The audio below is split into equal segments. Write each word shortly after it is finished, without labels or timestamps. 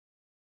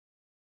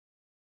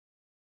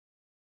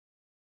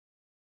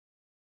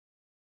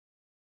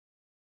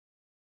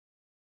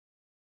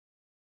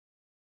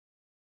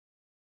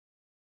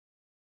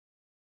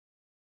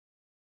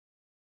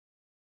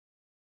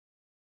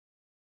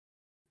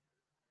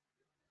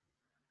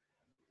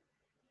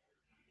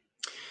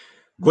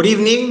Good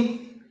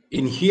evening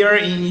here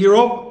in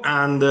Europe,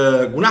 and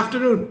good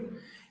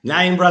afternoon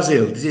now in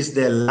Brazil. This is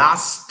the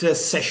last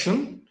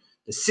session,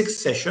 the sixth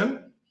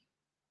session,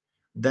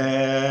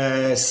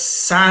 the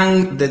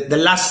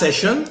last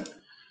session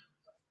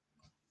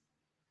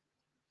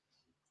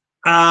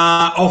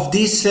of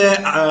this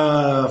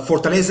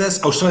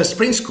Fortaleza's Australia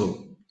Spring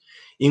School,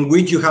 in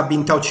which you have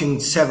been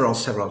touching several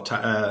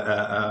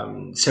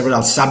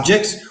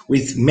subjects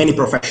with many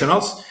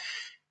professionals.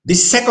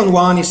 This second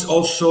one is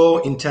also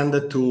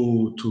intended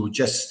to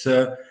just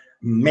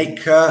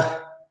make an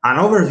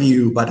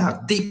overview, but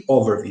a deep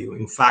overview,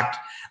 in fact,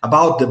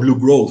 about the blue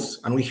growth.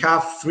 And we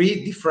have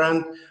three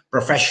different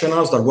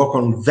professionals that work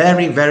on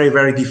very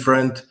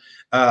different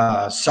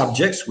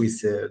subjects with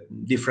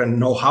different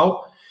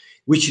know-how,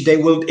 which they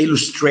will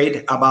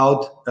illustrate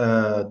about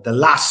how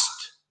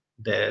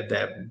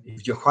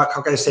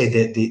can I say,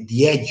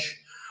 the edge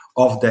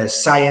of the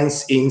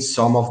science in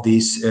some of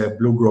this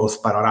blue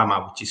growth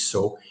panorama, which is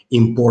so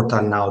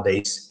important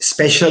nowadays,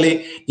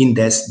 especially in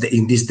this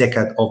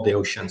decade of the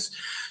oceans.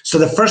 So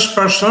the first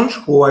person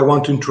who I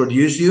want to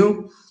introduce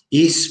you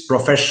is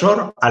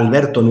Professor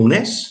Alberto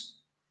Nunes.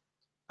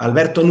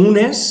 Alberto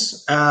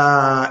Nunes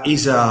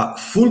is a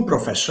full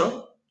professor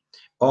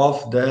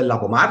of the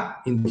Labomar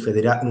in the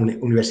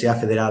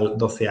Universidad Federal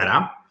do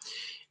Ceará,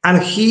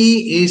 and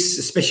he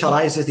is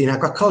specialized in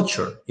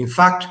aquaculture. In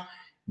fact,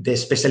 the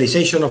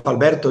specialization of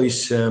Alberto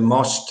is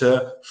most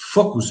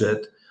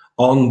focused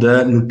on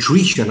the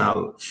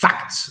nutritional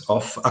facts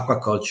of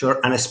aquaculture,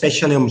 and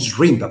especially on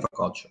shrimp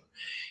aquaculture.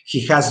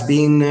 He has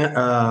been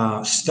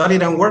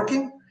studied and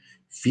working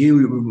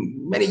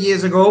many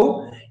years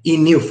ago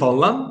in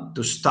Newfoundland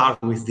to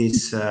start with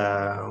this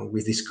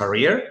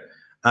career.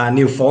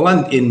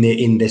 Newfoundland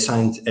in the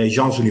St.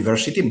 John's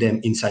University,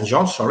 in St.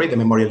 John's, sorry, the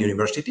Memorial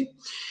University.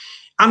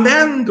 And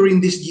then during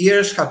these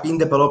years have been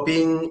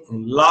developing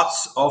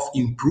lots of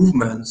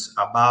improvements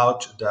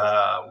about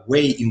the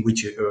way in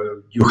which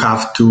you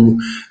have to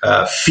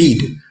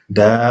feed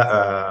the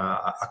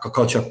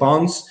aquaculture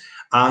ponds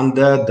and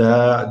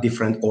the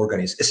different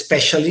organisms,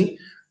 especially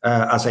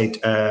as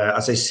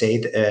I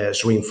said,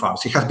 shrimp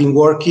farms. He has been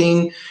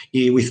working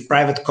with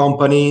private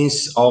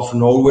companies of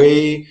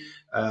Norway,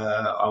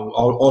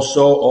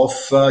 also of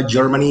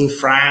Germany,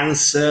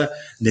 France,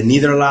 the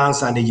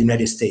Netherlands, and the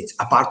United States,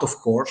 apart, of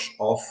course,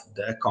 of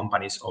the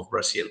companies of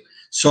Brazil.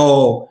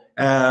 So,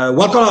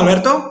 welcome,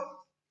 Alberto.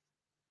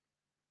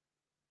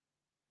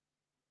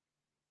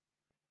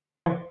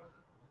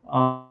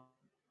 I'd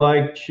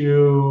like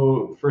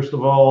to, first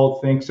of all,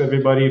 thanks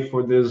everybody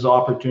for this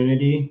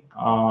opportunity.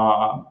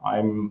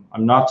 I'm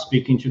not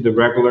speaking to the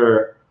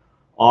regular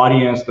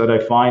audience that I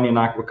find in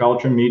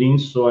aquaculture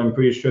meetings, so I'm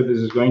pretty sure this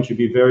is going to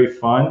be very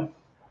fun.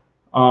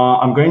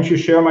 I'm going to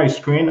share my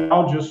screen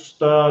now. Just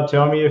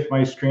tell me if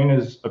my screen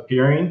is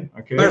appearing.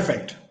 Okay.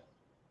 Perfect.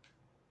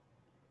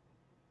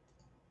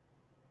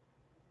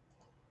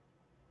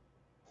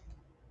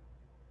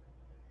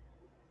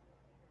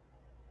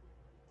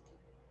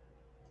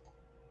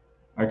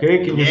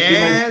 Okay, can you see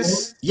my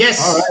screen?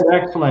 Yes. All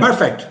right, excellent.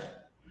 Perfect.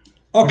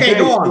 Okay,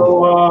 go on.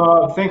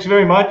 So thanks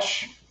very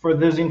much for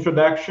this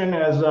introduction.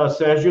 As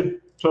Sergio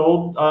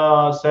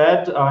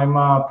said, I'm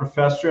a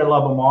professor at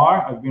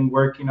Labomar. I've been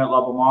working at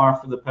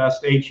Labomar for the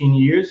past 18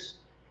 years.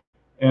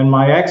 And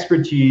my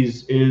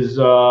expertise is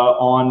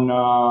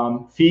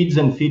on feeds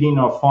and feeding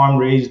of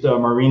farm-raised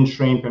marine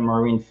shrimp and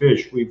marine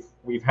fish.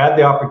 We've had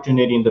the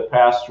opportunity in the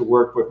past to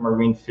work with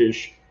marine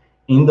fish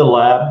in the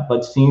lab,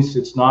 but since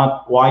it's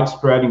not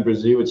widespread in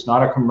Brazil, it's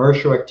not a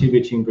commercial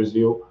activity in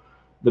Brazil,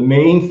 the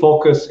main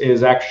focus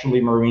is actually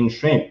marine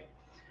shrimp.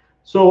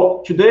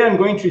 So today I'm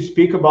going to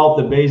speak about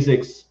the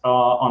basics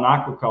on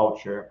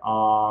aquaculture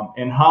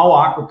and how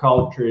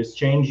aquaculture is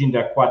changing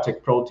the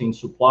aquatic protein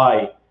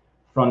supply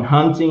from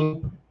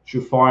hunting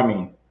to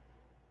farming.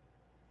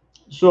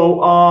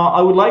 So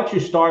I would like to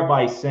start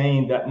by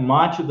saying that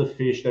much of the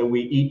fish that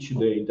we eat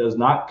today does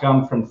not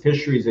come from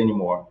fisheries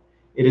anymore.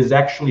 It is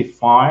actually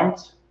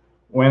farmed.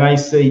 When I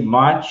say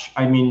much,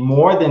 I mean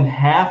more than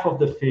half of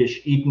the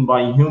fish eaten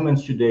by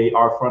humans today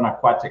are from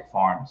aquatic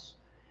farms.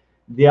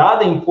 The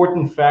other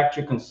important fact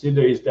to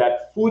consider is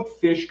that food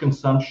fish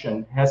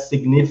consumption has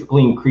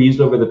significantly increased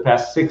over the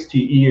past 60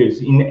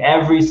 years in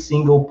every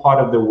single part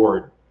of the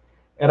world.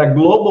 At a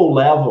global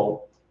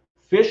level,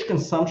 fish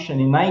consumption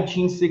in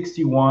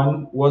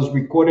 1961 was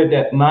recorded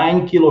at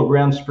 9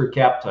 kilograms per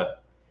capita.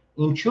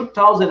 In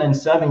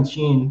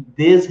 2017,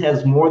 this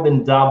has more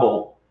than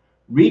doubled,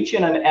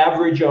 reaching an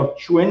average of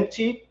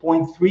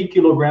 20.3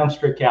 kilograms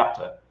per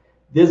capita.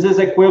 This is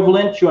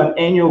equivalent to an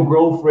annual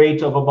growth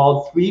rate of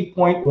about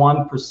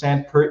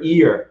 3.1% per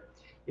year.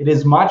 It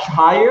is much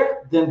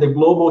higher than the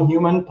global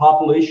human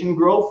population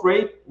growth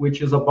rate,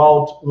 which is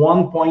about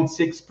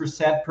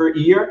 1.6% per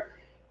year,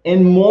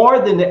 and more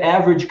than the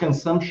average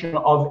consumption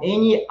of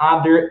any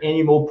other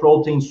animal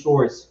protein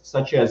source,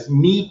 such as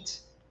meat,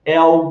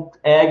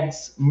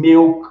 eggs,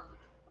 milk,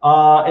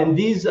 and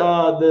these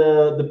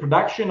the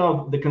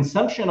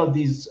consumption of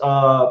these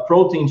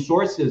protein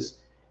sources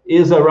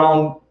is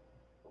around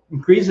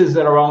increases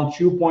at around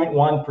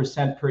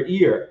 2.1% per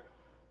year.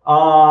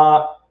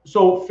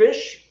 So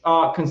fish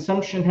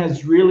consumption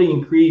has really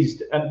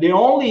increased. And the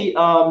only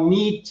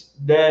meat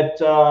that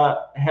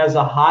has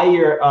a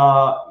higher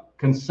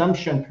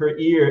consumption per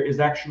year is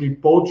actually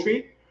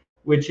poultry,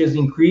 which is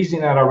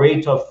increasing at a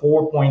rate of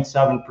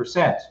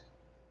 4.7%.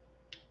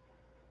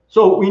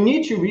 So we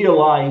need to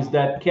realize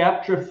that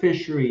capture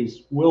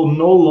fisheries will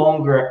no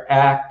longer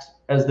act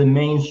as the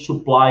main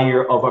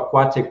supplier of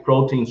aquatic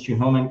proteins to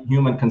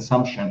human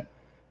consumption.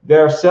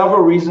 There are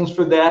several reasons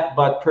for that,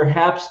 but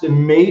perhaps the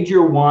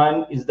major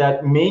one is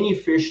that many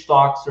fish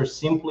stocks are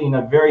simply in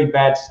a very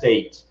bad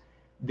state.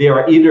 They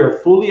are either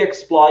fully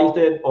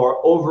exploited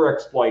or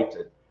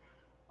overexploited.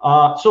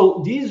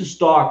 So these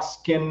stocks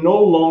can no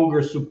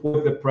longer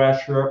support the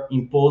pressure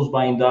imposed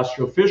by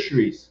industrial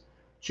fisheries.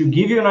 To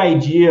give you an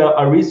idea,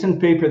 a recent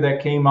paper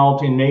that came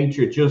out in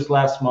Nature just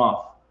last month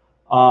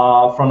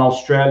from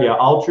Australia,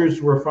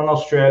 authors were from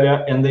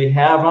Australia, and they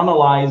have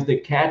analyzed the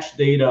catch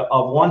data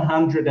of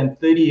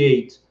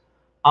 138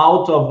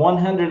 out of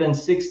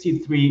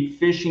 163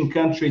 fishing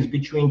countries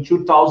between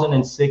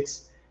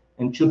 2006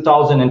 and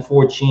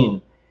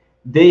 2014.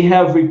 They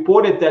have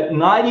reported that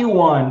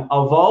 91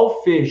 of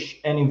all fish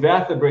and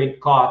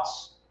invertebrate caught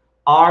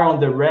are on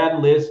the red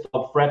list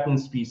of threatened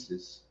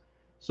species.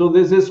 So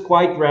this is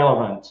quite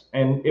relevant.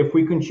 And if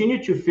we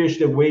continue to fish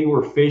the way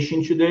we're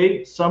fishing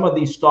today, some of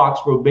these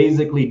stocks will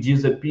basically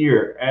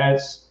disappear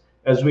as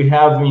we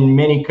have in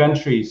many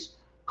countries.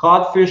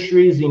 Cod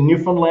fisheries in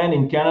Newfoundland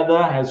in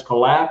Canada has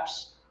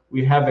collapsed.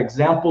 We have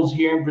examples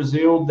here in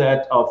Brazil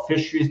that of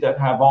fisheries that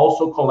have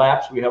also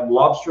collapsed. We have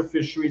lobster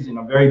fisheries in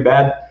a very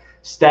bad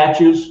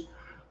status.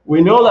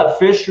 We know that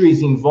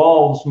fisheries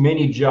involves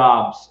many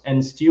jobs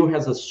and still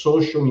has a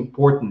social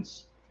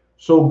importance.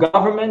 So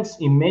governments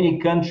in many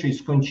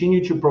countries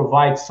continue to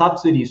provide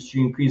subsidies to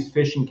increase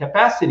fishing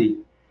capacity.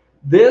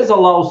 This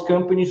allows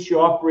companies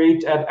to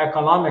operate at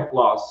economic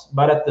loss,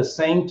 but at the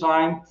same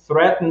time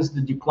threatens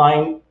the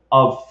decline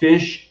of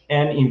fish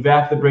and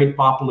invertebrate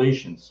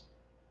populations.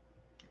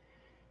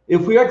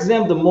 If we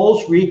examine the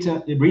most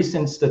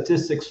recent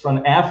statistics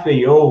from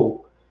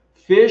FAO,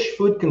 fish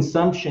food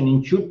consumption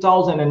in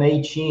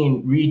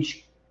 2018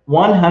 reached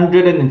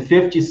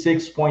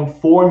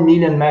 156.4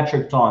 million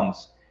metric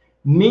tons,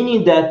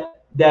 meaning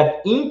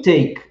that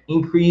intake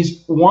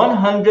increased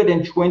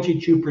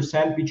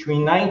 122%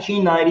 between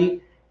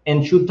 1990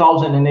 and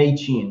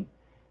 2018.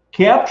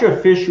 Capture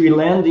fishery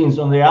landings,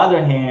 on the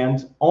other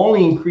hand,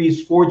 only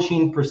increased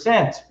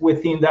 14%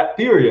 within that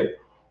period,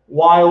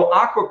 while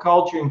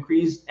aquaculture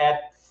increased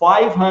at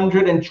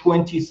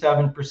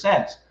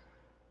 527%.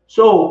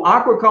 So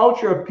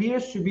aquaculture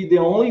appears to be the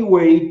only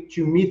way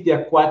to meet the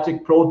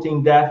aquatic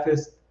protein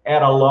deficit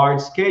at a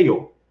large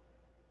scale.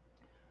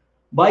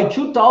 By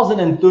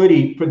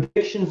 2030,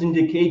 predictions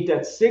indicate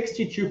that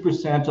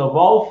 62% of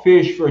all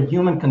fish for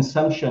human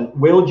consumption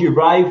will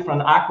derive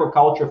from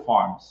aquaculture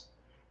farms.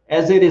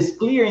 As it is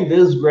clear in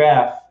this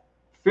graph,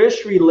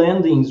 fishery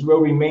landings will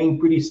remain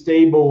pretty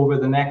stable over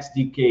the next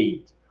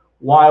decade,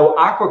 while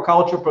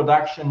aquaculture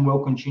production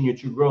will continue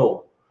to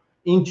grow.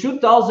 In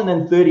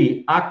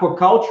 2030,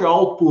 aquaculture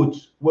output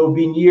will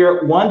be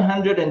near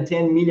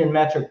 110 million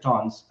metric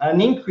tons, an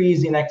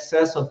increase in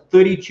excess of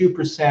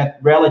 32%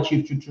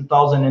 relative to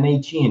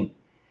 2018.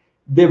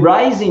 The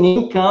rise in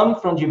income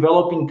from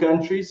developing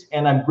countries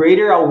and a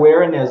greater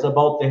awareness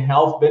about the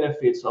health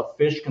benefits of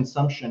fish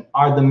consumption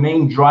are the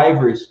main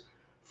drivers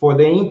for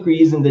the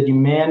increase in the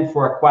demand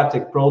for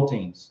aquatic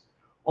proteins.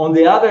 On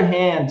the other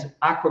hand,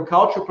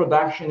 aquaculture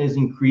production is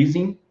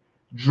increasing,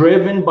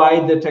 driven by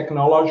the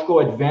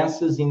technological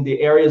advances in the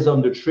areas of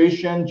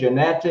nutrition,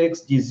 genetics,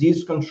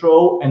 disease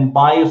control, and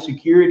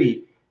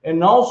biosecurity,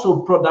 and also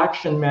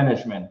production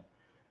management.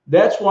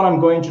 That's what I'm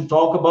going to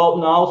talk about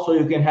now, so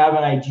you can have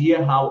an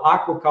idea how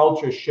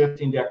aquaculture is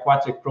shifting the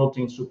aquatic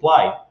protein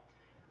supply.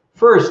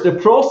 First, the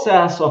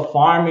process of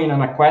farming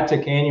an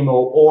aquatic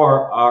animal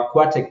or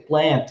aquatic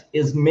plant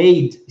is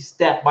made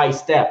step by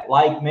step,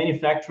 like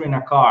manufacturing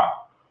a car.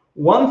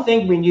 One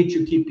thing we need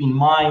to keep in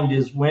mind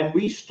is when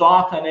we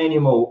stock an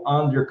animal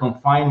under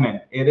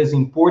confinement, it is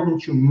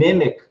important to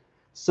mimic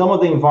some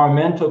of the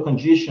environmental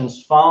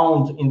conditions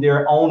found in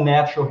their own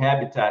natural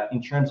habitat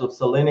in terms of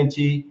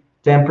salinity,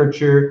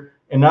 temperature,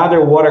 and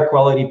other water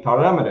quality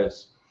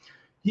parameters.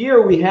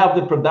 Here we have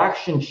the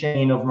production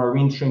chain of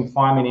marine shrimp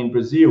farming in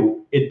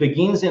Brazil. It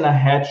begins in a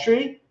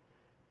hatchery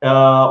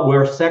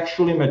where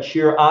sexually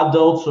mature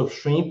adults of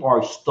shrimp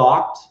are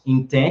stocked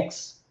in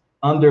tanks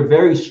under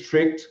very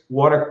strict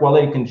water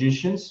quality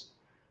conditions.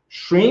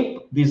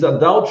 Shrimp, these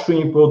adult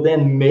shrimp will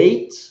then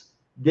mate,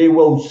 they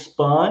will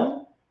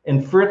spawn,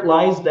 and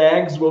fertilized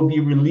eggs will be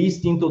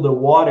released into the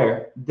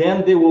water.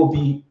 Then they will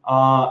be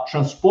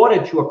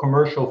transported to a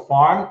commercial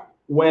farm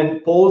when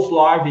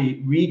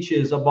post-larvae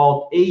reaches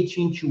about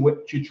 18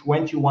 to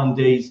 21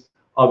 days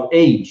of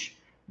age.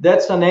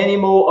 That's an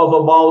animal of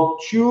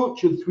about 2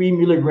 to 3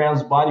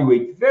 milligrams body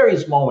weight, very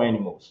small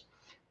animals.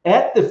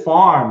 At the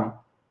farm,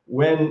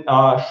 when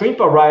shrimp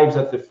arrives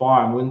at the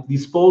farm, when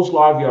these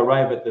post-larvae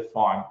arrive at the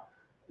farm,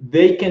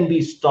 They can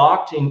be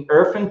stocked in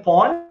earthen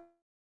ponds,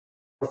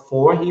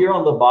 4 here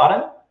on the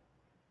bottom,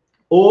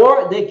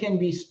 or they can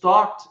be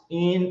stocked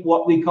in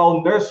what we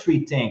call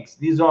nursery tanks.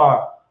 These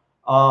are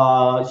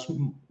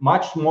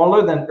much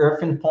smaller than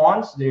earthen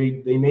ponds.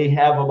 They may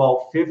have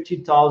about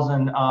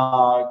 50,000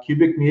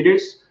 cubic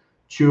meters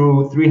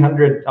to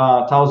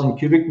 300,000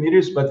 cubic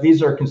meters, but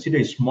these are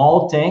considered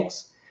small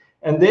tanks.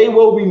 And they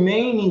will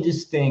remain in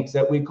these tanks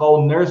that we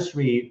call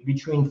nursery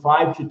between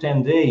 5 to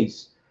 10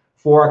 days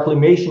for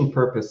acclimation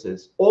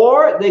purposes.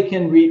 Or they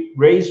can be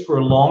raised for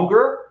a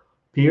longer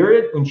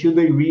period until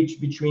they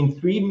reach between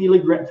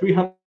 300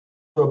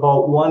 to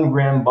about 1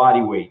 gram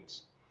body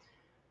weight.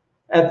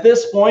 At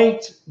this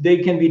point, they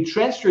can be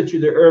transferred to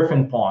the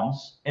earthen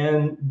ponds,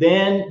 and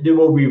then they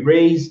will be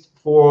raised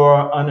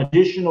for an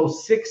additional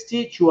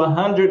 60 to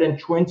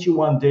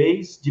 121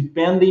 days,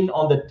 depending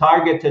on the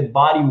targeted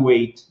body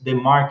weight the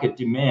market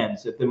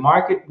demands. If the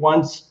market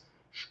wants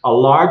a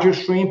larger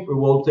shrimp, it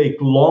will take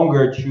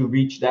longer to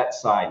reach that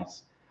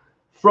size.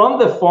 From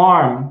the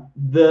farm,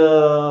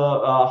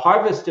 the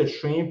harvested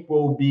shrimp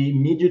will be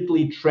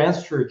immediately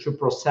transferred to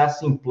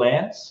processing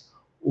plants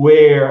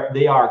where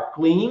they are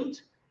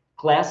cleaned,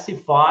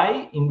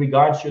 classified in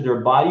regards to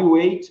their body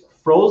weight,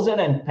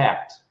 frozen and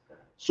packed.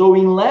 So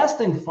in less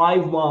than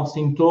 5 months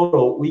in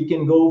total, we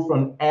can go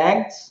from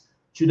eggs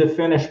to the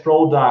finished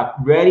product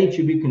ready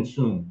to be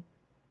consumed.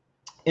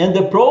 And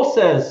the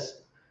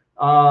process,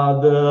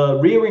 the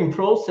rearing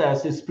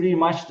process is pretty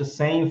much the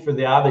same for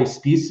the other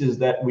species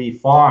that we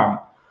farm.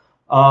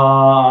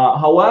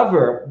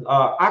 However,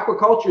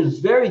 aquaculture is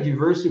very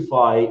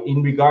diversified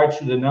in regards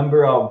to the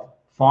number of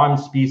farm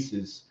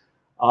species.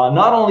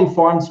 Not only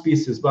farm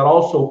species, but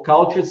also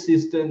culture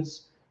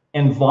systems,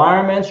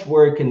 environments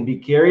where it can be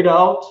carried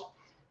out.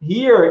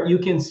 Here you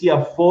can see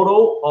a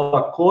photo of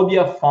a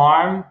cobia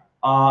farm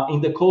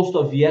in the coast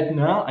of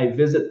Vietnam. I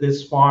visited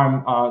this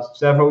farm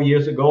several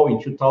years ago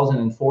in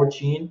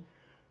 2014.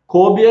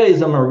 Cobia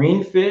is a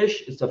marine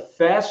fish. It's a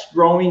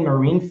fast-growing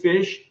marine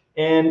fish,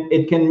 and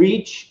it can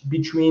reach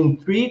between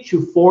 3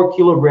 to 4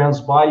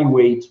 kilograms body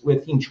weight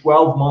within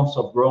 12 months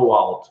of grow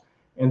out.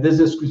 And this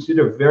is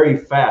considered very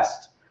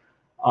fast.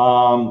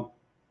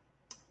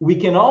 We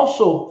can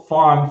also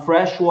farm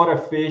freshwater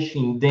fish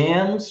in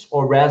dams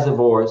or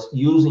reservoirs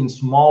using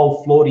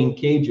small floating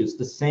cages,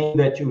 the same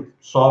that you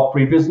saw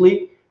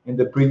previously in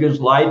the previous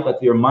slide, but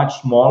they're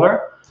much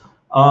smaller.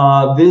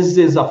 This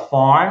is a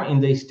farm in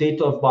the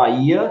state of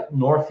Bahia,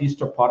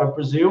 northeastern part of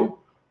Brazil.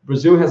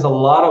 Brazil has a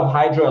lot of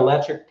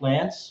hydroelectric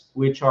plants,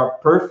 which are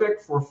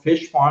perfect for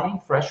fish farming,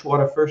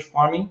 freshwater fish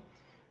farming.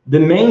 The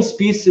main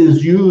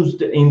species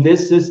used in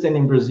this system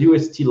in Brazil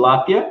is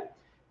tilapia.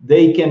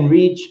 They can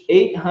reach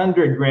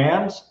 800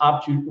 grams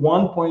up to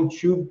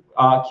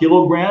 1.2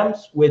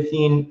 kilograms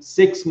within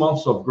 6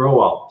 months of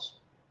grow out.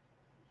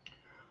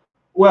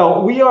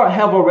 Well, we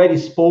have already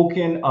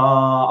spoken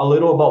a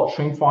little about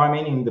shrimp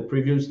farming in the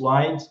previous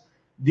slides.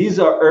 These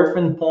are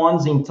earthen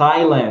ponds in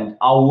Thailand,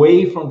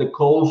 away from the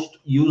coast,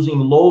 using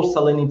low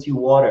salinity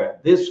water.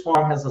 This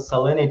farm has a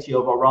salinity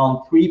of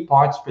around 3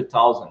 parts per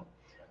thousand.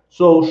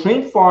 So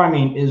shrimp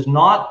farming is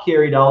not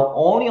carried out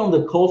only on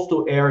the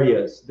coastal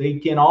areas. They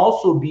can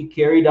also be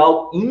carried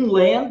out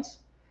inland.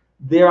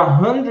 There are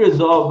hundreds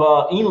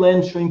of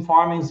inland shrimp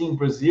farmings in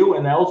Brazil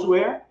and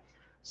elsewhere.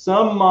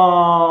 Some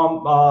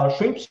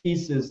shrimp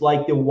species,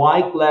 like the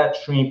white-lead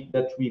shrimp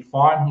that we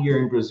farm here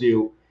in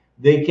Brazil,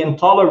 they can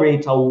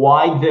tolerate a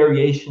wide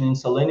variation in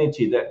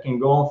salinity that can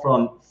go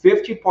from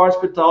 50 parts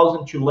per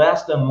thousand to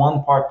less than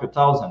 1 part per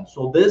thousand.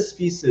 So this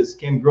species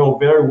can grow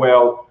very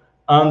well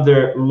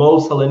under low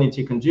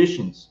salinity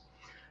conditions.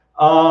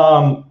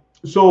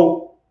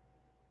 So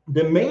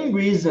the main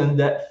reason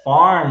that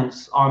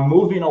farms are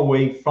moving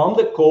away from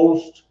the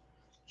coast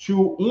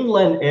to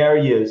inland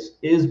areas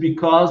is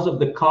because of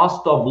the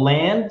cost of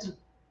land.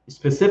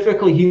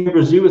 Specifically here in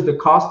Brazil is the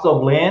cost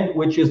of land,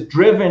 which is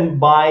driven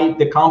by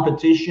the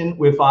competition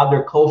with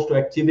other coastal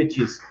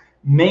activities,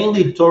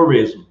 mainly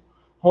tourism.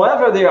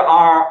 However, there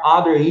are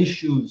other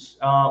issues,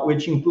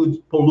 which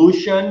include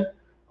pollution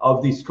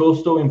of these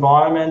coastal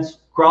environments,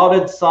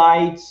 crowded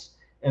sites,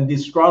 and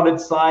these crowded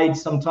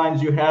sites,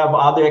 sometimes you have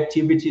other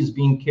activities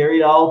being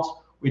carried out,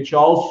 which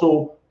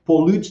also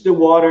pollutes the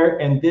water,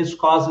 and this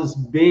causes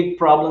big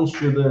problems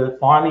to the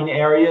farming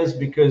areas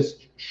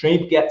because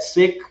shrimp get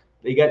sick,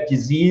 they get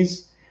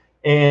disease,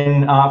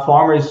 and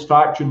farmers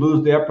start to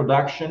lose their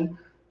production.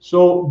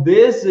 So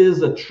this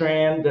is a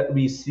trend that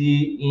we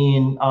see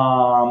in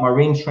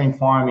marine shrimp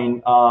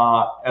farming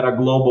at a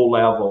global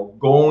level,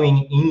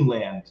 going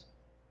inland.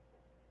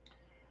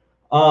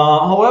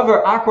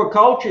 However,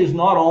 aquaculture is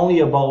not only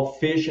about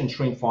fish and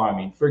shrimp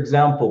farming. For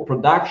example,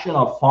 production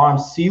of farm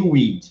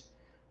seaweed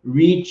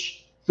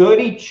reached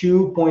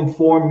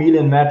 32.4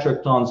 million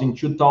metric tons in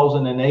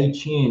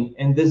 2018,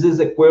 and this is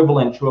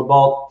equivalent to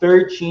about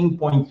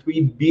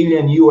 13.3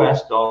 billion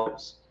US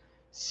dollars.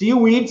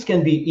 Seaweeds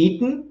can be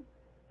eaten.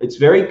 It's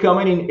very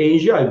common in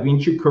Asia. I've been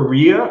to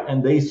Korea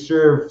and they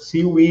serve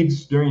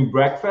seaweeds during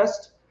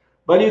breakfast.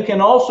 But you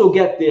can also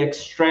get the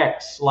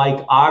extracts like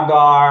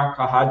agar,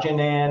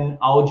 carrageenan,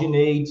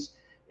 alginates,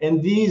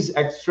 and these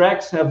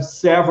extracts have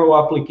several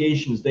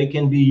applications. They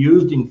can be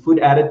used in food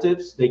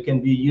additives, they can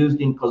be used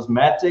in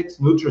cosmetics,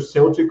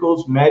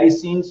 nutraceuticals,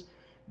 medicines,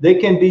 they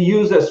can be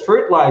used as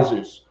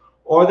fertilizers,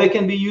 or they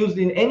can be used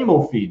in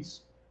animal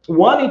feeds.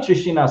 One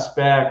interesting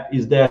aspect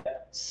is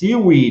that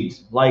seaweed,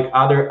 like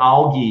other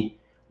algae,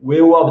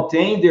 will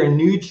obtain their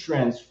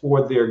nutrients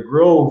for their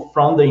growth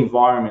from the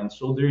environment.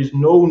 So there is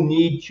no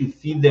need to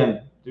feed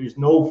them. There is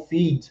no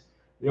feed.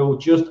 They will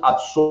just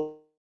absorb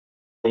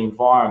the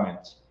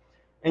environment.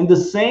 And the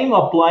same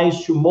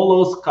applies to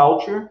mollusk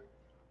culture.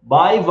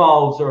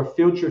 Bivalves are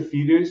filter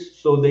feeders,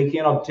 so they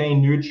can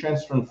obtain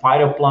nutrients from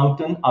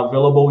phytoplankton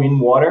available in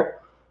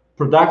water.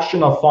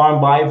 Production of farm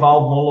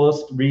bivalve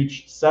mollusks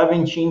reached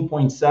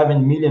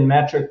 17.7 million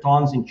metric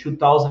tons in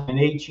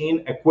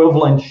 2018,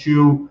 equivalent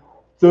to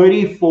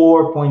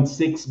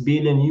 34.6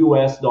 billion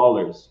US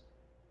dollars.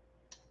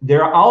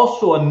 There are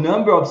also a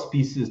number of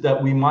species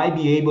that we might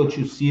be able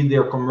to see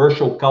their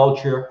commercial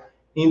culture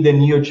in the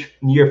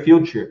near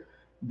future.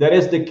 That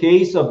is the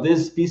case of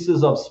this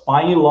species of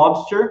spiny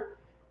lobster.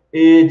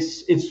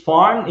 It's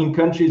farmed in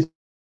countries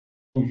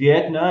in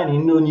Vietnam and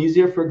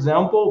Indonesia, for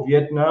example.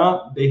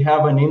 Vietnam, they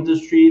have an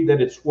industry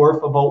that it's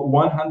worth about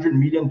 $100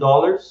 million.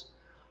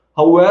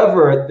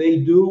 However, they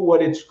do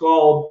what it's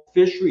called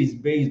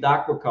fisheries-based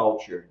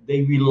aquaculture.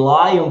 They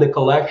rely on the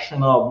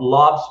collection of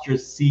lobster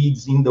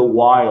seeds in the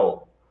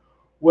wild.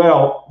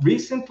 Well,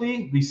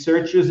 recently,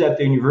 researchers at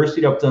the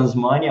University of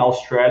Tasmania,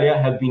 Australia,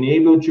 have been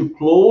able to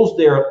close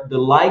the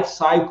life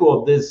cycle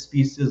of this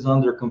species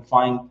under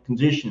confined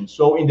conditions.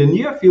 So in the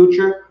near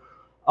future,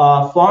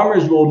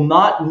 farmers will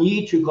not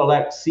need to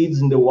collect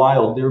seeds in the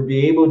wild. They'll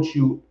be able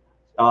to,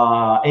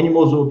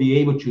 animals will be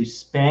able to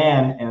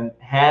span and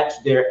hatch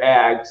their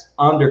eggs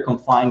under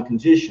confined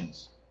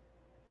conditions.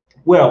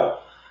 Well,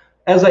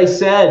 as I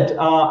said,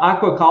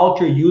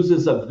 aquaculture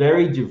uses a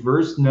very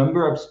diverse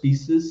number of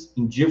species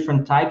in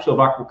different types of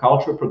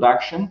aquaculture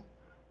production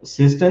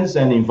systems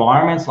and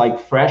environments like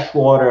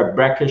freshwater,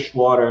 brackish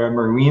water,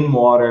 marine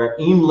water,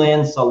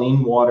 inland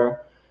saline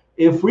water.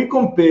 If we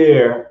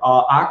compare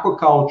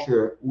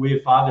aquaculture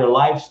with other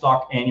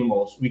livestock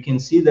animals, we can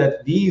see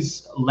that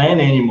these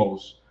land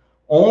animals,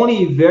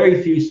 only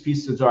very few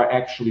species are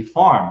actually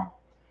farmed.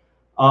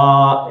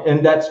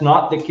 And that's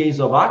not the case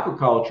of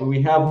aquaculture.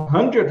 We have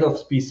hundreds of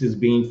species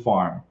being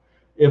farmed.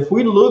 If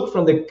we look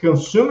from the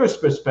consumer's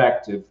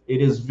perspective,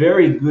 it is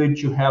very good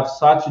to have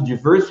such a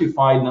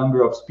diversified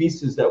number of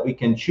species that we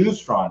can choose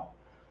from.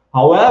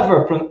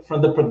 However,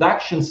 from the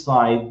production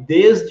side,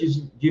 this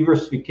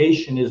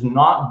diversification is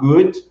not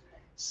good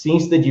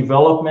since the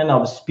development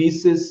of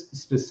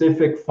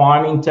species-specific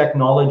farming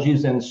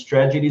technologies and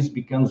strategies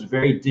becomes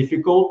very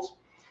difficult.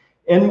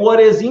 And what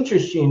is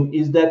interesting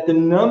is that the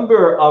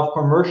number of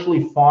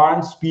commercially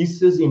farmed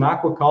species in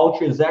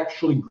aquaculture is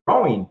actually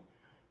growing.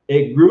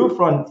 It grew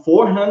from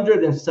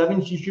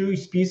 472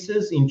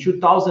 species in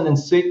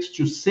 2006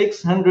 to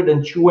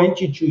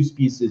 622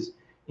 species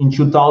in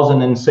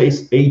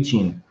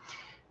 2018.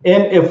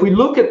 And if we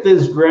look at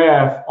this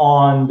graph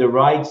on the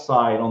right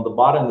side, on the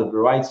bottom of the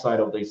right side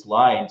of the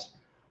slides,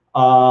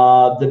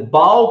 the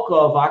bulk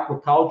of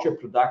aquaculture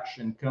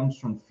production comes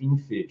from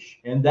finfish,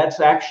 and that's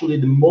actually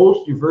the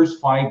most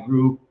diversified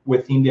group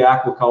within the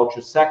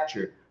aquaculture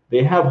sector.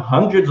 They have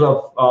hundreds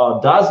of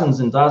dozens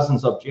and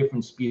dozens of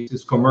different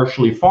species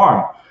commercially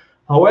farmed.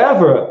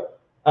 However,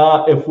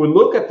 if we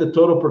look at the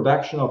total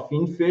production of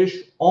finfish,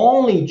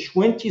 only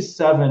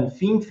 27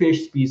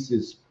 finfish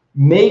species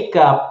make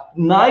up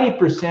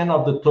 90%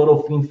 of the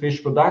total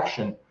finfish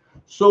production.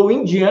 So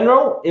in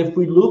general, if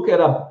we look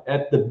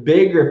at the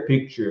bigger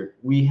picture,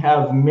 we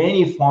have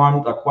many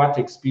farmed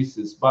aquatic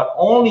species, but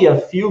only a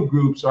few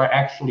groups are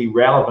actually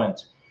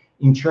relevant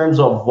in terms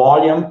of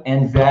volume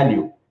and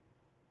value.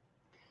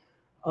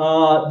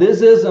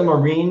 This is a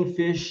marine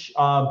fish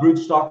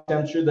broodstock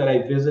center that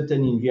I visited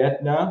in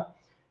Vietnam.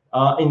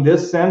 In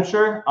this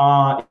center,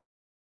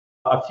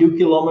 a few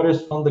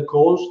kilometers from the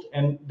coast,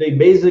 and they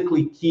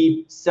basically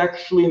keep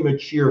sexually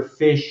mature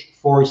fish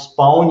for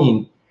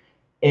spawning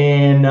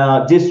and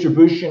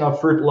distribution of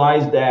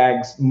fertilized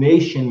eggs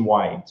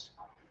nationwide.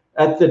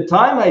 At the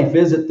time I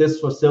visit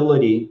this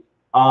facility,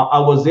 I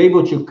was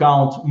able to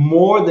count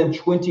more than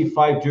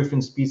 25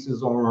 different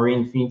species of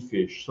marine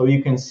finfish. So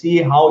you can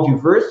see how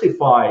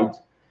diversified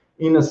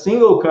in a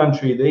single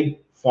country they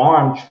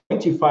farm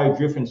 25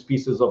 different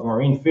species of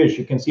marine fish.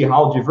 You can see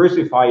how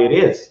diversified it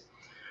is.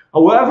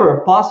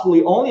 However,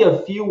 possibly only a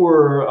few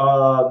were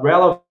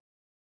relevant.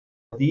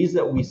 These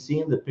that we see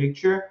in the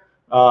picture,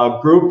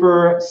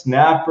 grouper,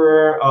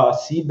 snapper,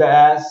 sea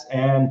bass,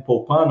 and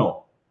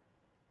pompano.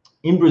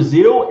 In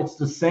Brazil, it's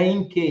the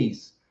same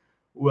case,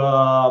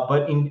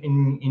 but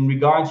in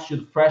regards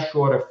to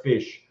freshwater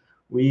fish,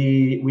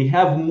 we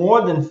have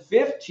more than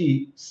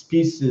 50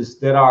 species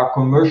that are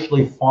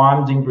commercially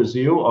farmed in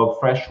Brazil of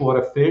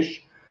freshwater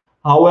fish.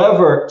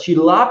 However,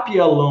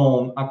 tilapia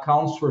alone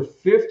accounts for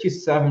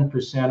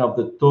 57% of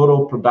the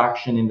total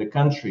production in the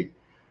country.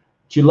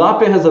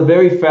 Tilapia has a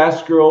very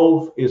fast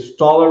growth, is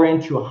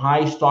tolerant to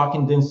high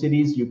stocking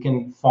densities. You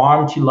can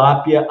farm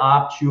tilapia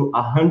up to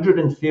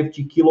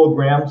 150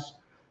 kilograms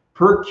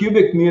per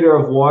cubic meter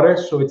of water,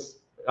 so it's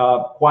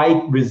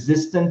quite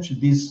resistant to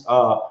these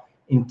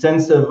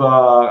intensive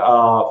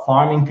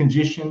farming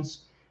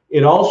conditions.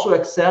 It also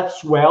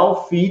accepts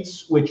well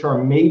feeds which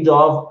are made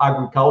of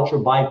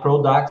agricultural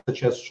byproducts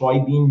such as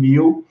soybean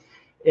meal.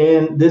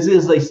 And this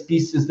is a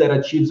species that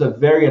achieves a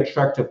very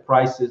attractive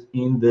prices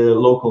in the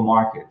local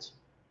market.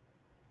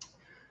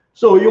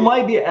 So you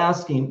might be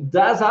asking,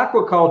 does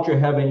aquaculture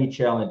have any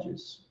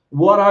challenges?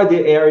 What are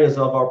the areas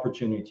of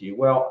opportunity?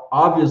 Well,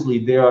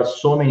 obviously there are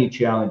so many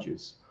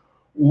challenges.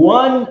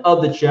 One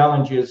of the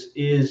challenges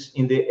is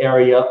in the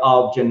area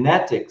of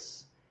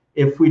genetics.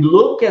 If we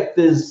look at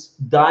this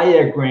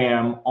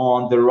diagram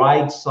on the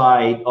right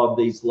side of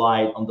the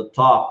slide on the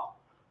top,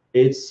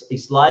 it's a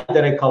slide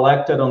that I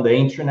collected on the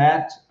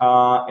internet,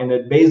 and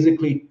it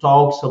basically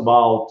talks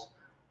about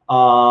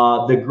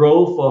the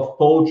growth of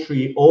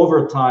poultry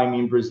over time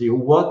in Brazil,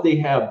 what they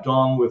have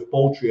done with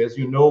poultry. As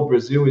you know,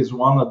 Brazil is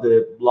one of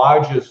the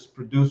largest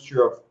producers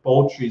of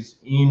poultry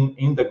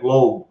in the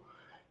globe.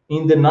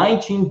 In the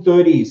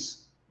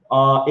 1930s,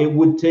 it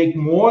would take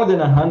more than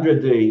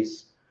 100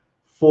 days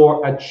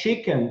for a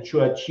chicken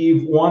to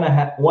achieve one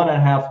and a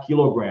half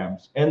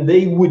kilograms, and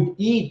they would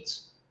eat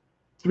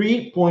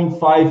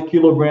 3.5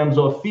 kilograms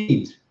of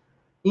feed.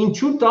 In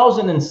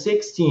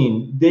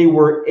 2016, they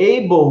were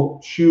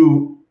able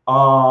to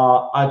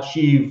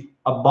achieve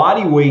a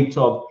body weight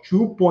of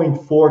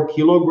 2.4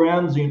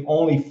 kilograms in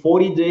only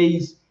 40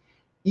 days,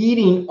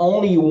 eating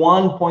only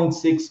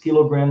 1.6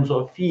 kilograms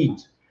of feed.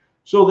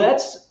 So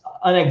that's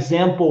an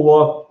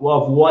example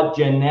of what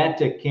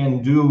genetic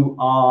can do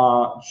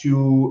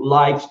to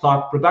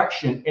livestock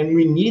production. And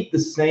we need the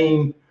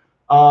same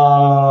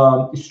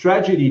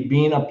strategy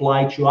being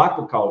applied to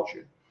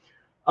aquaculture.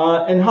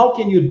 And how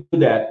can you do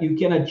that? You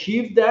can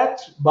achieve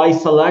that by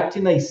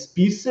selecting a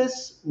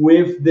species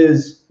with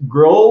this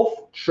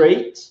growth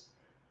trait,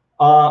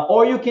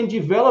 or you can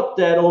develop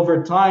that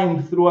over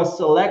time through a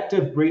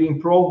selective breeding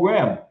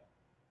program.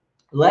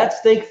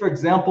 Let's take, for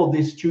example,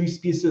 these two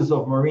species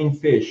of marine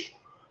fish.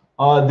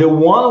 The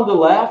one on the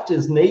left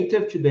is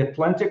native to the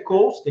Atlantic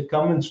coast, the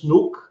common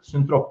snook,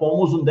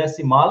 Centropomus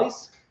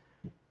undecimalis.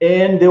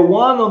 And the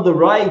one on the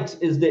right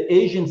is the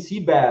Asian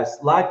sea bass,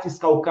 Lactis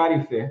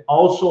calcarifer,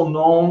 also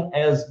known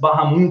as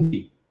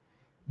Barramundi.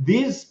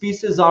 These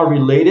species are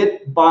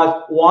related,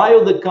 but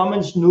while the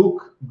common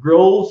snook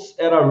grows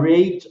at a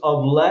rate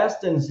of less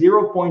than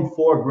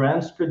 0.4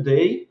 grams per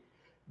day,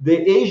 the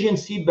Asian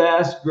sea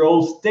bass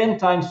grows 10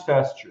 times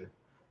faster.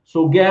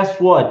 So guess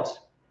what?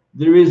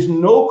 There is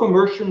no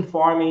commercial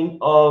farming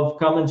of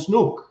common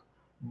snook,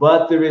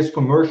 but there is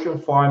commercial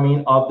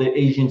farming of the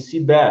Asian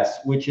sea bass,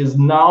 which is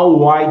now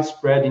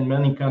widespread in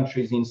many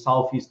countries in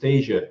Southeast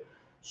Asia.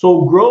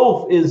 So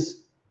growth is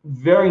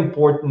very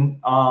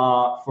important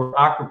for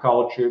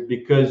aquaculture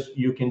because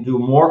you can do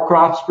more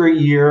crops per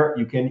year,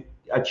 you can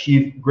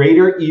achieve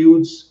greater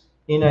yields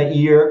in a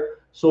year.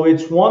 So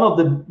it's one of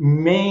the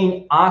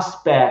main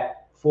aspects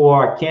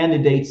for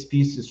candidate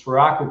species for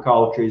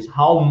aquaculture is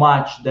how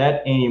much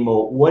that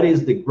animal, what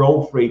is the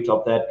growth rate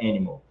of that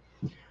animal.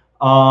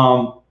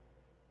 On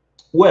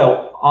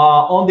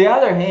the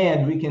other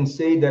hand, we can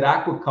say that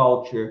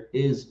aquaculture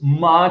is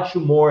much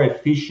more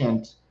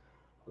efficient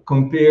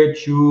compared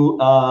to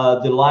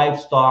the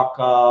livestock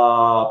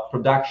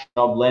production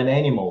of land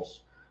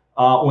animals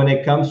when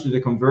it comes to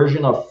the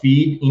conversion of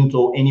feed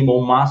into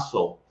animal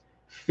muscle.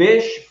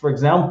 Fish, for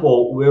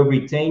example, will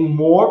retain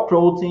more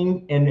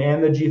protein and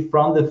energy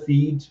from the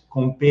feed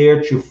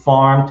compared to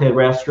farm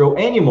terrestrial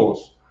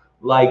animals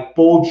like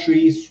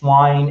poultry,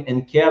 swine,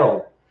 and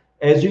cattle.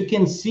 As you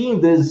can see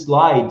in this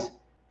slide,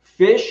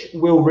 fish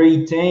will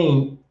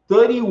retain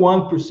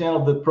 31%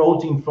 of the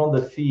protein from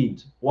the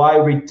feed,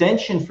 while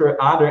retention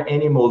for other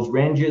animals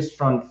ranges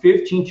from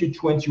 15 to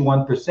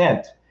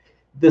 21%.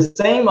 The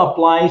same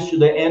applies to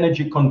the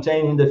energy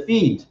contained in the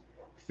feed.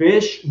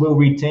 Fish will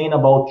retain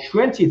about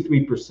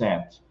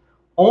 23%.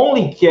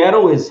 Only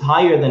cattle is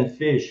higher than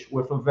fish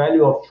with a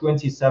value of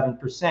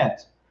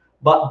 27%,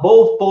 but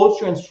both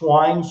poultry and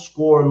swine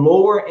score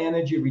lower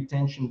energy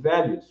retention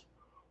values.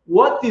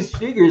 What these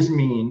figures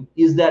mean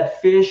is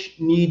that fish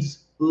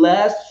needs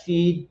less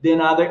feed than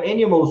other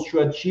animals to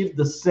achieve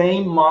the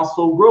same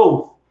muscle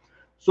growth.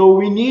 So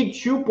we need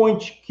 2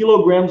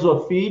 kilograms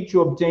of feed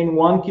to obtain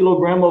 1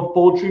 kilogram of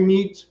poultry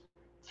meat,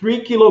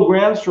 3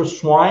 kilograms for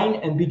swine,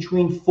 and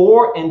between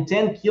 4 and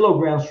 10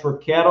 kilograms for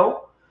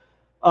cattle.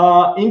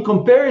 In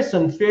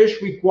comparison,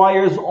 fish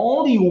requires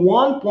only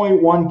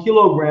 1.1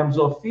 kilograms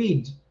of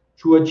feed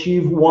to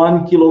achieve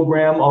 1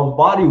 kilogram of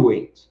body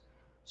weight.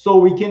 So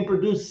we can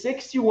produce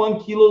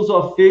 61 kilos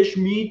of fish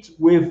meat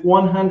with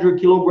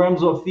 100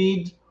 kilograms of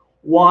feed,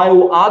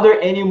 while other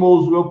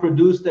animals will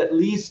produce at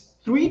least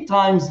 3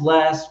 times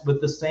less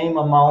with the same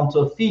amount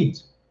of feed.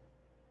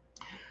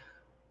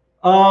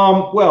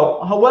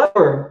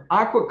 However,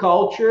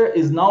 aquaculture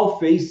is now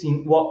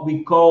facing what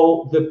we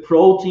call the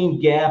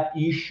protein gap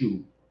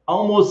issue.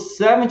 almost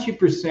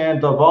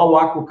 70% of all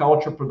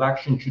aquaculture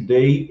production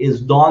today is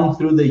done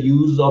through the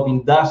use of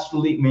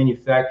industrially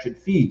manufactured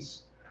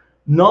feeds.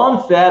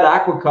 Non-fed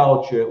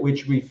aquaculture,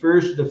 which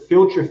refers to the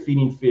filter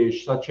feeding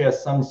fish, such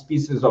as some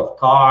species of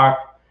carp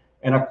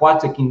and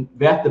aquatic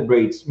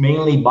invertebrates,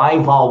 mainly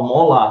bivalve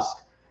mollusk,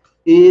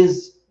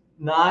 is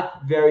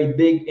not very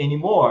big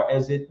anymore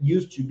as it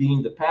used to be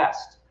in the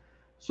past.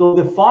 So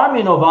the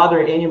farming of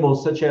other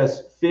animals such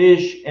as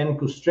fish and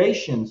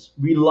crustaceans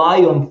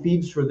rely on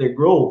feeds for their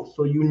growth.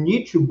 So you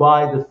need to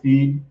buy the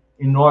feed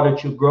in order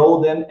to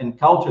grow them and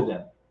culture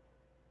them.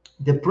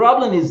 The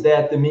problem is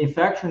that the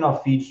manufacturing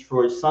of feeds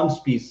for some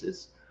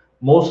species,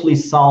 mostly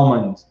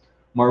salmon,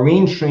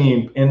 marine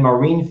shrimp, and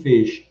marine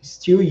fish,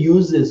 still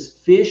uses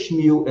fish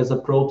meal as a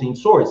protein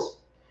source.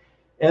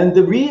 And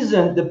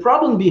the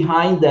problem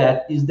behind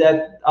that is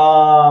that,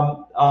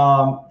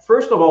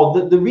 first of all,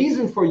 the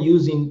reason for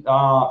using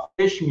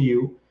fish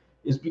meal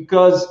is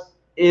because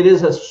it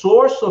is a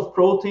source of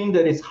protein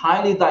that is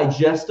highly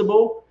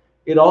digestible.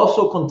 It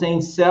also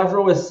contains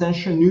several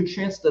essential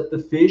nutrients that the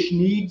fish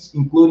needs,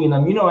 including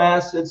amino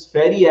acids,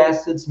 fatty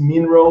acids,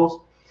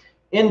 minerals.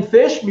 And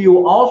fish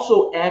meal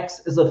also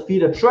acts as a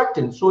feed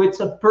attractant, so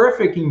it's a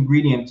perfect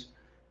ingredient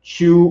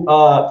to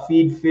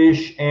feed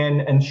fish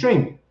and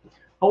shrimp.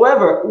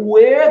 However,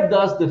 where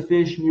does the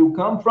fish meal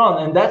come from?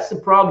 And that's the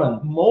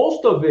problem.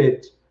 Most of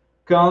it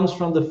comes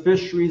from the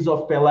fisheries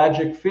of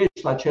pelagic fish,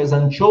 such as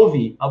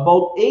anchovy.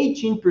 About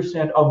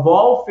 18% of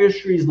all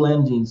fisheries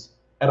landings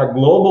at a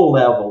global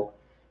level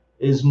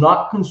is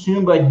not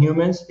consumed by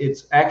humans.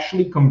 It's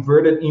actually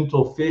converted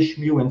into fish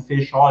meal and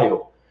fish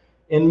oil.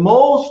 And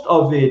most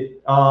of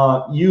it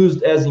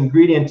used as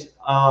ingredient,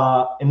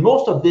 and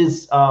most of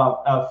this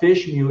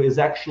fish meal is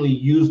actually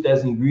used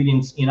as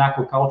ingredients in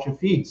aquaculture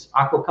feeds.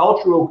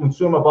 Aquaculture will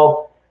consume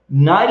about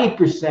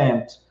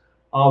 90%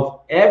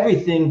 of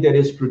everything that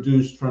is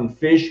produced from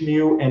fish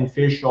meal and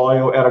fish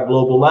oil at a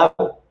global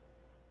level.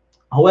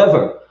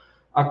 However,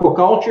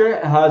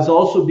 aquaculture has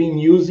also been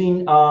using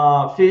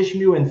fish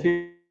meal and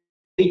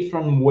fish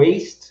from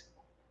waste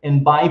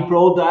and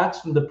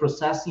byproducts from the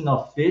processing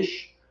of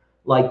fish,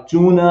 like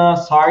tuna,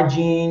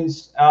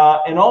 sardines,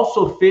 and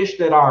also fish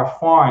that are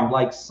farmed,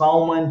 like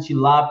salmon,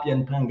 tilapia,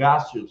 and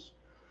pangasius.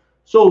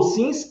 So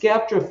since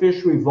capture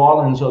fishery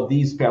volumes of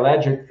these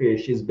pelagic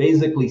fish is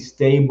basically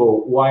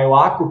stable, while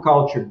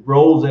aquaculture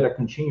grows at a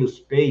continuous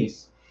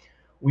pace,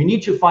 we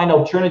need to find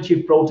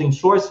alternative protein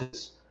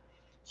sources.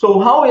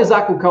 So how is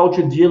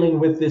aquaculture dealing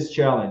with this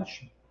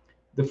challenge?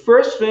 The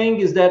first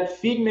thing is that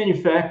feed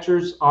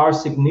manufacturers are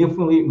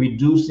significantly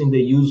reducing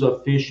the use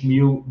of fish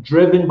meal,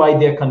 driven by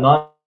the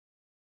economic.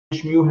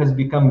 Fish meal has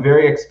become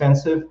very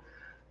expensive,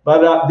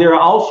 but there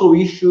are also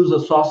issues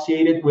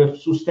associated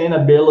with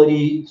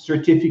sustainability,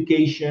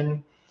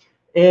 certification,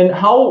 and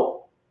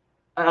how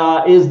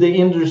is the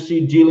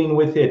industry dealing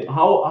with it?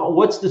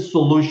 What's the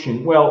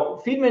solution? Well,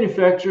 feed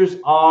manufacturers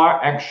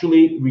are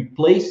actually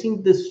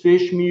replacing this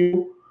fish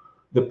meal,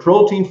 the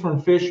protein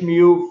from fish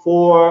meal,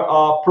 for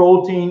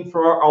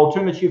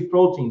alternative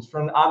proteins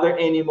from other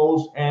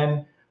animals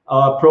and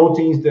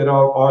proteins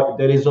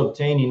that is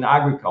obtained in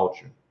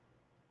agriculture.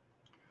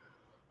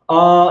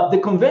 The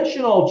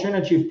conventional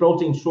alternative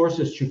protein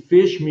sources to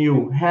fish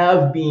meal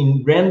have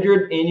been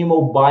rendered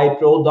animal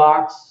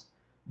byproducts.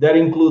 That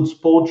includes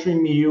poultry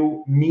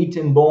meal, meat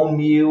and bone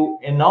meal,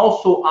 and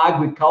also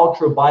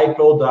agricultural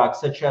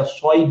byproducts such as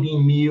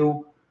soybean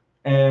meal,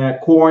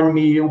 corn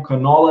meal,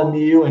 canola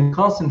meal, and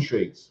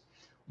concentrates.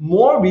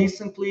 More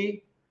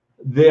recently,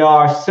 there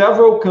are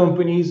several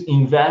companies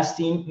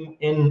investing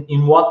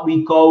in what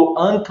we call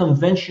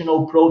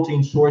unconventional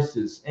protein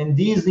sources, and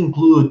these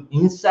include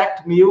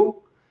insect meal,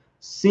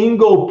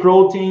 single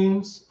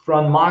proteins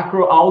from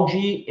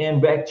microalgae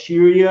and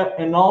bacteria,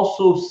 and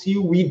also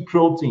seaweed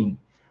protein.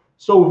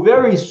 So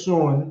very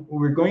soon,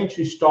 we're going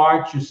to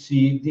start to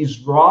see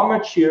these raw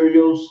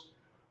materials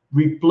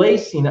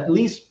replacing, at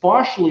least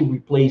partially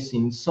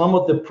replacing, some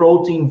of the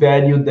protein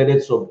value that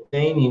it's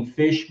obtained in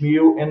fish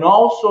meal and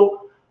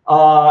also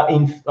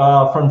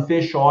from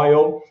fish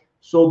oil.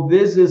 So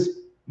this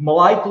is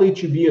likely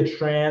to be a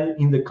trend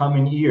in the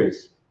coming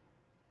years.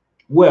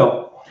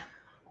 Well,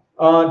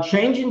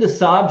 changing the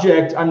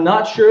subject, I'm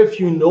not sure if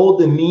you know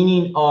the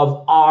meaning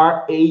of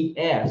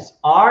RAS.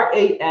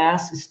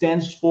 RAS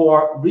stands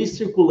for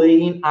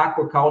Recirculating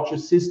Aquaculture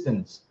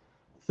Systems.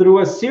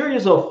 Through a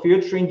series of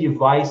filtering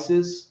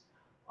devices,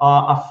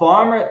 a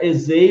farmer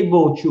is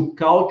able to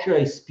culture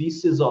a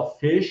species of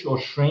fish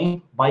or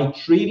shrimp by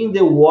treating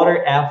the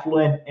water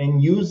effluent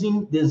and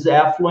using this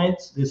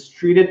effluent, this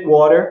treated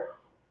water,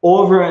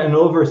 over and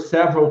over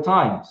several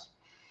times.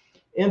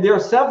 And there are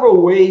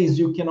several ways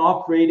you can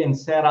operate and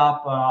set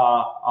up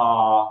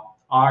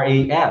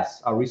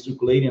RAS, a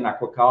recirculating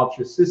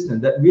aquaculture system.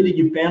 That really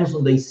depends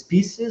on the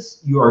species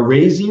you are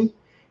raising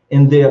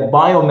and the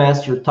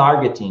biomass you're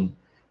targeting.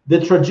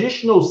 The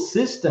traditional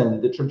system,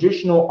 the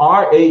traditional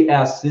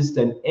RAS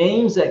system,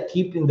 aims at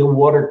keeping the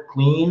water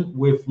clean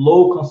with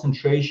low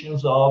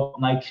concentrations of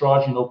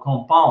nitrogenal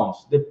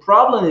compounds. The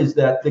problem is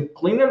that the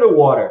cleaner the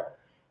water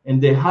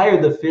And the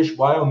higher the fish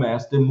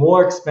biomass, the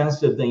more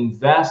expensive the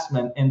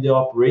investment and the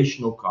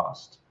operational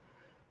cost.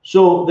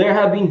 So there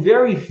have been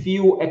very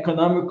few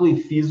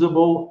economically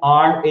feasible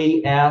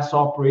RAS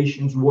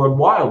operations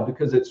worldwide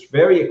because it's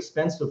very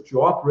expensive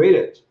to operate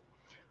it.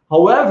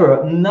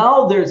 However,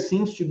 now there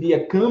seems to be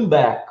a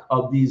comeback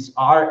of these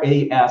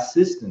RAS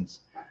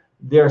systems.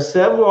 There are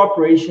several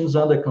operations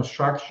under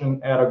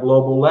construction at a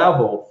global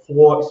level,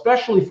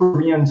 especially for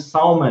Korean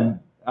salmon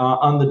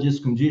under these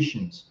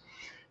conditions,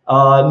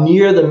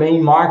 near the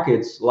main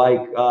markets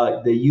like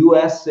the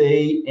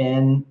USA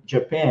and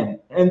Japan.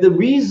 And the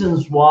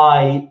reasons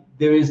why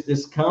there is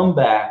this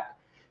comeback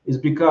is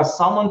because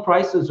salmon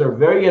prices are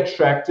very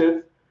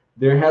attractive.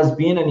 There has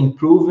been an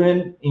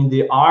improvement in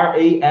the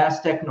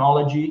RAS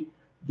technology.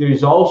 There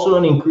is also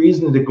an increase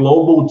in the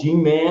global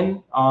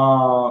demand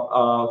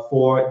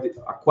for the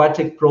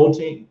aquatic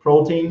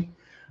protein.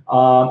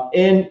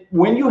 And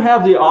when you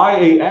have the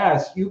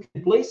RAS, you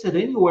can place it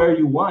anywhere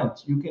you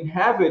want. You can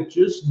have it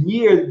just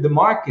near the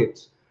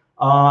market.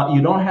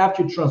 You don't have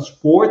to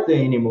transport the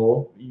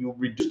animal. You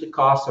reduce the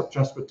cost of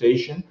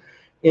transportation.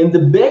 And the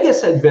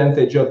biggest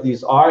advantage of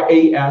this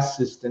RAS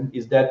system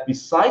is that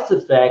besides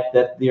the fact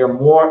that they are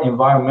more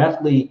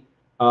environmentally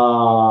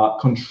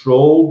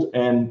controlled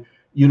and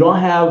you don't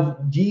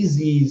have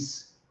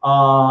disease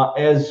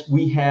as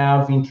we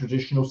have in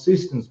traditional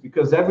systems,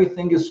 because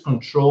everything is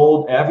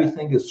controlled,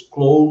 everything is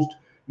closed,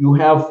 you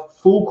have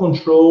full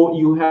control,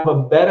 you have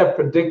a better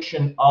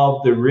prediction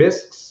of the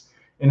risks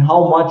and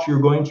how much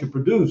you're going to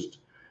produce.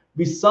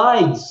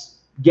 Besides,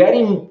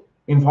 getting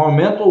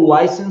environmental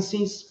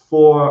licenses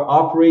for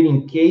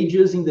operating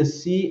cages in the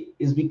sea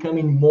is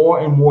becoming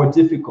more and more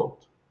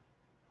difficult.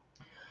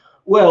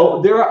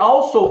 Well, there are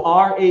also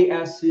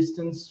RAS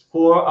systems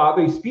for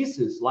other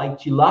species like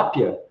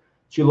tilapia.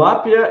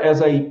 Tilapia,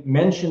 as I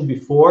mentioned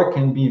before,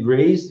 can be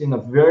raised in a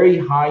very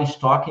high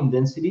stocking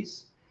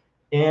densities.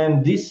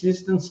 And these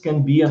systems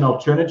can be an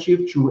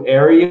alternative to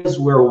areas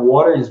where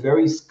water is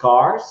very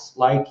scarce,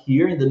 like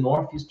here in the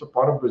northeastern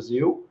part of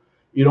Brazil.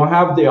 You don't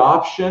have the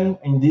option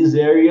in these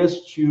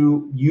areas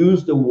to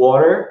use the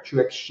water, to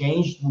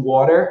exchange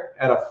water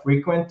at a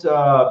frequent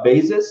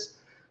basis.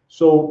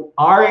 So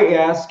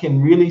RAS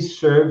can really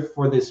serve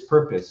for this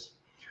purpose.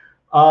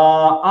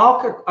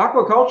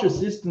 Aquaculture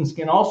systems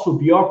can also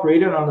be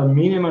operated under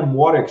minimum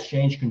water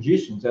exchange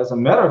conditions. As a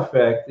matter of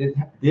fact,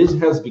 this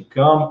has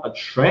become a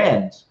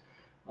trend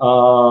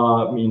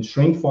in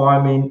shrimp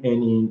farming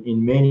and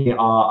in many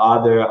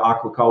other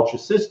aquaculture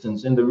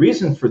systems. And the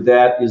reason for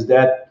that is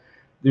that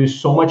there's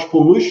so much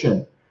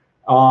pollution,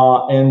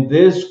 and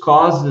this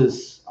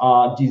causes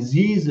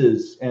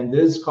diseases, and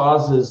this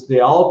causes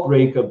the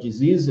outbreak of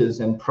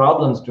diseases and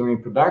problems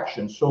during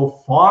production.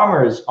 So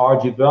farmers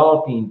are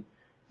developing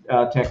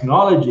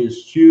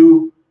technologies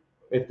to,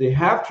 if they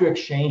have to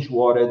exchange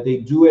water, they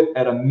do it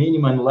at a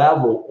minimum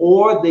level,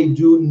 or they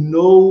do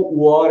no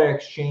water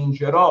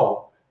exchange at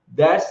all.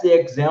 That's the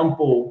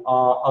example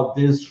of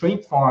this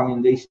shrimp farm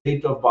in the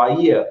state of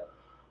Bahia.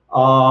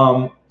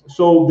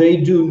 So they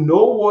do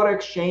no water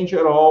exchange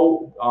at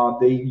all.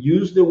 They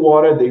use the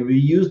water, they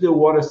reuse the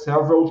water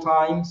several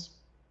times.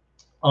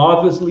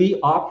 Obviously,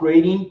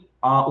 operating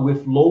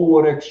with low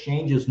water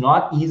exchange is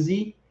not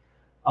easy.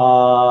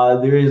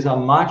 There is a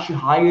much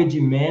higher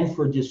demand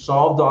for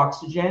dissolved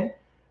oxygen,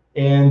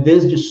 and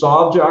this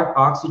dissolved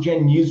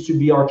oxygen needs to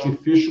be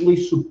artificially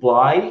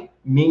supplied,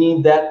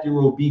 meaning that there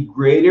will be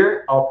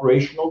greater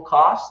operational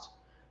cost.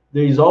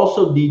 There is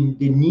also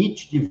the need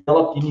to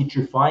develop the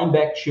nitrifying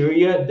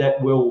bacteria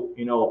that will,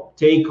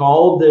 take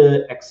all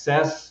the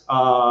excess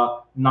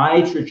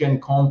nitrogen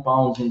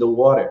compounds in the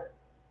water.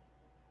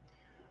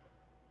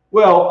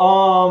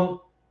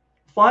 Well,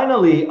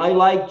 finally, I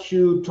like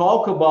to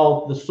talk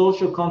about the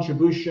social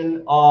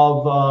contribution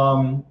of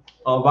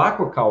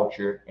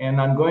aquaculture, and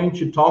I'm going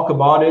to talk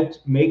about it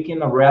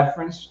making a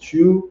reference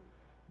to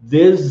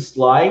this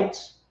slide.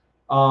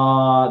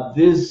 I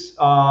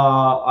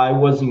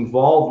was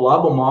involved,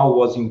 Labomar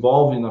was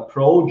involved in a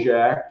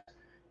project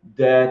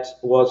that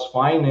was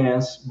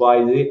financed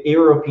by the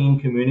European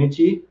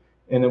community,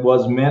 and it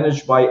was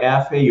managed by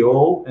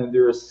FAO, and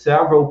there are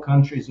several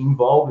countries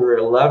involved. There are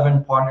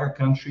 11 partner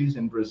countries,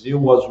 and Brazil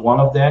was one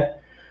of them.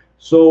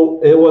 So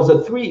it was a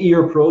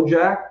 3-year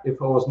project,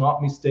 if I was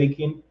not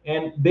mistaken,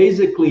 and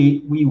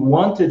basically we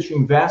wanted to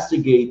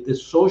investigate the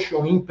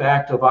social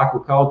impact of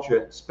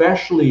aquaculture,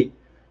 especially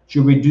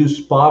to reduce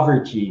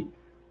poverty.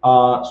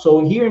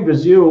 So here in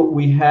Brazil,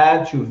 we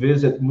had to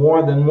visit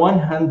more than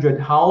 100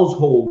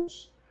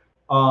 households,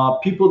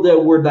 people that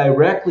were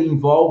directly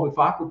involved with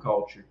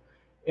aquaculture.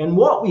 And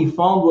what we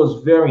found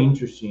was very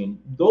interesting.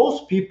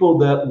 Those people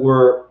that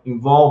were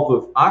involved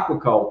with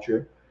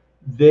aquaculture,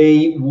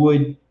 they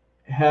would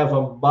have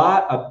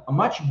a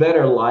much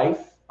better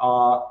life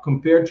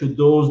compared to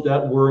those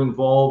that were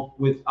involved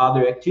with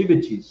other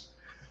activities.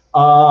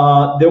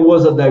 There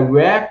was a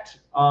direct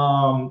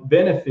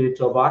benefit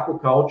of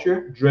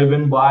aquaculture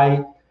driven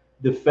by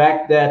the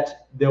fact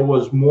that there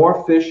was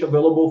more fish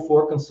available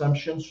for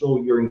consumption,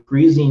 so you're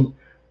increasing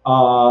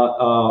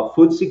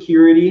food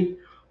security.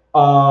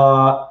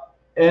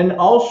 And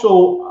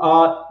also,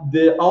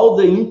 all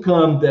the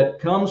income that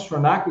comes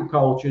from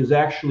aquaculture is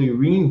actually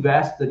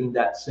reinvested in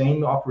that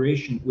same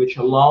operation, which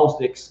allows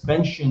the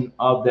expansion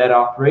of that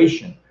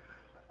operation.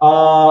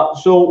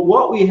 So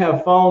what we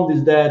have found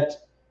is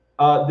that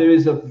there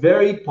is a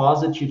very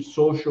positive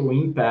social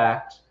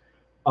impact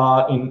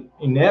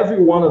in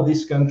every one of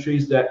these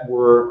countries that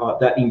were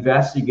that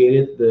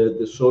investigated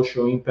the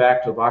social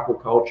impact of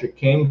aquaculture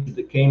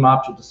came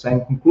up to the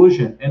same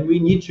conclusion. And we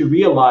need to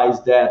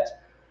realize that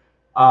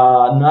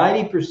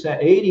 90%,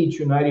 80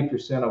 to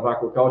 90% of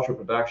aquaculture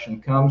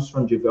production comes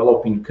from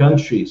developing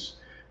countries.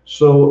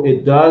 So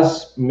it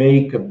does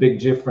make a big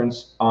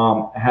difference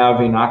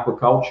having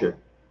aquaculture.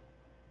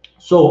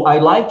 So I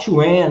like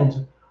to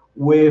end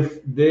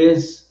with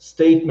this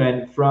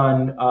statement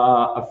from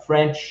a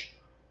French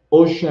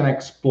ocean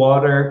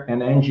explorer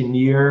and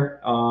engineer,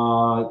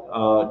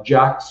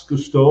 Jacques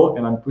Cousteau,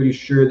 and I'm pretty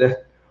sure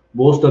that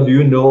most of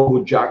you know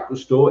who Jacques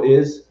Cousteau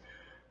is.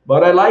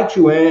 But I like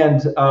to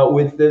end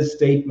with this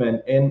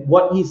statement. And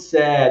what he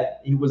said,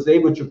 he was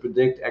able to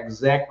predict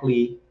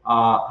exactly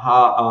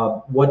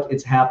what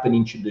is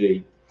happening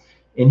today.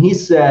 And he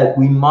said,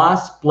 we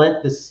must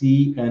plant the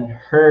sea and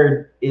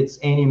herd its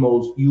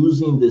animals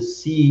using the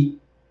sea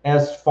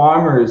as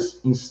farmers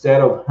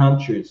instead of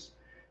hunters.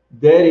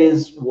 That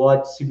is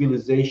what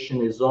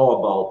civilization is all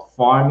about,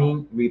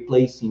 farming,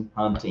 replacing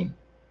hunting.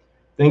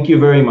 Thank you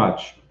very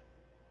much.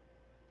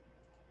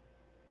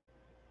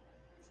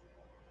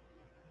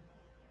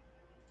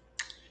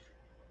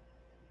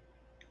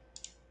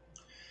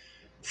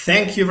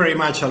 Thank you very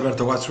much,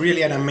 Alberto. It was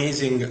really an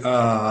amazing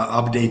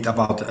update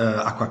about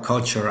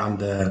aquaculture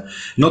and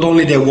not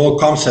only the whole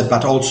concept,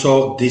 but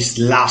also these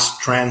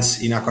last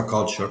trends in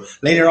aquaculture.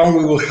 Later on,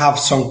 we will have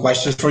some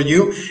questions for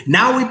you.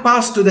 Now we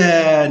pass to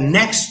the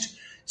next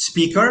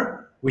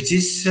speaker, which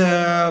is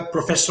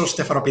Professor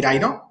Stefano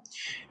Piraino.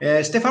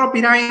 Stefano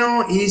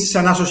Piraino is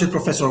an associate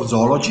professor of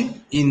zoology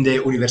in the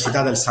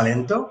Universidad del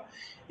Salento,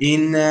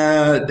 in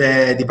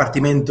the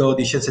Dipartimento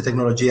di Scienze e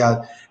Tecnologie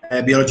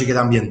Biologiche ed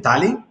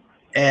Ambientali,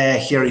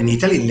 here in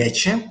Italy, in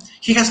Lecce.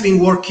 He has been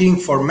working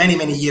for many,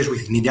 many years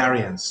with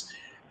cnidarians.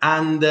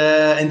 And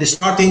in the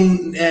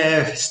starting,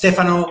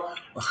 Stefano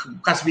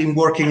has been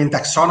working in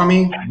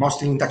taxonomy,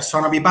 mostly in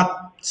taxonomy,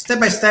 but step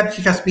by step,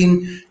 he has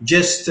been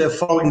just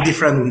following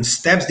different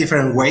steps,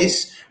 different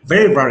ways,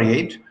 very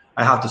varied,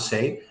 I have to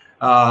say,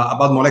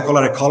 about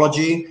molecular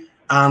ecology,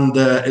 and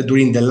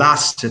during the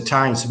last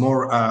times,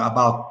 more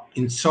about,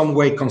 in some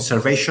way,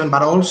 conservation,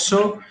 but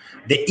also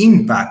the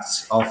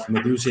impacts of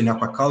medusa in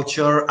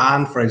aquaculture,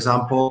 and, for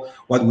example,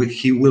 what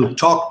he will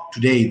talk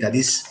today, that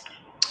is,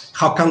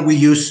 how can we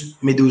use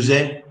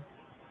medusa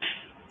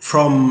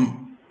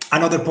from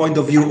another point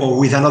of view or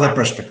with another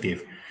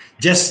perspective?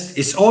 Just,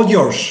 it's all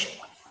yours.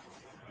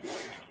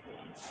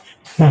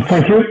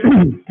 Thank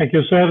you. Thank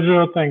you,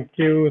 Sergio. Thank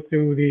you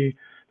to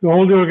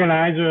all the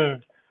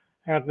organizers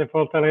at the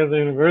Fortaleza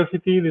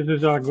University. This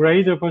is a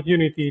great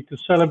opportunity to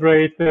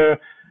celebrate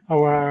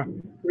our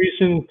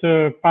recent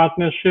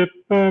partnership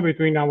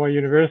between our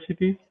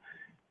universities.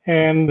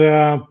 And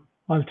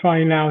I'll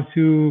try now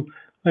to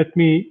let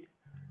me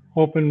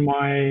open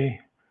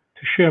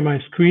to share my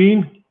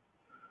screen.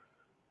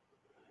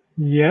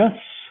 Yes,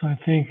 I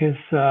think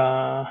it's,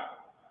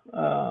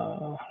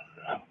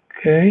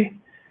 okay,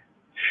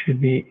 should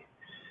be.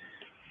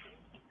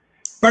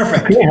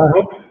 Perfect. Okay,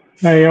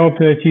 I hope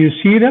that you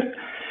see that.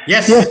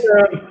 Yes. Yes,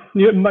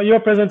 your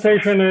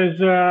presentation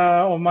is,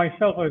 of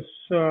myself is,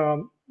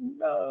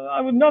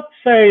 I would not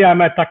say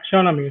I'm a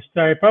taxonomist.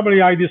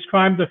 I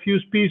described a few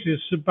species,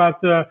 but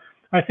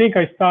I think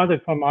I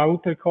started from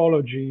out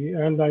ecology,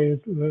 and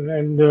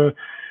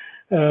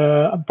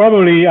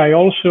probably I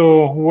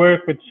also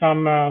work with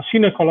some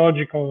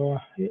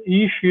synecological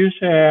issues.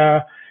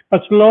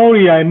 But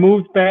slowly I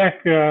moved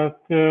back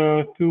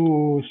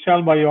to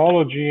cell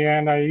biology,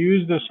 and I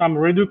used some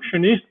more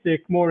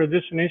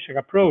reductionistic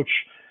approach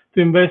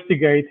to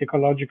investigate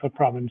ecological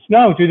problems.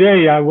 Now,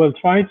 today I will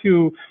try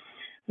to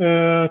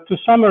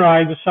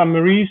summarize some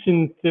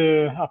recent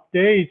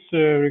updates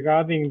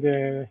regarding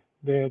the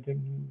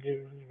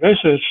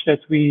research that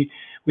we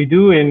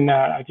do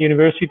at the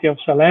University of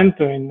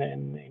Salento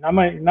in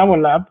our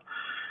lab.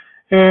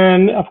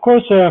 And of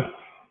course,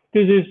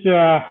 this is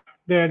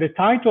the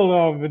title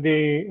of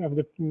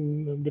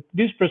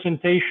this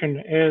presentation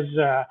is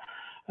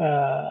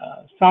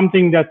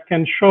something that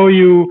can show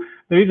you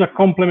there is a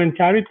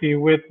complementarity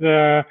with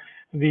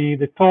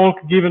the talk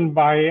given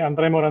by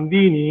Andrea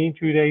Morandini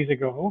 2 days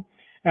ago,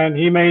 and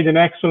he made an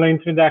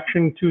excellent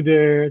introduction to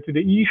the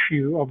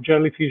issue of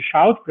jellyfish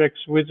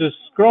outbreaks, which is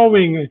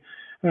growing,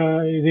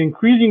 is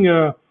increasing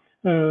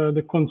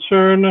the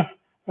concern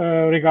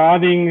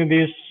regarding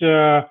this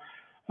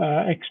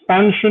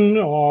expansion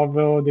of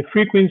the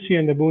frequency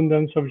and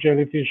abundance of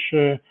jellyfish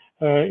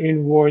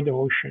in world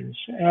oceans.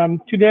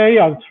 Today,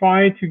 I'll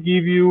try to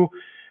give you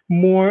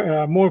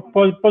more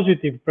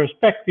positive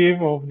perspective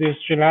of these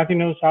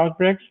gelatinous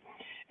outbreaks.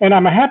 And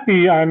I'm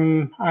happy.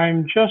 I'm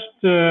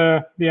just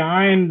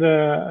behind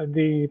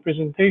the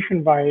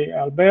presentation by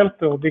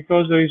Alberto,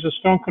 because there is a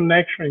strong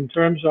connection in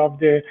terms of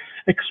the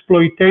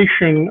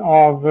exploitation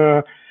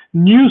of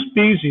new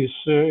species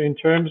in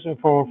terms of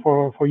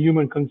for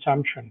human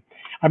consumption.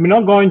 I'm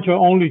not going to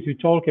only to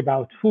talk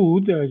about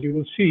food, as you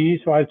will see.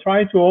 So I'll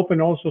try to open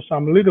also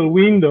some little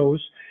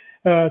windows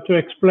to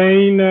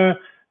explain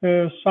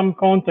some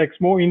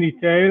context more in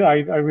detail.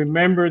 I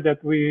remember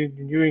that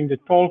during the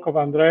talk of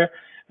André,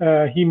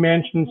 he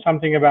mentioned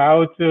something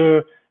about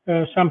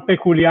some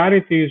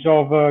peculiarities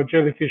of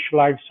jellyfish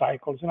life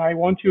cycles, and I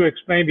want to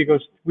explain,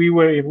 because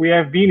we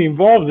have been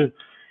involved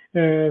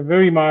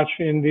very much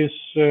in this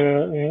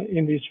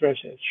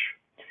research.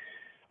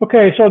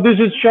 Okay, so this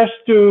is just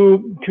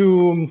to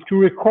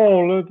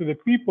recall to the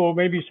people.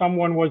 Maybe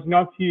someone was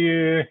not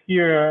here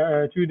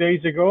 2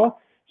 days ago.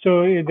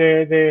 So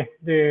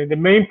the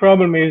main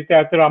problem is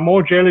that there are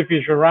more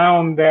jellyfish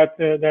around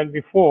than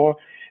before.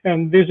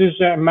 And this is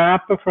a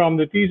map from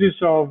the thesis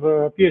of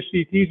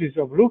PhD thesis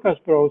of Lucas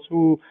Bros,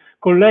 who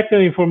collected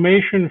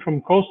information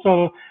from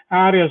coastal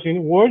areas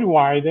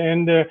worldwide.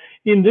 And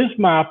in this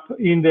map,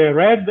 in the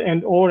red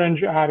and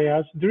orange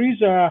areas, there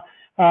is a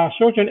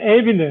certain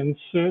evidence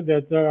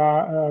that there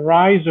are a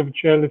rise of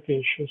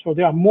jellyfish. So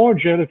there are more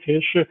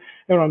jellyfish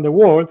around the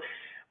world.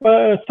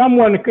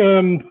 Someone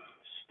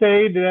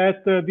stated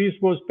that this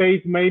was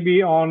based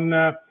maybe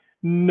on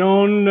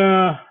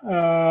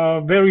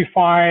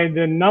non-verified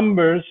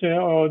numbers,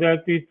 or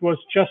that it was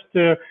just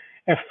a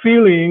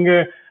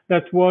feeling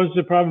that was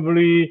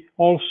probably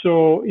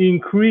also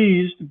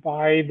increased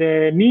by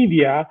the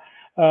media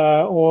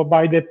or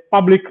by the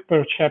public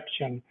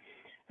perception.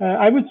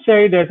 I would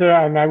say that,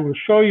 and I will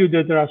show you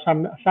that there are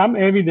some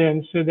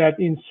evidence that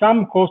in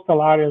some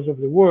coastal areas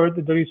of the world,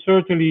 there is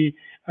certainly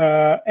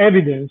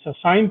evidence,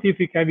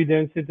 scientific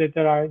evidence, that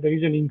there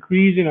is an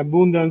increase in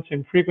abundance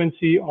and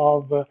frequency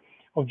of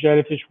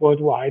jellyfish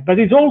worldwide. But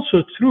it's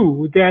also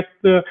true that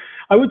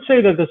I would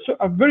say that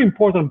a very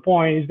important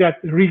point is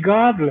that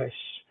regardless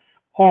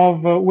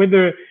of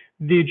whether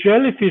the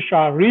jellyfish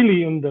are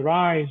really on the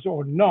rise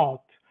or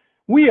not,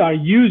 we are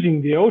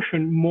using the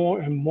ocean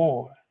more and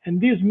more. And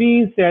this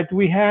means that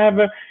we have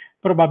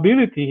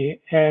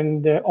probability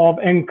of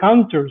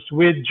encounters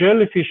with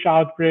jellyfish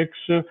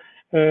outbreaks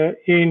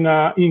in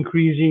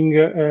increasing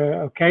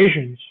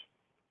occasions.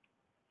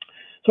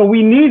 So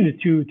we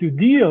need to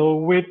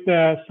deal with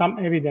some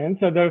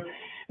evidence.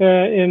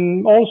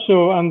 And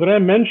also, André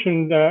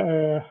mentioned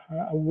a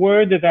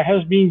word that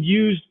has been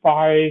used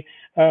by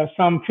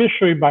some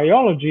fishery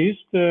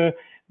biologists.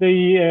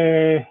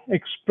 They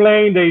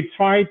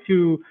try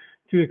to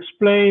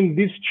explain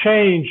this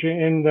change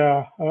in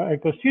the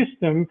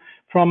ecosystem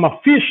from a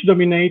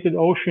fish-dominated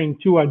ocean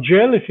to a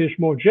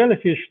more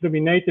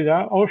jellyfish-dominated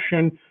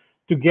ocean,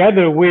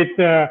 together with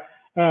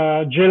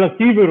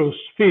gelativorous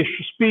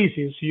fish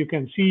species. You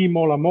can see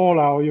mola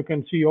mola, or you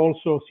can see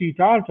also sea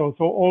turtles,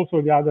 or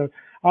also the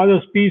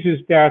other species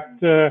that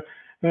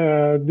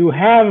do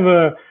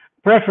have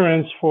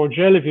preference for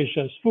jellyfish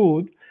as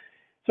food.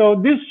 So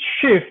this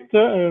shift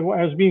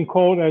has been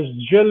called as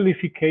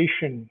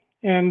jellification,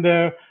 and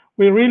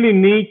we really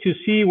need to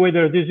see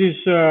whether this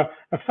is a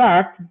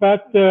fact,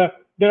 but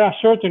there are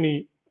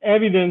certainly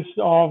evidence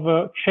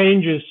of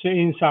changes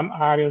in some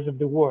areas of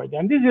the world.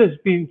 And this has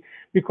been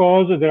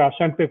because there are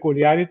some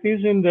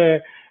peculiarities in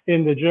the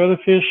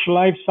jellyfish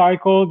life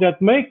cycle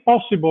that make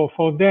possible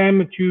for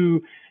them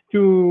to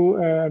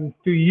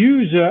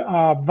use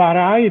a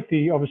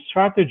variety of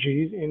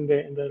strategies in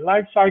the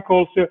life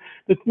cycles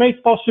that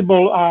make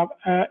possible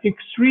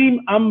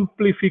extreme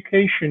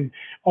amplification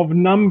of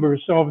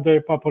numbers of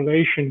the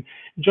population.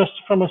 Just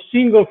from a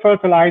single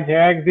fertilized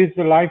egg, this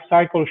life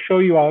cycle show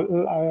you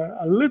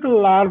a little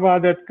larva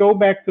that go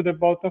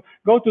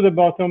to the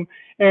bottom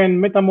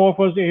and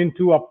metamorphose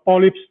into a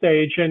polyp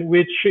stage, and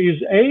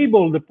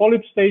the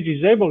polyp stage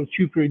is able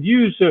to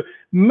produce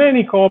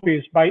many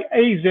copies by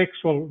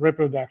asexual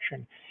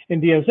reproduction.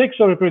 And the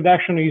asexual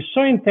reproduction is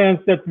so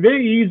intense that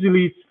very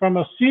easily from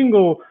a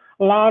single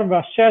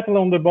larva settle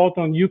on the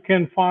bottom, you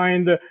can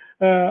find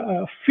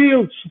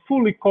fields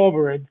fully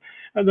covered.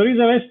 There is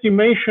an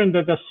estimation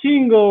that a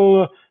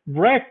single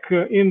wreck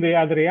in the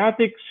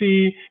Adriatic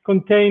Sea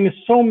contains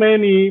so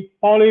many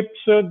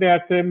polyps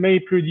that may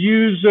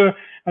produce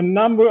a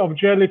number of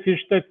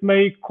jellyfish that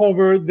may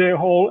cover the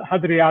whole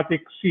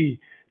Adriatic Sea.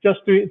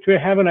 Just to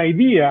have an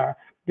idea,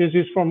 this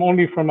is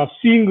only from a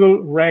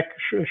single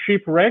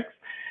shipwreck,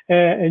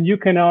 and you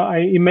can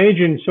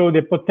imagine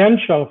the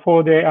potential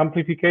for the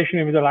amplification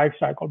of the life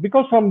cycle.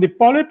 Because from the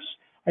polyps,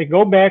 I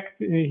go back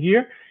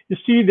here, you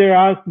see there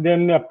are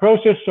then a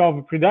process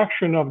of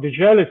production of the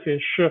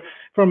jellyfish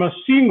from a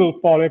single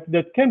polyp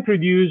that can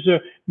produce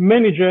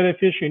many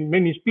jellyfish, and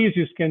many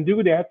species can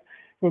do that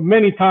for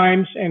many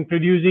times, and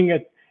producing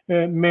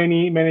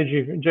many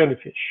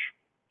jellyfish.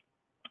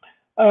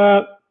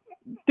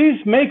 This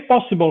makes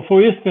possible,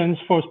 for instance,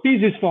 for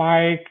species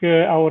like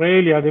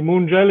Aurelia, the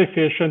moon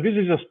jellyfish, and this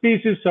is a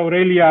species,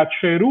 Aurelia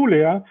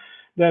cerulea,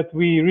 that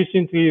we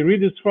recently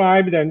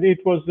redescribed, and it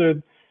was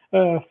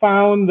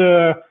found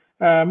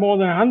more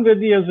than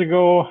 100 years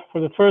ago.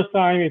 For the first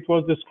time, it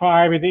was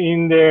described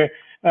in the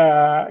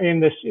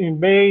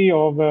Bay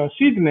of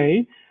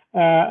Sydney.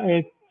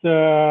 In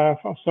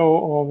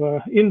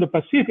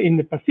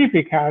the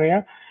Pacific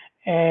area.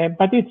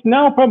 But it's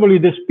now probably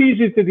the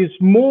species that is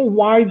more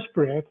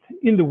widespread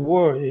in the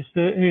world. It's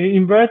the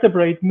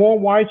invertebrate more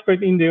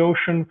widespread in the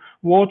ocean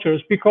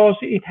waters because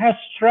it has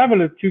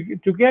traveled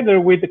together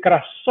with the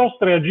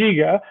Crassostrea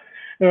giga,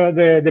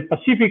 the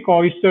Pacific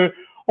oyster,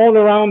 all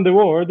around the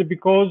world,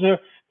 because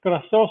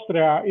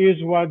Crassostrea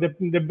is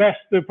the best,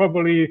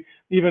 probably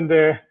even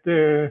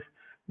the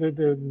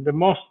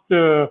most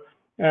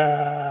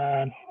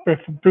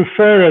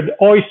preferred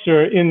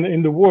oyster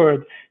in the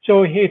world.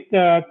 So it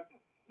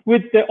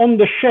on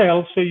the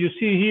shells, so you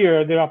see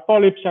here, there are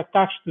polyps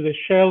attached to the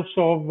shells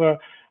of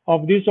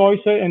this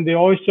oyster, and the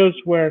oysters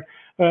were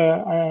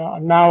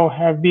now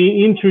have been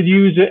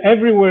introduced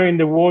everywhere in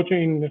the water,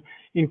 in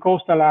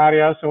coastal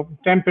areas of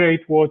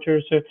temperate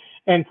waters.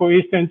 And for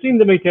instance, in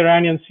the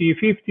Mediterranean Sea,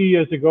 50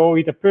 years ago,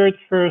 it appeared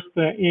first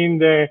in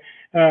the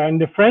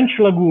French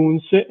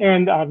lagoons,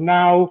 and are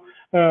now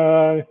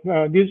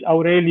this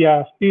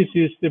Aurelia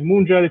species, the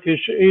moon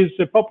jellyfish, is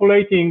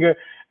populating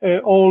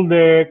all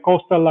the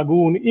coastal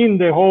lagoon in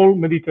the whole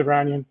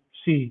Mediterranean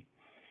Sea.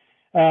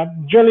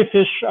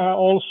 Jellyfish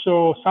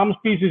also, some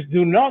species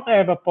do not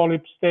have a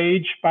polyp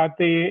stage, but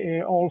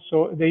they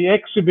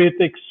exhibit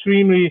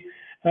extremely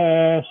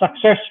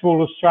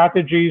successful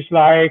strategies,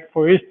 like,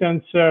 for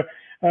instance,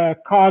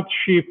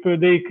 courtship.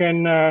 They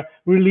can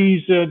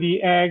release the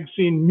eggs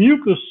in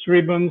mucus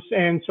ribbons,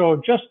 and so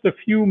just a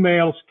few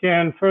males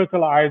can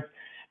fertilize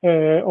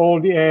all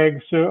the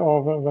eggs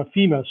of a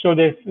female. So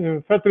the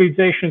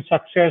fertilization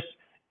success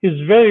is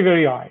very,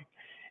 very high.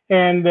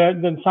 And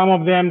then some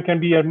of them can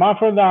be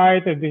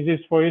hermaphrodite. This is,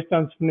 for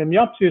instance,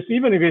 Mnemiopsis,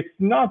 even if it's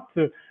not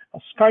a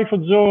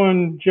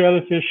scyphozoan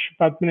jellyfish,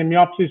 but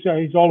Mnemiopsis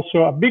is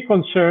also a big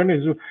concern,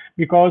 is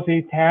because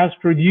it has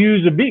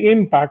produced big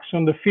impacts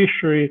on the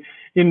fishery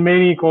in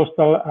many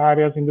coastal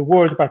areas in the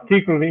world,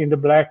 particularly in the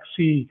Black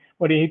Sea,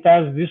 where it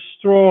has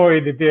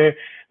destroyed the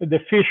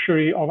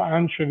fishery of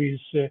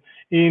anchovies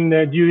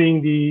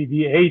during the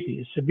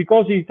 80s,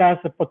 because it has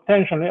a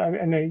potential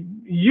and a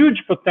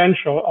huge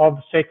potential of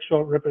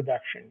sexual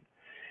reproduction.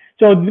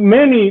 So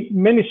many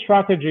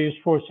strategies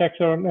for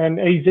sexual and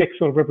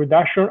asexual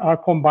reproduction are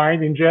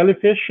combined in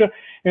jellyfish,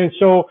 and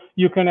so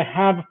you can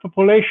have a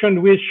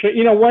population which,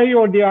 in a way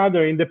or the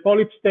other, in the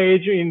polyp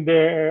stage,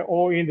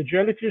 or in the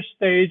jellyfish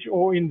stage,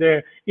 or in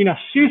a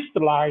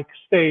cyst-like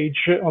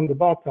stage on the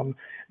bottom,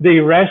 they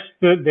rest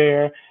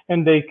there,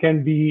 and they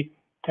can be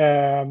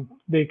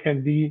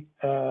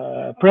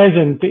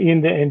present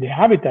in the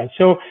habitat.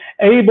 So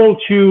able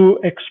to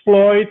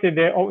exploit in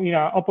an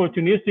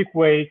opportunistic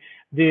way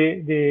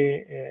the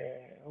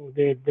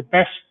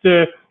best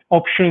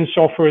options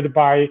offered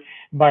by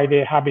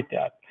the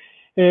habitat.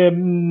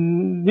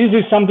 This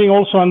is something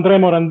also Andrea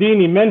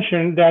Morandini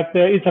mentioned, that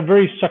it's a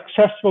very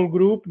successful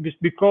group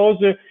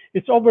because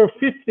it's over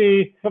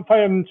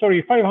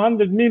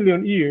 500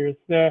 million years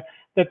that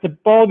the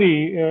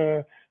body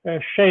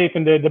shape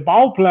and the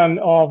bow plan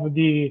of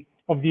the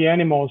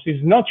animals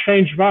is not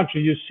changed much.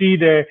 You see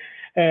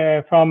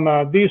from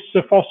this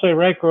fossil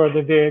record,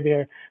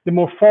 the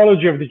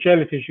morphology of the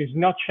jellyfish is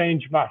not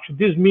changed much.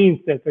 This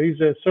means that there is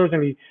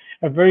certainly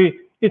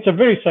it's a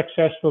very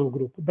successful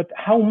group. But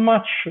how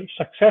much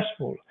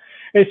successful?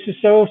 It's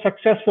so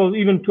successful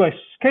even to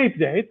escape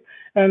that.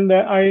 And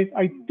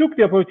I took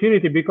the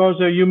opportunity because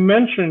you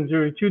mentioned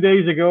 2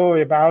 days ago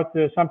about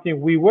something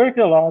we work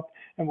a lot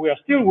and we are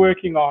still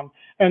working on,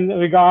 and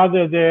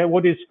regarding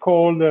what is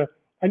called an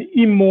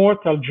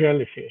immortal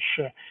jellyfish.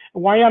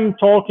 Why I'm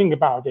talking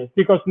about it?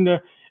 Because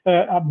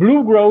a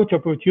blue growth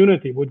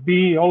opportunity would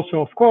be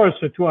also, of course,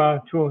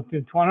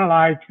 to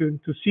analyze,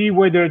 to see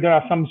whether there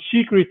are some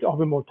secret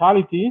of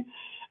immortality.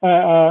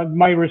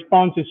 My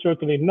response is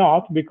certainly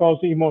not, because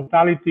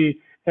immortality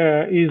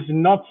is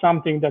not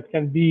something that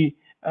can be,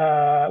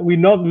 we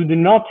do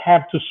not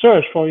have to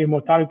search for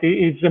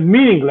immortality. It's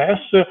meaningless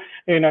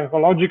in an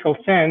ecological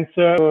sense,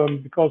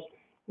 because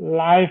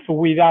life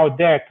without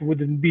death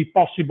wouldn't be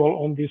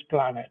possible on this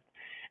planet.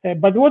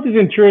 But what is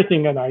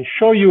interesting, and I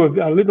show you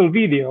a little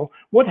video,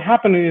 what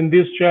happened in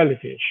this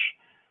jellyfish.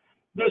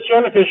 This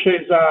jellyfish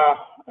is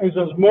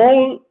a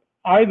small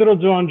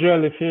hydrozoan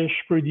jellyfish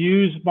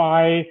produced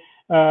by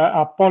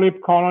a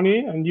polyp colony,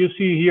 and you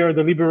see here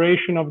the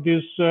liberation of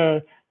this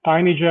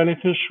tiny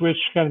jellyfish,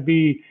 which can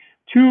be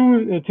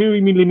 2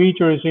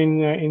 millimeters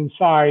in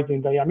size,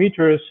 in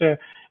diameters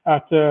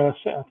at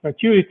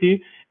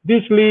maturity.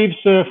 This lives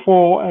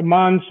for a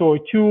month or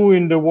 2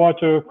 in the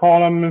water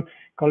column,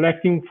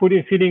 collecting food,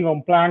 feeding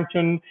on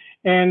plankton,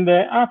 and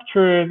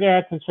after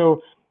that,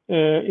 so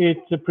it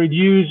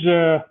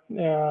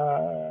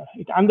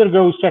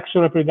undergoes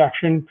sexual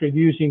reproduction,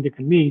 producing the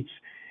gametes,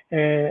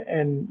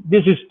 and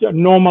this is a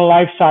normal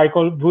life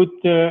cycle,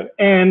 would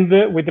end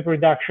with the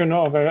production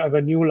of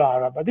a new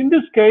larva. But in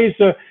this case,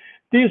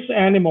 this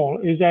animal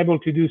is able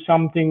to do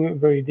something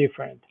very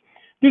different.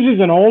 This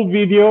is an old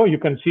video. You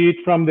can see it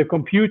from the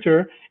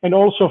computer and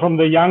also from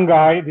the young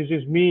guy. This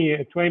is me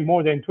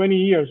more than 20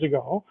 years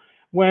ago,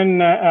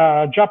 when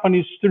a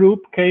Japanese troop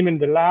came in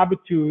the lab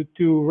to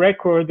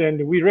record,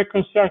 and we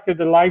reconstructed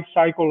the life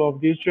cycle of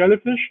this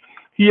jellyfish.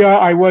 Here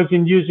I was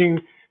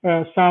doing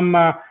some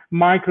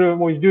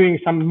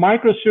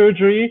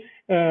microsurgery,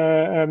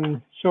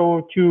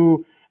 so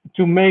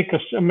to make a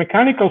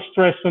mechanical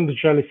stress on the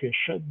jellyfish.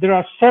 There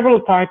are several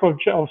types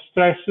of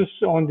stresses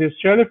on this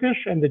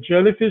jellyfish, and the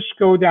jellyfish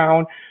go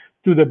down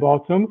to the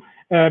bottom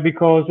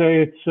because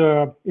it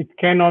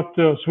cannot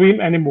swim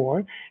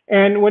anymore.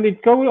 And when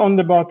it goes on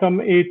the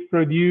bottom, it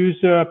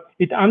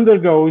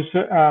undergoes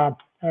a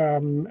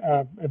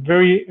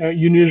very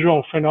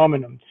unusual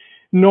phenomenon.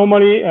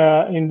 Normally,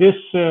 in this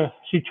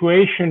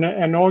situation,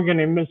 an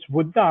organism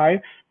would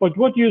die, but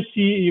what you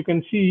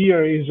can see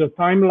here is a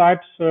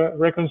time-lapse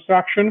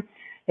reconstruction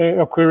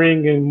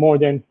occurring in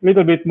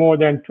little bit more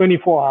than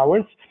 24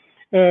 hours,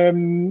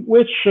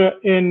 which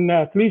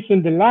at least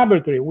in the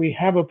laboratory, we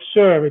have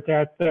observed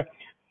that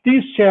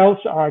these cells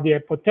are the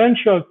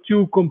potential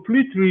to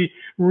completely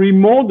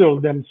remodel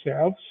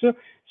themselves.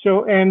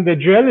 And the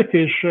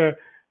jellyfish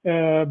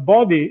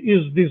body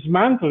is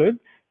dismantled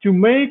to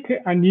make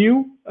a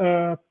new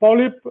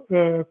polyp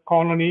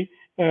colony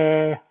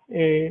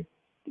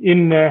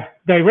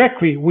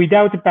directly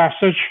without the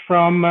passage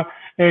from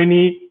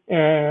any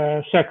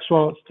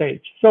sexual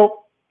stage.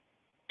 So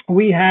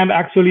we have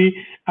actually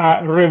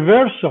a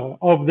reversal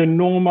of the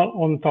normal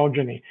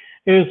ontogeny.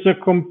 Is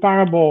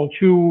comparable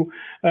to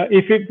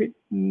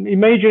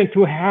imagine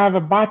to have a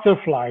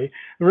butterfly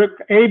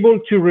able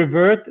to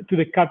revert to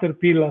the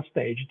caterpillar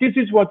stage. This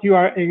is what you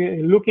are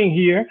looking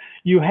here.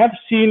 You have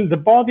seen the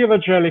body of a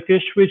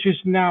jellyfish, which is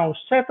now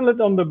settled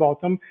on the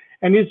bottom,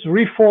 and it's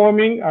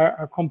reforming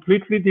a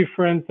completely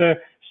different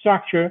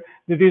structure,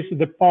 that is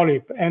the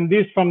polyp. And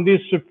from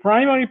this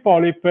primary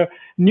polyp,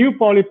 new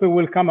polyp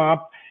will come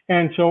up,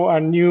 and so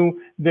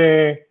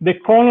the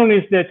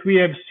colonies that we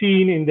have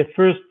seen in the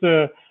first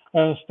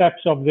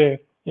steps of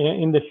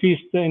in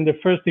the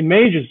first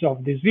images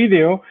of this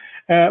video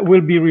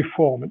will be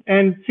reformed,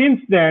 and since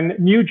then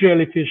new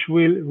jellyfish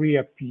will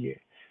reappear.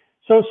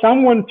 So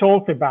someone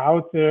talked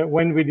about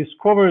when we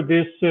discovered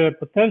this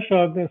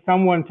potential,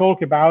 someone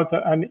talked about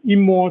an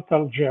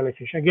immortal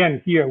jellyfish.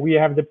 Again, here we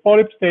have the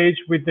polyp stage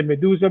with the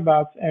medusa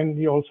buds, and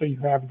you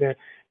have the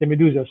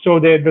medusa. So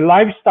the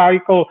life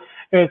cycle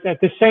at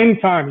the same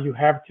time you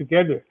have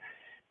together.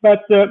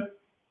 But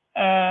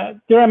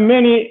there are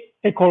many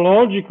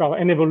ecological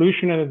and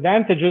evolutionary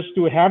advantages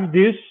to have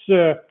this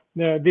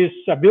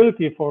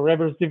ability for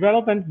reverse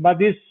development, but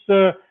this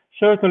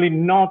certainly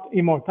not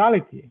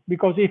immortality,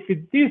 because if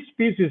this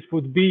species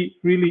would be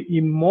really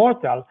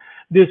immortal,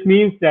 this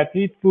means that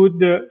it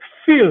would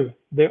fill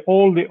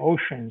all the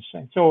oceans,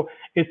 and so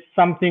it's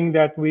something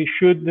that we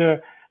should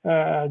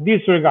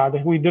disregard.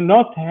 We do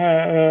not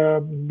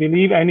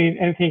believe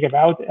anything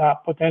about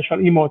potential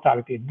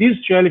immortality. This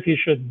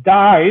jellyfish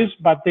dies,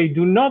 but they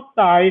do not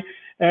die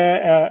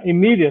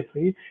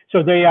immediately,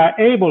 so they are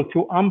able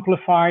to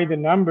amplify the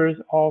numbers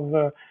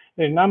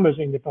in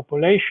the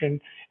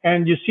population.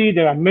 And you see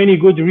there are many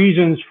good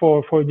reasons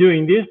for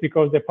doing this,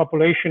 because the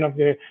population of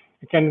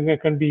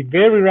can be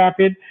very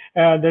rapid.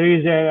 There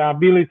is an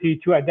ability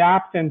to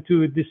adapt and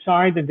to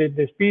decide that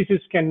the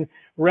species can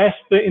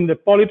rest in the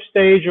polyp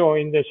stage, or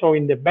in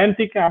the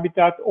benthic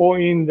habitat, or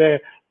in the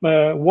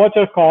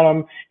water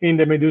column in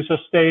the medusa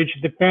stage,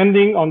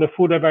 depending on the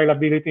food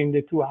availability in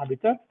the two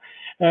habitats.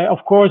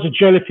 Of course,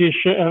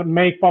 jellyfish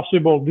make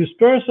possible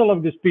dispersal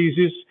of the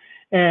species,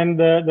 and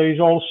there is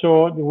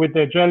also, with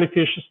the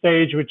jellyfish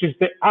stage, which is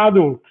the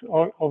adult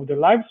of the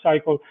life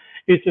cycle,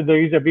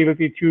 there is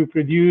ability to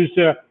produce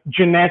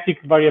genetic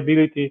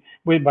variability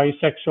with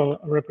bisexual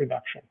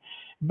reproduction.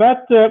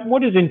 But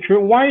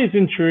why is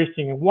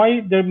interesting? Why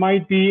there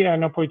might be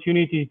an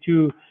opportunity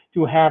to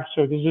have?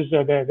 So this is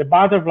the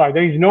butterfly.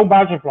 There is no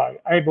butterfly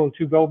able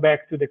to go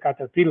back to the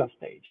caterpillar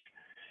stage.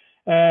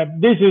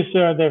 This is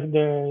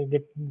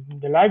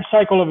the life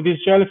cycle of this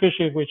jellyfish,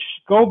 which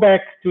go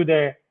back to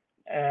the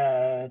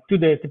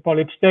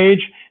polyp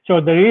stage.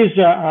 So there is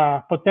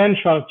a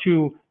potential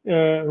to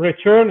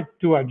return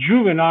to a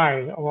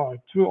juvenile, or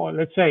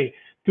let's say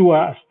to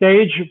a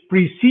stage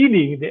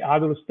preceding the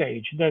adult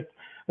stage. That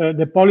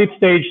the polyp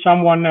stage,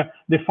 someone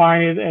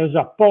defined it as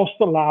a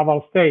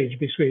post-larval stage,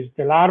 because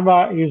the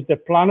larva is the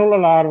planula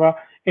larva,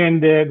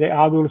 and the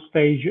adult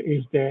stage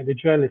is the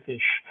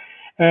jellyfish.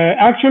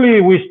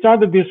 Actually, we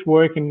started this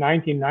work in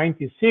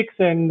 1996,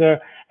 and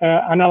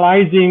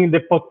analyzing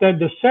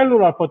the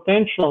cellular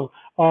potential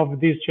of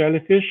this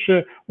jellyfish,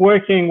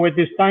 working with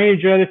this tiny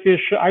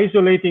jellyfish,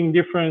 isolating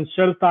different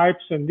cell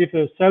types and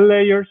different cell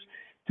layers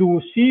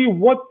to see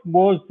what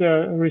was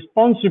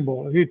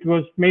responsible. It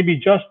was maybe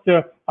just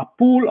a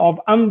pool of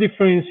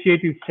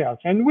undifferentiated cells.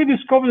 And we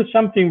discovered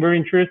something very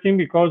interesting,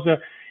 because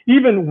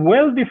even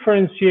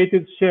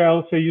well-differentiated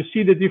cells, so you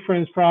see the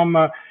difference from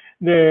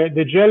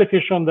the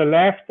jellyfish on the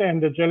left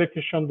and the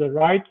jellyfish on the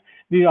right.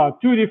 These are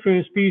two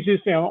different species.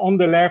 And on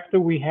the left,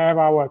 we have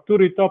our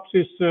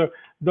Turritopsis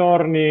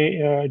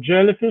Dorni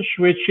jellyfish,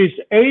 which is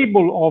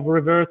able of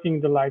reverting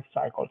the life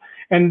cycle.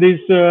 And these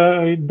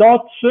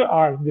dots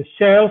are the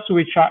cells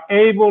which are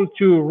able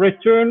to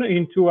return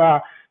into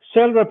a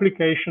cell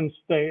replication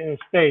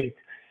state.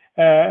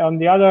 On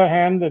the other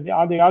hand,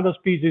 the other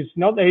species is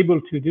not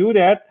able to do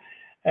that.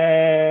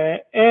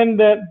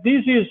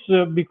 This is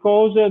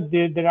because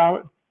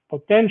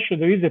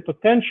there is a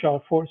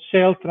potential for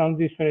cell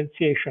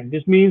transdifferentiation.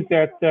 This means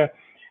that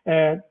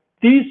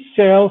these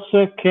cells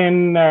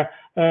can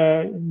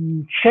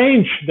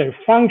change their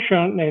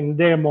function and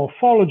their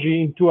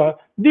morphology into a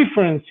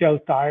different cell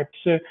types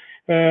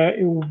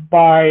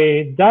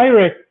by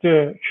direct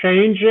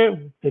change,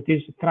 that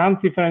is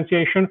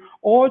transdifferentiation,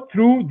 or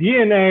through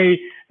DNA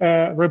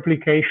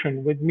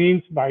replication, which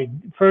means by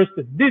first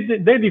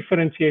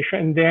dedifferentiation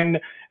and then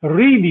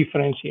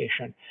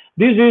redifferentiation.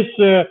 This is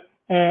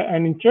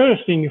an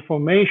interesting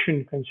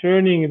information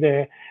concerning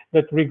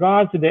that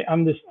regards the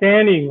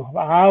understanding of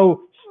how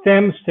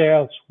stem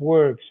cells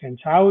works and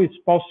how it's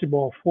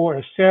possible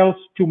for cells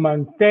to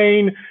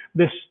maintain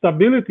the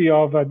stability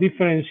of a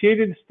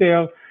differentiated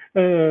cell,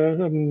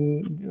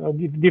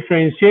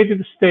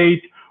 differentiated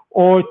state,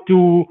 or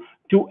to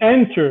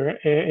enter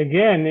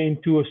again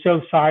into a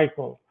cell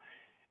cycle.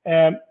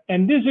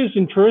 And this is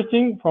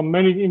interesting from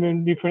many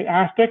different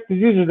aspects.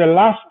 This is the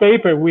last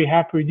paper we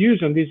have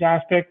produced on this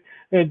aspect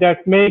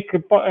that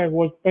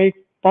was made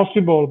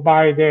possible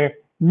by the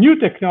new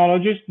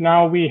technologies.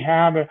 Now we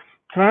have a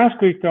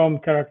transcriptome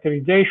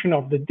characterization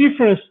of the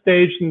different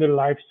stages in the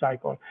life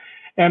cycle.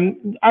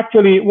 And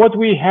actually what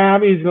we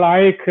have is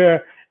like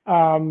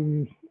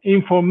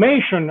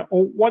information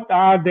on what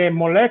are the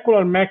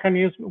molecular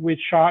mechanisms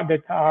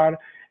that are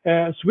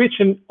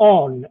switching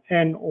on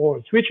and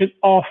or switching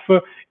off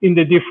in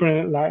the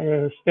different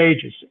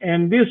stages.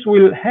 And this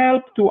will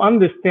help to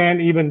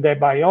understand even the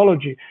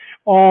biology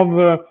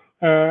of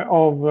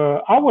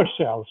our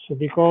cells,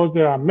 because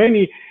there are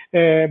many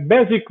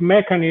basic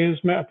mechanisms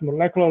at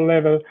molecular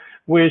level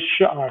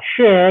which are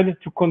shared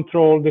to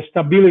control the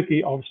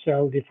stability of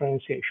cell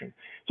differentiation.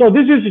 So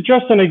this is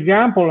just an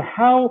example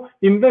how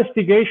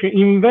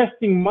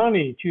investing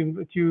money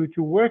to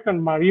work on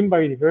marine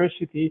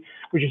biodiversity,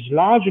 which is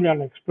largely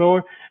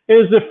unexplored,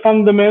 is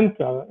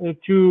fundamental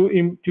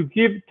to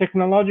give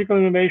technological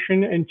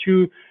innovation and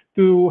to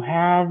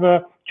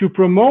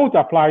promote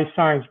applied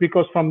science,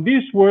 because from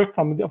this work,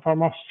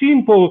 from a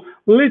simple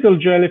little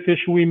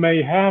jellyfish, we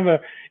may have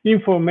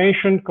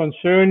information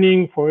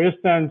concerning, for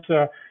instance,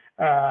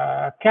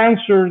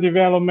 cancer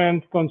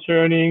development,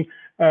 concerning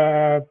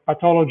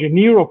pathology,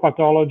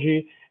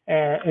 neuropathology,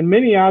 and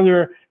many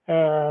other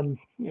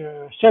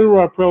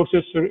cellular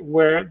processes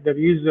where there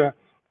is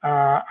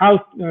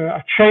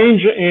a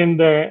change in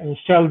the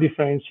cell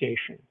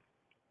differentiation.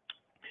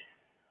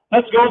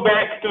 Let's go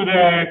back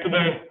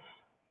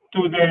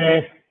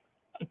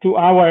to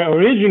our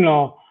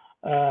original,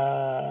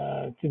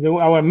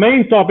 our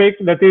main topic,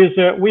 that is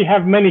we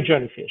have many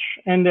jellyfish,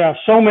 and there are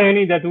so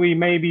many that we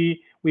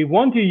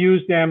want to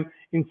use them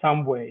in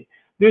some way.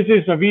 This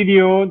is a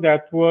video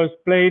that was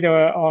played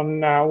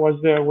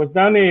was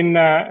done in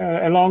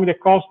along the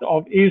coast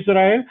of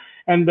Israel,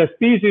 and the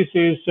species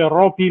is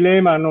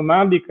Ropilema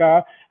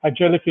nomadica, a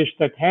jellyfish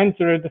that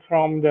entered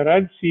from the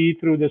Red Sea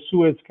through the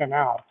Suez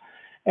Canal.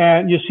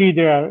 And you see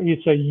there,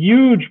 it's a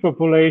huge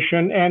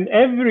population, and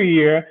every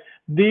year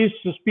these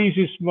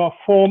species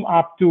form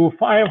up to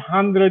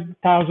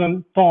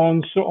 500,000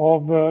 tons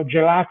of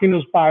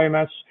gelatinous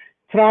biomass,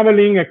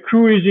 traveling,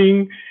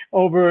 cruising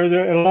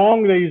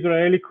along the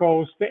Israeli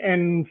coast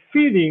and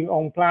feeding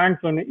on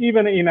plankton,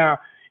 even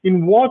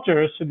in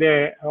waters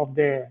of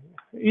the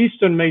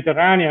Eastern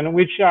Mediterranean,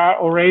 which are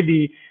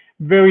already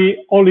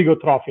very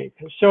oligotrophic.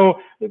 So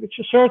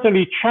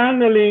certainly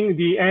channeling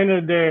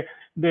the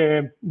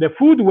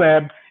food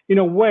web in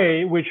a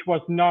way which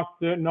was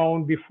not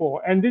known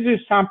before. And this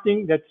is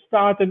something that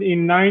started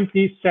in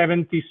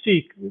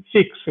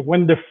 1976,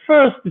 when the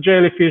first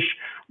jellyfish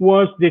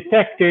was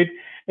detected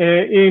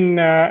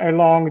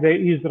along the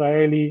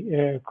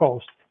Israeli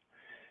coast.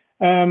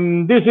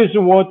 This is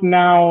what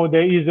now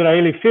the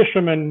Israeli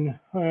fishermen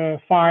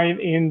find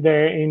in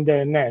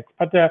the net.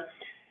 But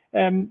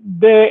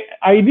the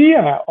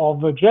idea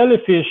of a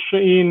jellyfish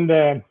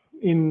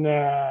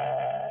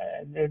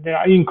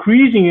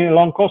increasing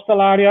along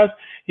coastal areas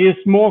is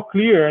more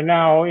clear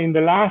now. In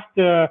the last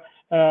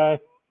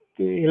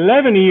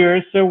 11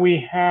 years,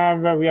 we are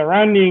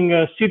running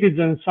a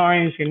citizen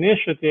science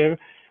initiative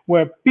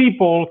where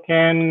people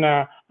can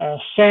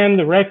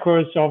send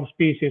records of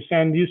species.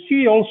 And you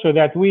see also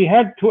that we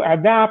had to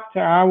adapt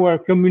our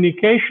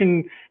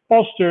communication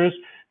posters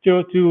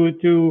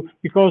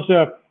because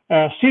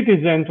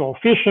citizens or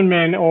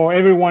fishermen or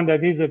everyone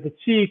that is at the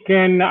sea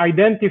can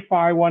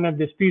identify one of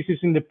the species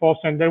in the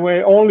poster. And there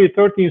were only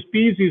 13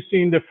 species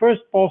in the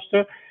first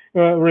poster,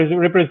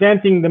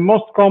 representing the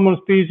most common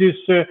species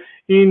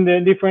in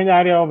the different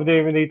area of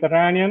the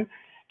Mediterranean.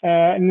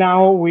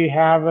 Now we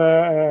have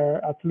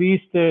at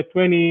least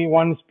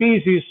 21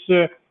 species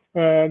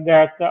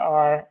that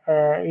are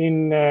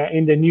in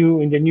the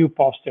new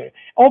poster.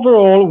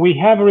 Overall, we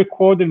have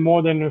recorded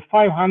more than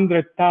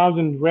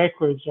 500,000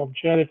 records of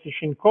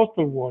jellyfish in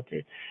coastal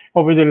water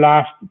over the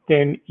last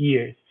 10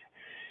 years.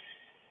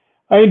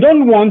 I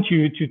don't want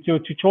you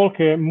to talk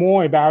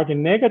more about the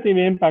negative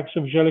impacts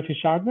of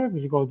jellyfish outbreaks,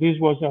 because this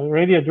was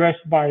already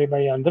addressed by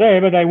Andrea,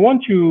 but I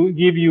want to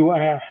give you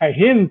a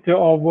hint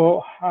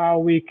of how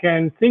we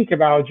can think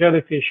about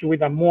jellyfish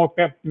with a more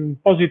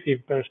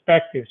positive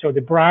perspective, so the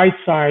bright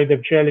side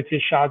of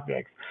jellyfish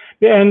outbreaks.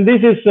 And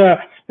this is,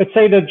 let's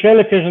say that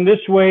jellyfish in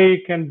this way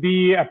can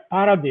be a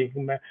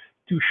paradigm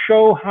to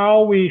show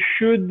how we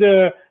should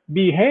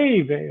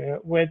behave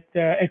with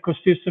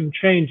ecosystem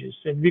changes,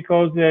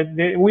 because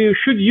we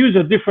should use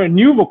a different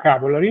new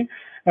vocabulary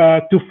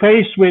to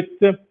face with,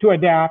 to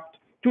adapt,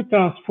 to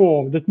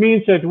transform. That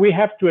means that we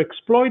have to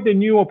exploit the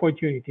new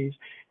opportunities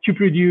to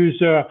produce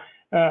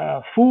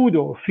food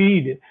or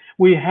feed.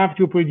 We have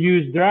to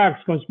produce drugs,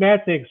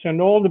 cosmetics,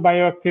 and all the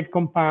bioactive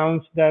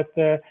compounds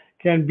that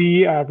can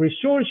be a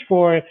resource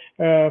for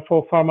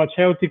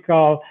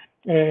pharmaceutical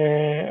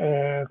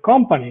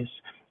companies.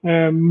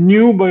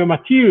 New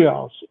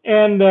biomaterials,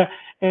 and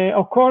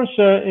of course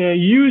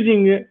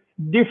using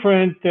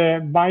different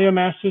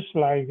biomasses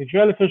like the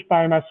jellyfish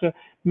biomass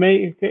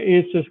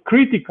is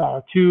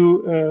critical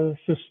to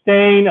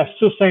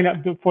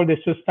for the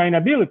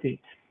sustainability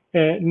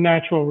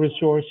natural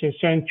resources,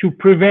 and to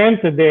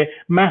prevent the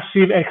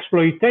massive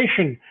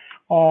exploitation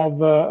of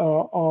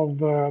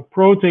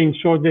proteins,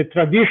 or the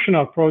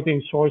traditional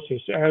protein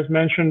sources, as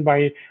mentioned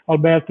by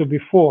Alberto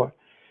before.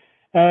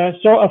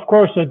 So, of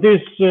course,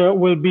 this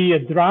will be a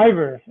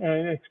driver.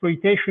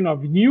 Exploitation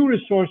of new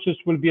resources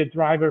will be a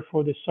driver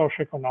for the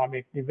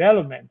socioeconomic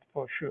development,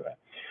 for sure.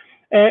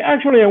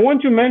 Actually, I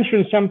want to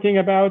mention something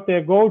about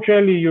the Go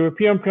Jelly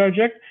European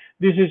project.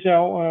 This is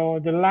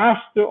the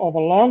last of a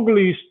long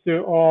list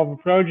of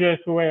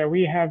projects where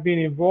we have been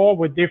involved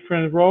with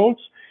different roles.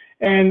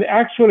 And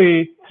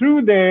actually,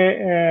 through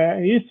the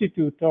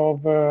Institute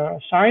of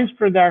Food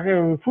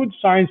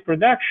Science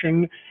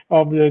Production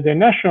of the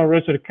National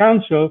Research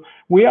Council,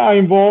 we are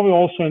involved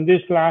also in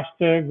this last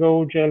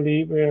Go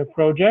Jelly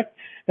project,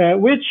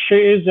 which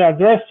is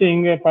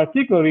addressing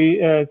particularly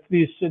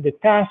the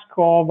task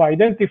of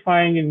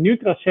identifying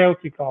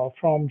nutraceutical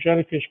from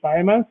jellyfish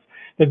biomass.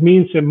 That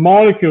means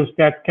molecules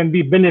that can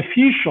be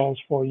beneficial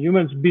for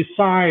humans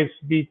besides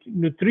the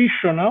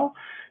nutritional.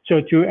 So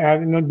to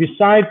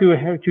decide to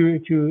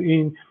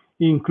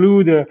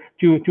include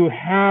to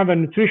have a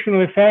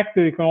nutritional effect,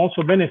 it can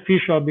also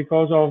beneficial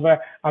because of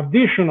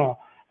additional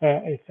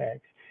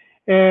effects.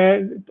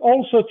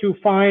 Also to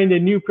find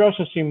new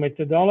processing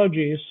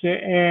methodologies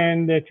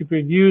and to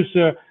produce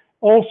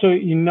also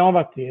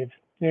innovative,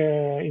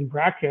 in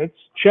brackets,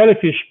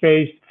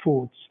 jellyfish-based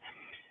foods.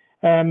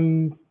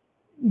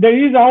 There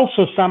is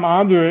also some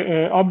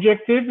other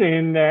objective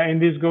in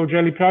this Go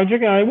Jelly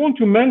project, and I want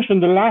to mention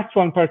the last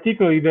one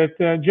particularly,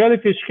 that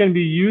jellyfish can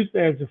be used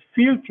as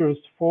filters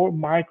for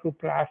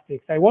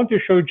microplastics. I want to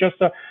show just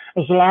a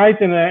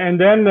slide, and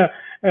then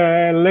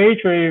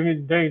later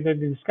in the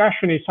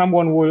discussion, if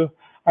someone will,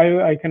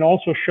 I can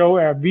also show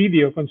a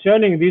video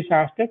concerning this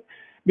aspect,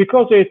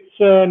 because it's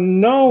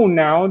known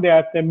now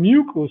that the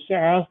mucus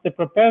has the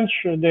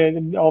potential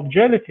of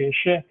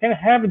jellyfish can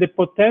have the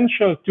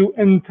potential to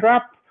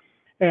entrap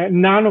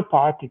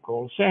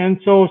nanoparticles. And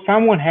so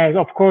someone has,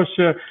 of course,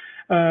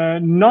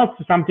 not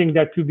something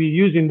that to be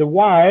used in the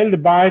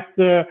wild, but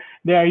the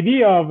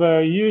idea of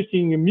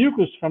using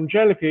mucus from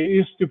jellyfish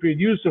is to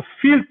produce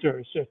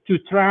filters to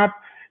trap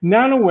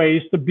nano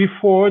waste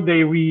before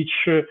they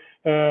reach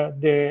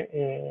the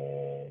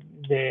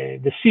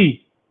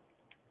sea.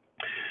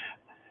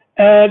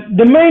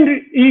 The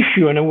main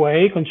issue, in a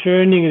way,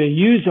 concerning the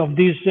use of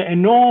this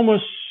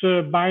enormous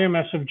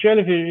biomass of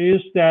jellyfish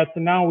is that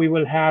now we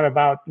will have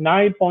about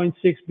 9.6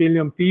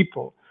 billion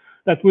people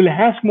that will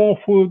have more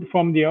food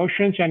from the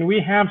oceans. And we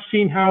have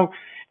seen how,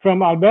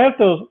 from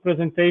Alberto's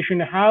presentation,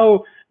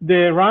 how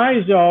the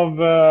rise of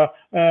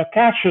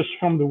catches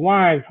from the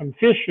wild, from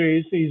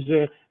fisheries, is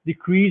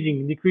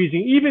decreasing.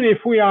 Even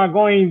if we are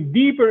going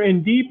deeper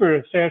and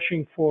deeper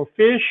searching for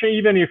fish,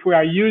 even if we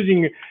are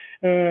using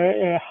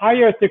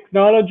high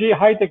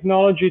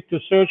technology to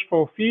search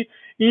for fish,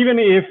 even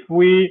if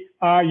we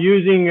are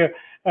using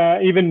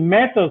even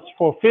methods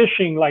for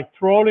fishing like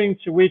trawling,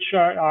 which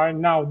are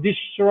now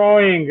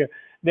destroying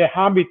the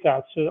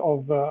habitats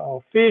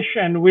of fish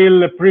and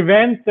will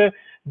prevent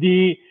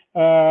the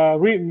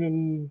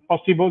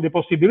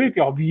possibility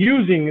of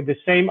using the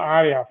same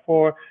area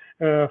for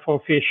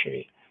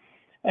fishery.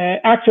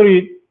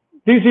 Actually,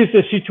 this is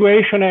the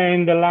situation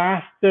in the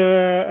last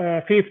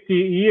 50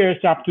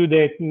 years up to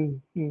the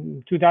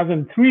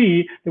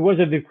 2003. There was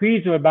a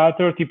decrease of about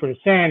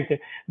 30%.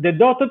 The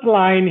dotted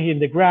line in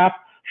the graph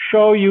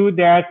show you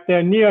that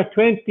near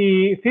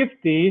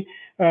 2050,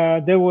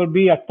 there will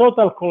be a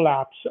total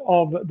collapse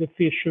of the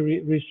fishery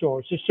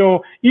resources.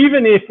 So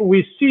even if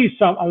we see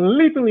a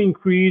little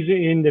increase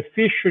in the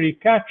fishery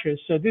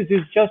catches, so this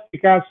is just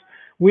because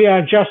we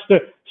are just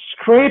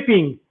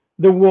scraping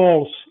the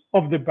walls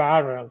of the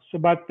barrels.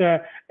 But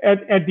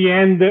at the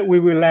end, we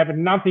will have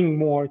nothing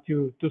more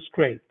to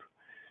scrape.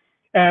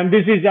 And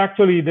this is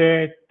actually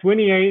the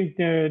 28,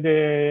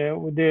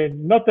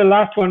 not the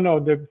last one, or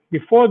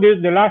before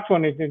this, the last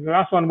one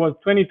was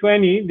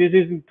 2020. This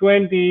is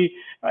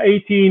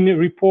 2018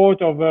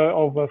 report of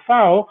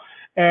FAO,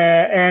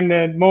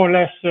 and more or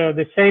less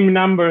the same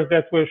numbers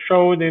that were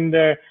showed in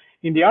the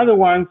other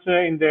ones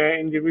in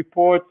the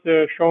report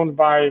shown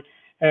by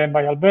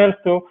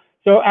Alberto.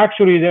 So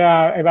actually, there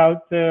are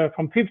about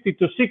from 50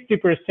 to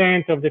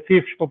 60% of the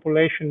fish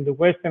population in the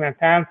Western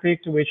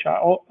Atlantic which are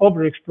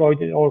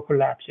overexploited or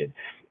collapsed.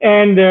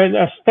 And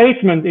a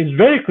statement is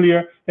very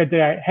clear that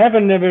there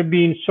haven't never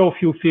been so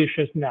few fish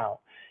as now.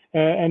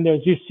 And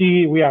as you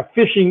see, we are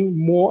fishing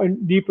more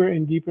and deeper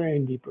and deeper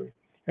and deeper,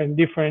 and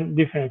different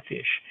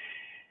fish.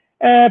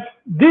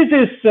 This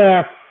is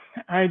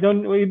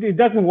it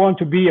doesn't want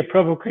to be a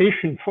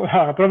provocation for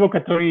a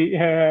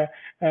provocatory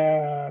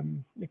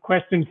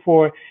question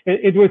for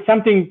it was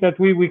something that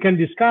we can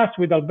discuss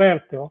with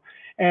Alberto.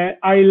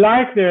 I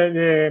like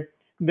the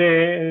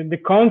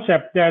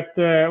concept that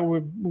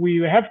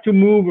we have to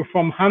move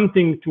from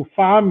hunting to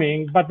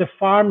farming, but the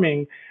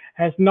farming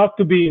has not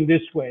to be in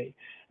this way.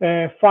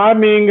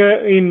 Farming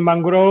in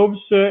mangroves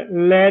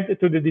led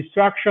to the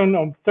destruction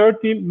of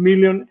 30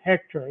 million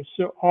hectares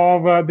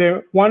of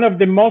one of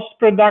the most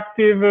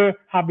productive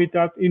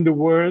habitats in the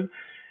world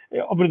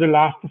over the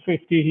last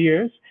 50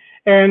 years.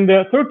 And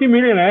 30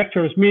 million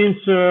hectares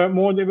means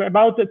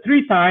about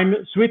 3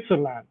 times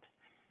Switzerland.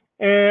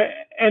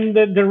 And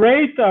the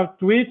rate at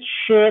which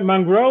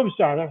mangroves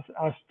are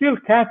still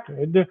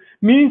captured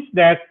means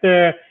that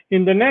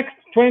in the next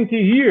 20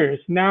 years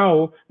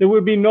now, there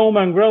will be no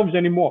mangroves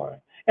anymore.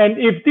 And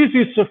if this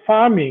is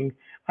farming,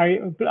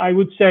 I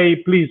would say,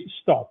 please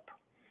stop.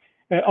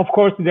 Of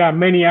course, there are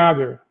many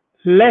other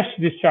less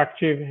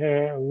destructive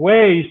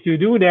ways to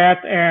do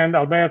that, and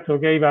Alberto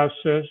gave us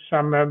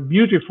some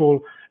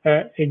beautiful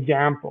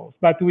examples.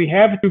 But we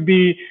have to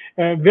be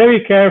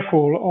very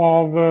careful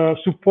of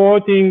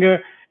supporting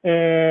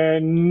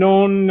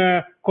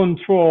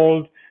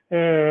non-controlled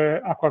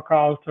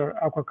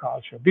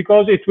aquaculture,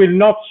 because it will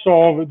not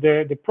solve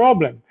the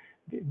problem,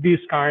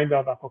 this kind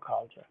of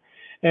aquaculture.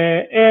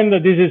 And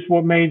this is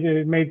what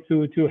made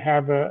to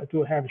have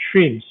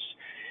shrimps.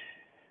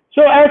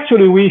 So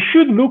actually, we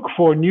should look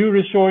for new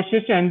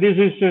resources, and this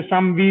is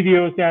some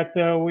videos that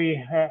we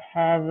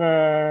have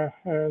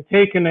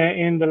taken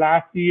in the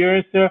last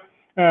years.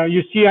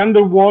 You see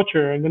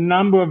underwater the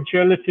number of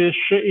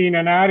jellyfish in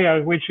an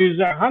area which is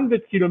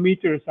 100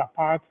 kilometers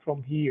apart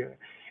from here.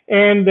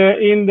 And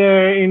in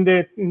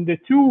the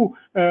two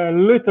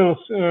little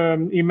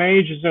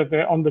images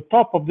on the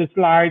top of the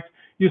slide,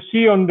 you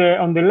see on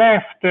the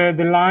left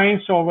the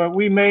lines of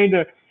we made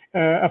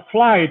a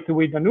flight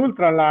with an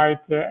ultralight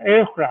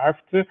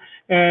aircraft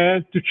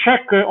to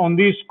check on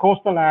these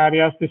coastal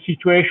areas the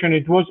situation.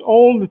 It was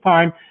all the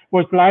time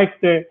was like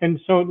and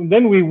so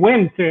then we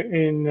went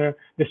in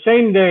the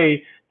same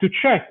day to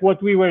check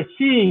what we were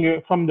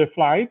seeing from the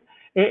flight.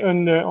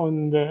 On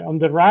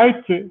the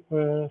right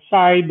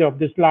side of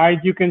the slide,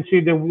 you can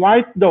see the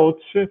white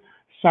dots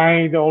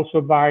signed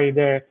also by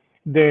the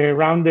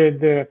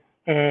rounded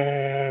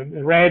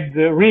red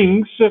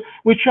rings,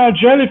 which are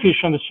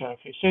jellyfish on the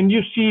surface. And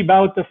you see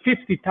about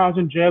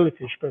 50,000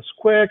 jellyfish per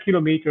square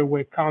kilometer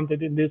were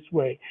counted in this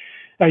way.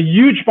 A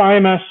huge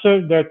biomass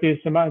that is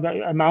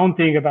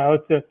amounting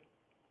about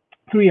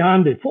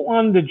 300,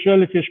 400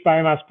 jellyfish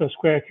biomass per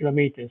square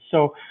kilometer.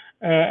 So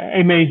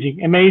amazing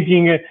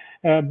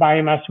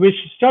biomass, which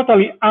is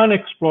totally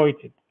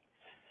unexploited.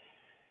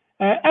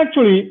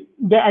 Actually,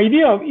 the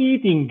idea of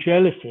eating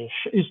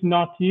jellyfish is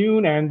not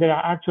new, and there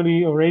are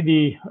actually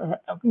already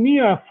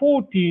near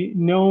 40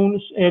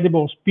 known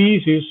edible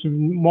species.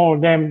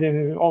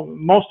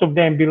 Most of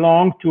them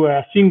belong to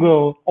a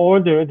single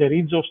order, the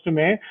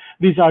Rhizostomae.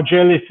 These are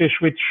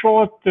jellyfish with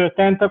short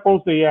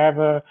tentacles. They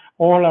have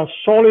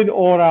solid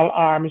oral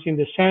arms in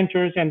the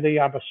centers, and they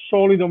have a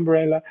solid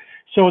umbrella.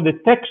 So the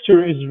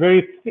texture is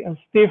very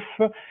stiff,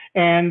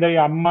 and they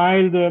are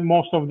mild.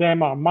 Most of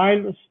them are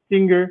mild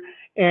stinger,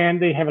 and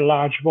they have a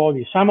large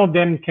body. Some of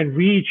them can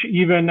reach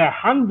even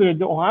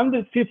 100 or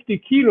 150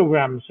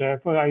 kilograms.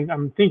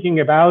 I'm thinking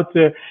about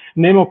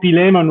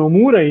Nemopilema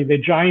nomurei, the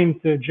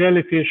giant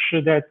jellyfish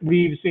that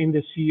lives in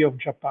the Sea of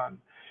Japan.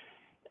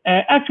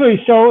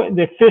 Actually, so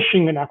the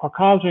fishing and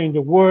aquaculture in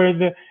the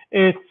world,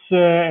 it's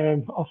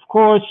of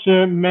course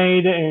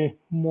made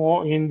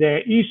more in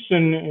the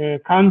eastern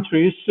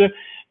countries,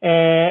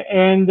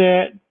 and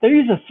there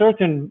is a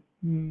certain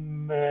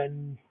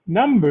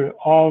number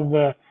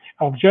of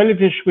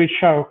jellyfish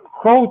which are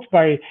caught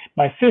by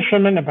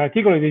fishermen, and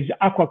particularly this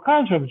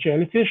aquaculture of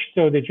jellyfish.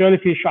 So the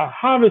jellyfish are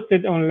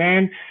harvested on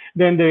land,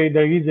 then they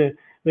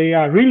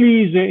are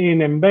released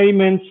in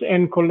embayments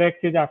and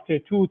collected after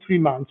 2-3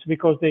 months,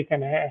 because they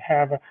can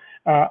have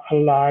a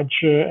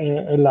large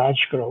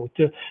growth.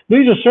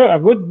 There is a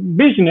good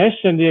business,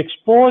 and the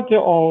export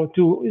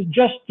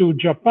just to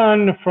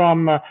Japan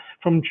from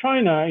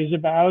China is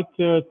about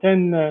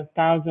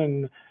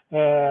 10,000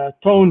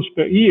 tons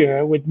per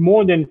year, with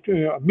more than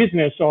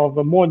business of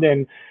more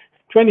than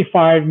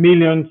 25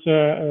 million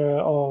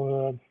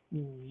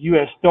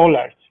US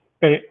dollars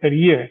per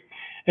year.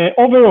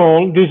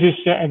 Overall, this is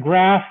a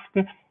graph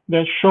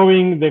that's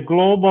showing the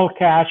global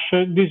catch.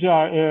 These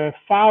are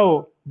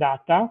FAO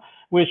data,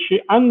 which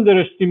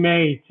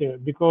underestimate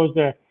because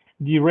the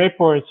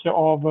reports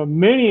of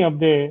many of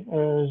the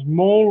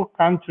small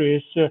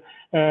countries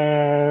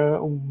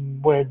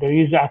where there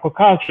is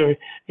aquaculture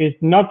is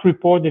not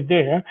reported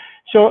there.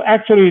 So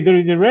actually,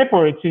 the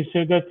report is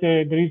that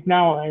there is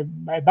now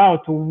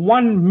about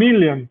 1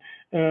 million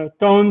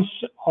tons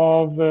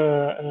of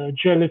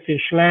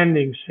jellyfish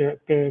landings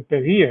per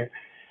year.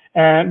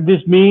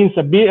 This means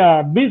a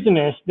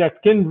business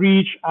that can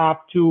reach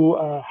up to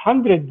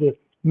 $100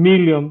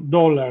 million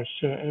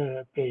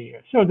per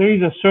year. So there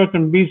is a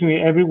certain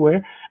business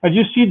everywhere. As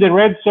you see, the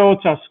red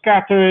zones are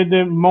scattered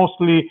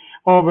mostly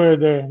over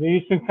the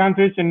eastern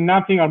countries, and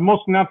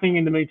almost nothing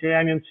in the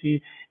Mediterranean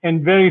Sea,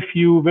 and very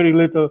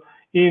little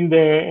in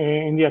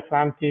the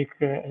Atlantic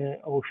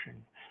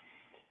Ocean.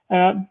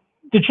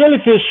 The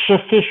jellyfish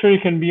fishery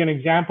can be an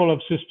example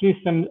of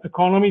subsistence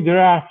economy.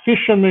 There are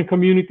fishermen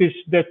communities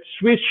that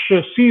switch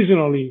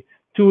seasonally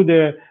to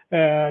the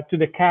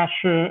catch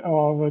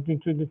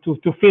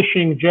to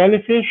fishing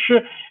jellyfish,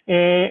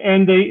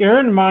 and they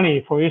earn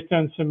money. For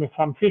instance,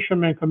 some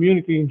fishermen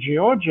community in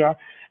Georgia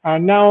are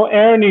now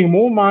earning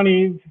more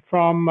money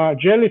from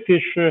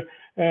jellyfish,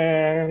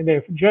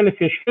 the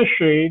jellyfish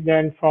fishery,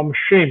 than from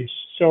shrimps.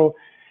 So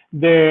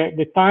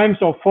the times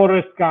of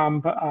forest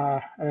camp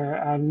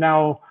are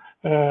now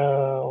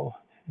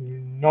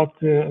not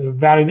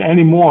valid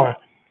anymore.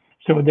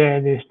 So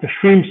the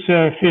shrimps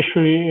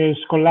fishery is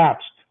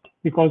collapsed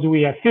because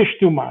we have fished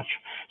too much.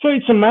 So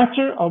it's a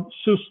matter of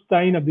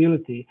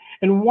sustainability.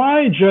 And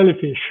why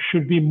jellyfish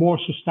should be more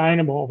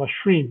sustainable of a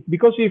shrimp?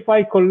 Because if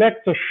I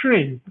collect a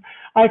shrimp,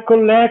 I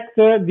collect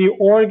the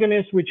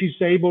organism which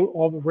is able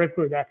of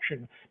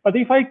reproduction. But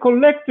if I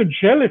collect the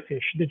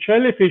jellyfish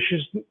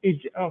is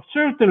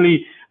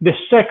certainly the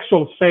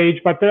sexual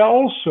stage, but there are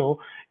also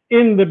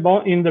in the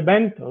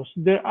benthos,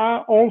 there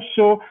are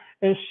also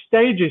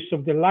stages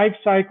of the life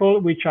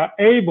cycle which are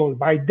able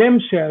by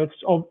themselves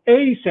of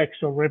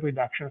asexual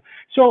reproduction.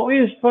 So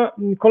if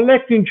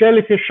collecting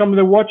jellyfish from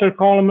the water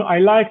column, I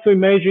like to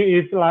imagine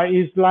is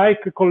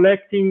like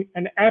collecting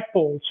an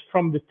apples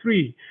from the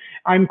tree.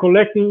 I'm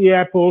collecting the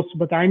apples,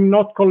 but I'm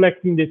not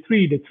collecting the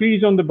tree. The tree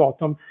is on the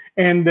bottom,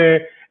 and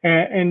the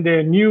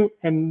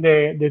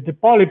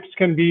polyps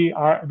can be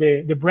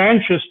the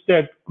branches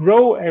that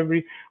grow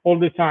all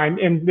the time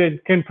and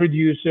that can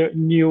produce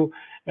new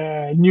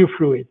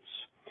fruits.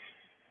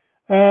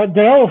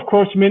 There are, of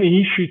course,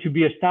 many issues to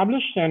be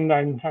established, and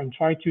I'm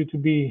trying to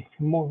be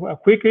more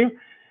quicker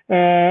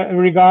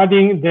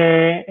regarding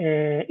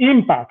the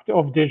impact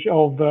of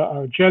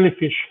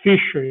jellyfish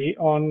fishery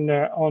on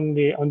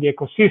the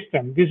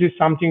ecosystem. This is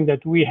something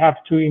that we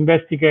have to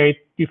investigate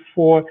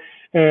before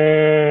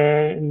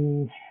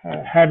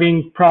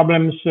having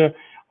problems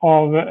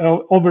of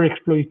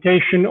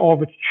overexploitation,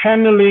 of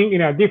channeling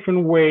in a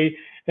different way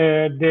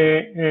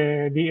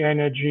the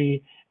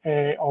energy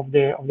of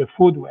the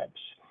food webs.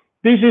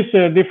 This is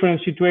a different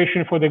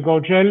situation for the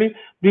gold jelly.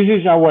 This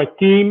is our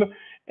team,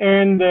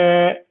 and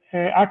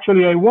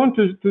actually I want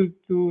to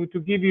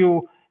give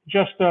you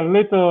just a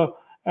little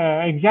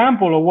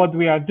example of what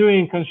we are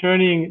doing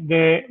concerning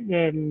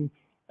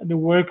the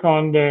work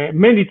on the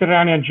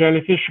Mediterranean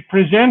jellyfish,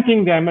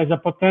 presenting them as a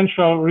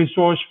potential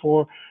resource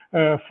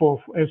as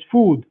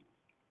food.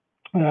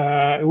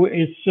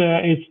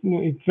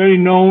 It's very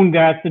known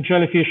that the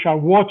jellyfish are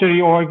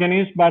watery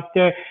organisms, but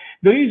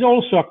there is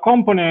also a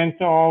component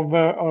of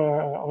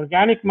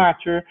organic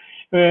matter,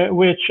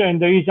 and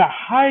there is a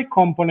high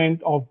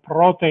component of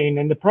protein,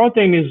 and the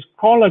protein is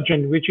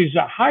collagen, which is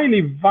a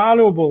highly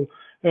valuable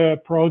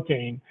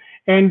protein.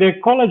 And the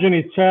collagen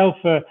itself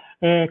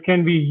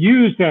can be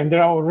used, and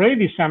there are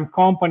already some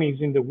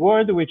companies in the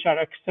world which are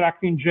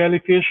extracting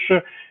jellyfish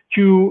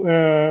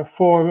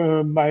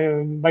for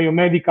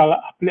biomedical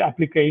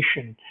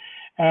application.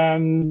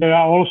 And there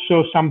are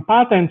also some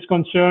patents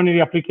concerning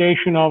the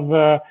application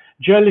of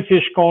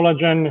jellyfish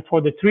collagen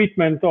for the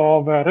treatment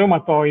of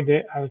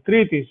rheumatoid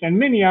arthritis and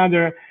many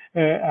other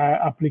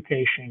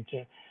applications.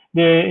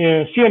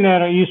 The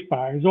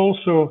CNR-ISPA has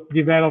also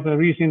developed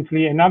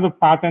recently another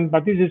patent,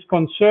 but this is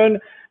concerned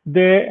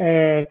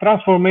the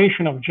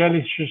transformation of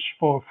jellyfish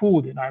for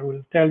food, and I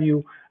will tell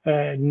you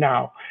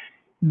now.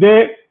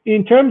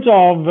 In terms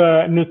of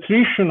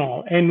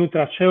nutritional and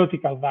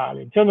nutraceutical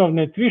value, in terms of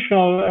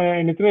nutritional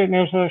and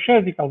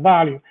nutraceutical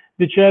value,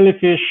 the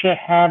jellyfish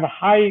have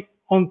high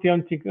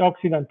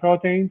antioxidant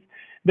proteins.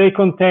 They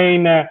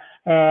contain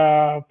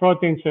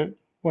proteins.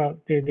 Well,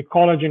 the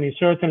collagen is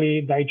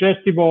certainly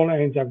digestible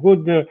and is a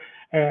good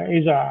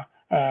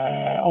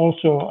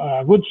also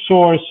a good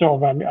source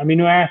of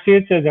amino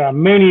acids. There are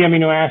many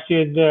amino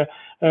acids.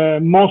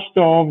 Most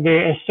of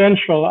the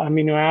essential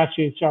amino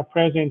acids are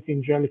present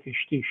in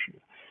jellyfish tissue.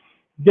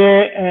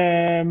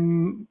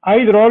 The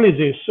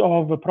hydrolysis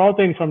of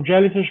protein from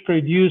jellyfish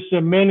produce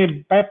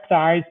many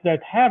peptides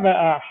that have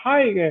a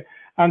high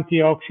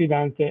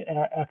antioxidant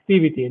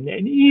activity,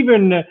 and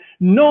even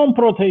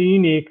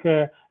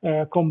non-proteinic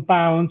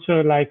compounds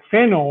like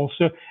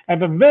phenols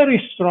have a very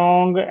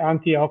strong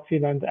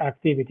antioxidant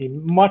activity,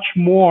 much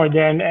more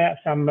than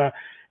some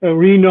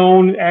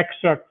renowned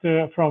extract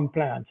from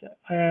plants.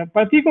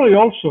 Particularly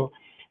also,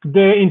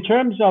 in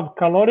terms of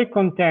caloric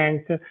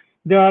content,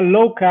 they are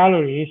low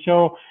calorie,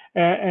 so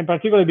and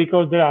particularly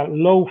because they are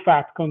low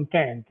fat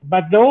content.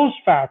 But those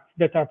fats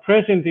that are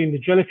present in the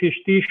jellyfish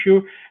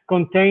tissue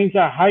contains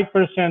a high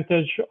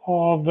percentage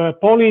of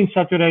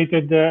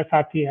polyunsaturated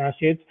fatty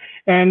acids,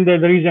 and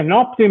there is an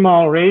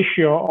optimal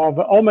ratio of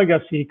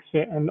omega-6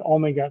 and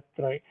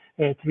omega-3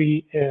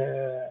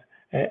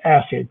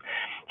 acid.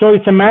 So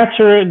it's a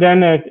matter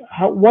then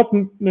what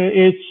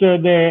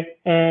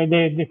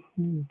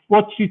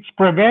it's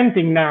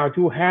preventing now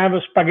to have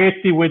a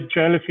spaghetti with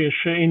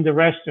jellyfish in the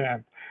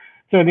restaurant.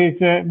 So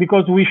it's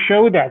because we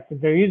show that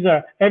there is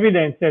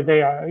evidence that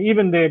they are,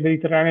 even the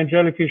Mediterranean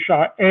jellyfish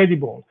are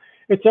edible.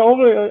 It's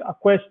over a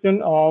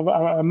question of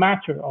a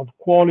matter of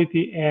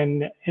quality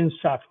and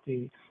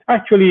safety.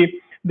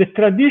 Actually, the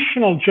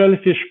traditional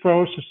jellyfish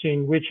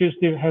processing, which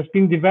has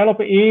been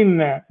developed in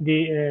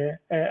the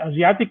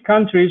Asiatic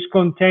countries,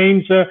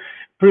 contains a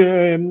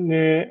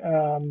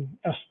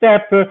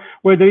step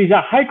where there is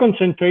a high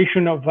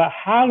concentration of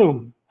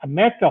alum, a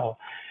metal,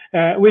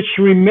 which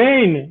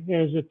remain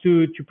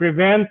to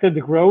prevent the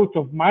growth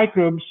of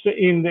microbes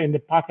in the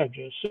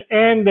packages.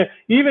 And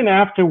even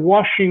after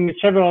washing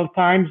several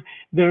times,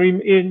 there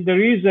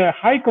is a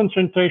high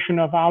concentration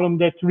of alum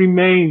that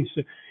remains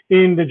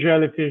in the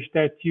jellyfish.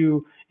 That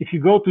if you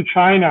go to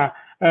China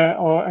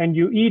and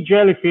you eat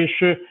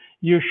jellyfish,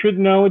 you should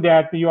know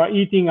that you are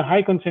eating a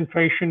high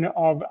concentration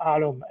of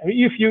alum.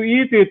 If you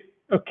eat it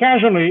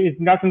occasionally,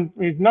 it's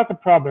not a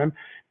problem.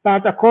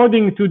 But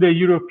according to the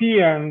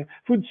European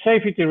food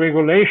safety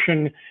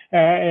regulation,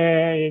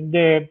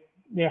 the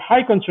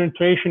high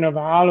concentration of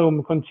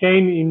alum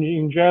contained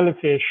in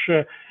jellyfish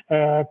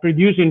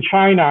produced in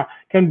China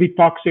can be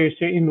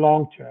toxic in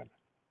long term.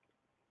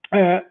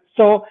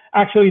 So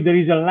actually there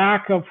is a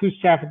lack of food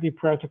safety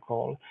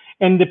protocol,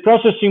 and the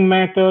processing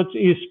methods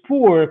is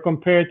poor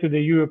compared to the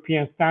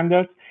European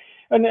standards.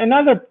 And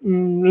another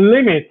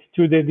limit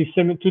to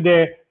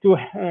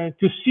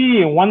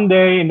see one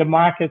day in the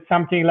market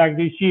something like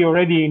this, you see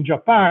already in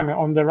Japan.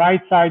 On the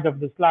right side of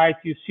the slide,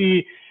 you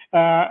see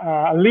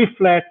a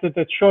leaflet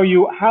that show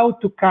you how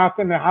to cut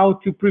and how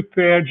to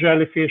prepare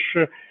jellyfish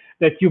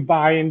that you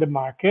buy in the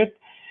market.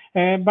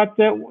 But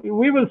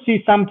we will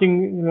see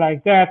something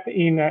like that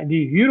in the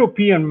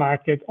European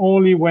market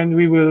only when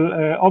we will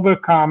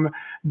overcome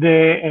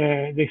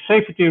the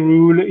safety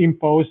rule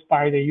imposed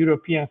by the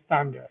European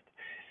standard.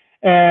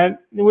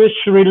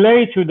 Which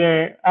relate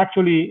to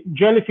actually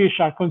jellyfish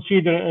are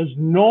considered as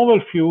novel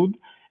food,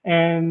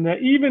 and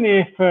even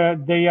if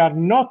they are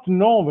not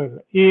novel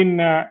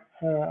in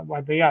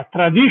what they are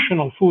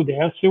traditional food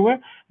elsewhere,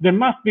 there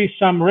must be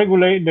some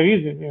there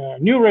is a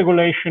new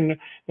regulation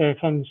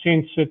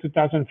since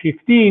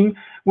 2015,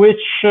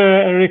 which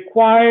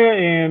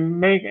require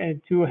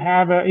to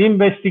have an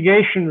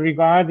investigation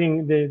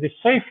regarding the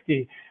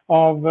safety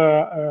of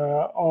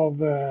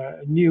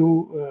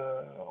new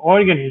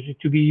organisms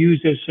to be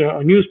used as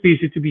new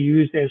species to be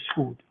used as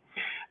food.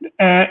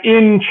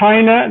 In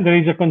China, there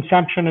is a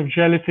consumption of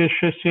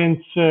jellyfish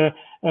since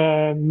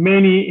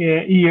many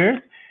years,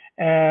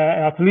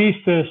 at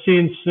least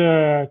since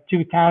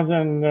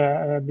 2000,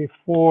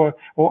 before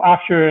or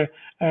after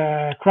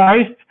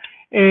Christ.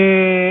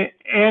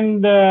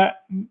 And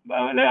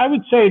I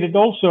would say that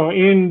also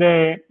in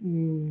the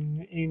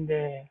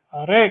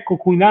Re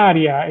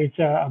Culinaria, it's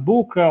a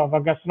book of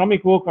a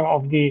gastronomic book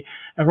of the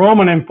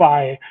Roman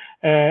Empire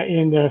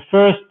in the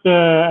first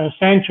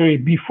century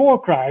before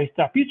Christ.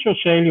 Appicio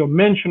Celio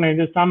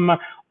mentioned some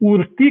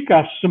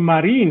urticas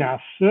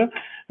marinas,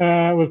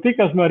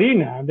 urticas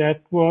marina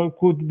that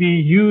could be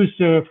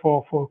used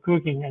for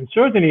cooking, and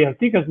certainly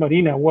urticas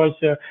marina was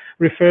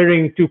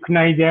referring to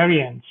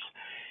cnidarians.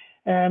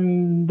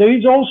 There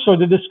is also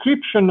the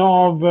description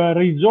of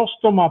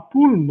Rhizostoma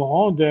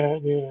pulmo,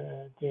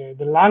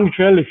 the lung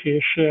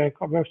jellyfish,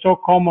 so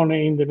common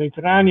in the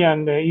Mediterranean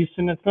and the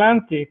Eastern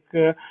Atlantic,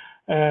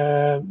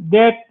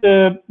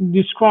 that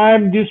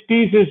describe this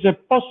species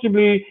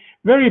possibly,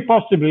 very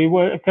possibly,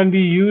 can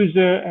be used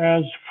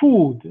as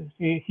food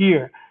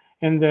here,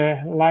 and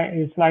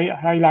it's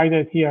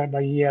highlighted here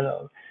by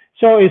yellow.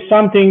 So it's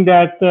something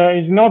that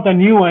is not a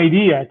new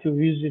idea to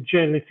use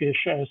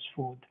jellyfish as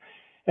food.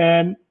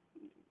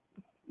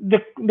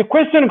 The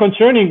question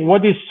concerning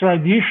what is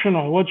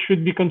traditional, what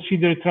should be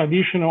considered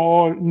traditional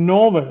or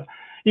novel,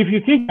 if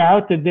you think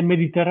about the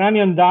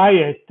Mediterranean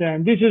diet,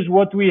 this is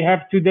what we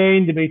have today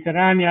in the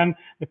Mediterranean: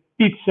 the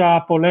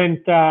pizza,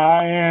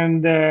 polenta,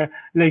 and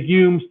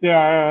legumes. There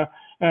are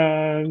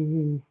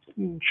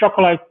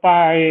chocolate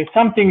pie,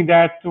 something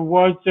that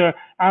was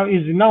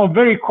is now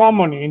very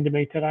common in the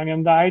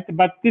Mediterranean diet,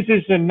 but this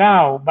is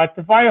now. But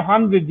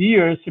 500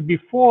 years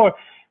before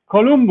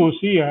Columbus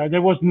here,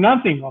 there was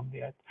nothing of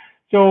that.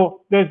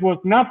 So there was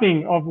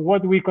nothing of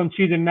what we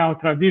consider now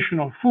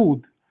traditional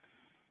food.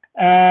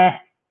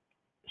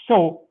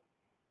 So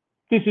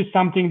this is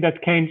something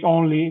that came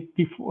only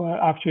before,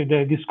 after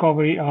the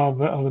discovery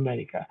of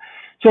America.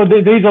 So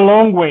there is a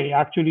long way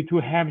actually to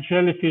have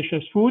jellyfish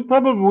as food.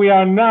 Probably we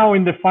are now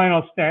in the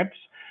final steps,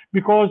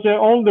 because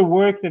all the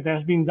work that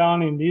has been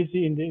done in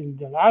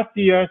the last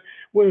years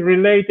were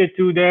related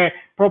to the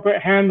proper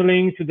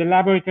handling, to the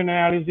laboratory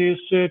analysis,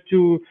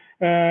 to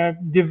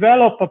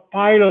develop a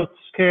pilot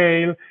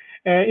scale,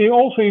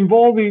 also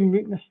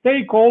involving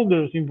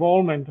stakeholders'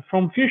 involvement,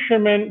 from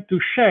fishermen to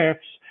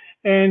chefs,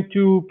 and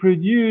to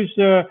produce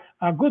a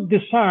good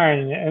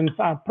design and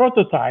a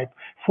prototype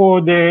for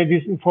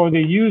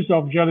the use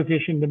of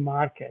jellyfish in the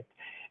market.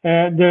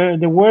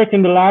 The work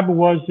in the lab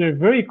was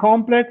very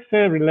complex,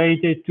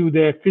 related to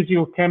the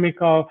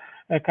physicochemical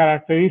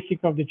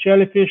characteristic of the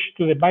jellyfish,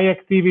 to the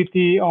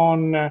bioactivity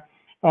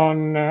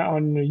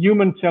on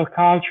human cell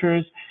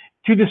cultures,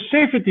 to the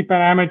safety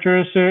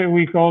parameters,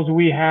 because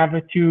we have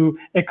to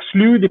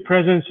exclude the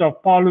presence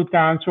of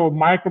pollutants or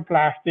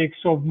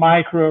microplastics or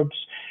microbes,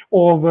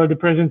 or the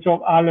presence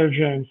of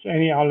allergens,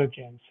 any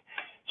allergens.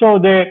 So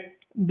the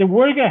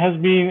work that has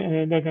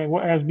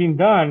been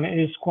done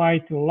is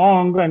quite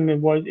long, and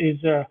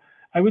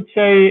I would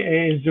say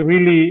is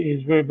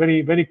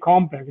very, very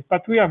complex.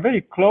 But we are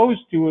very close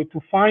to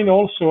find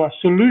also a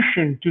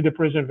solution to the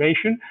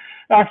preservation.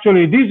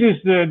 Actually, this is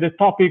the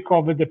topic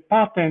of the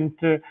patent,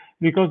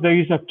 because there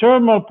is a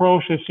thermal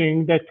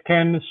processing that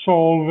can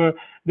solve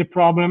the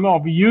problem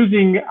of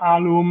using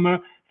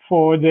alum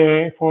for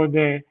the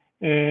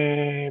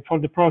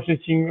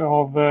processing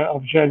of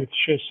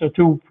jellyfish. So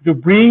to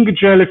bring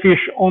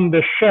jellyfish on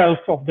the shelf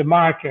of the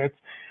market,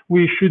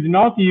 we should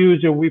not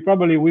use, we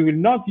will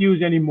not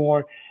use any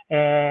more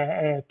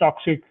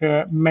toxic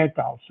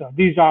metals. So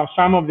these are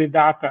some of the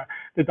data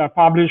that are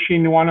published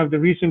in one of the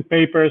recent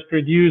papers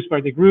produced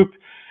by the group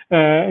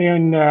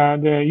in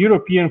the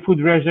European Food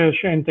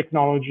Research and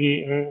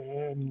Technology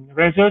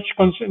Research,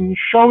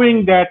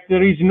 showing that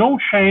there is no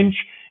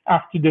change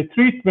after the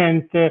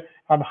treatment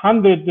of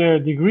 100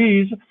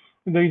 degrees.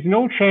 There is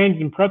no change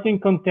in protein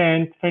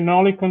content,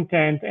 phenolic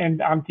content,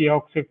 and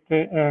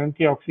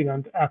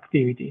antioxidant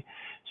activity.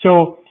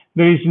 So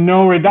there is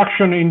no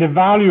reduction in the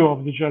value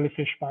of the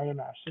jellyfish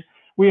biomass.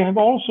 We have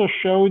also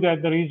shown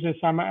that there is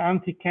some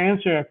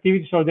anti-cancer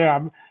activity. So there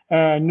are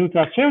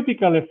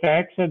nutraceutical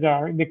effects that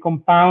are the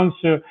compounds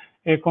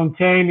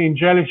contained in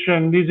jellyfish,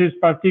 and this is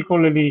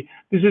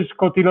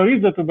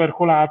Cotyloryza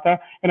tuberculata,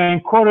 and I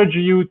encourage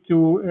you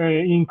to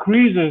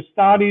increase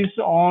studies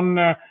on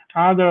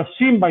other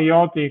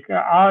symbiotic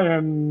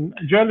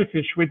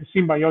jellyfish with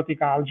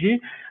symbiotic algae,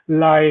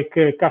 like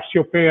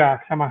Cassiopeia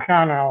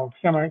xamachana or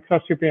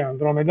Cassiopeia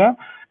andromeda,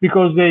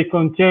 because they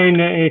contain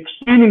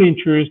extremely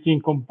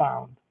interesting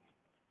compounds.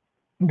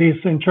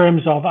 This in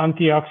terms of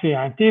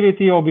antioxidant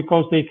activity, or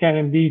because they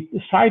can be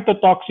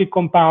cytotoxic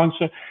compounds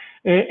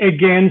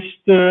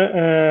against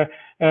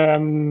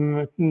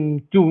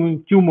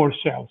tumor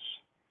cells.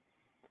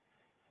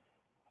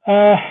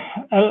 A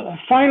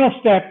final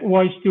step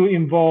was to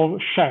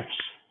involve chefs.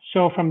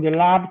 So from the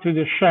lab to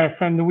the chef,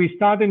 and we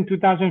started in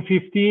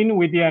 2015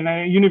 with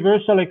the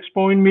Universal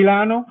Expo in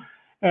Milano,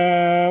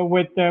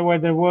 where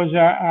there was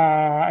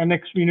an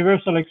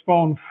Universal Expo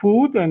on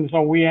food, and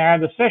so we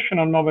had a session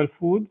on novel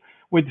food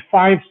with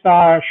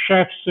 5-star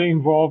chefs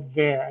involved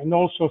there, and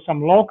also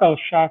some local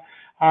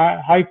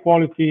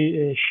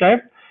high-quality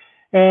chefs.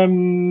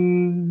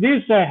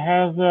 This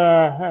has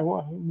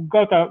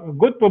got a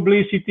good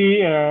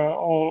publicity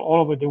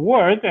all over the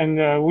world, and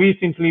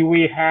recently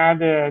we had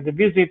the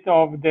visit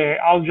of the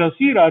Al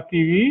Jazeera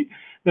TV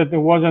that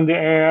was on the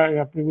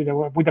air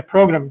with a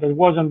program that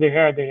was on the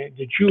air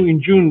in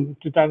June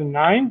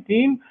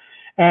 2019,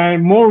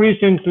 and more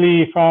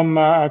recently from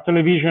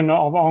television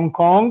of Hong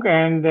Kong,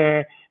 and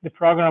the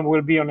program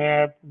will be on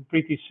air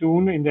pretty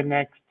soon in the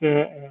next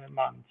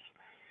months.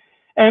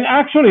 And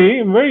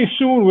actually, very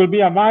soon will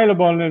be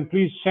available, and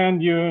please send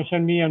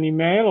me an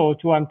email, or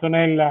to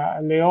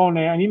Antonella Leone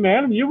an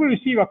email. You will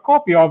receive a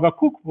copy of a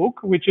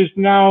cookbook, which is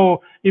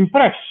now in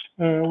press.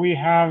 We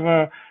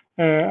have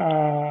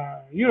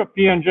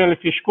European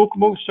jellyfish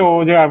cookbook,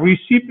 so there are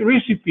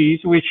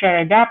recipes which are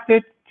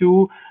adapted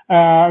to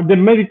the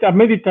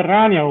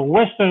Mediterranean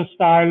Western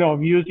style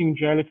of using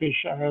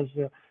jellyfish as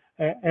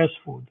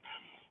food.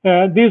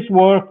 This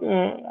work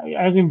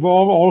has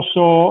involved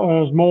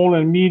also small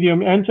and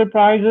medium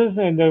enterprises,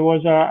 and there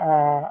was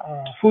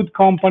a food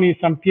company,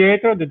 San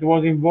Pietro, that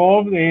was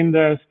involved in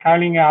the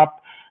scaling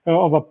up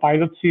of a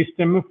pilot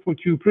system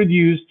to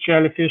produce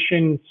jellyfish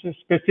in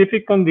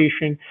specific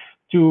conditions,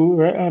 to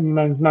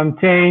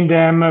maintain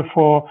them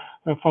for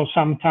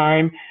some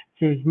time,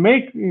 to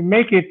make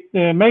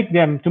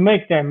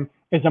them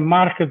as a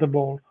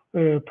marketable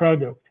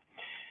product.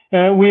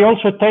 We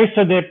also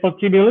tasted the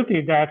possibility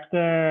that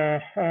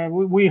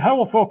we have,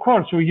 of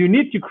course, so you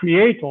need to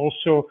create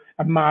also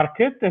a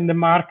market, and the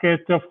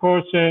market, of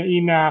course,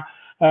 need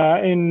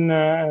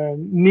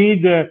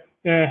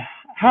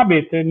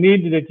habit,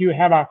 need that you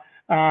have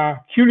a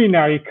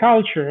culinary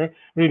culture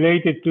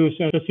related to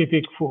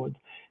specific food.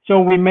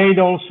 So we made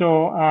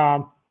also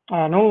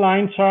an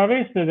online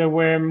service. There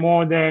were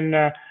more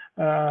than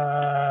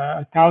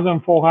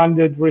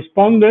 1,400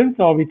 respondents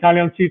of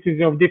Italian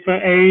citizens of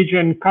different age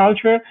and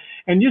culture.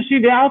 And you see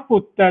the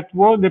output that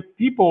were the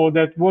people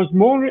that was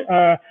more,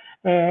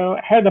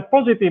 had a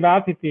positive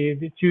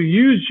attitude to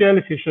use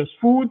jellyfish as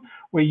food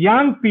were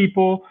young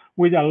people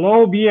with a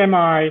low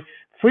BMI,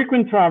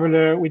 frequent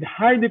traveler with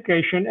high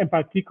education, and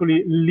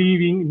particularly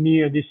living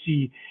near the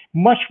sea,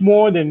 much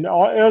more than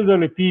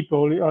elderly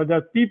people or the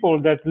people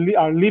that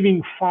are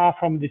living far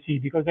from the sea,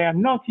 because they are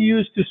not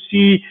used to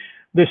see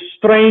the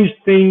strange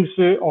things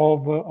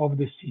of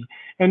the sea.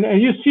 And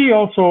you see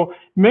also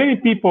many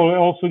people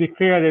also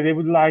declare that they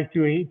would like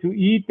to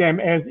eat them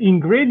as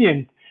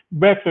ingredient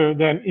better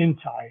than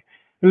inside.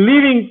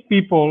 Living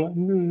people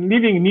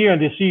living near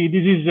the sea,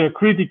 this is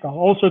critical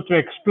also to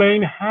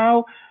explain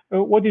how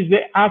what is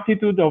the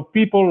attitude of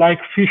people like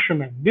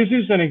fishermen. This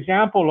is an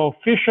example of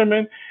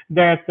fishermen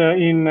that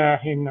in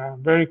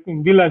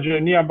village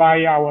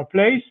nearby our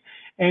place.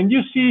 And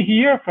you see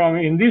here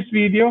in this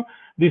video,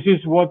 this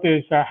is what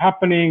is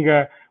happening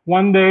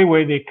one day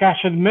where they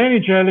catch many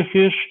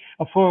jellyfish,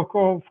 of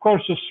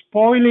course,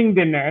 spoiling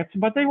the nets,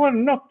 but they were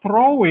not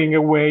throwing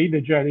away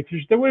the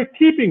jellyfish, they were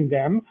keeping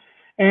them.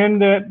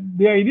 And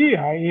the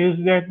idea is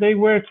that they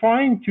were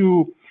trying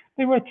to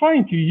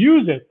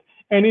use it.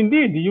 And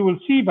indeed, you will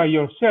see by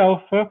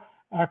yourself,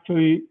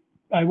 actually,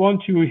 I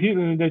want to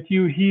hear that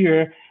you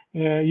hear,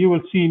 you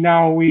will see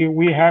now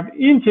we have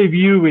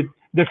interview with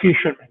the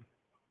fishermen.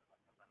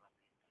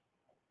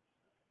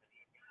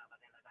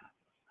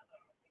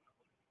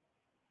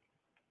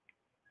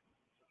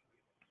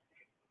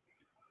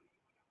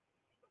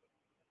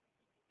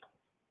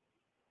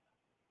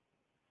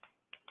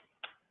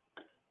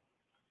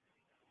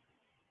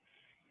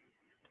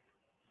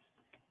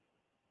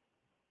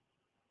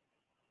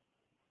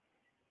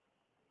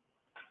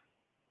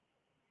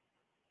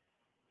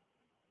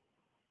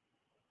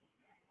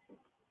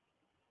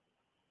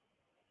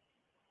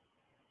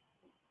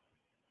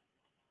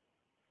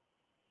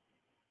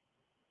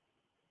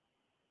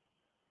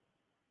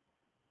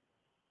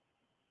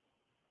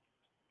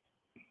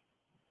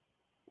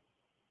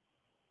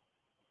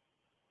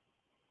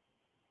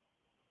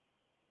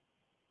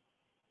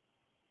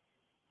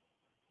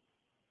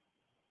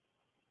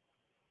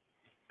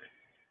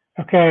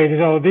 Okay,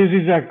 so this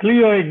is a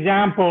clear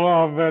example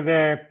of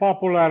the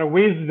popular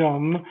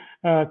wisdom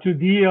to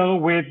deal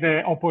with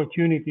the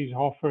opportunities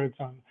offered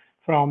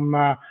from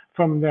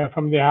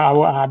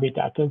our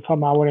habitat and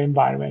from our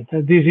environment.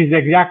 This is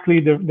exactly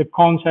the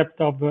concept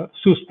of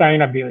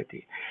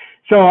sustainability.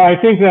 So I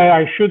think that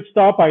I should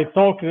stop. I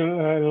talked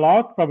a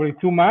lot, probably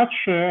too much,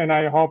 and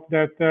I hope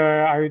that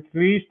at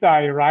least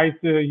I raise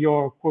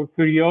your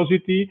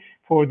curiosity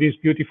for these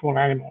beautiful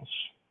animals.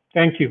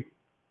 Thank you.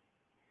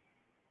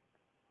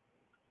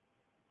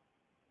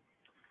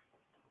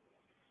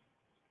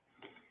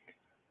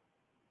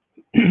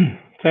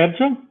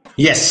 Sergio?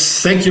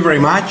 Yes, thank you very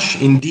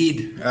much.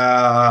 Indeed,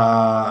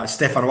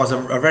 Stefano was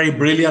a very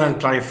brilliant and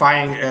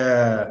clarifying,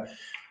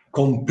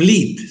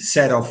 complete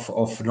set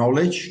of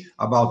knowledge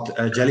about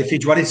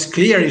jellyfish. What is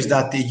clear is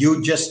that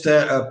you just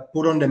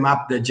put on the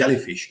map the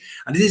jellyfish.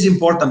 And this is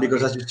important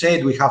because, as you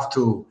said, we have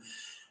to,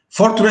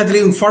 fortunately,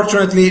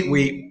 unfortunately,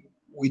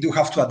 we do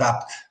have to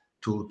adapt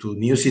to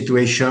new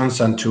situations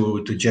and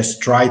to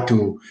just try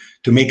to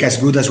make as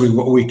good as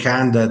we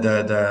can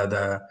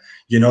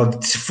you know,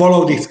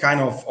 follow this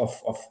kind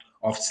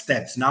of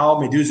steps. Now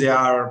medusae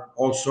are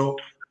also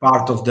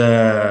part of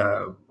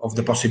the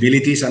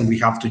possibilities, and we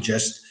have to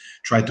just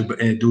try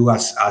to do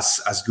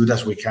as good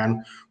as we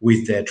can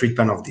with the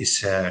treatment of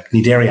these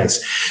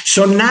cnidarians.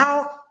 So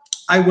now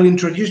I will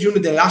introduce you to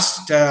the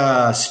last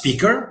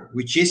speaker,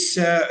 which is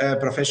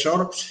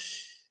Professor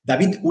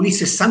David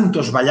Ulises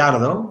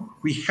Santos-Ballardo.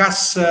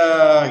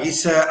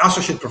 He's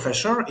associate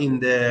professor in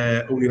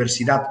the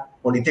Universidad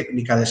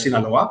Politècnica de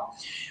Sinaloa.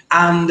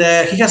 And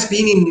he has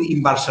been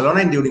in Barcelona,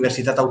 in the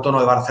Universitat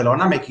Autònoma de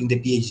Barcelona, making the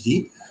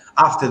PhD.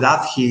 After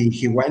that,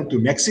 he went to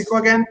Mexico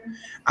again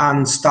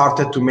and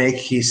started to make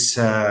his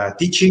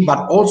teaching,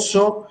 but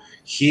also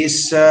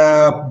his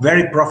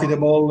very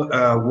profitable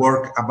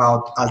work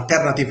about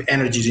alternative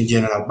energies in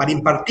general. But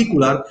in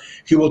particular,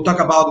 he will talk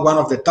about one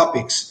of the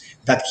topics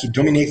that he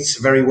dominates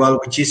very well,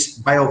 which is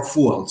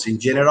biofuels in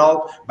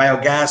general,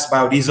 biogas,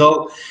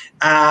 biodiesel,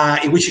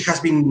 in which he has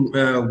been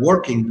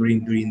working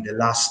during the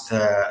last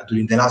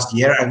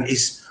year, and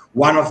is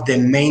one of the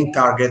main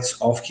targets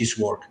of his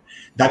work.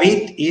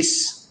 David,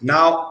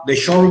 now the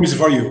showroom is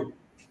for you.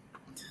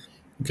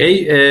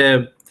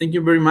 Okay, thank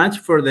you very much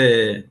for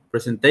the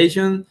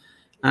presentation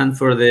and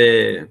for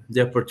the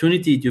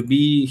opportunity to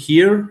be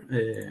here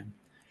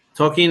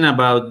talking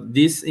about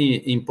these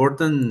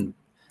important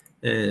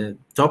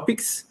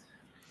topics.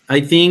 I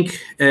think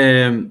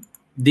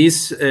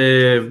this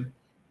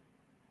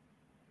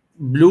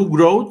blue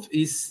growth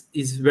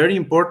is very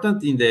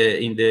important in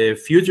the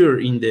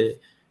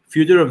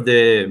future of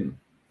the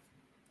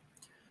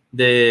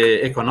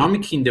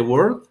economic in the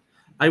world.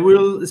 I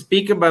will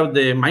speak about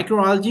the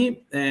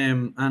microalgae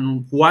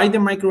and why the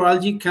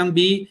microalgae can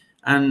be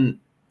an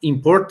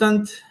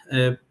important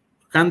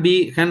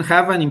can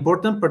have an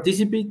important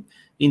participant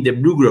in the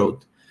blue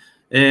growth.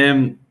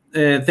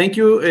 Thank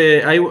you.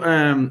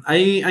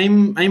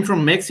 I'm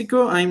from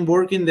Mexico. I'm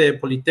working the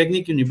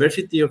Politècnica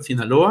University of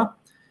Sinaloa.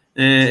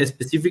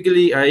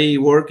 Specifically, I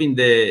work in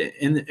the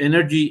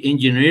energy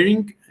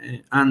engineering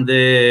and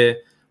the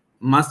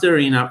master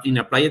in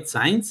applied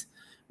science.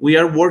 We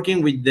are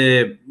working with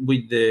the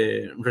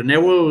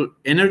renewable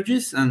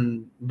energies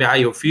and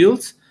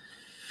biofuels.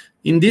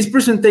 In this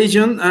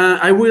presentation,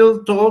 I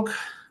will talk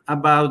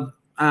about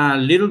a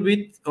little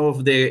bit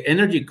of the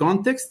energy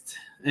context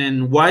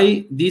and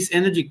why this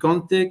energy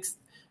context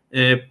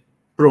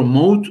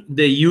promote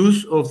the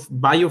use of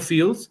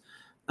biofuels,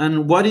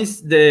 and what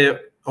is the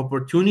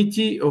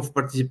opportunity of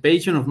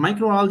participation of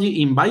microalgae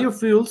in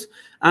biofuels,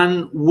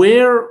 and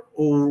where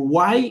or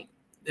why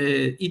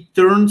it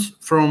turns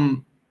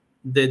from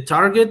the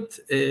target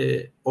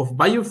of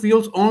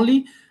biofuels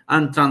only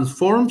and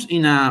transforms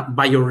in a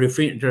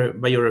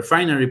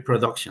biorefinery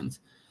productions.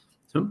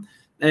 So,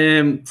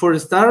 for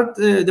start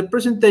the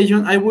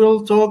presentation, I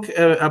will talk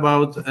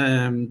about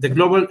the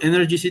global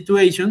energy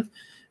situation.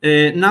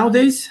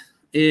 Nowadays,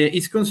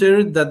 it's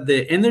considered that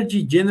the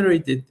energy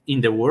generated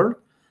in the world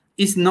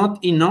is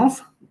not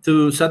enough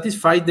to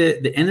satisfy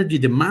the energy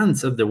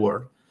demands of the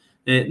world.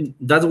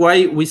 That's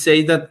why we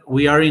say that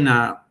we are in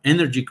an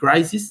energy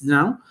crisis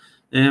now.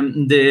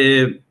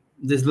 The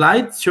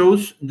slide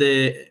shows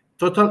the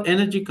total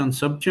energy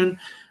consumption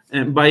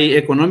by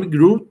economic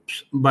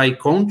groups, by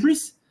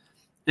countries.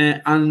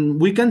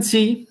 And we can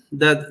see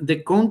that the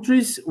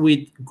countries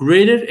with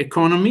greater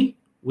economy,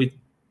 with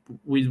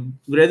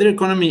greater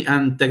economy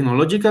and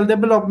technological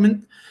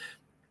development,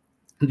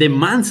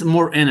 demands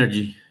more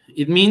energy.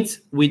 It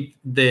means with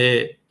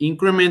the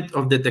increment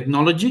of the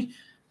technology,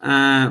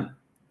 the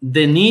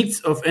needs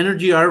of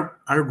energy are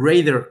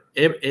greater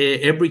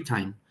every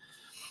time.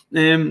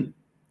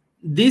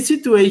 This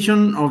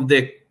situation of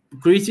the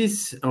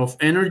crisis of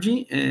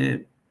energy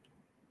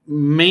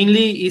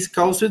mainly is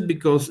caused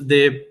because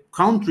the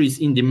countries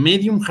in the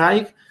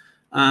medium-high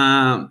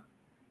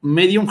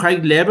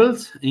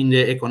levels in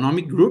the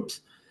economic groups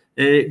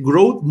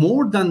grow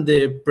more than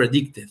the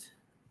predicted.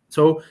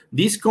 So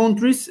these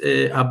countries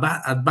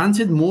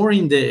advanced more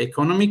in the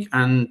economic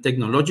and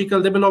technological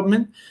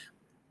development,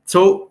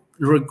 so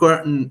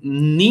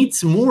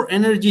needs more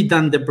energy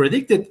than the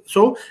predicted.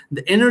 So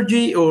the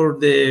energy or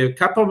the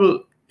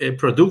capable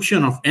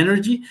production of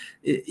energy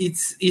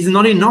is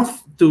not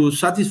enough to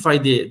satisfy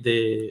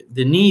the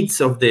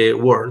needs of the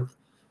world.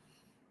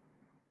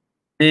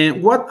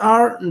 What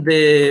are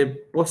the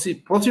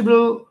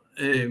possible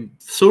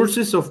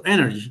sources of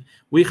energy?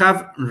 We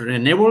have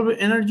renewable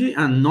energy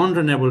and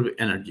non-renewable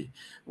energy.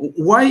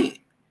 Why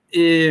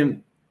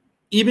even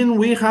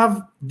we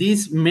have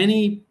these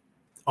many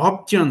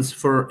options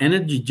for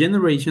energy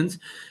generations?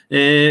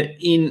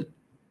 In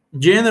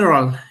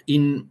general,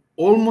 in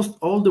almost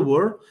all the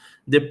world,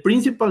 the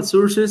principal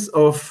sources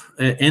of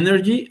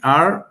energy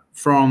are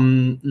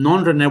from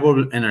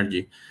non-renewable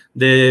energy.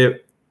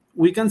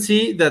 We can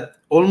see that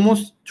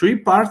almost 3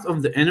 parts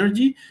of the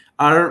energy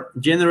are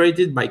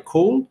generated by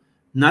coal,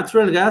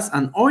 natural gas,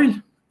 and oil.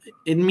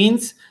 It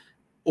means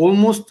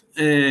almost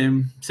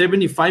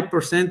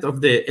 75%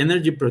 of the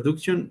energy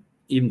production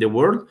in the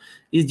world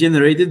is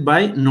generated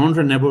by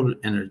non-renewable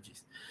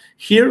energies.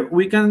 Here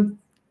we can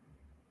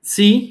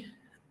see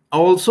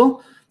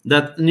also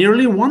that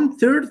nearly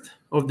 1/3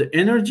 of the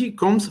energy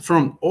comes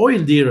from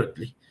oil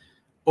directly.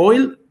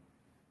 Oil,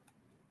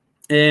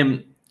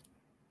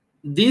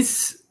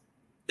 this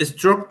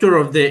structure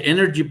of the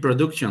energy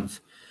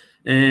productions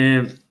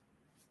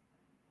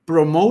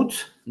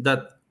promotes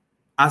that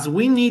as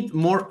we need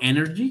more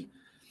energy,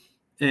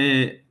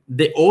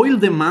 the oil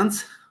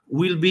demands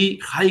will be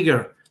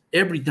higher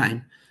every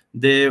time.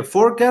 The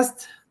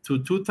forecast to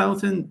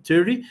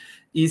 2030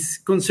 is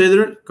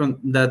considered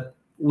that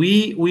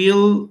we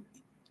will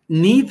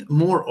need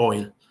more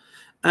oil.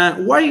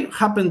 Why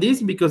happened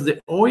this? Because the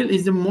oil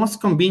is the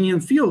most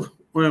convenient fuel.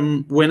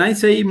 When I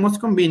say most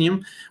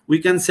convenient, we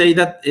can say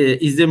that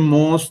is the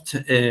most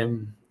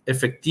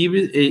effective,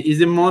 is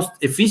the most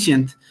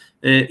efficient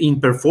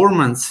in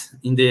performance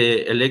in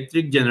the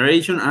electric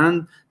generation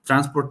and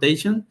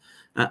transportation.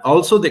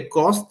 Also, the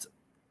cost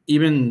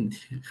even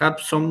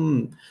have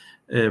some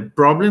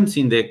problems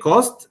in the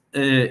cost,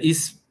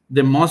 is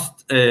the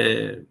most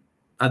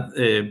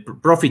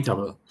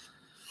profitable.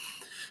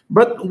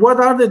 But what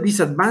are the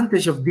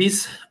disadvantages of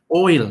this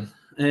oil?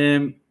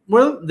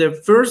 Well, the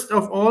first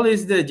of all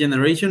is the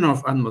generation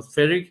of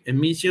atmospheric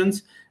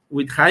emissions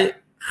with high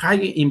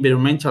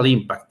environmental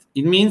impact.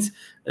 It means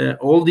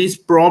all these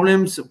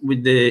problems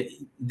with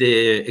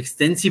the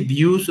extensive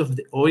use of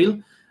the oil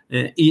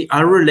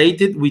are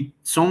related with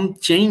some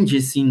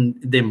changes in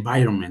the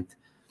environment.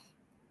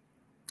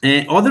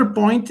 Other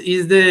point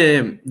is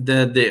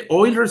the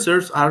oil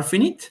reserves are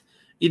finite.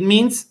 It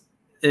means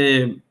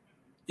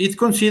it's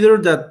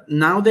considered that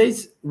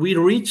nowadays we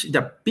reach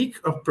the peak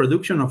of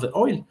production of the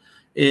oil.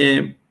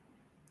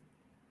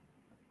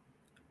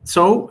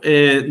 So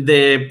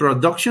the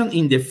production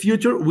in the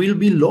future will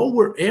be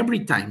lower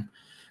every time.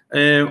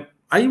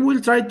 I will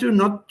try to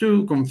not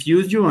to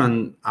confuse you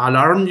and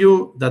alarm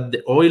you that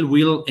the oil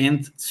will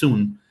end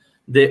soon.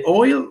 The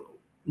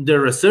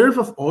reserve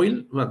of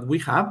oil that we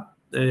have,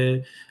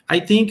 I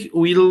think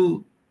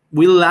will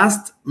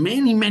last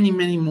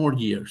many more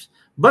years.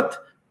 But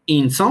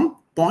in some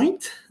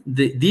point,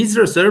 these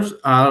reserves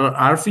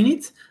are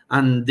finite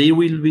and they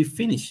will be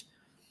finished.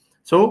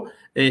 So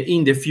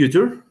in the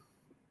future,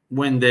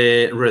 when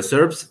the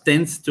reserves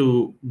tends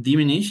to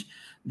diminish,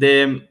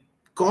 the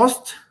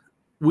cost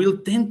will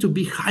tend to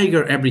be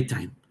higher every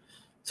time.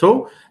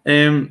 So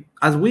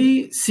as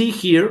we see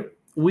here,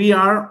 we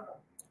are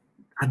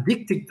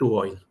addicted to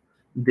oil.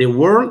 The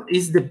world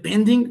is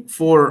depending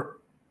for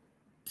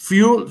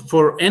fuel,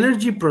 for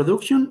energy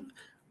production,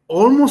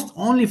 almost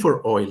only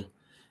for oil.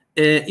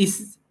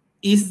 Is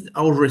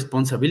our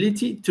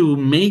responsibility to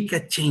make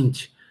a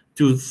change,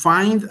 to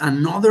find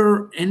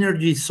another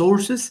energy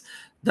sources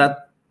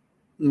that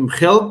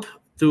help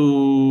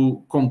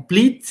to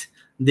complete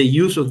the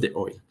use of the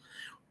oil.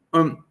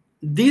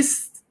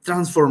 This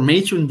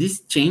transformation,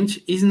 this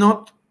change is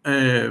not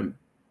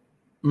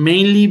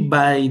mainly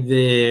by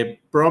the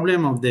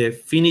problem of the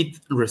finite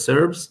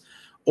reserves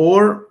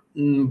or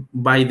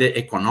by the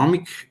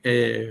economic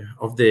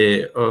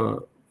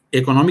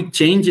economic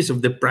changes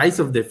of the price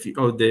of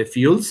the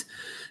fuels.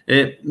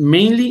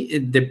 Mainly,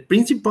 the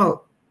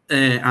principal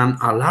and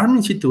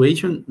alarming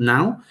situation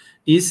now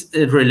is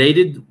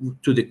related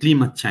to the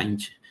climate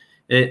change.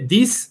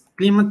 This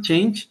climate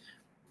change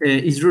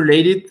is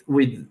related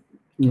with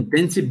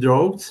intensive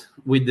droughts,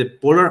 with the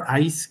polar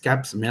ice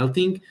caps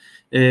melting,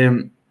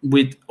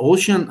 with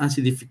ocean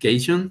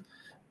acidification.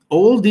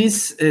 All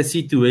these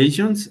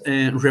situations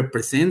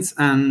represents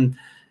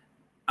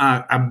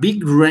a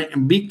big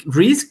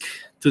risk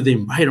to the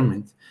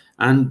environment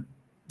and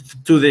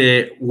to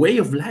the way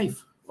of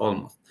life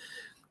almost.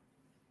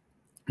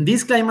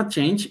 This climate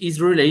change is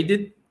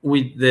related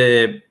with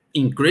the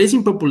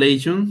increasing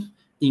population,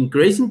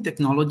 increasing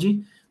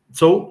technology,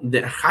 so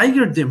the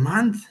higher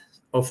demand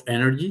of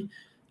energy,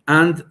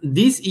 and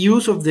this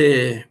use of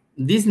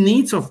these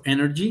needs of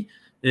energy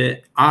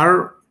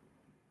are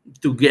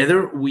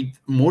together with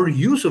more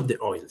use of the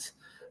oils.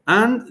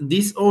 And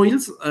these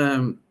oils,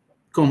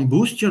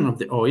 combustion of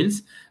the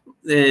oils,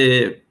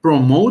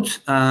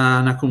 promotes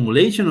an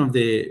accumulation of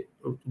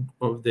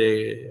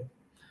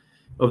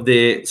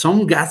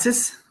some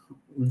gases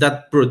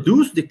that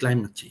produce the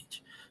climate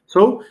change.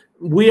 So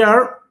we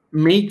are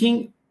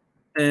making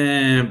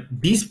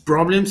these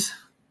problems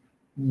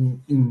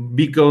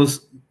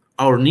because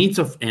our needs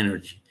of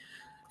energy.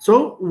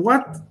 So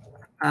what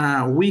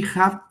we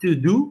have to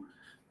do,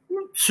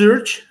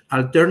 search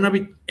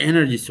alternative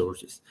energy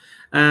sources.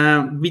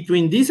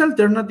 Between these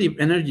alternative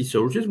energy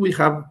sources, we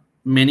have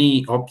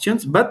many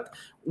options, but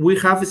we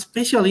have a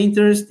special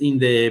interest in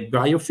the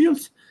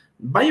biofuels.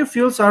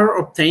 Biofuels are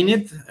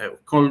obtained,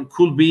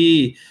 could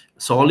be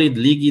solid,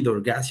 liquid,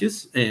 or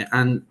gaseous,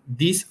 and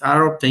these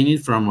are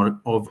obtained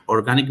from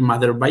organic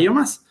matter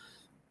biomass.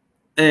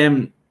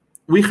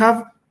 We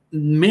have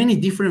many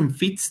different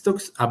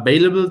feedstocks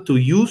available to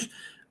use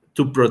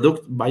to produce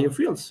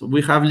biofuels.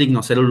 We have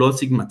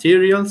lignocellulosic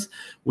materials.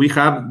 We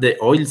have the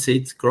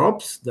oilseed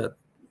crops, that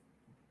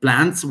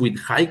plants with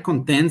high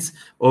contents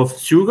of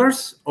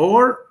sugars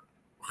or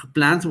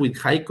plants with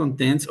high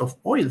contents of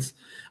oils.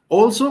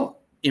 Also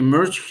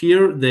emerge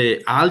here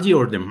the algae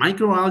or the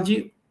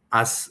microalgae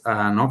as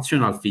an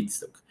optional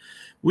feedstock.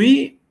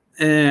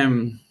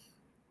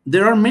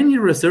 There are many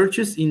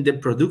researches in the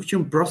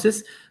production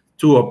process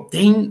to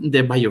obtain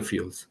the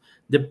biofuels.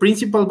 The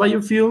principal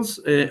biofuels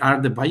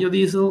are the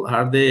biodiesel,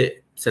 are the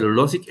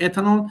cellulosic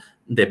ethanol,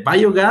 the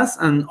biogas,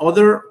 and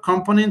other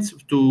components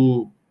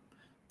to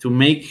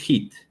make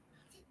heat.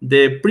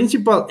 The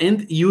principal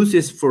end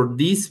uses for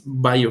these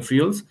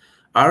biofuels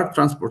are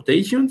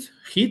transportation,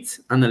 heat,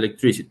 and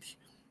electricity.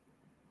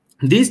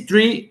 These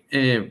three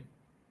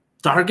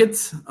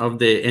targets of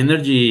the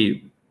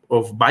energy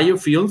of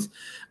biofuels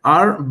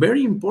are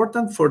very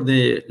important for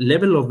the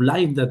level of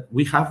life that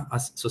we have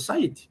as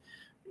society.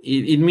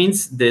 It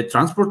means the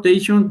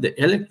transportation, the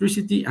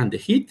electricity, and the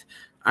heat,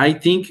 I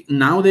think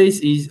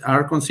nowadays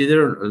are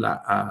considered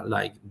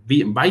like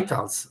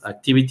vital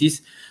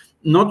activities,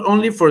 not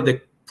only for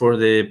the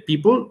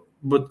people,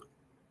 but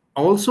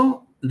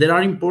also they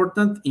are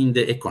important in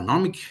the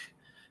economic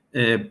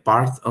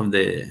part of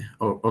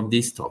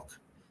this talk.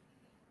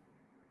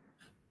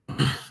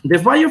 The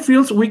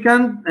biofuels we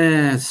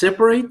can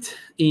separate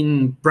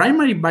in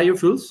primary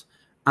biofuels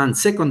and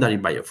secondary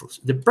biofuels.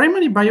 The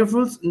primary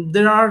biofuels,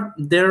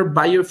 they're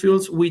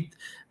biofuels with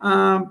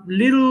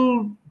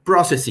little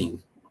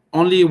processing.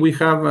 Only we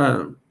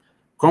have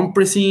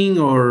compressing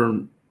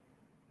or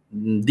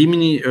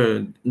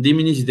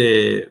diminish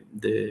the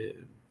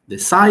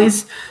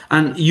size,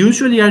 and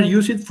usually are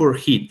used for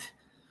heat.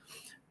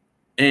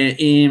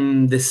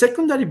 In the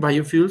secondary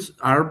biofuels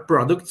are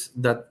products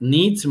that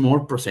needs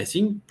more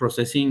processing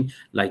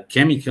like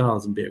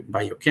chemicals,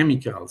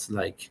 biochemicals,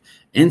 like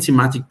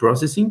enzymatic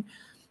processing.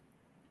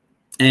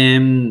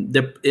 And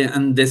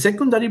the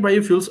secondary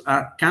biofuels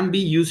can be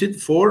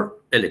used for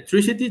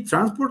electricity,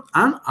 transport,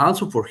 and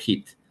also for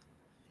heat.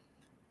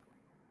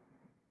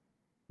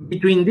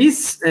 Between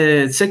these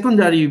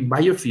secondary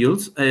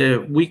biofuels,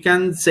 we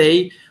can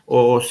say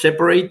or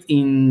separate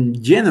in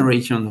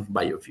generation of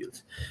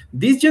biofuels.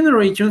 These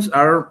generations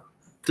are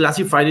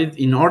classified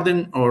in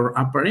order or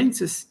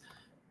appearances.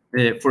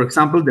 For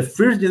example, the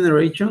first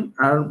generation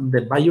are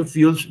the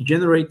biofuels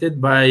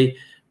generated by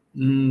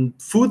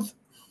food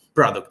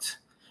products.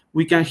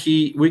 We can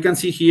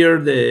see here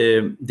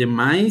the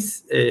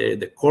maize,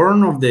 the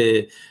corn of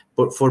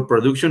for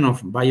production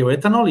of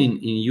bioethanol in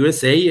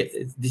USA.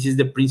 This is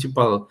the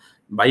principal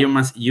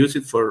biomass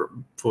used for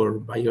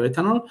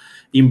bioethanol.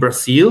 In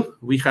Brazil,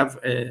 we have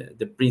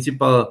the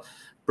principal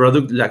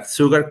product like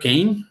sugar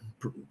cane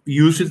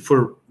used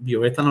for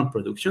bioethanol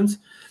productions.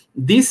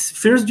 This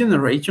first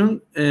generation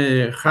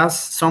has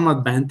some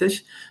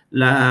advantage,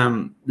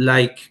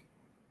 like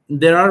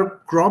there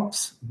are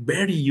crops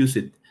very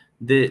used.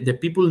 The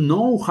people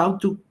know how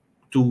to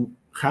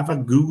have a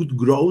good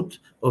growth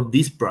of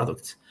these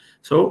products.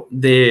 So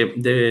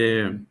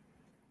the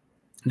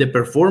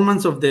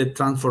performance of the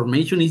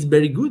transformation is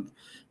very good.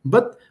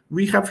 But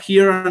we have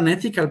here an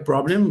ethical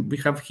problem. We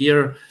have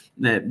here,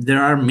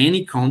 there are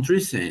many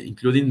countries,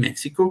 including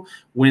Mexico,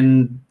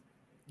 when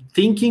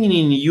thinking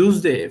in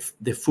use the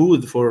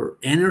food for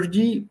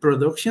energy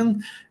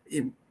production,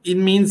 it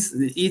means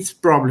it's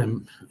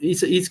problem.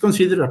 It's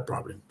considered a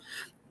problem.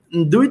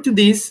 Due to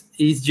this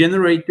is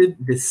generated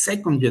the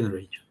second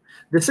generation.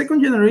 The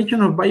second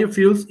generation of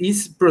biofuels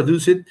is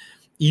produced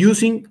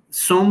using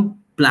some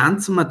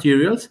plant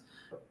materials,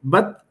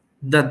 but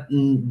that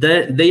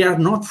they are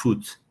not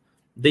foods.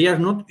 They are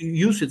not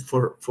used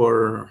for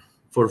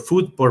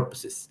food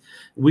purposes.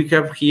 We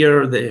have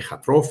here the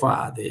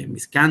jatropha, the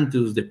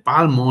miscanthus, the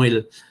palm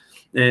oil.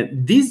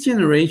 This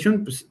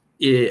generation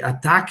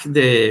attack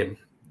the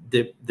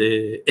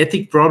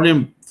ethic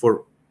problem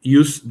for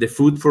use the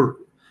food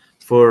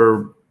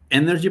for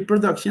energy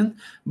production,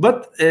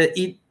 but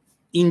it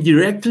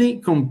indirectly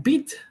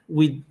compete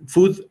with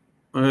food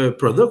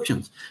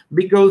productions,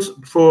 because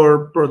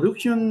for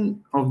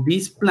production of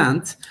these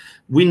plants,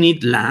 we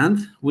need land,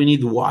 we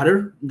need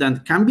water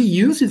that can be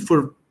used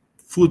for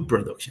food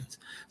productions.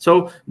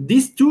 So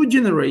these two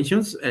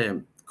generations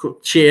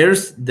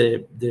shares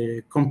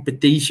the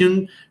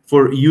competition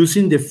for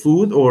using the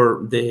food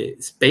or the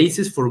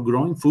spaces for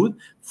growing food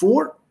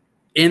for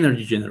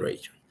energy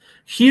generation.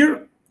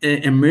 Here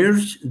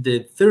emerged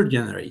the third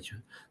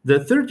generation.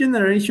 The third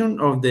generation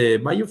of the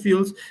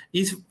biofuels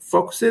is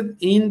focused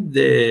in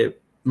the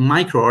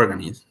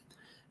microorganisms.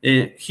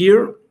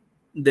 Here,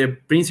 the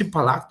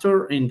principal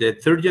actor in the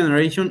third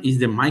generation is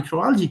the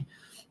microalgae.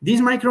 This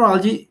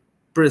microalgae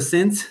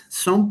presents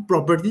some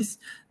properties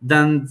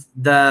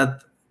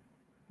that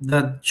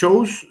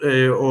shows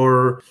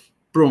or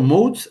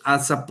promotes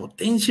as a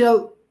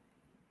potential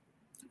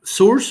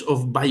source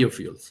of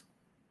biofuels.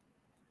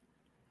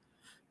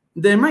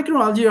 The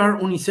microalgae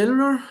are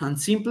unicellular and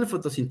simple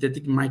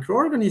photosynthetic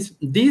microorganisms.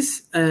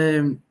 These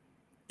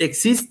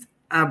exist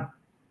a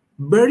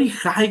very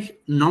high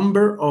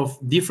number of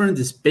different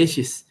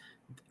species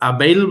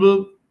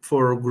available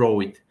for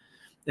growing.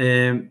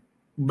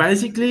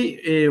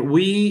 Basically,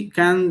 we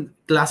can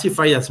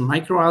classify as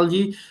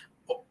microalgae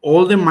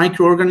all the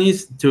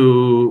microorganisms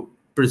to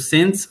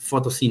present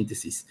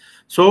photosynthesis.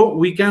 So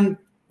we can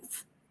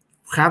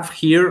have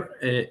here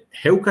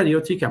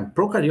eukaryotic and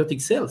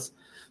prokaryotic cells.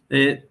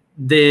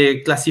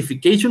 The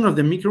classification of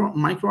the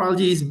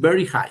microalgae is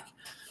very high.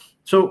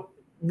 So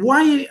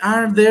why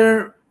are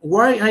they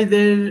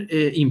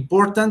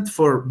important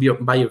for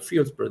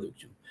biofuels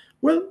production?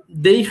 Well,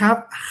 they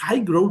have high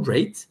growth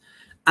rates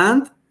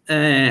and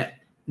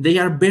they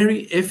are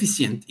very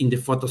efficient in the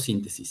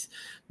photosynthesis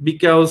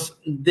because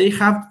they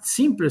have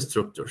simple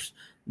structures.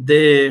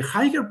 The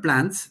higher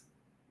plants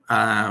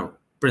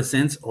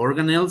presents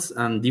organelles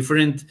and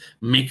different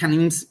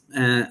mechanisms,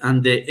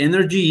 and the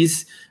energy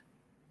is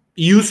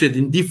used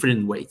in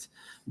different ways.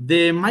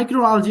 The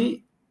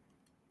microalgae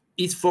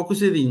is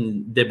focused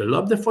in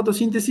develop the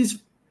photosynthesis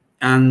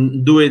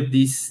and do it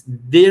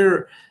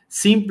their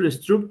simple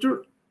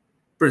structure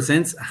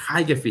presents a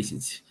high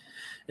efficiency.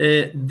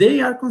 They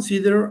are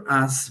considered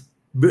as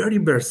very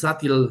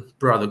versatile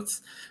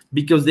products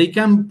because they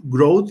can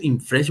grow in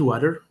fresh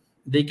water,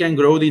 they can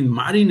grow in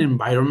marine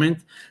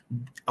environment,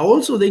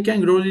 also they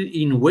can grow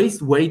in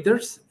waste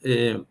waters.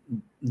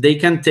 They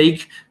can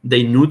take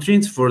the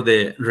nutrients for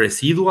the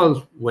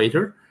residual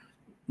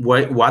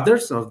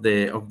waters of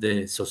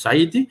the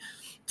society.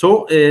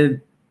 So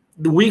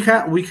we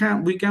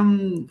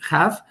can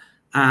have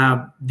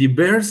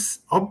diverse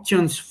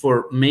options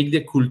for make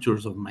the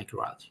cultures of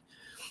microalgae.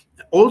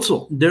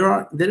 Also,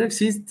 there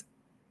exist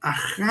a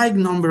high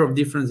number of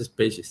different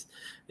species.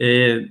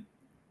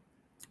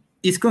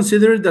 It's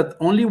considered that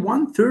only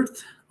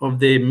 1/3 of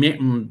the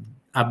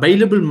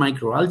available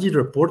microalgae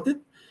reported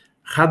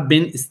have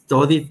been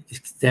studied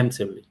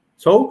extensively.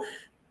 So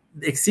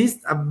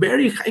exists a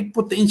very high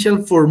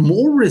potential for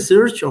more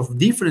research of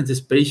different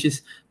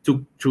species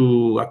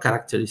to a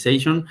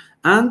characterization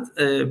and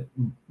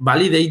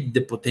validate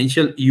the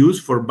potential use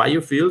for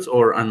biofuels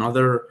or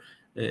another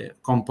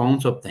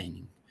compounds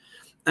obtaining.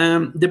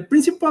 The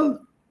principal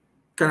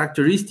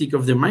characteristic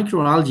of the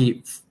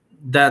microalgae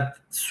that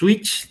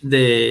switch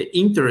the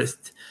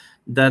interest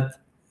that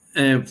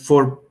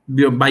for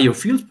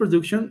biofuels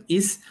production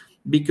is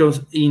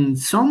because in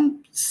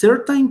some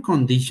certain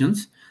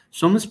conditions,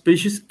 some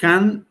species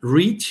can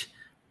reach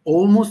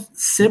almost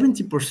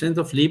 70%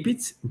 of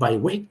lipids by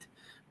weight.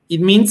 It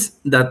means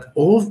that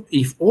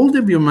if all the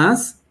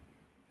biomass,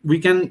 we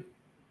can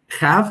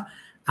have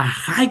a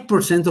high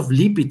percent of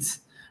lipids.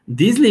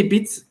 These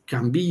lipids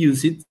can be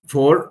used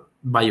for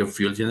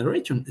biofuel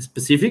generation,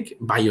 specific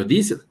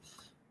biodiesel.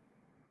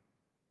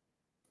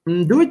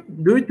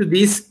 Due to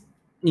these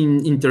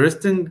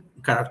interesting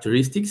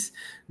characteristics,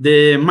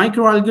 the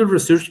microalgae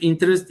research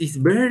interest is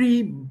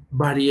very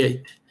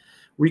varied.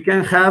 We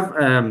can have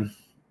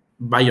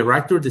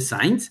bioreactor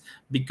designs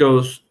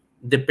because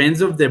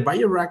depends of the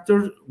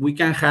bioreactor, we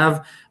can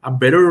have a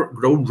better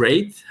growth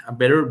rate, a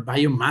better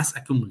biomass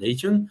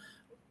accumulation.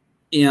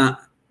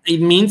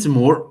 It means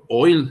more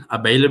oil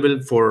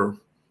available for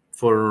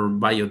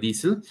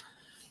biodiesel.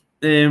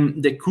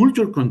 The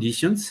culture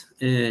conditions,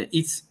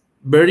 it's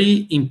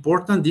very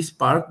important, this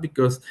part,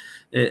 because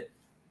the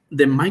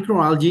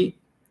microalgae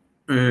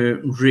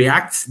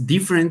reacts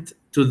different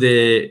to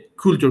the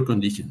culture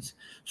conditions.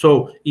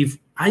 So if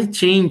I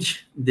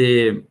change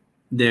the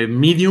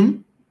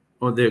medium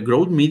or the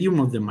growth medium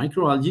of the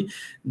microalgae,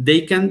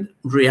 they can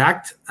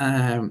react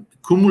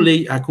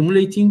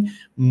accumulating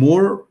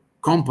more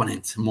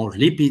components, more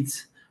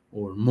lipids,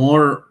 or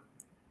more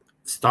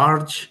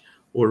starch,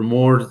 or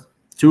more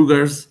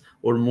sugars,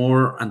 or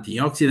more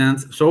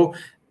antioxidants. So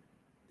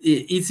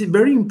it's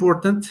very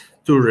important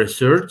to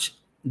research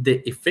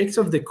the effects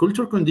of the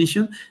culture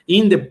condition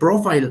in the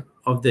profile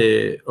of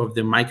the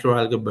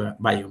microalgae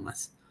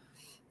biomass.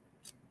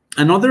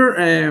 Another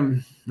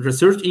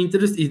research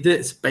interest is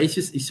the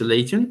species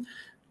isolation.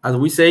 As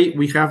we say,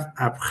 we have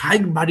a high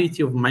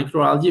variety of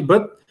microalgae,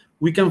 but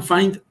we can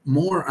find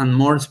more and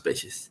more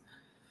species.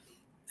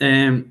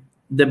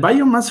 The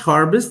biomass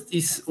harvest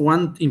is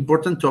one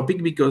important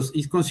topic because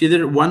it's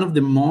considered one of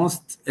the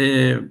most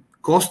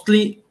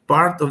costly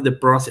part of the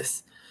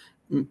process.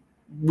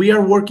 We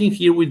are working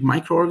here with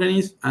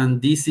microorganisms,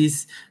 and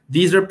this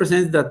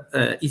represents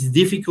that it's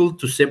difficult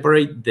to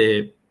separate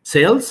the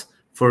cells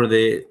for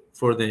the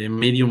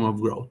medium of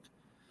growth.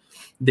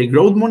 The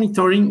growth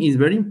monitoring is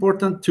very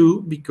important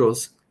too,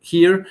 because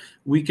here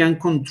we can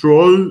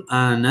control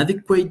an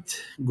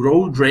adequate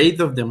growth rate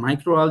of the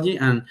microalgae,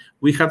 and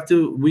we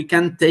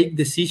can take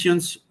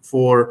decisions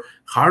for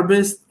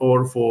harvest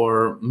or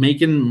for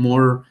making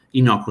more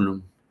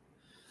inoculum.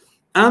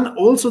 And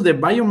also the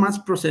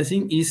biomass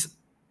processing is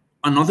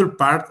another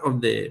part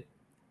of the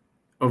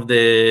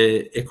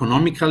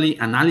economically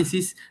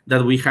analysis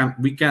that we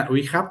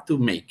have to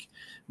make,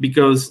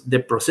 because the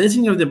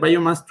processing of the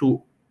biomass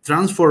to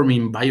transform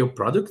in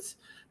bioproducts,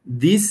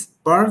 this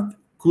part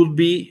could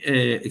be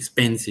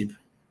expensive.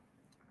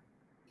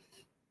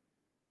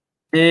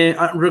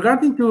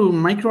 Regarding to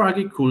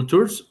microalgae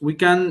cultures, we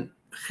can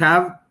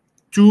have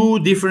two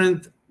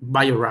different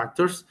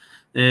bioreactors.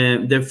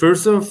 The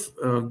first of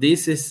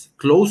this is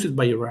closed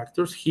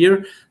bioreactors.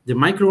 Here, the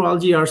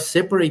microalgae are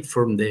separate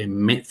for the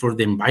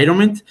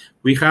environment.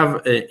 We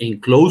have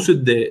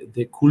enclosed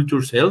the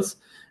culture cells.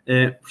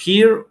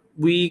 Here,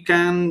 we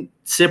can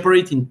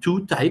separate in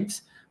two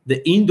types: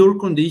 the indoor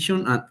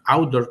condition and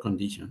outdoor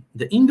condition.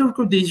 The indoor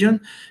condition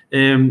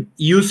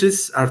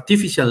uses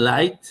artificial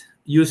light,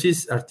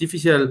 uses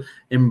artificial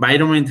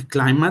environment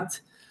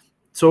climate.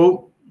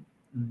 So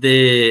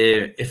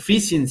the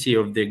efficiency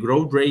of the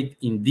growth rate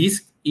in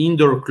this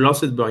indoor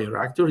closed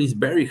bioreactor is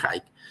very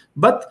high.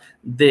 But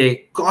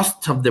the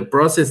cost of the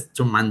process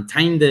to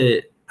maintain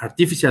the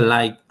artificial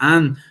light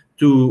and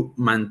to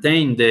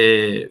maintain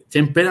the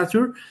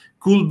temperature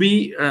could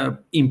be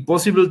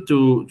impossible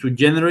to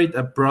generate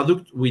a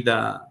product with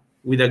a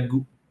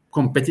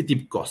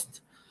competitive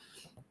cost.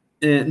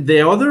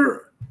 The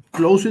other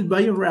closed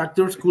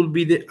bioreactors could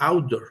be the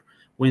outdoor,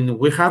 when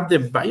we have the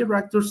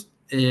bioreactors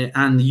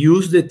and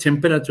use the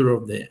temperature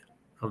of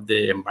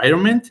the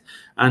environment,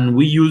 and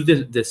we use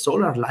the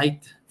solar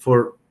light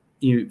for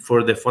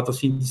the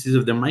photosynthesis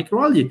of the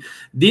microalgae.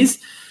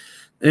 This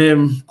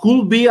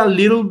could be a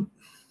little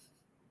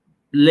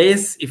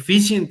less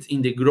efficient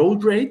in the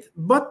growth rate,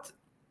 but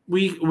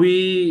we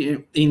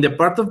in the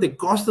part of the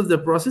cost of the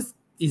process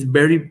is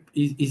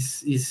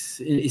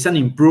an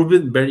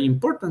improvement very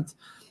important.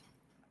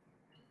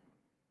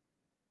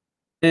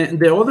 And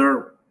the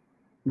other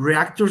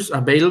reactors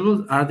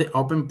available are the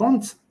open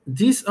ponds.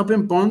 These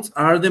open ponds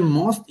are the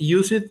most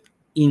used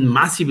in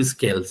massive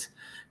scales.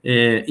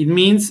 It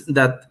means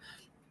that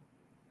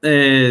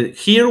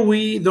here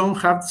we don't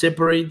have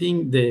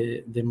separating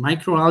the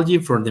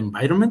microalgae from the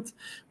environment.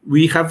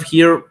 We have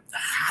here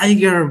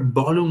higher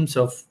volumes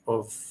of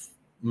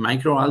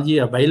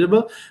microalgae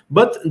available,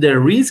 but the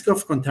risk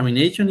of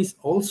contamination is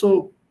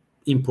also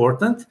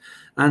important,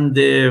 and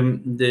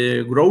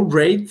the growth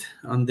rate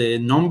and the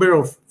number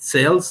of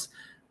cells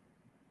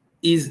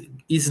is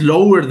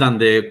lower than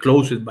the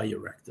closed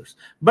bioreactors.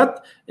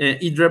 But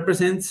it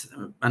represents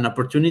an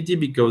opportunity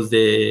because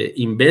the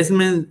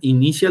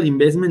initial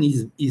investment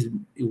is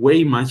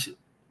way much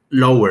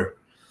lower.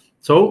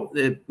 So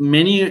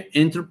many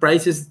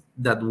enterprises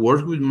that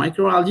work with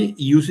microalgae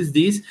uses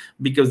this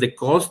because the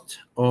cost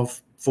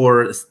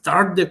for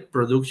start the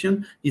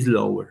production is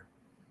lower.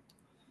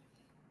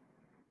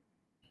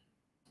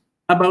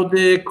 About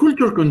the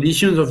culture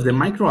conditions of the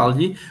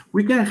microalgae,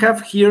 we can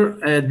have here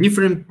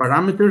different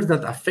parameters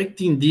that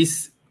affecting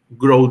this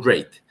growth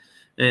rate.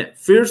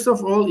 First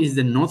of all is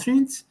the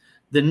nutrients.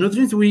 The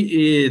nutrients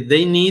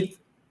they need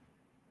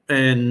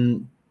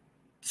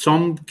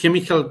some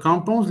chemical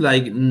compounds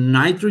like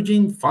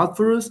nitrogen,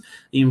 phosphorus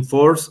in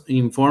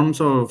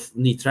forms of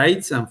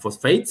nitrates and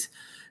phosphates.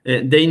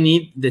 They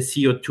need the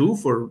CO2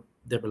 for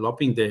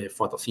developing the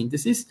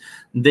photosynthesis.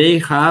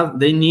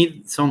 They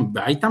need some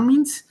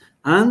vitamins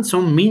and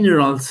some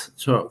minerals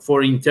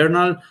for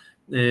internal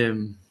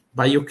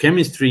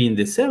biochemistry in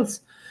the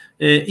cells.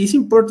 It's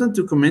important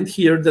to comment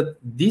here that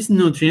these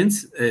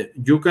nutrients,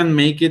 you can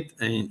make it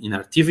in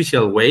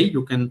artificial way.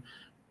 You can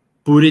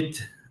put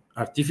it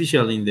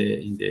artificial in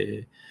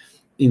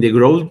the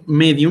growth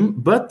medium,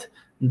 but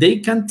they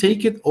can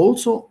take it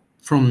also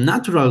from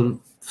natural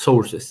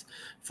sources.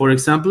 For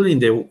example, in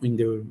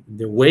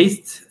the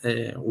waste,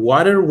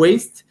 water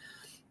waste,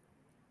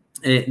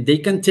 they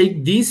can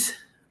take these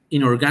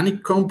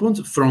inorganic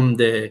compounds from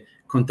the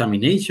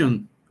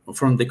contamination,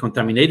 from the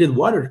contaminated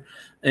water.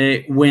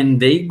 When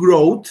they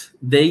grow,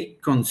 they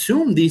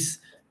consume these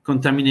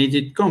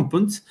contaminated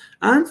compounds,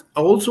 and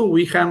also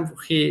we have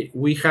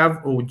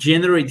or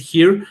generate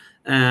here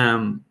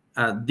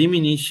a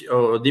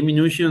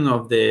diminution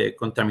of the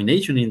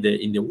contamination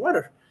in the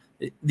water.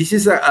 This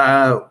is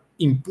a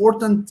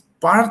important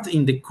part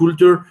in the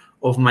culture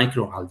of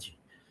microalgae.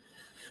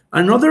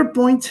 Another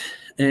point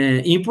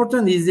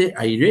important is the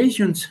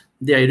aerations.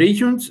 The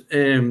aerations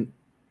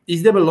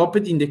is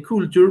developed in the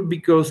culture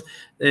because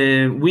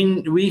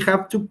we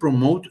have to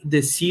promote the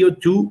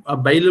CO2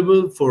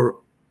 available for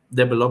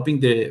developing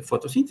the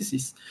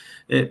photosynthesis.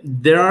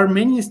 There are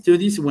many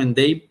studies when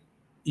they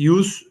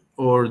use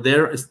or they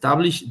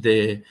establish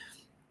the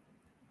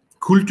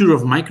culture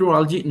of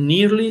microalgae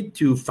nearly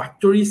to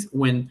factories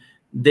when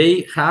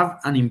they have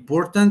an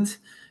important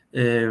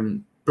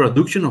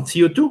production of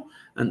CO2.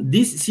 And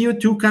this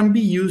CO2 can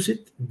be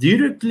used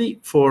directly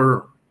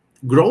for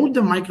grow the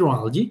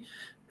microalgae.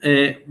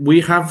 We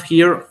have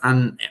here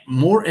a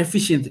more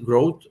efficient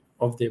growth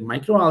of the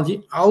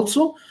microalgae.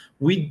 Also,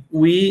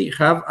 we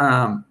have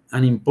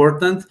an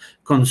important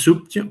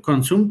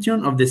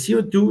consumption of the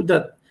CO2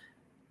 that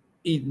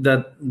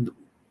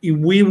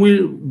we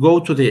will go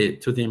to the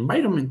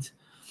environment.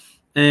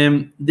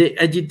 The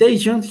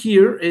agitation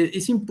here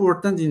is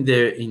important in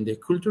the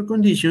culture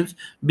conditions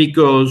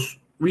because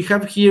we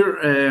have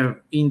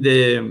here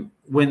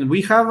when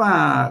we have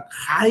a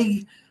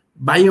high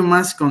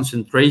biomass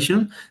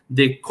concentration,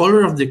 the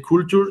color of the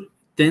culture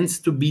tends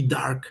to be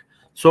dark.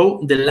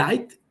 So the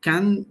light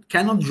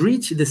cannot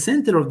reach the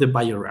center of the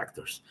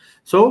bioreactors.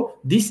 So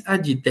this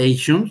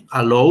agitation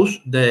allows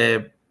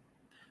the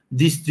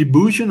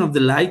distribution of the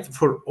light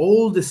for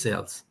all the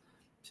cells.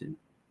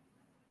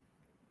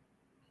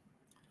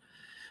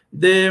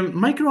 The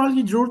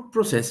microalgae root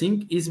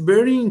processing is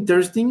very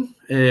interesting.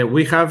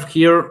 We have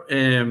here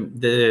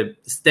the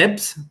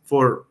steps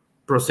for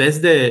process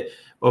the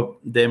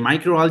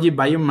microalgae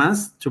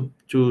biomass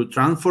to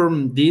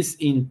transform this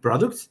in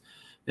products.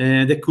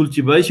 The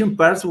cultivation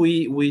parts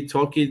we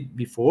talked it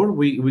before.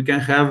 We can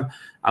have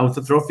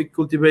autotrophic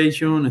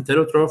cultivation,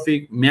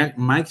 heterotrophic,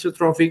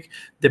 mixotrophic,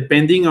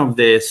 depending on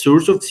the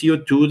source of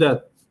CO2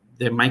 that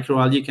the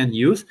microalgae can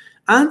use,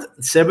 and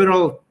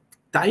several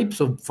types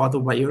of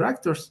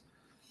photobioreactors.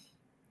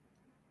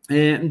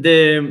 And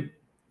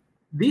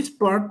this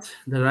part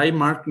that I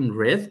marked in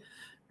red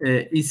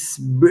is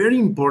very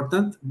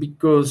important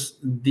because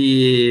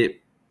the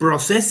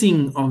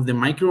processing of the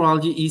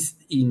microalgae is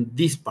in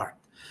this part.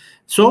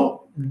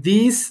 So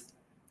this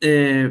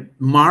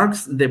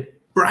marks the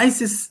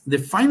prices, the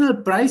final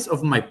price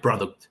of my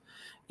product.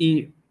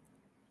 In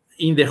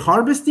the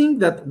harvesting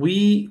that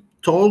we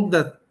told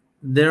that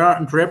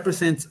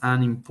represents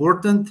an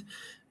important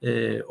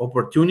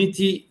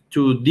opportunity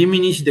to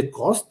diminish the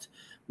cost.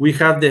 We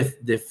have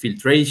the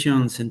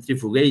filtration,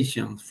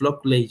 centrifugation,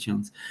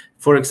 flocculations.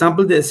 For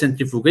example, the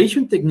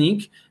centrifugation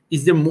technique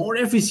is the more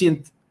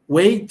efficient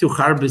way to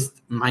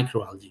harvest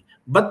microalgae.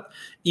 But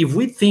if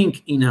we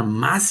think in a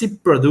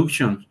massive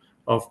production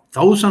of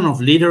thousands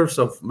of liters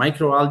of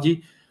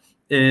microalgae,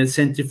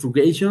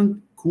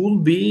 centrifugation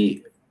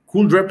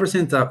could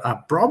represent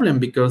a problem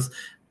because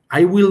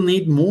I will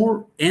need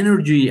more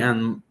energy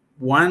and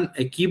one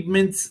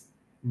equipment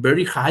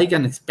very high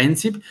and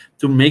expensive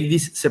to make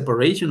this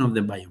separation of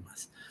the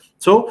biomass.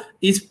 So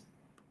it's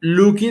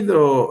looked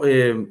or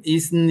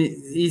is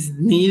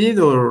needed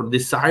or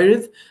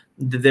desired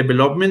the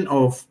development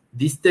of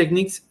these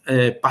techniques,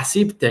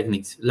 passive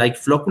techniques like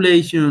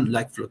flocculation,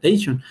 like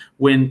flotation,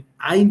 when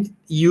I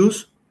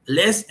use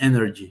less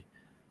energy.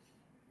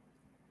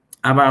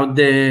 About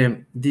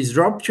the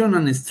disruption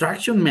and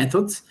extraction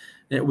methods,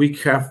 we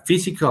have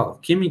physical,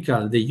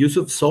 chemical, the use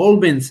of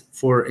solvents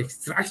for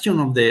extraction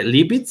of the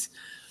lipids.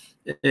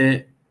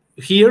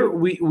 Here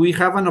we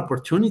have an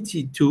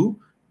opportunity too,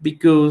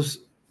 because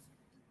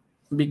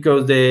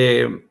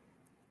the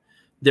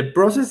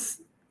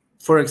process,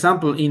 for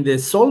example, in the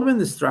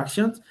solvent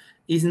extraction,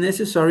 is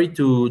necessary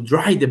to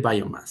dry the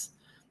biomass.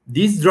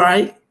 This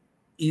dry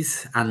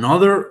is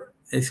another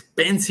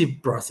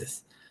expensive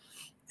process.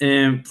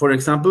 For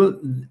example,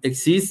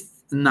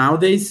 exists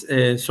nowadays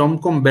some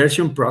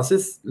conversion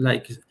process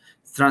like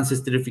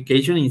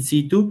transesterification in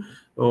situ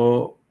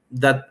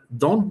that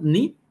don't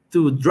need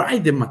to dry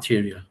the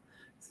material.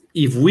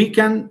 If we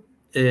can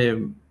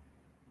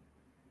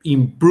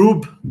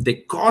improve the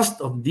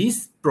cost of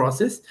this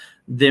process,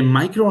 the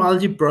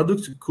microalgae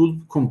products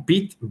could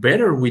compete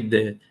better with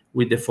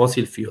the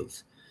fossil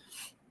fuels.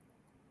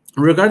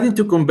 Regarding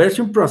to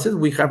conversion process,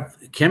 we have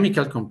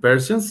chemical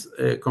conversions,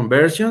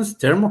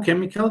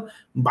 thermochemical,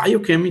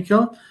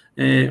 biochemical,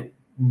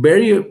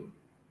 very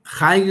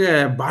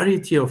high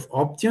variety of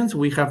options.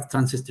 We have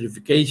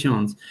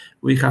transesterifications,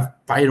 we have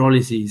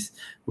pyrolysis,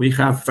 we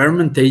have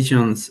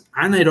fermentations,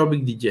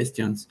 anaerobic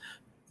digestions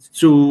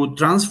to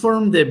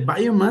transform the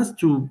biomass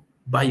to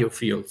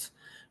biofuels.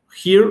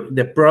 Here,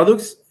 the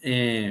products,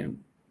 the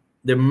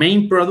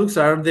main products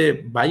are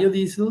the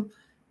biodiesel,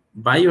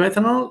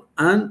 bioethanol,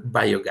 and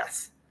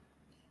biogas.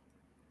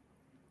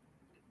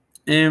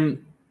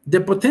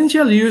 The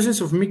potential uses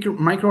of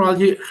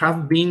microalgae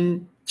have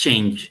been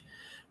changed.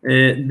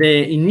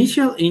 The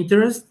initial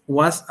interest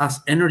was as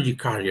energy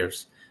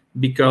carriers,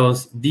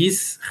 because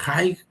these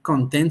high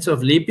contents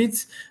of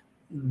lipids,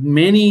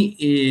 many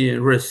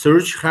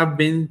research have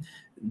been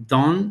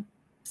done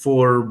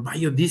for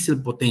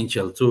biodiesel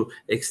potential, to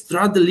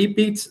extract the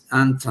lipids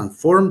and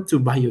transform to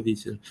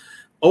biodiesel.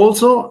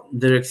 Also,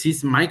 there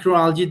exists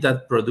microalgae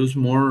that produce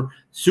more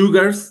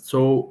sugars,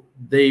 so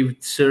they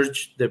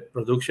search the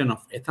production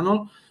of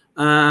ethanol.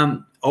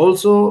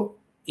 Also,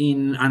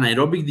 in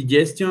anaerobic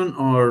digestion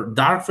or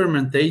dark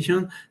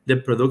fermentation, the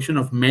production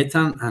of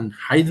methane and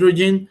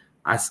hydrogen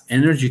as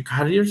energy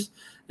carriers.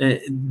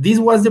 This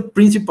was the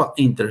principal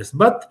interest,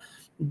 but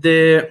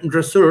the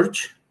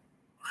research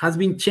has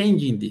been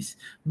changing this,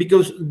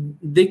 because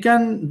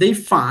they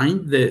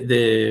find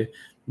the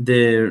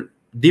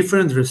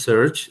different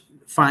research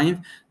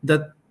find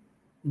that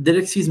there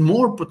exists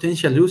more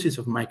potential uses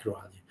of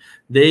microalgae.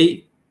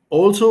 They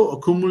also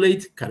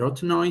accumulate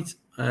carotenoids,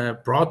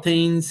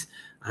 proteins,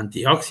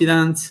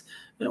 antioxidants,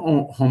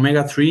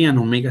 omega-3 and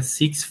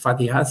omega-6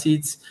 fatty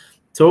acids.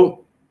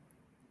 So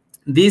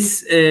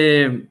these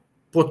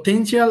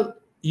potential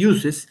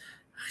uses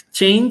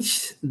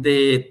change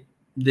the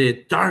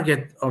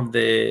target of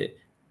the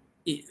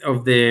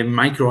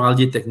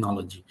microalgae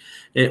technology.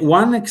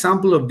 One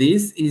example of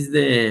this is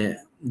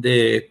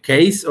the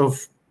case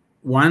of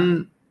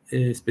one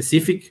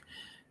specific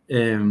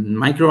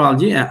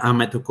microalgae,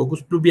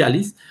 Ametococcus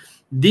pluvialis.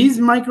 These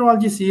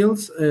microalgae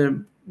cells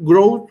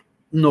grow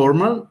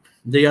normal.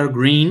 They are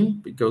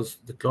green because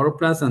the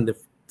chloroplast and the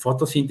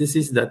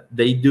photosynthesis that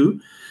they do.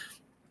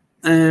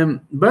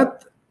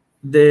 But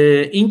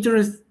the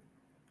interest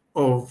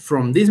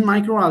from this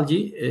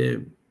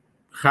microalgae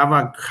have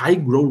a high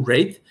growth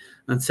rate,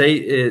 and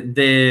say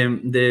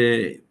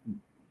the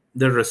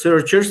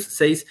researchers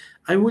says,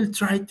 I will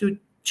try to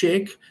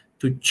check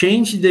to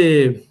change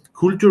the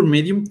culture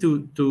medium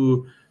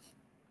to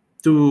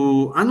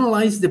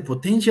analyze the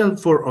potential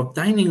for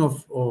obtaining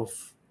of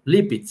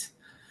lipids.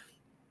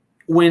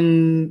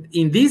 When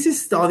in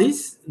these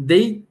studies,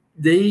 they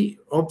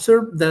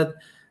observe that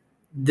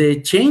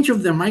the change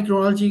of the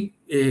microalgae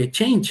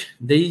change.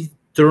 They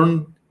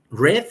turn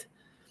red,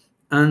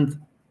 and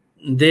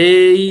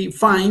they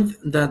find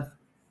that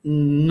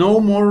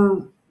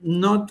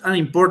not an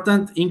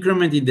important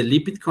increment in the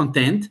lipid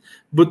content,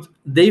 but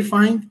they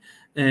find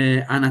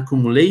an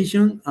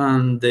accumulation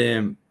on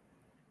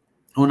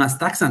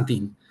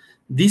astaxanthin.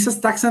 This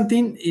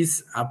astaxanthin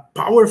is a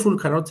powerful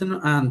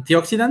carotenoid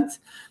antioxidant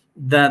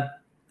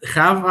that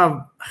have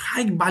a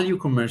high value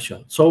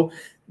commercial. So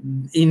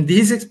in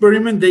this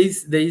experiment,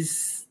 they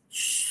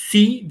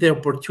see the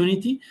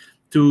opportunity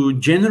to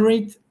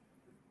generate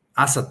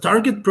as a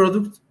target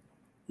product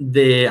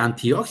the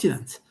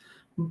antioxidants,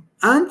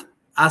 and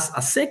as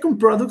a second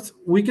product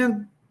we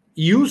can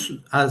use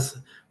as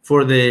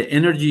for the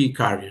energy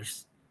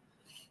carriers.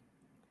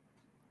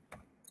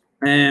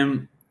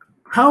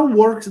 How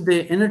works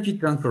the energy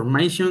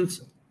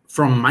transformations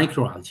from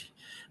microalgae?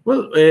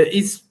 Well,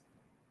 it's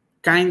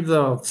kind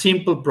of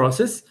simple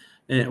process.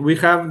 We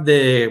have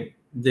the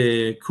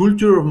the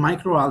culture of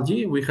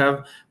microalgae.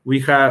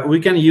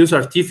 We can use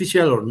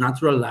artificial or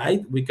natural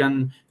light. We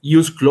can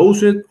use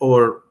closed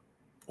or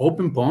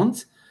open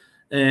ponds.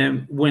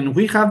 When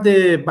we have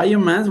the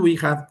biomass, we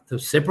have to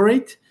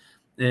separate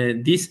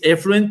this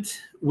effluent.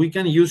 We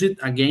can use it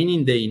again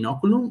in the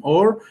inoculum,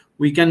 or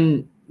we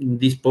can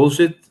dispose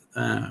it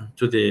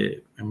to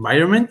the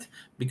environment,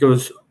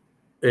 because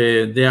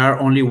they are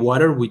only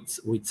water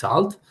with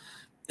salt.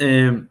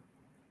 The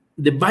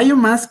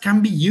biomass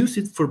can be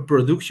used for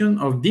production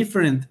of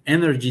different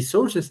energy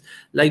sources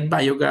like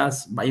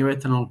biogas,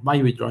 bioethanol,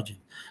 biohydrogen.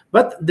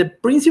 But the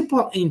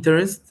principal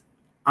interest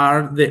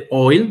are the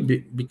oil,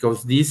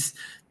 because this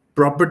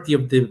property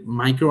of the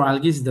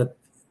microalgae is that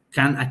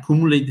can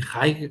accumulate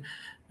high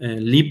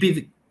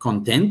lipid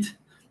content.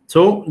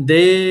 So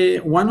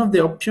one of the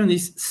options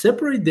is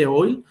separate the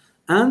oil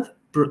and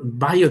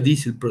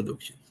biodiesel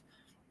production.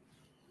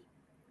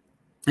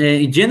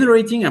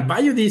 Generating a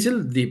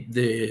biodiesel,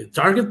 the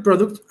target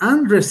product,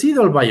 and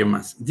residual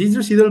biomass. This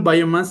residual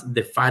biomass,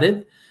 the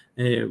fatted,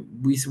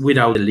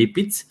 without the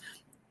lipids,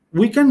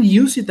 we can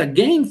use it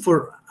again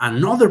for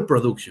another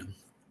production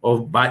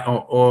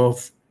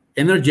of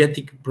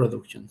energetic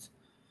productions.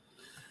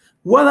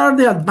 What are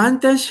the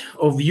advantages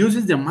of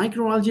using the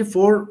microalgae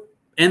for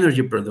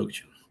energy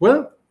production?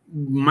 Well,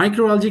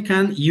 microalgae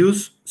can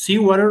use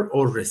seawater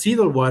or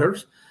residual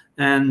waters,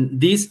 and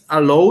this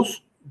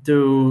allows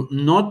to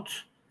not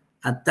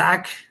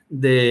attack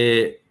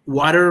the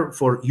water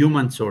for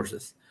human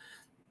sources.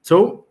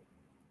 So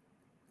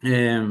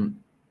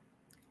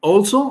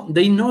also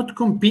they not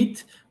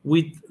compete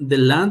with the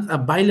land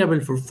available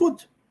for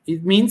food.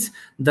 It means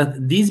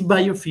that this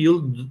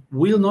biofuel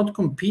will not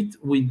compete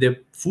with the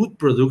food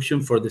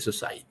production for the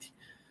society.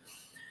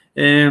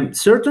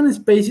 Certain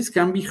species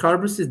can be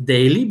harvested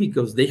daily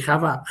because they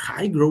have a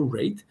high growth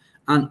rate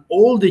and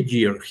all the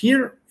year.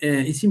 Here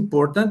it's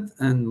important,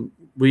 and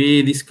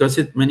we discussed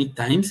it many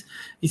times.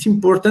 It's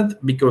important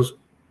because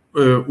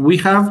we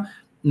have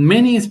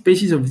many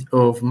species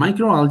of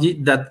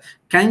microalgae that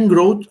can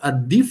grow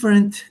at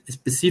different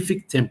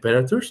specific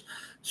temperatures.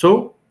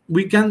 So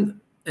we can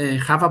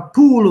have a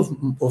pool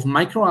of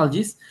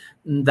microalgae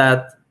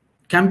that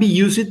can be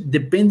used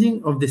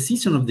depending on the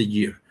season of the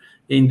year.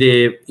 In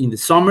the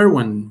summer,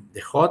 when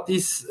the hot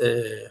is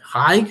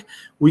high,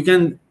 we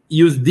can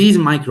use these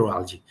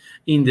microalgae.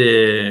 In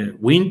the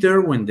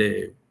winter, when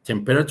the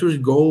temperatures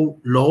go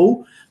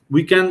low,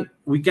 we have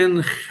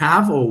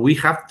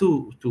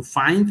to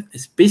find a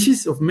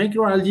species of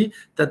microalgae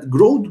that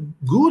grow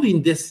good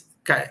in this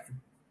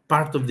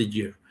part of the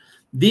year.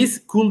 This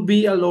could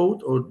be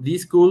allowed, or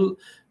this could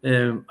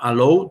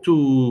allow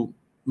to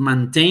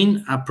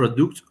maintain a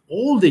product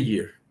all the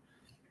year,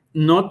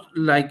 not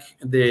like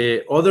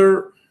the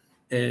other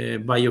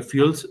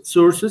biofuels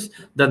sources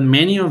that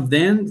many of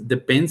them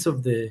depends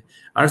of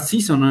are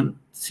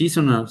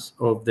seasonals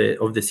of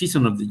the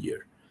season of the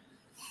year.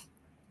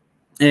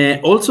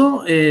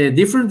 Also,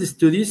 different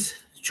studies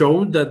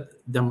show that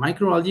the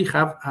microalgae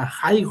have a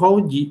high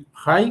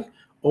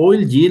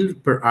oil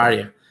yield per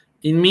area.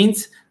 It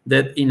means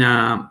that in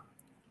a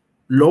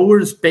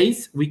lower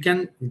space, we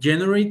can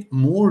generate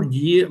more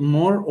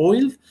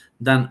oil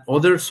than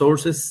other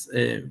sources,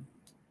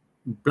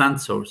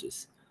 plant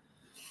sources.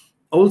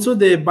 Also,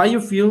 the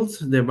biofuels,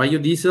 the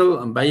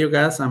biodiesel and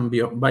biogas and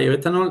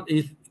bioethanol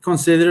is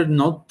considered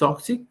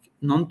non-toxic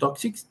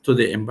to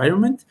the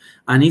environment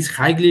and is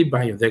highly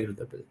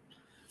biodegradable.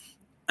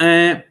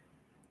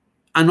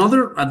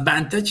 Another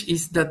advantage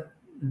is that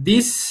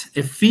this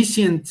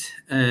efficient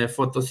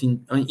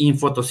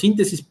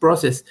photosynthesis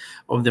process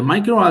of the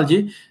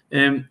microalgae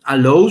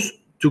allows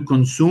to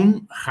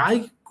consume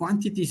high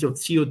quantities of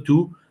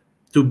CO2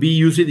 to be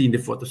used in the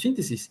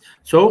photosynthesis.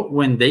 So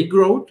when they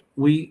grow,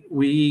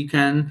 we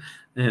can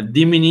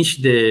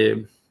diminish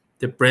the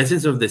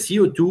presence of the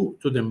CO2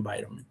 to the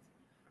environment.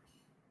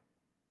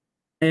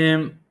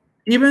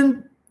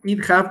 Even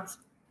it has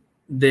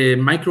the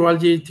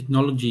microalgae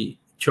technology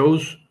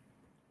shows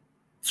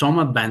some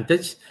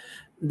advantage.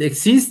 There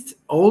exists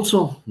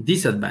also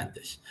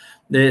disadvantage.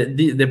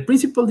 The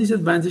principal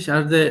disadvantage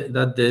are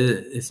that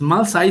the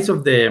small size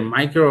of the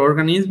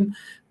microorganism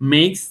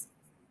makes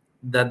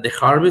that the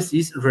harvest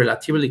is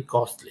relatively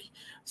costly.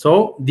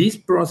 So this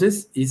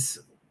process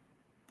is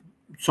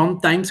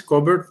sometimes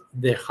covered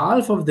the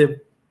half of the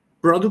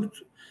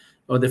product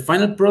or the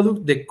final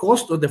product. The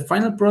cost of the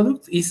final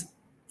product is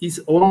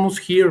almost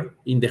here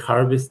in the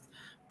harvest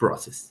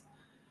process.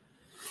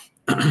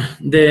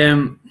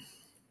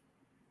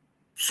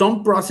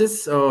 Some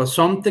process or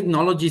some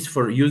technologies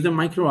for use the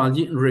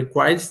microalgae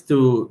requires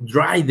to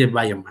dry the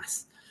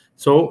biomass.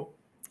 So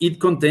it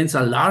contains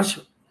a large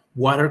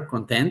water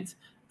content,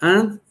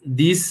 and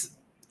this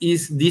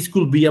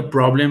could be a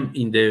problem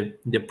in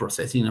the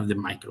processing of the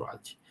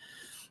microalgae.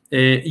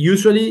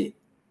 Usually,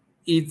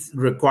 it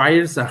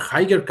requires a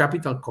higher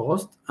capital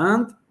cost,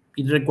 and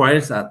it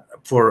requires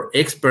for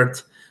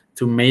experts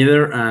to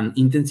measure an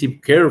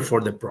intensive care for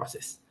the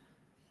process.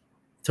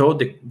 So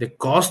the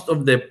cost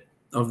of the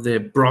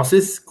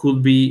process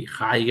could be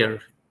higher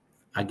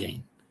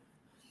again.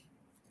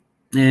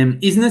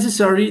 is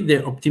necessary the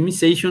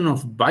optimization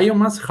of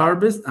biomass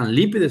harvest and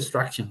lipid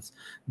extractions.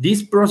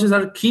 These processes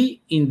are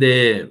key in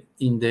the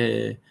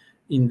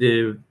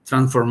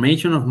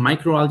transformation of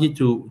microalgae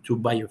to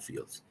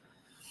biofuels.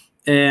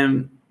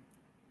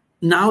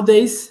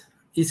 Nowadays,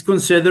 it's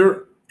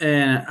considered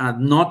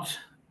not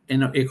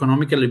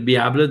economically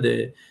viable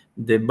the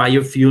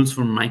biofuels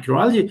from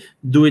microalgae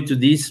due to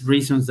these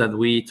reasons that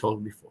we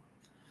talked before.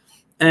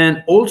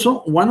 And also,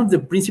 one of the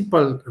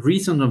principal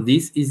reasons of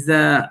this is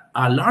that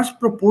a large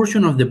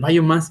proportion of the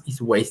biomass is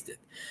wasted.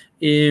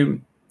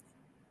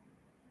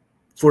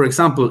 For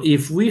example,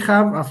 if we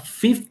have a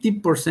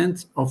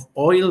 50% of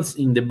oils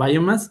in the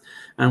biomass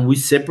and we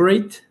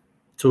separate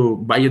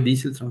to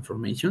biodiesel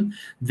transformation,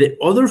 the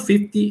other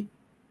 50,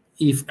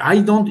 if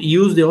I don't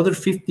use the other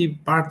 50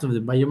 part of the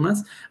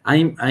biomass,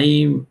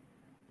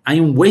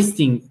 I'm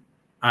wasting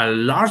a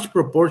large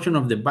proportion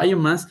of the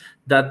biomass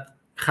that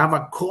have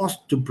a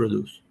cost to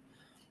produce.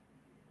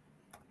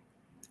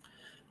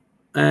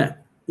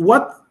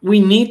 What we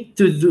need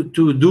to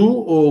do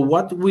or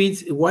what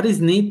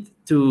is need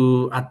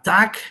to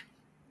attack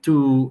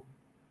to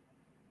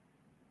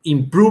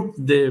improve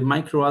the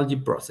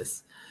microalgae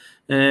process.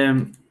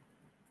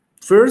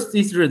 First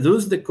is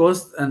reduce the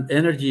cost and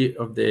energy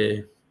of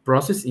the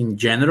process in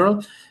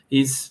general.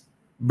 It's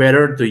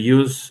better to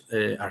use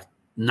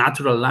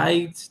natural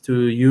light,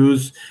 to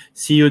use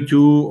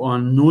CO2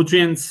 on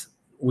nutrients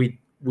with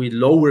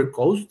lower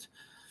cost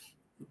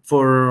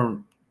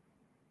for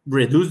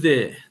reduce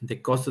the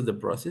cost of the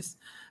process.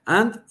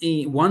 And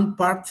one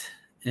part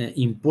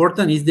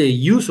important is the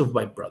use of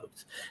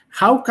byproducts.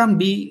 How can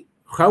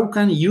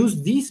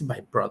use these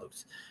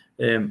byproducts?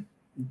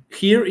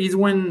 Here is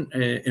when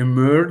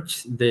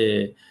emerged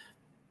the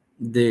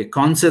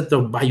concept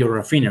of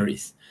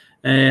biorefineries.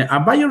 A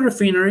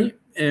biorefinery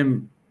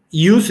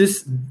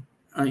uses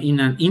in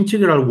an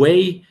integral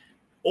way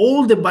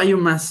all the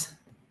biomass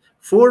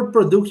for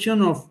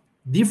production of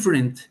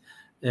different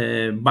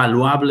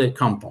valuable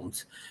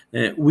compounds.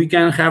 We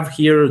can have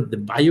here the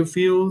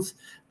biofuels,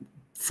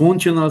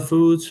 functional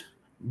foods,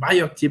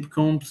 bioactive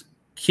compounds,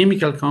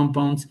 chemical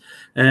compounds.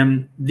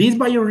 These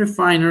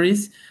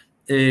biorefineries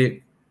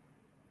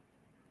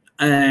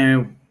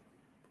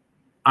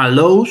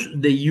allows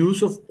the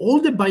use of all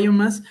the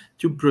biomass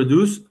to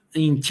produce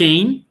in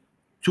chain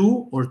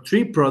 2 or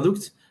 3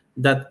 products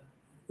that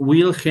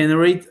will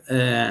generate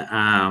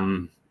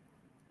a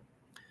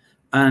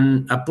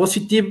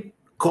positive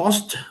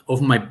cost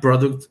of my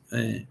product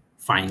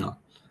final.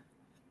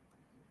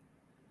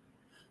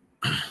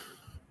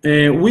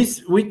 We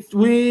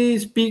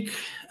speak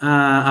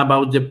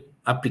about the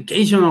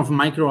application of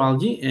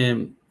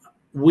microalgae.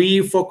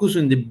 We focus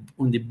on the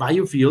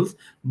biofuels,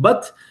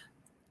 but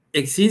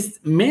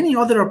exist many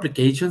other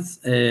applications.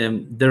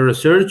 The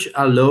research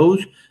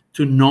allows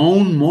to know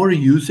more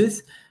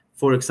uses.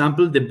 For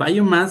example, the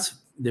biomass,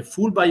 the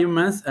full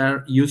biomass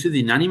are used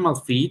in animal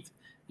feed,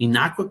 in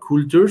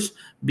aquacultures,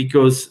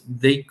 because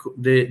they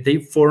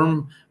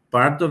form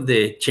part of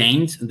the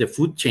change, the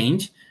food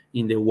change,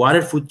 in the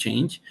water food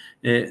change,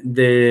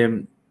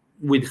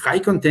 with high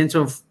contents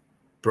of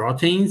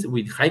proteins,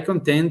 with high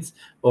contents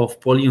of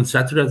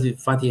polyunsaturated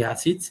fatty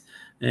acids.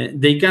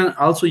 They can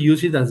also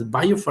use it as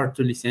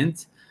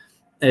biofertilizants.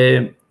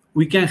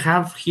 We can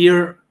have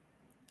here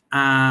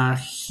a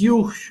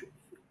huge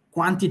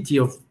quantity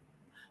of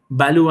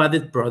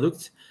value-added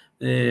products.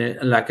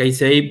 Like I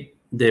say,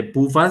 the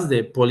PUFAs,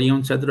 the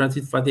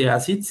polyunsaturated fatty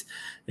acids.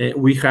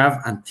 We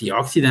have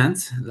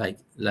antioxidants like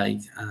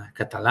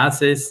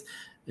catalases,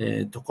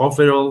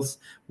 tocopherols.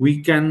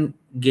 We can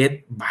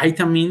get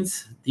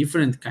vitamins,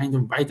 different kinds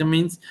of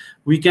vitamins.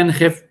 We can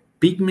have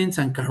pigments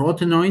and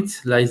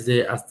carotenoids like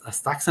the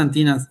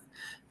astaxanthin,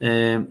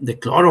 the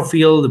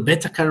chlorophyll, the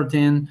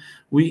beta-carotene.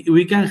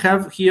 We can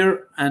have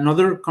here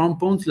another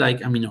compounds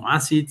like amino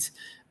acids,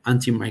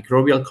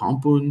 antimicrobial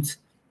compounds,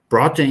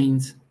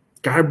 proteins,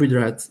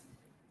 carbohydrates.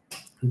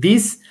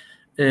 These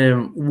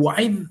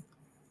wide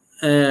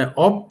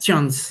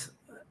options,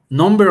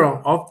 number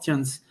of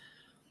options,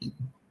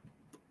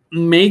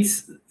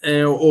 makes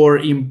or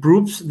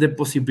improves the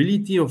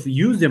possibility of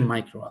using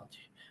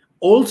microalgae.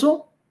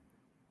 Also,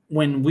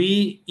 when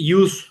we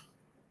use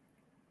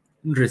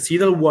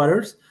residual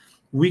waters,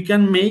 we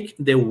can make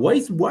the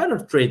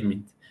wastewater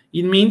treatment.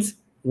 It means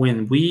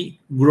when we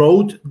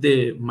grow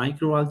the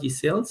microalgae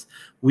cells,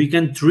 we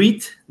can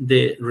treat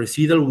the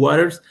residual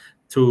waters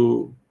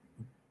to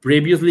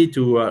previously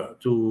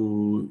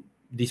to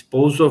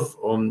dispose of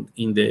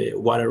in the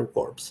water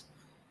corpse.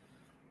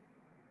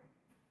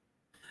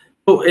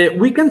 So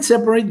we can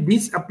separate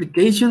this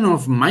application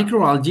of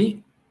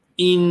microalgae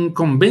in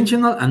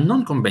conventional and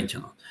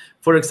non-conventional.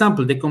 For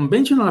example, the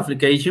conventional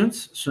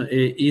applications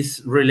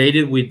is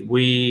related with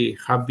we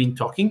have been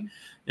talking.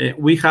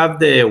 We have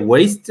the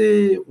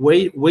wastewater,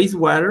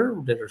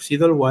 the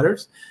residual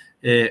waters,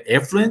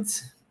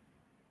 effluents,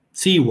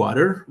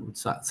 seawater,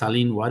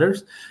 saline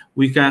waters.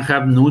 We can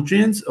have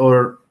nutrients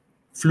or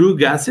flue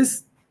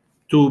gases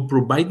to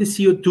provide the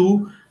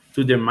CO2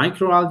 to the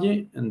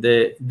microalgae, and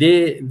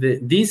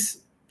these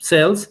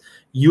cells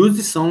use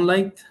the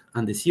sunlight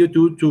and the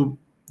CO2 to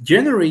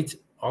generate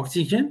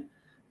oxygen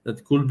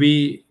that could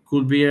be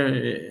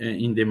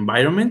in the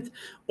environment.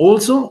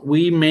 Also,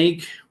 we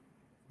make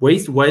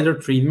wastewater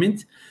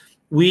treatment.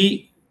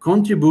 We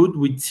contribute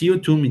with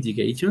CO2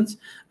 mitigations,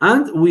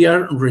 and we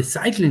are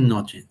recycling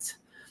nutrients.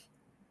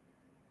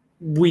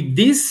 With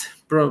this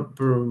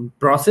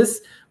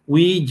process,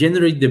 we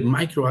generate the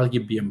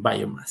microalgae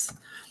biomass.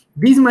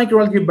 This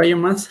microalgae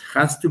biomass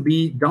has to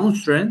be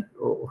downstream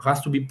or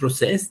has to be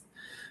processed.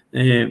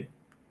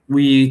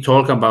 We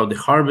talk about the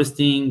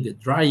harvesting, the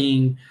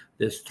drying,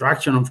 the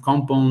extraction of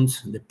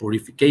compounds, the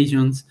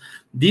purifications.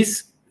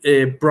 This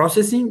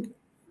processing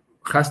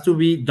has to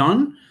be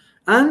done,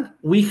 and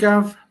we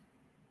have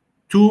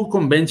two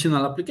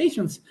conventional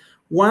applications.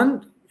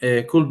 One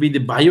could be the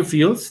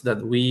biofuels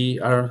that we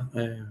are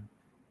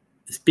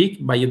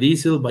speak,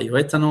 biodiesel,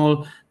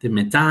 bioethanol, the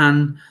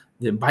methane,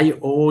 the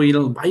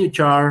bio-oil,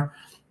 biochar.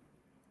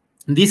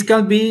 This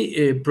can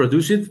be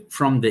produced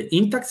from the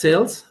intact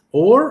cells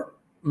or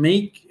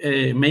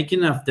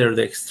making after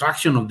the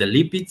extraction of the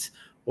lipids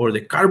or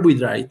the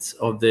carbohydrates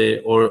of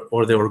the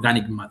or the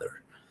organic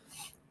matter.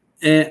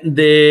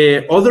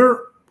 The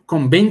other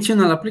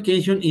conventional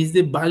application is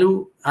the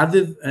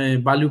added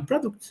value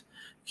products.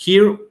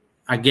 Here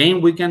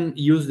again, we can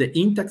use the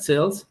intact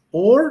cells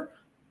or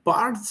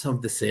parts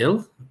of the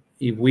cell.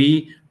 If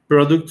we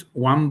produce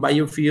one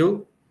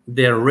biofuel,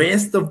 the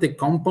rest of the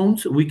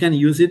compounds, we can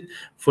use it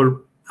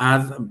for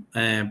as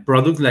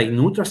products like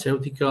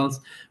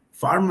nutraceuticals,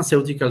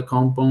 pharmaceutical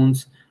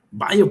compounds,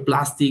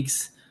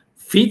 bioplastics,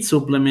 feed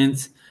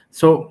supplements.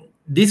 So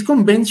these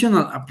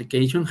conventional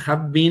applications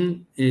have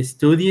been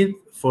studied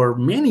for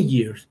many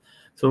years.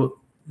 So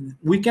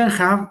we can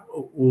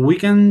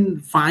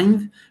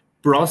find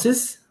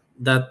process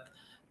that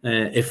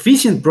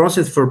efficient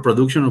process for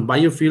production of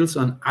biofuels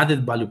and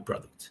added value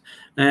products.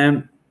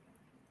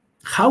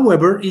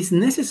 However, it's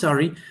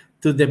necessary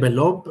to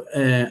develop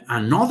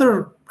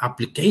another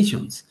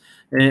applications.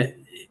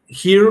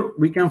 Here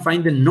we can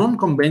find the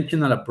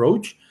non-conventional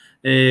approach.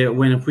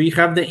 When we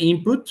have the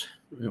input,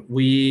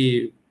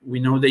 we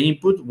know the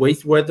input,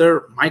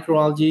 wastewater,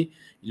 microalgae,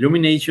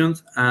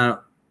 illuminations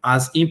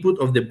as input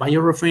of the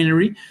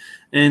biorefinery,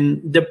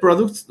 and the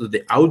products,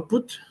 the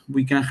output,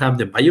 we can have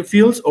the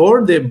biofuels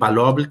or the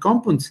valuable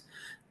compounds.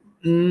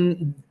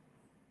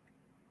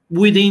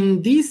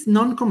 Within these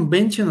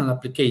non-conventional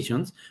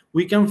applications,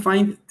 we can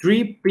find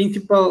three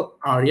principal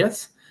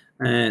areas: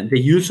 the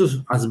use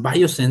as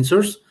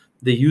biosensors,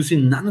 the use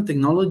in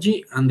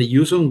nanotechnology, and the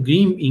use in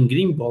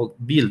green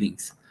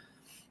buildings.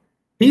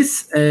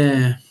 This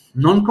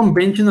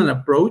non-conventional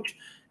approach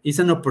is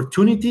an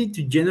opportunity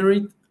to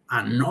generate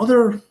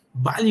another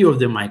value of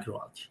the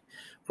microalgae.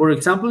 For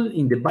example,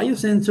 in the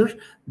biosensors,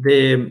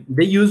 they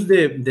use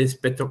the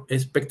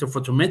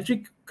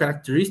spectrophotometric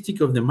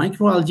characteristic of the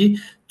microalgae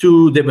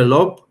to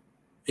develop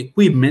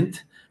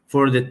equipment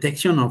for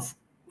detection of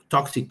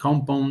toxic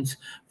compounds,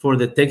 for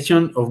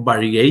detection of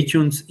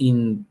variations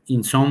in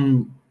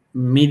some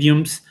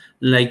mediums,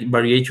 like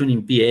variation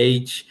in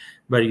pH,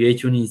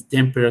 variation in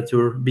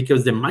temperature,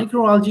 because the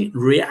microalgae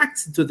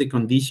reacts to the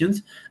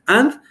conditions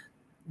and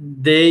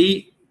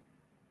they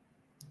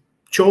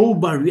show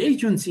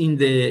variations in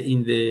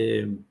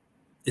the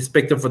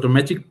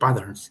spectrophotometric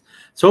patterns.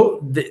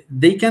 So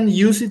they can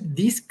use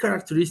this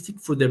characteristic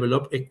for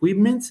develop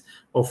equipments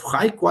of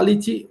high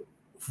quality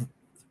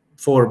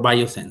for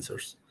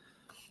biosensors.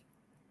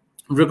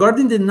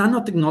 Regarding the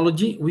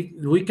nanotechnology,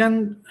 we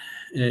can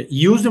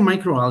use the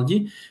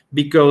microalgae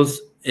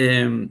because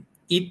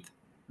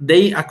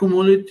they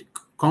accumulate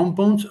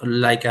compounds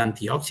like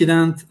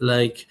antioxidants,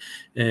 like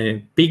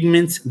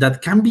pigments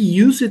that can be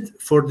used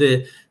for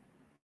the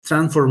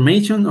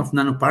transformation of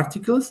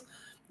nanoparticles.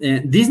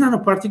 These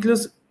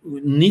nanoparticles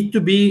need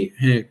to be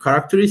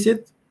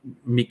characterized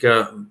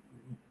because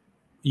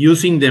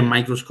using the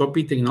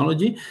microscopy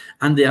technology,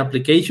 and the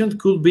application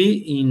could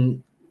be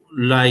in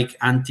like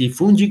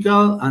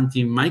antifungal,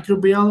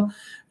 antimicrobial,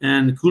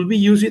 and could be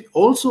used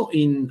also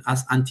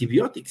as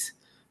antibiotics.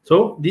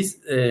 So this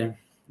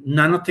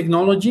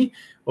nanotechnology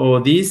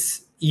or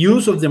this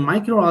use of the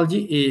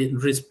microalgae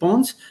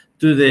responds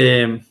to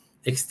the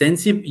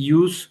extensive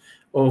use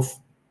of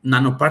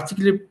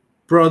nanoparticle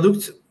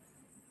products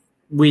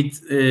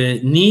with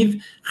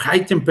need high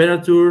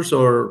temperatures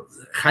or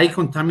high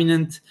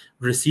contaminant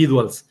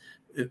residuals.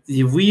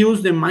 If we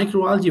use the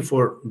microalgae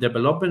for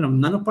development of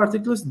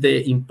nanoparticles,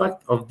 the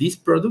impact of these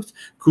products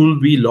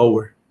could be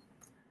lower.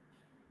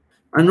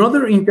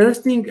 Another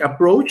interesting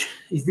approach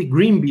is the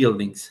green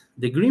buildings.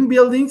 The green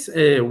buildings,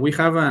 we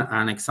have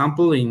an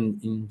example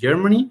in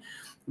Germany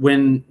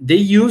when they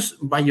use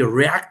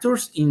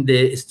bioreactors in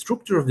the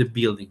structure of the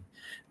building.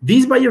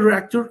 These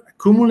bioreactors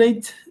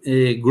accumulate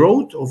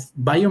growth of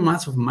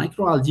biomass of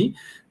microalgae.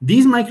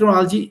 These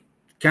microalgae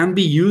can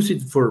be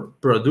used for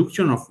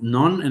production of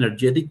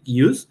non-energetic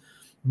use,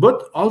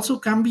 but also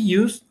can be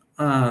used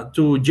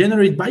to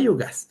generate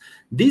biogas.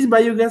 This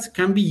biogas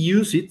can be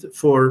used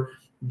for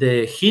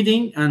the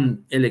heating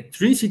and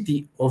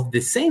electricity of the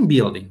same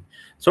building.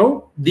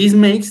 So this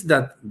makes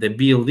that the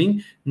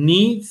building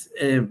needs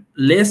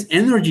less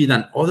energy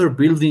than other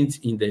buildings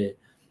in the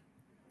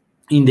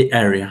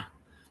area.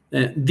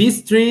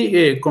 These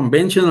three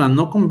conventional and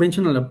non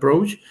conventional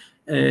approach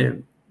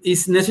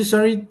is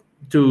necessary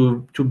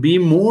to be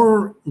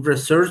more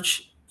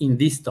research in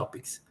these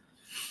topics.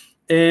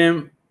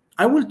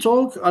 I will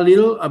talk a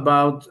little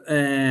about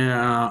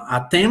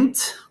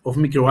attempt of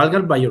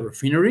microalgal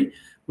biorefinery.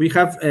 We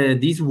have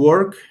this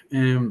work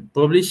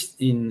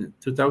published in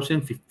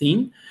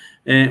 2015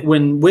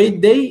 when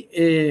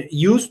they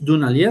used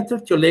Dunalia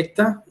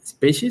tertiolecta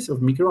species of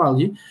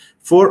microalgae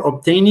for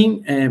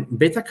obtaining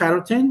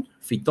beta-carotene,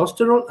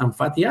 phytosterol, and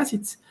fatty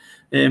acids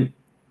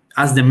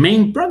as the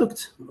main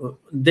product.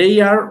 They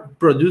are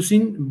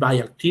producing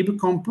bioactive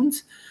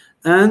compounds,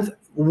 and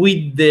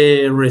with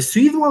the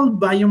residual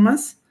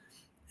biomass,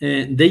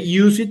 they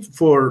use it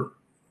for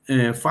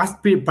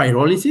fast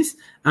pyrolysis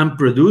and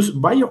produce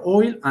bio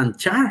oil and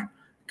char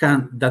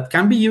that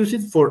can be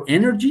used for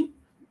energy.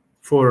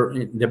 For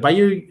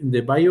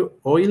the bio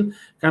oil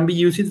can be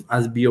used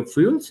as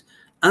biofuels,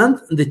 and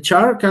the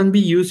char can be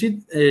used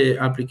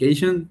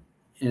application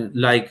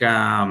like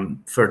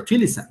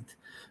fertilizant,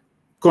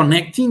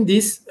 connecting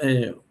this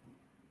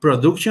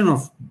production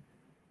of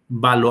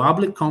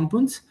valuable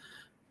compounds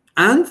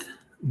and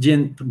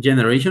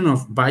generation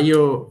of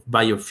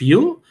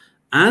biofuel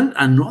and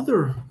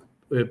another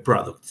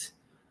products.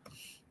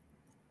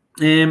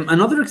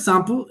 Another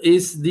example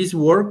is this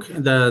work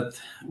that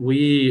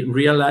we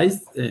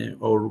realized,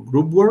 or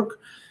group work,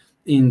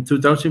 in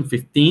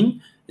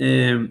 2015.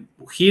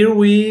 Here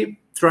we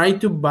try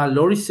to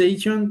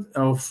valorization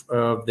of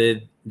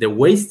the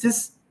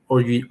wastes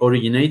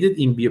originated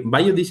in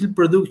biodiesel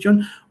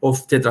production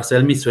of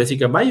tetracell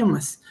myxoezica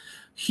biomass.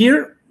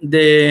 Here,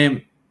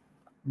 the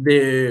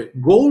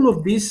goal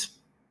of this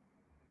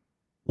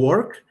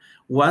work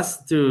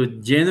was to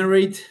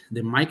generate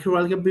the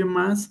microalgae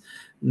biomass,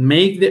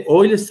 make the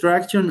oil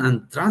extraction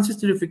and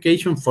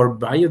transesterification for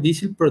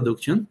biodiesel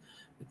production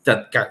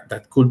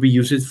that could be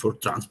used for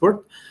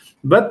transport.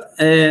 But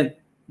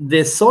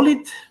the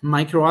solid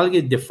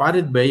microalgae, the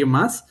fatted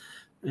biomass,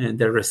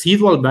 the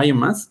residual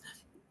biomass,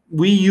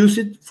 we use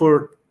it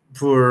for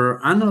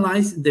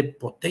analyze the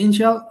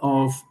potential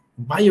of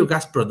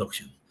biogas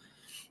production.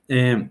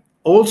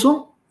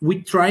 Also,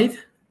 we tried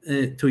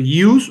to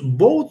use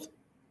both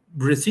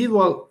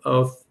residual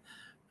of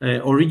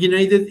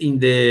originated in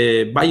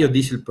the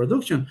biodiesel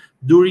production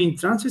during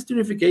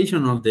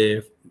transesterification of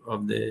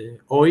the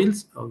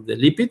oils, of the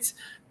lipids,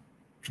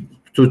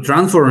 to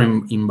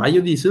transform in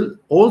biodiesel,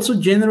 also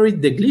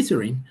generate the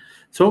glycerin.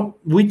 So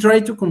we try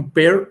to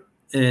compare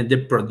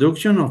the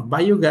production of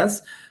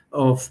biogas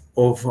of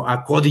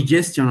a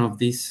co-digestion of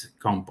these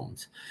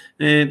compounds.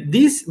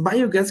 This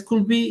biogas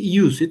could be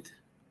used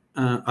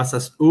as a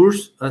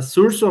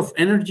source of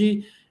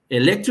energy,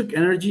 electric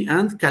energy,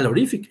 and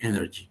calorific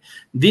energy.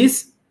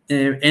 This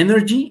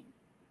energy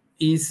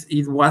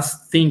was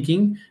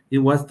thinking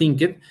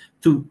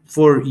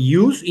for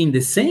use in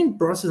the same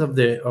process of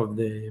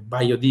the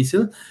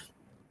biodiesel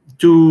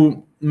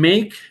to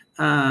make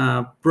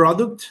a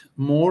product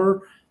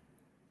more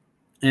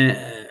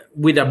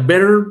with a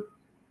better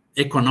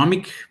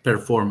economic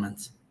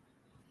performance.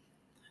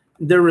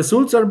 The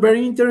results are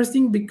very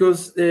interesting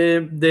because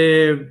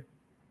the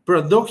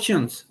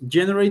productions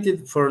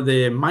generated for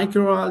the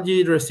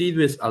microalgae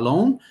residues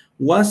alone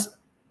was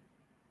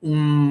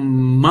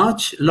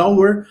much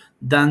lower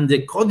than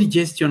the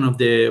co-digestion of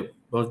the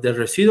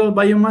residual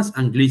biomass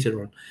and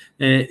glycerol.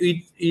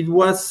 It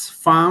was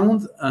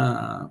found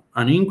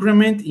an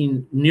increment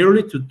in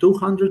nearly to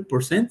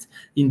 200%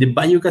 in the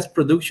biogas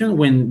production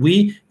when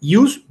we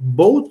use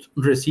both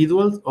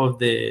residuals of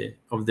the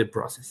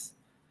process.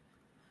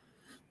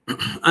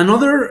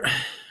 Another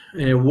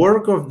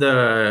work of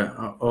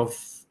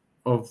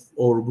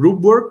our group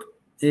work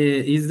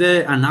is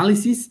the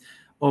analysis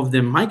of the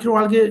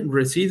microalgae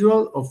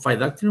residual of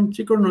Phaidactylum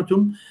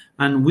tricornutum,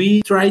 and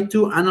we try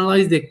to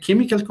analyze the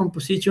chemical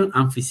composition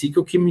and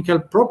physicochemical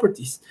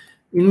properties.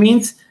 It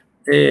means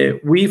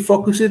we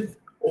focused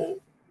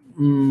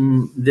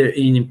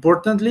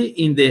importantly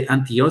in the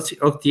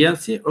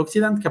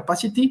antioxidant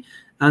capacity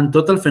and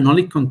total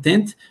phenolic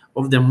content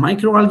of the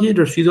microalgae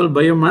residual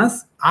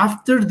biomass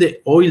after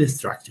the oil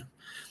extraction.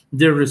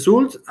 The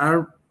results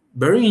are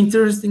very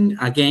interesting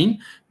again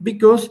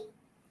because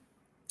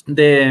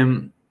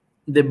the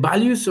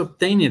values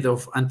obtained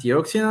of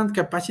antioxidant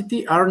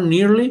capacity are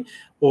nearly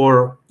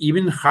or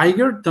even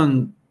higher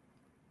than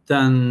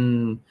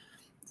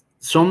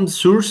some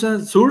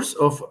traditional source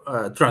of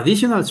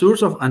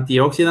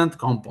antioxidant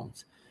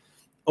compounds.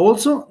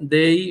 Also,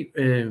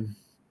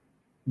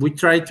 we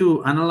try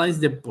to analyze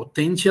the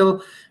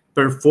potential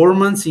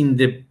performance in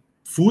the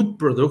food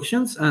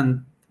productions,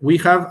 and we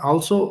have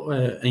also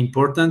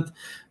important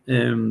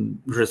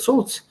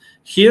results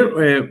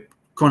here.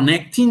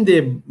 Connecting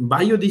the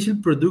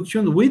biodiesel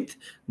production with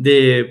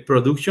the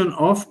production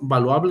of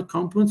valuable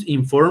compounds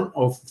in form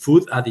of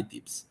food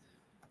additives.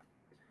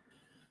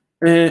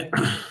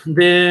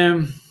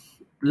 The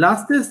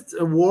latest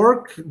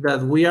work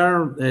that we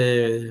are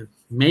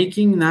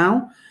making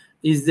now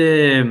is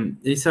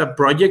a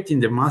project in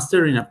the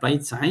Master in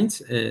Applied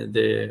Science,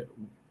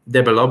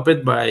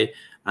 developed by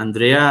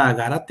Andrea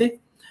Garate.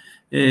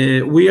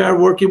 We are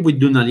working with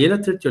Dunaliera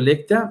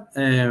tertiolecta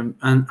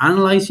and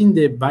analyzing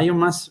the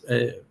biomass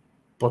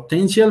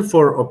potential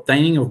for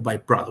obtaining of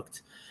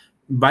bioproducts.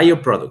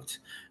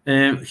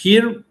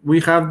 Here we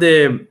have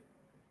the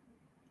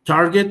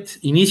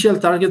initial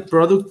target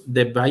product,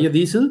 the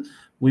biodiesel.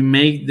 We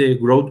make the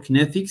growth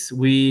kinetics.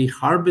 We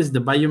harvest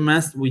the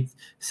biomass with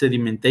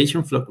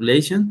sedimentation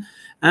flocculation.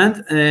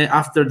 And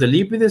after the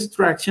lipid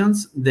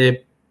extractions,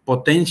 the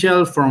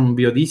potential from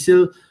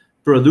biodiesel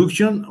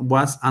production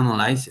was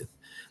analyzed.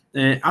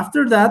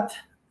 After that,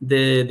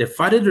 the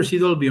fatted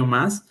residual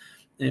biomass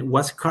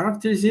was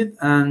characterized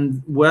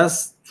and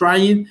was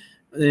tried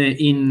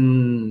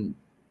in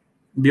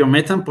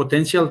biomethane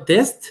potential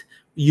test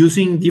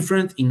using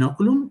different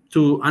inoculum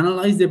to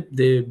analyze the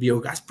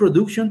biogas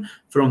production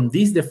from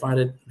this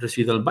defatted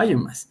residual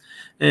biomass.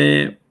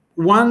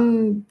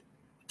 One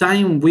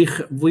time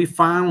we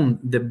found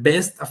the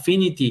best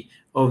affinity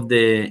of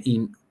the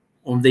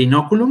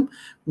inoculum,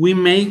 we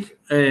make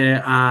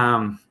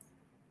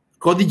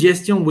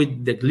co-digestion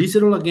with the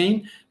glycerol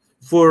again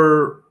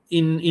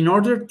in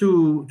order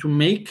to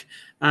make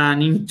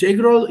an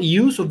integral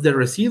use of the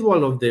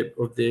residual of the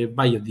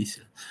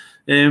biodiesel.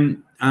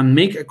 And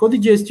make a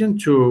co-digestion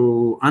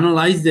to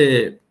analyze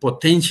the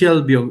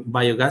potential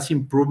biogas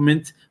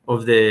improvement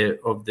of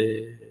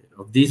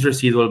this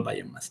residual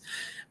biomass.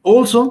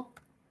 Also,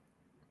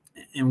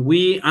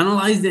 we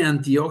analyze the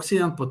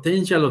antioxidant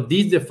potential of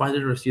this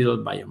defatted residual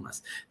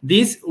biomass.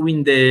 This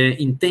with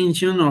the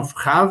intention of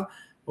have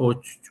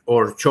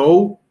or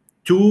show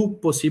two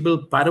possible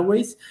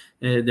pathways: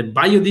 the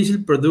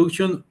biodiesel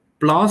production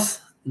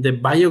plus the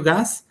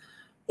biogas,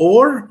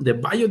 or the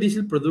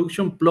biodiesel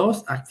production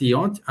plus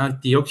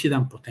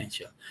antioxidant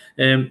potential.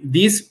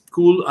 This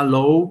could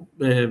allow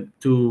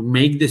to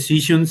make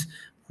decisions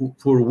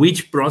for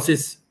which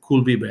process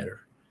could be better.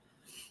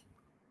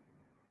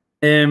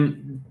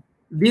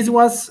 This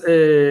was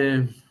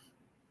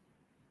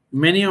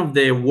many of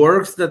the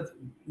works that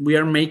we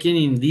are making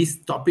in this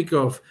topic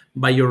of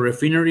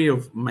biorefinery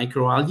of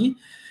microalgae.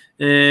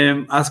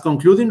 As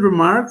concluding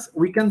remarks,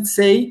 we can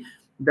say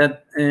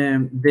that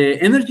the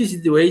energy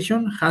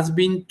situation has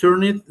been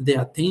turned the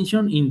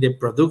attention in the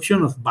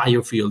production of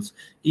biofuels.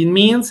 It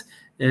means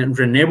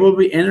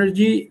renewable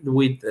energy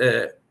with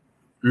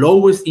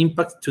lowest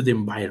impact to the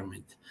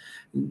environment.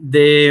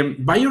 The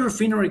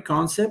biorefinery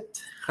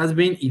concept has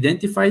been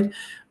identified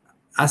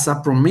as a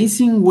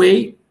promising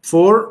way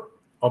for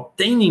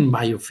obtaining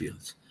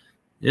biofuels.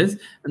 Yes,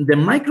 and the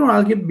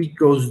microalgae,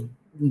 because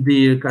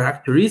the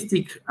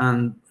characteristic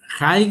and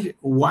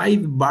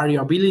wide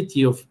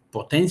variability of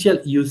potential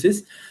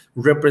uses,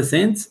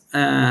 represents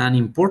an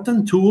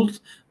important tool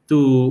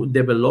to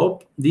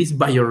develop this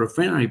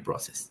biorefinery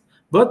process.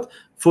 But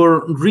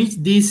for reach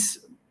this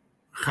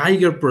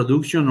higher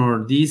production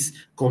or this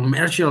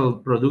commercial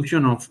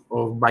production of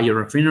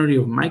biorefinery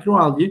of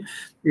microalgae,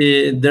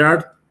 there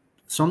are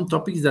some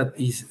topics that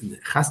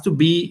has to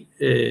be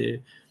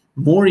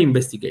more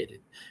investigated.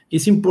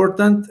 It's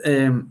important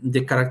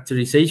the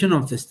characterization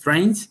of the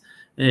strains.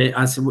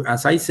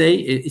 As I say,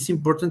 it's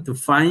important to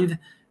find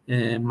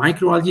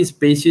microalgae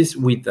species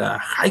with a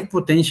high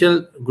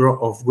potential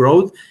of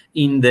growth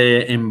in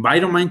the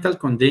environmental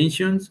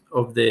conditions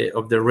of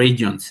the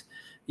regions.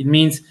 It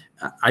means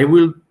I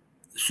will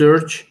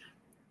search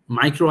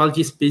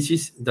microalgae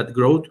species that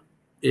grow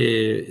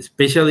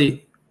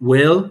especially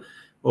well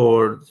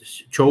or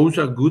shows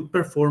a good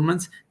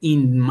performance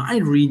in my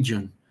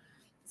region.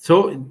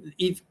 So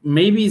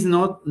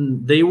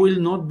they will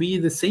not be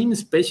the same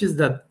species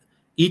that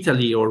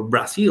Italy or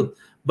Brazil,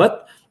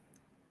 but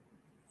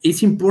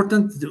it's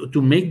important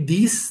to make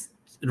this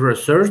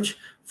research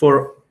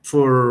for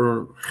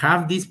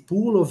have this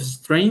pool of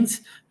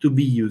strains to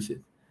be used.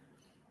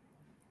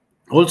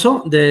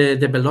 Also, the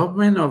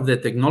development of the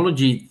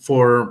technology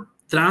for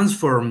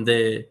transform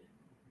the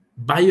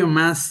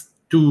biomass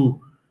to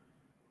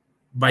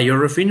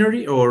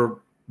biorefinery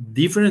or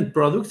different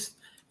products,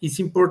 it's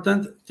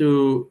important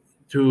to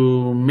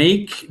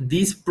make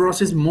this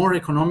process more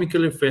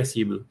economically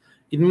feasible.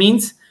 It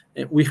means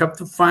we have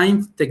to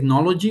find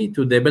technology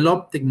to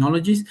develop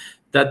technologies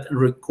that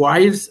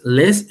requires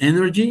less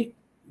energy.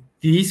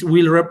 This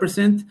will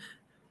represent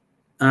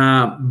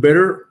a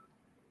better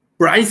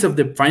price of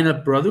the final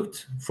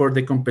product for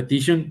the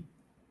competition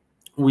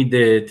with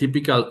the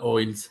typical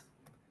oils.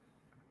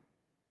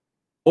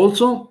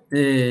 Also,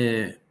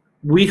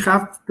 we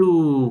have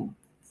to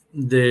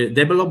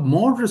develop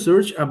more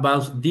research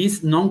about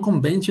these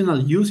non-conventional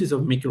uses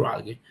of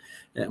microalgae.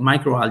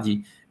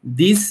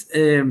 These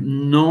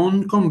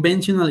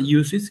non-conventional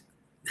uses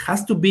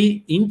has to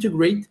be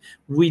integrated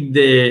with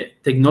the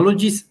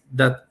technologies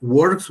that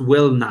works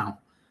well now.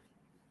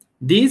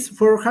 This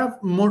for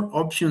have more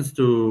options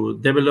to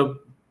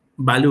develop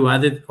value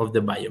added of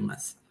the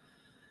biomass.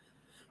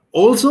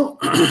 Also,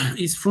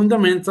 it's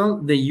fundamental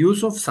the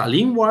use of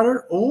saline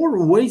water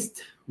or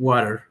waste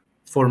water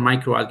for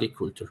microalgae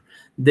culture.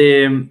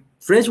 The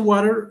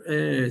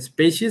freshwater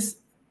species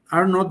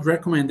are not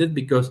recommended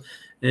because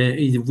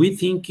if we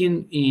think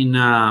in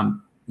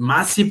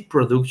massive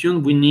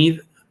production, we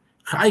need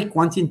high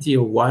quantity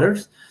of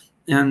waters,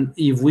 and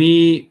if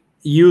we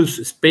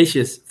use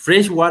species,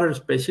 freshwater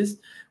species,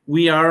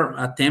 we are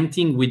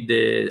attempting with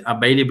the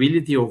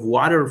availability of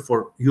water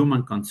for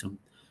human consumption.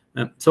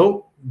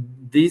 So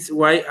this is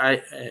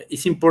why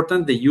it's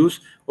important the use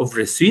of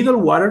residual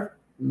water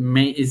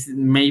is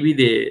maybe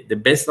the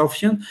best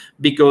option,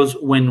 because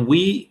when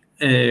we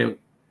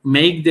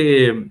make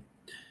the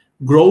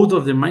growth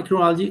of the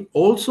microalgae,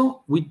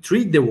 also we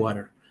treat the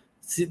water.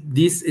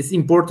 This is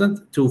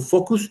important to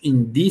focus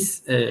in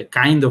this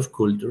kind of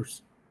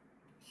cultures.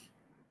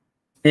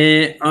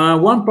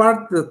 One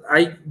part that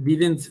I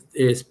didn't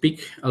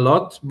speak a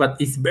lot, but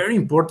it's very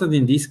important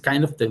in this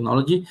kind of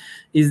technology,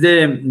 is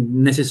the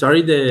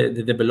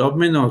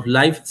development of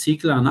life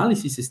cycle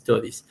analysis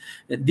studies.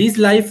 This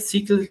life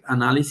cycle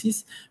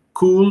analysis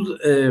could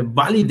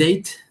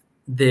validate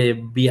the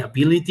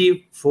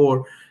viability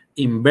for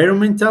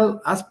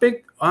environmental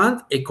aspect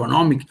and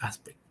economic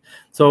aspect.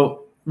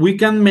 So we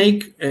can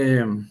make,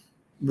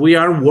 we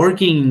are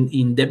working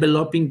in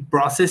developing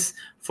process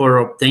for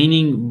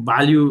obtaining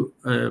value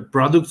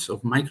products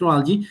of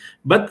microalgae,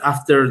 but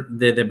after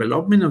the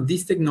development of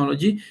this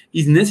technology,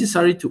 it's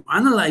necessary to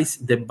analyze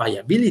the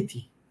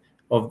viability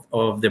of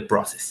the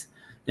process.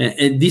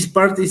 And this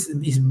part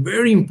is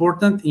very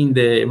important in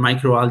the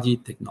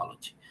microalgae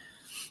technology.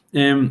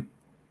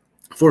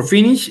 For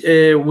finish,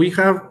 we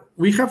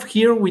have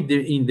here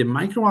in the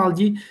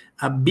microalgae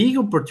a big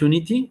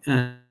opportunity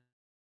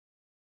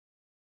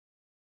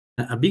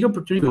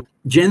to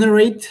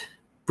generate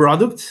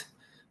products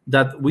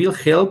that will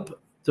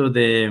help to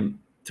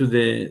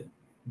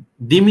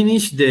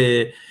diminish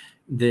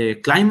the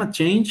climate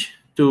change,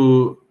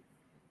 to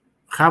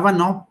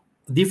have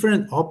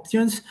different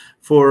options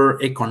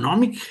for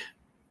economic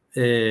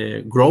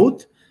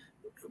growth,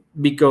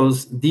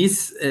 because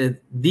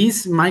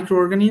these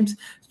microorganisms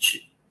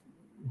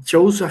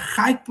shows a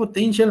high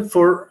potential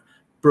for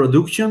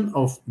production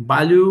of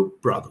value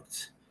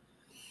products.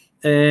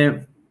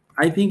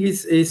 I think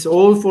it's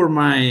all for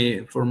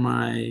my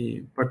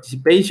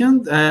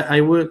participation. I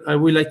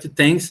would like to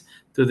thanks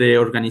to the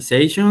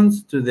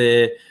organizations, to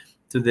the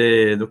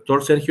Dr.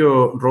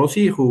 Sergio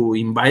Rossi, who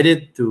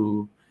invited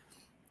to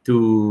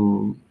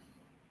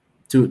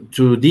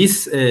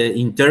this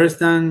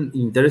interesting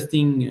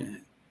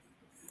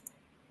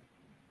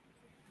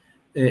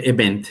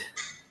event.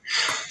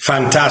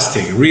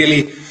 Fantastic,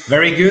 really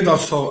very good.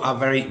 Also a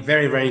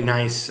very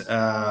nice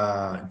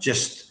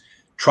just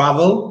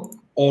travel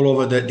all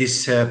over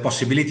these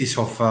possibilities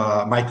of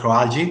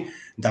microalgae.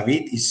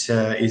 David is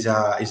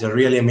a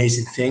really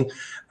amazing thing.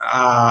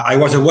 I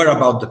was aware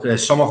about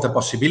some of the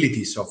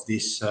possibilities of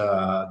these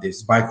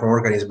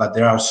microorganisms, but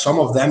there are some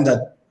of them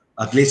that,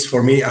 at least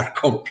for me, are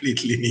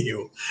completely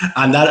new,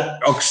 and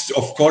that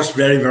of course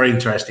very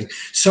interesting.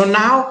 So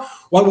now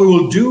what we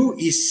will do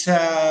is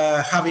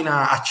having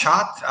a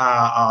chat,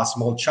 a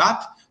small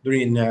chat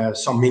during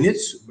some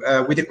minutes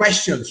with the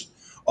questions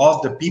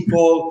of the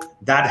people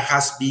that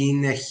has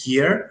been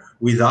here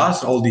with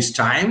us all this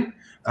time,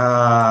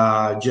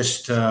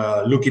 just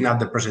looking at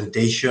the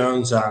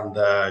presentations and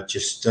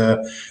just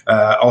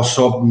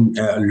also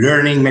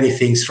learning many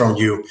things from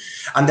you.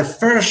 And the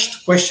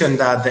first question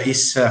that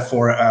is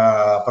for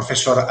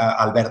Professor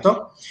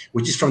Alberto,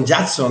 which is from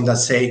Jadson, that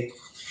say,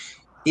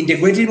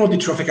 integrated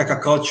multi-trophic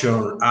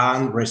aquaculture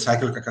and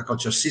recycled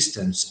aquaculture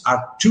systems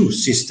are two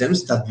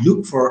systems that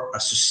look for a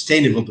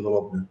sustainable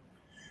development.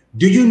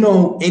 Do you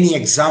know any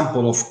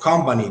example of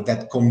company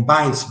that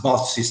combines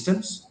both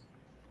systems?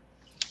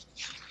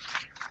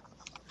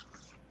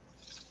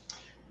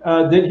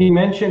 Did he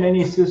mention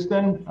any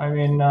system? I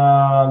mean,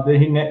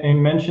 did he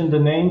mention the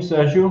name,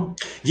 Sergio?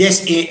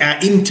 Yes,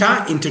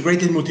 IMTA,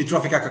 Integrated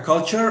Multi-Trophic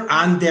Aquaculture,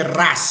 and the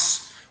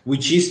RAS,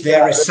 which is the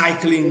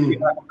recycling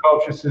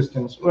aquaculture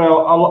systems.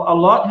 Well, a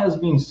lot has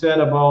been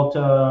said about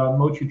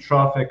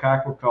multi-trophic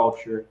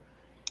aquaculture,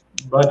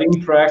 but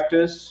in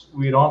practice,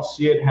 we don't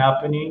see it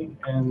happening,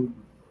 and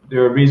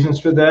there are reasons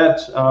for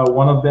that.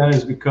 One of them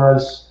is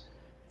because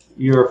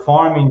you're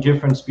farming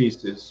different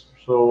species,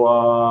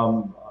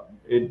 so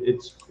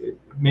it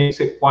makes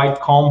it quite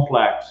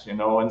complex, you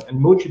know. And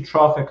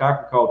multi-trophic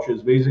aquaculture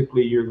is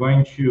basically you're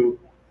going to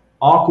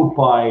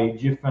occupy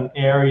different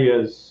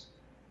areas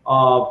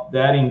of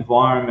that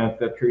environment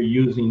that you're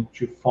using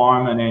to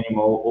farm an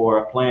animal or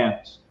a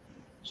plant.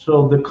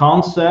 So the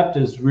concept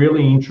is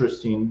really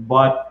interesting,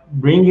 but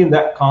bringing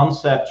that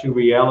concept to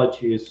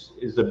reality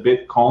is a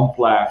bit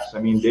complex. I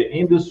mean, the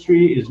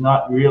industry is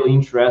not really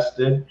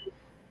interested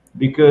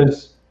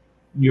because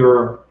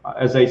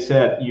as I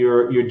said,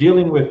 you're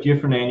dealing with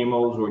different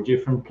animals or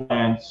different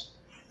plants,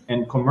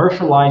 and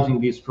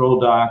commercializing these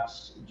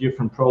products,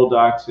 different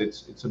products,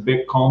 it's a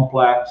bit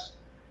complex.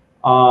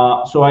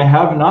 So I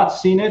have not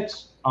seen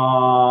it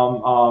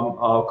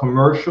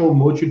commercial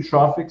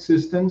multi-trophic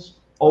systems,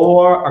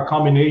 or a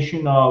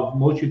combination of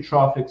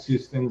multi-trophic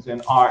systems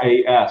and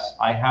RAS.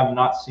 I have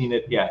not seen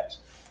it yet.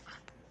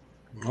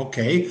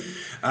 Okay,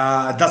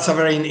 that's a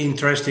very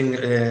interesting,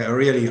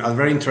 really a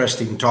very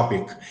interesting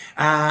topic.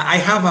 I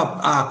have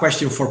a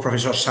question for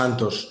Professor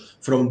Santos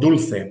from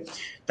Dulce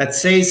that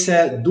says,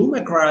 do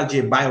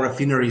microalgae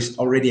biorefineries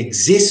already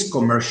exist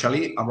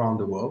commercially around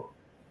the world?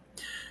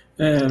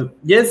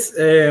 Yes,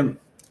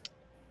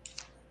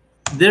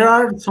 there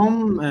are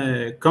some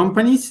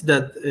companies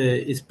that,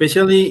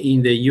 especially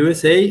in the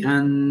USA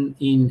and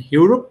in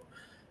Europe,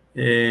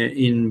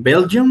 in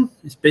Belgium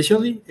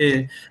especially,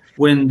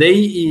 when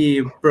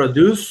they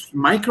produce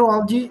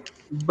microalgae,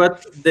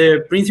 but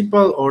the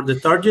principal or the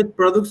target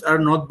products are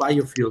not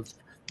biofuels.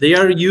 They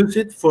are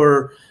used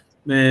for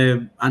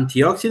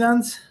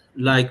antioxidants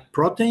like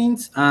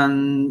proteins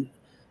and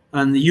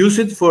use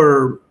it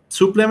for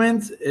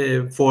supplements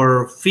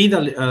for feed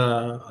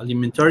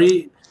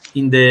alimentary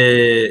in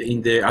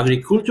the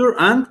agriculture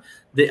and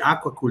the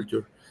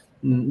aquaculture.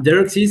 There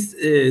exist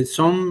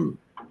some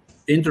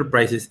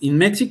enterprises. In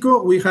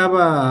Mexico, we have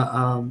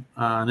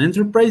an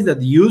enterprise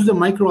that use the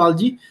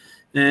microalgae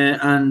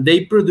and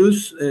they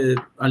produce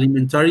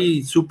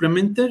alimentary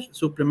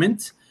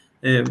supplements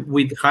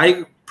with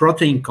high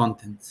protein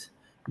contents.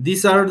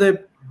 These are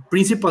the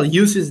principal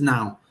uses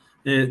now.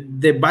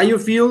 The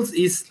biofuels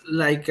is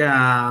like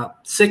a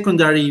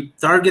secondary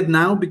target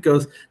now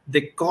because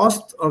the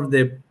cost of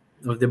the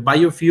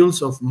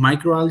biofuels of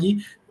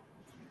microalgae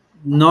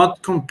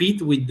not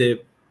compete with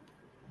the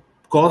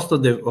cost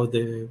of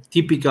the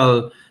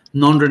typical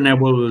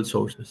non-renewable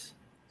sources.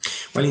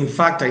 Well, in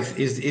fact,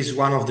 is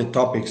one of the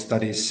topics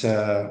that is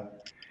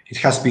it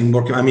has been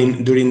working. I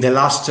mean, during the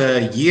last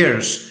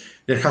years,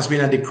 there has been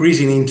a decrease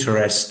in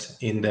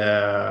interest in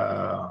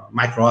the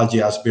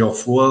microalgae as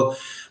biofuel,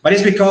 but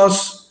it's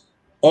because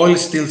oil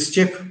is still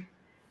cheap.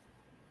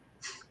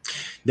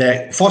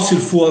 The fossil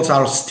fuels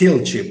are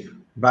still cheap,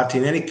 but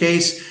in any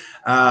case,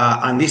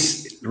 and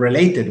this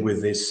related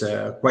with this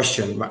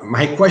question,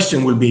 my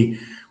question will be,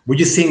 would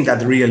you think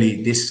that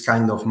really this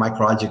kind of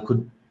microalgae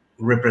could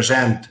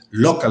represent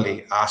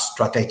locally a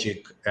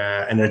strategic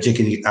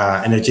energetic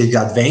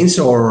advance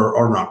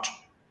or not?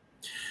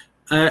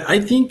 I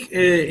think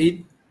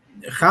it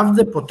have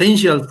the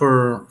potential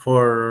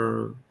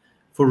for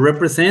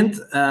represent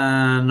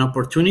an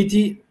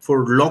opportunity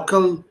for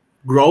local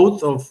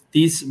growth of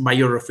these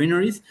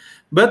biorefineries,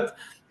 but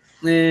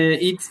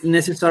it's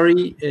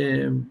necessary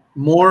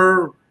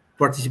more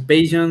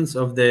participations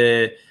of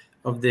the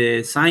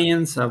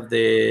science, of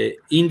the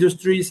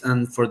industries,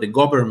 and for the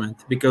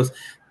government, because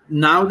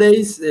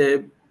nowadays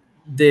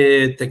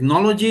the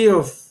technology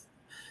of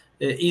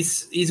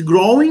is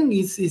growing,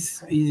 is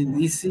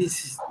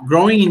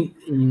growing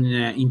in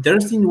an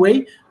interesting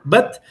way,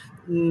 but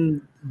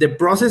the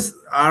process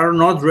are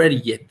not ready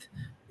yet.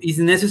 It's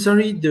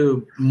necessary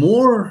to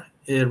more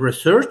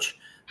research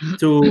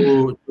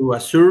to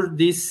assure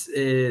this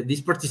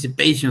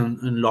participation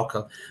in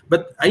local.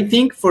 But I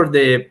think for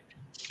the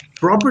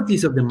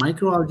properties of the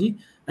microalgae,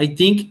 I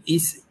think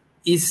is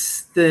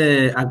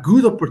a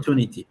good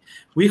opportunity.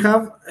 We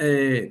have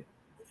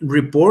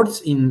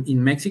reports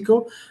in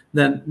Mexico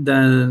that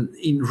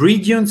in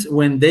regions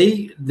when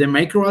the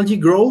microalgae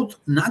grow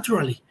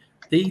naturally,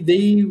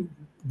 they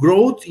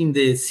grow in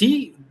the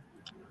sea.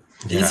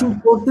 Yeah. It's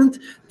important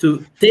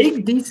to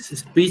take these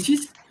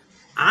species,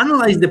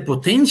 analyze the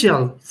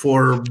potential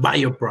for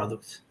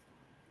bioproducts.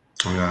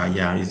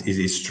 Yeah, it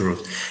is true.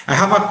 I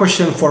have a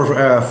question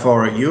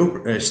for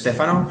you,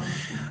 Stefano,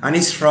 and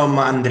it's from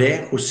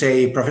Andre, who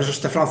say, Professor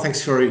Stefano,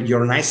 thanks for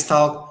your nice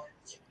talk.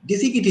 Do you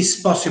think it is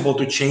possible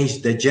to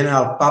change the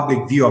general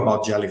public view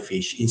about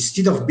jellyfish?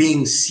 Instead of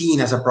being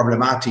seen as a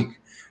problematic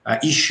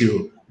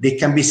issue, they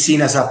can be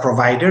seen as a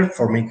provider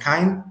for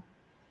mankind?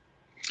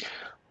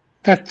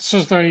 That's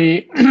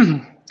certainly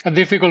a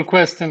difficult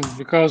question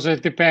because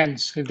it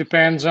depends. It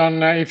depends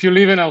on if you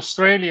live in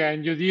Australia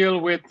and you deal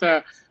with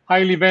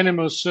highly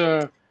venomous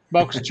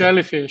box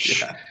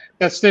jellyfish, yeah.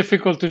 That's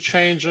difficult to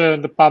change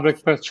the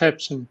public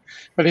perception.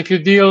 But if you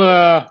deal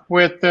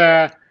with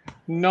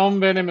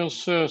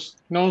non-venomous,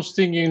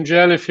 non-stinging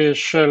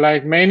jellyfish,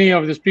 like many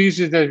of the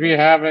species that we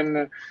have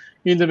in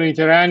the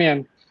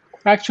Mediterranean,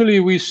 actually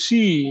we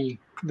see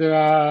there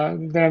are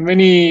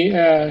many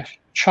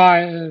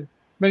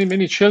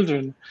many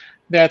children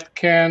that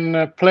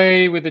can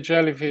play with the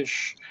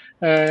jellyfish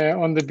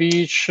on the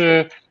beach,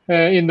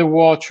 in the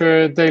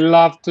water. They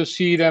love to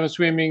see them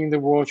swimming in the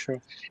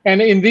water.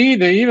 And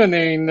indeed, even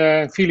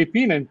in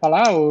Philippines, in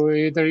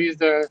Palau, there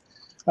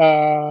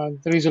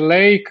is a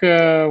lake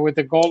with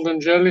the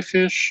golden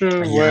jellyfish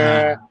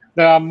where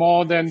there are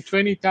more than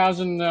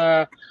 20,000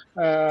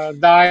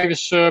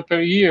 dives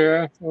per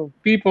year of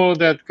people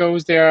that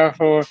goes there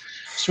for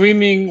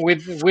swimming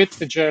with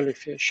the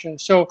jellyfish. And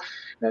so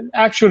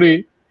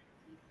actually,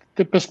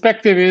 the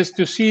perspective is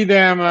to see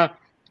them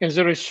as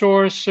a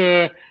resource,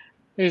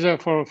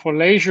 for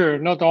leisure,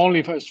 not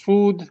only as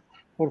food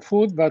for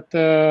food, but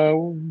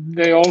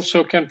they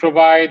also can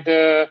provide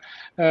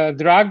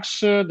drugs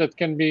that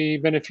can be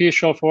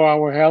beneficial for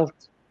our health.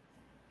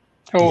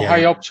 Oh,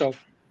 I hope so.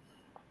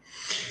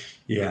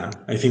 Yeah,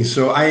 I think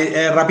so.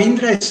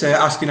 Rabindra is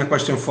asking a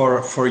question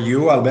for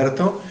you,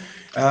 Alberto.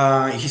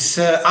 He's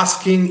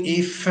asking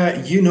if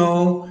you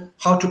know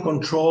how to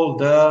control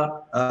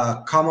the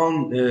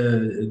common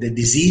the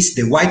disease,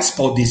 the white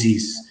spot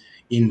disease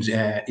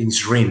in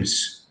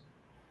shrimps.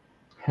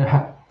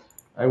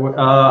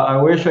 I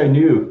wish I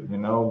knew. You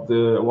know,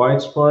 the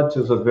white spot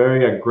is a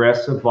very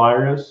aggressive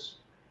virus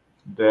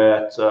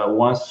that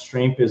once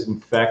shrimp is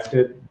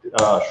infected,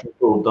 shrimp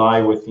will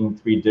die within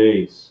 3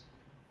 days.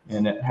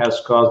 And it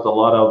has caused a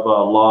lot of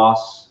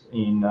loss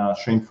in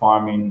shrimp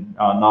farming,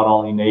 not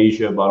only in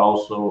Asia, but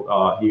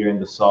also here in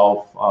the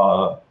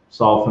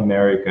South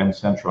America and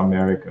Central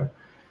America.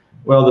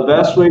 Well, the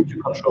best way to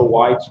control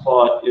white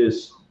spot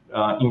is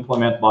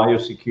implement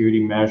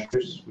biosecurity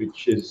measures,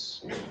 which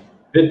is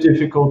a bit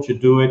difficult to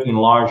do it in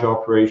large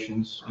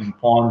operations, in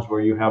ponds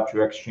where you have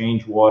to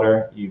exchange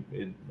water.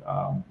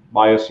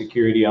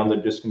 Biosecurity under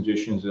these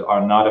conditions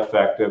are not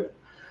effective.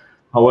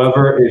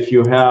 However, if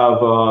you have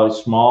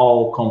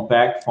small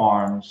compact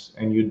farms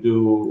and you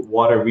do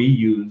water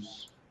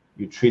reuse,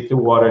 you treat the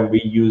water and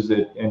reuse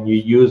it, and you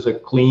use a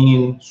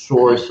clean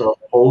source of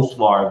host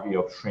larvae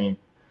of shrimp,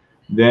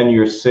 then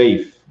you're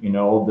safe. You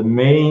know, the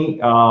main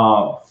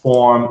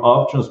form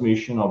of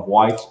transmission of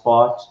white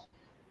spots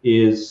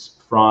is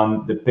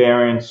from the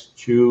parents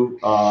to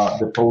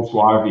the host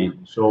larvae,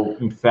 so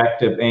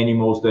infected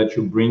animals that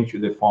you bring to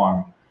the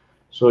farm.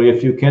 So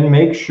if you can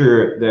make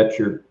sure that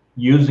you're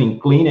using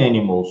clean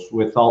animals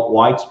without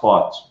white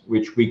spots,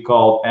 which we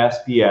call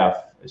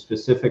SPF,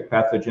 specific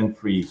pathogen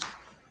free,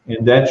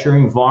 and that your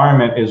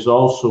environment is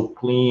also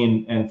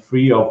clean and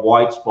free of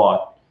white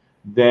spot,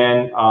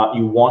 then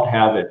you won't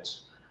have it.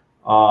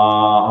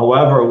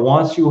 However,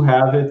 once you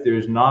have it,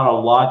 there's not a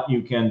lot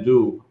you can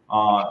do.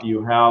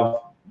 You have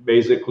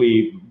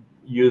basically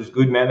use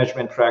good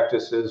management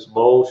practices,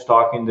 low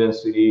stocking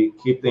density,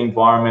 keep the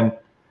environment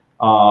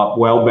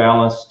well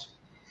balanced,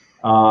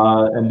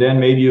 and then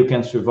maybe you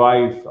can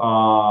survive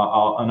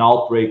an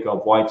outbreak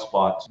of white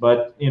spots.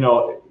 But you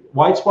know,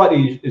 white spot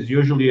is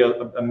usually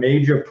a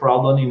major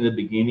problem in the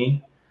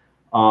beginning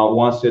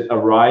once it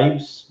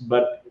arrives.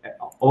 But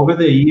over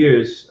the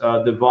years,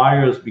 the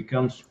virus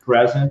becomes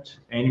present.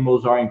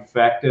 Animals are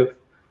affected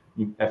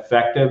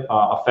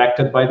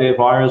by the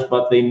virus,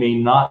 but they may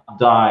not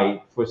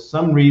die. For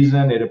some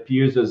reason, it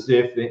appears as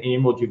if the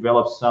animal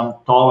develops some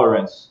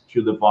tolerance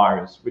to the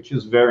virus, which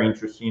is very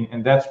interesting.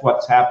 And that's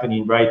what's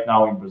happening right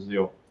now in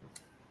Brazil.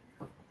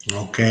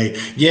 Okay.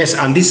 Yes,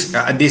 and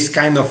this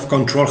kind of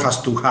control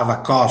has to have a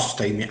cost,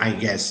 I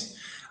guess.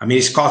 I mean,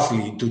 it's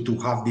costly to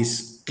have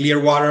these clear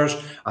waters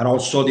and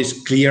also these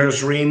clear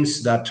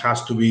shrimps that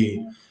has to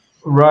be...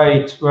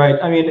 Right.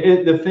 I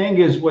mean, the thing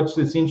is, what's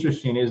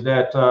interesting is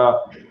that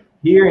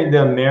here in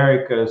the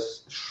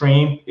Americas,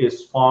 shrimp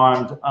is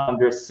farmed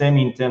under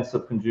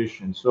semi-intensive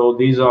conditions. So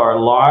these are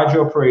large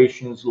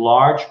operations,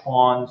 large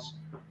ponds,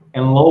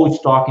 and low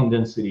stocking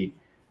density.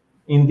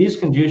 In these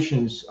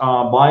conditions,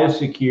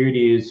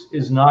 biosecurity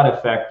is not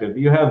effective.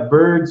 You have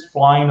birds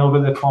flying over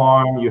the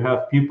farm, you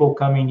have people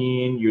coming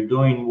in, you're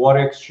doing water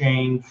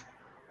exchange.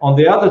 On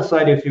the other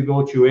side, if you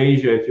go to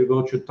Asia, if you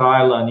go to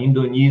Thailand,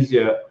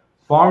 Indonesia,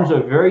 farms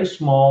are very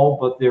small,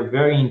 but they're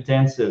very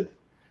intensive.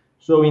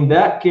 So in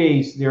that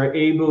case, they're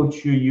able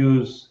to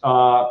use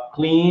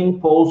clean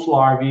post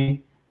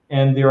larvae,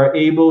 and they are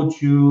able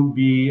to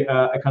be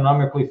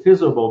economically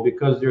feasible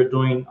because they're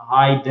doing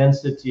high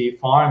density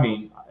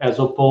farming, as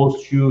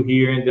opposed to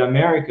here in the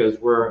Americas,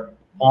 where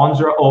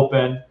ponds are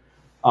open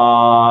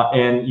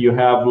and you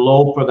have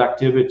low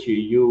productivity.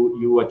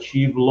 You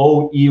achieve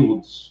low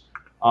yields.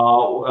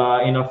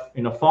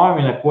 In a farm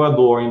in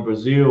Ecuador, in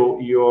Brazil,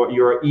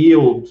 your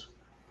yield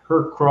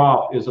per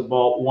crop is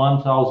about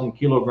 1,000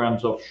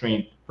 kilograms of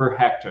shrimp per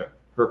hectare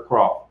per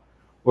crop.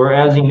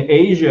 Whereas in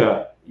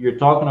Asia, you're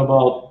talking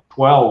about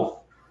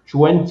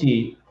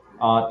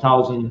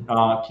 20,000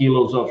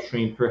 kilos of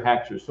shrimp per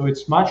hectare. So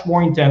it's much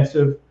more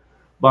intensive.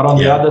 But on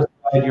the other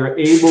side, you're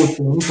able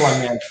to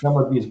implement some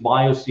of these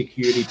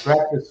biosecurity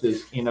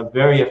practices in a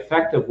very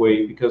effective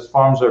way because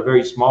farms are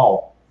very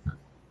small.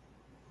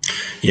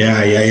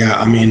 Yeah.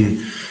 I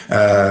mean,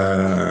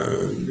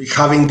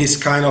 having this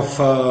kind of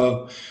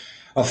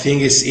thing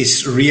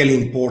is really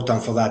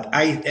important for that.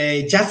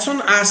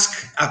 Jackson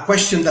asked a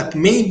question that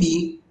may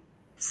be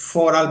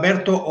for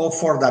Alberto or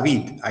for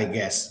David, I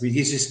guess.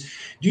 This is,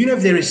 do you know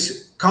if there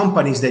is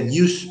companies that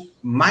use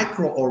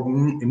micro or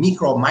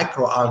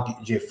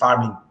microalgae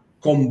farming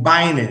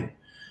combined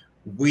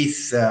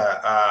with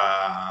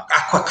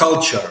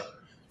aquaculture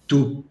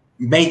to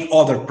make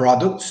other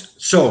products?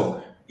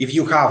 So if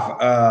you have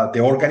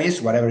the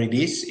organism, whatever it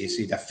is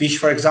it a fish,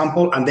 for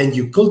example, and then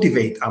you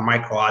cultivate a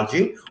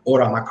microalgae or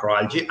a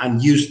macroalgae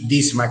and use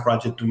this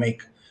microalgae to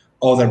make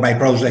other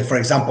byproducts, like, for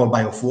example,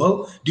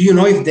 biofuel. Do you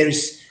know if there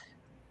is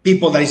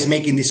people that is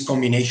making this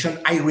combination?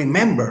 I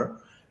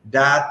remember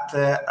that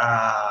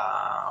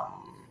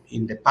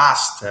in the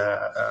past,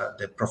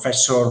 the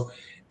professor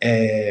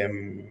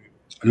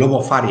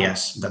Lobo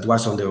Farias, that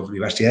was on the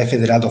Universidad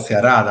Federal de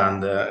Ciudad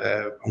and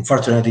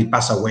unfortunately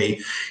passed away.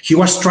 He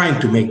was trying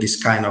to make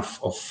this kind of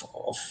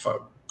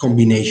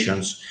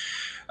combinations.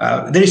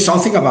 There is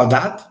something about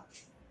that?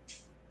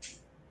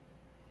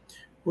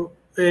 Well,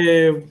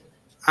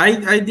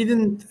 I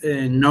didn't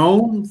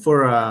know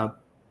for a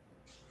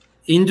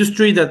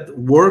industry that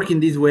work in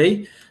this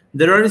way.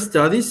 There are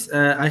studies.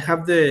 I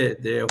have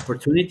the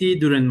opportunity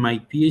during my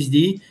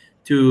PhD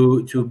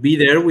to be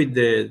there with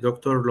the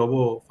Dr.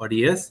 Lobo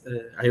Farias.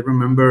 I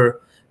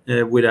remember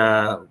with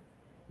a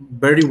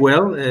very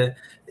well.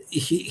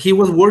 He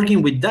was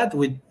working with that,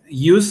 with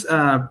use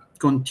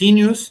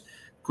continuous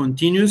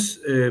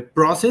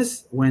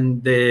process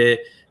when they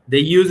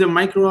use the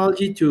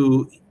microalgae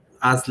to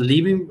as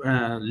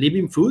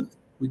living food,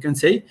 we can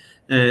say,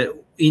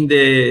 in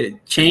the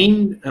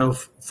chain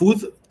of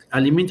food,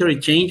 alimentary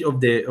chain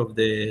of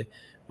the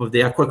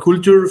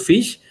aquaculture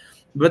fish.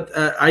 But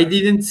I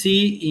didn't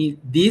see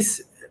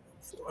this,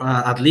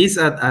 at least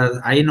as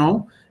I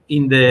know,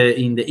 in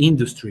the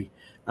industry.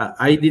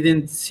 I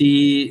didn't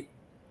see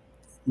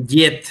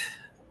yet,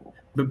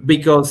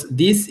 because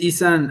this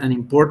is an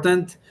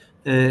important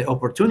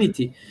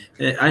opportunity.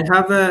 I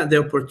have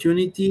the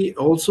opportunity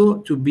also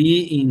to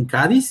be in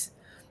Cadiz,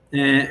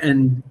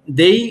 and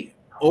they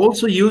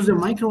also use the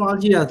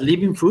microalgae as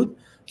living food.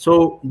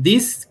 So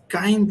this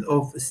kind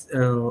of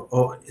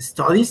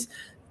studies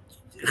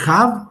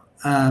have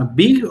a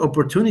big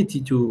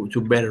opportunity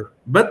to better,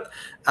 but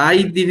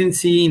I didn't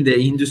see in the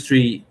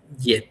industry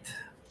yet.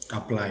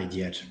 Applied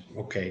yet.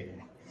 Okay.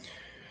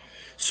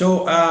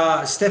 So,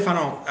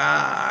 Stefano,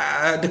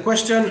 the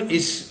question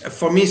is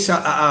for me.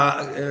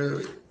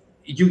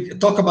 You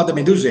talk about the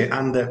medusae,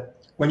 and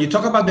when you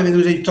talk about the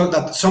medusae, you talk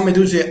that some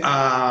medusae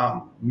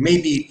may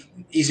be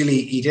easily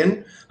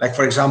eaten, like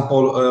for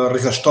example,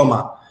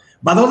 Rhizostoma,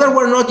 but others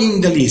were not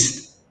in the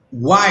list.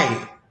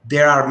 Why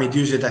there are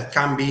medusae that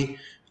can be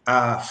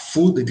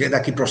food,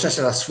 that can be processed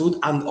as food,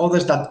 and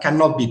others that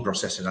cannot be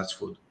processed as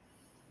food?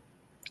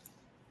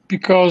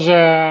 Because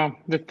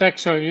the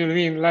taxa, you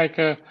mean like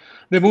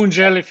the moon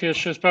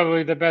jellyfish is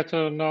probably the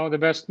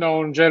best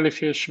known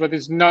jellyfish, but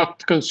it's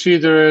not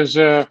considered as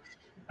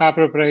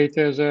appropriate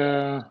as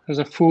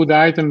a food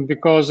item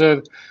because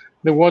the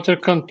water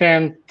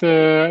content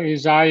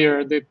is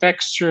higher. The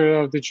texture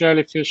of the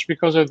jellyfish,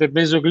 because of the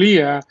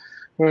mesoglia,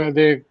 where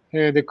the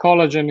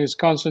collagen is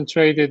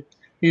concentrated,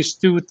 is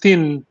too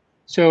thin,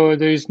 so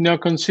there is no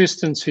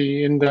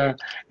consistency in the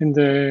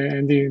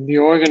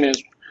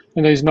organism,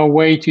 and there is no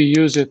way to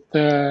use it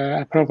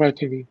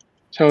appropriately.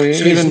 So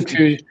even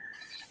to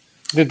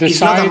the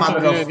size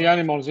of the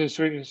animals is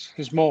really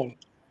small.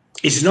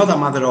 It's not a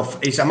matter of,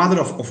 it's a matter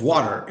of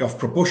water, of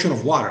proportion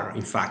of water,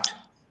 in fact.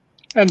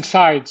 And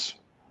size.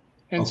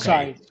 And okay.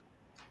 size.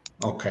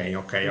 Okay.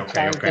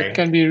 That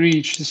can be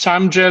reached.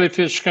 Some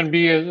jellyfish can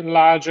be as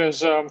large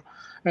as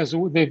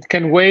they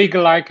can weigh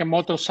like a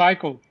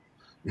motorcycle,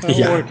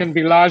 or it can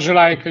be large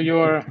like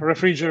your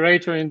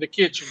refrigerator in the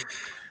kitchen.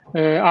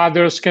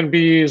 Others can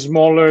be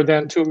smaller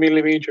than 2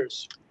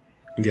 millimeters.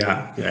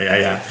 Yeah.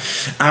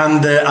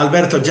 And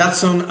Alberto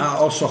Judson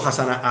also has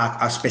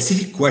a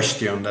specific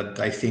question that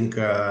I think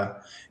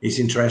is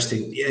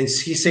interesting.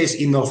 He says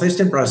in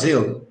northeastern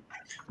Brazil,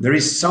 there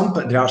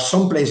are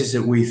some places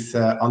with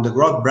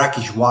underground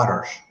brackish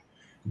waters.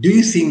 Do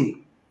you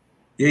think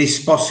it is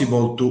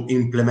possible to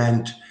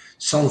implement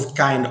some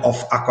kind of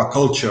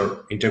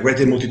aquaculture,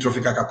 integrated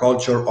multi-trophic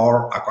aquaculture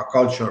or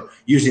aquaculture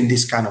using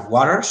this kind of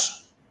waters?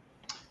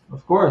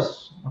 Of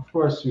course,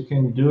 you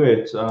can do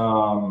it.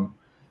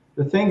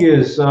 The thing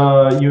is,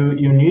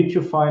 you need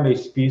to find a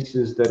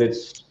species that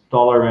is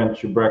tolerant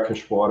to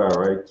brackish water,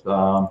 right?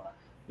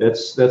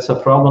 That's a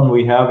problem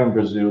we have in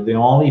Brazil. The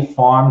only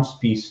farmed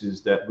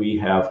species that we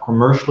have,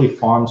 commercially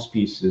farmed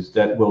species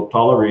that will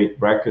tolerate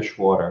brackish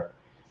water,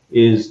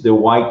 is the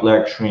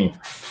white-leg shrimp.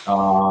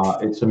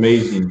 It's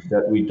amazing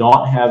that we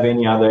don't have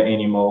any other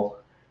animal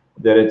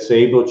that it's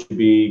able to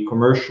be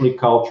commercially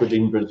cultured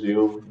in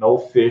Brazil. No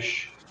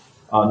fish.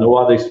 No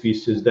other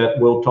species that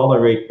will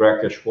tolerate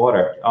brackish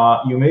water.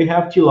 You may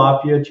have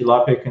tilapia.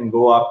 Tilapia can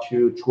go up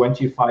to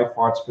 25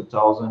 parts per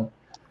thousand,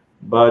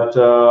 but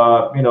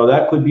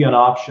that could be an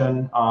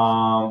option.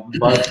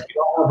 But you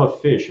don't have a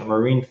fish, a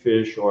marine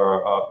fish,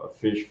 or a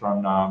fish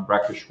from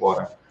brackish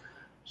water.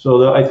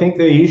 So I think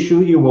the issue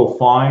you will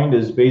find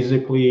is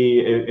basically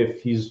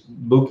if he's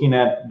looking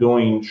at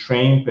doing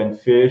shrimp and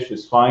fish,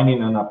 is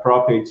finding an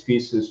appropriate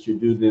species to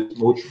do this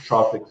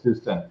multi-trophic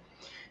system.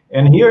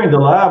 And here in the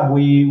lab,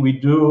 we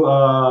do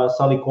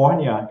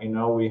salicornia.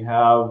 We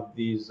have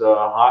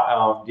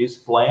these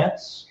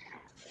plants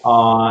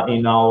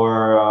in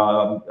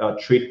our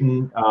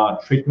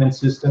treatment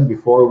system.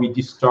 Before we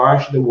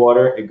discharge the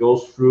water, it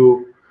goes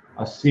through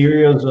a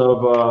series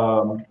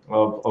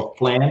of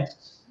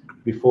plants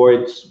before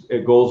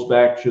it goes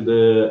back to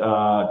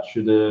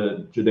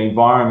the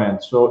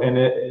environment. So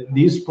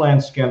these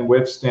plants can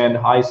withstand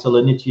high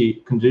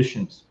salinity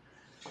conditions.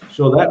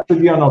 So that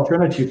could be an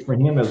alternative for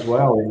him as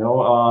well. You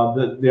know,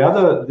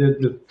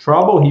 the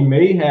trouble he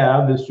may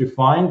have is to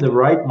find the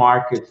right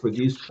market for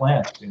these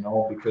plants. You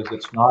know, because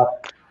it's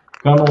not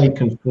commonly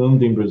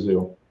consumed in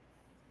Brazil.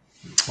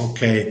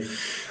 Okay,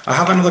 I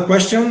have another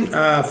question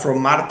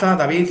from Marta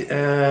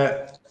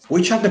David.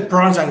 Which are the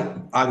pros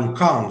and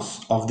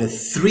cons of the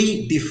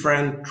 3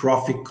 different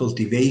trophic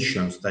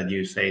cultivations that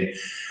you said?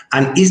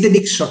 And is the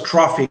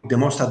mixotrophic the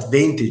most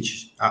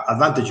advantageous,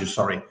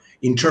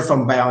 in terms of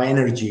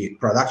bioenergy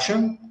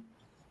production?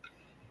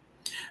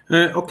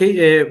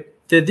 Okay,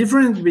 the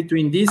difference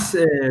between these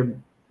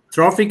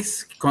trophic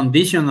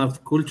condition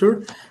of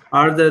culture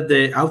are that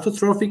the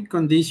autotrophic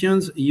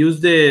conditions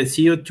use the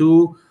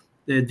CO2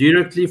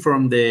 directly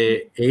from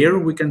the air,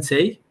 we can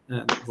say,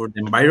 for the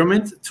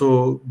environment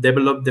to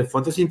develop the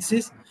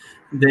photosynthesis.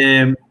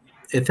 The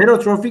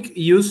heterotrophic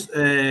use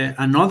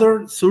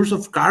another source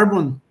of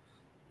carbon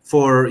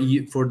for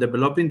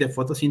developing the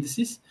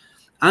photosynthesis.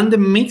 And the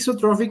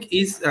mixotrophic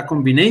is a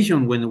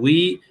combination when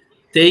we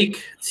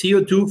take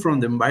CO2 from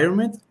the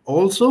environment,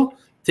 also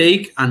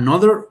take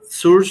another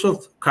source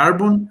of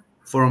carbon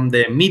from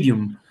the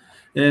medium.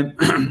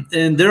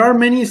 And there are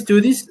many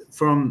studies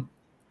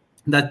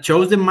that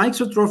shows the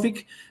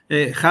mixotrophic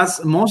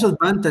has most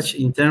advantage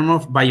in terms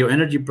of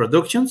bioenergy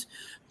productions,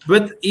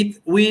 but it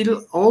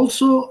will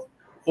also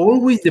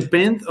always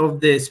depend on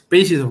the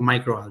species of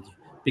microalgae,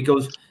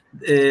 because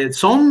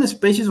some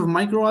species of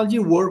microalgae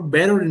work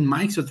better in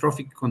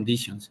mixotrophic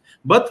conditions,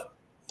 but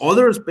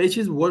other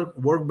species work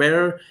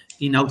better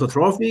in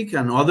autotrophic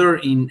and other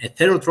in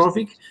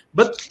heterotrophic.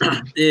 But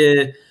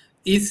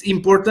it's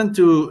important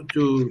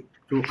to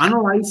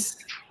analyze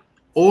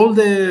all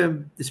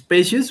the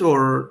species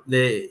or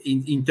the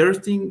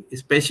interesting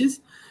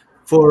species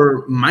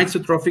for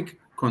mixotrophic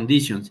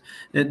conditions.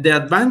 The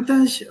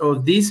advantage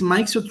of these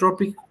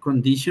mixotrophic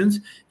conditions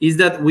is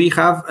that we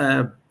have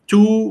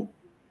 2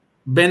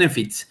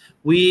 benefits.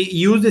 We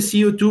use the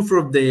CO2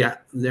 from the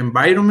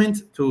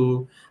environment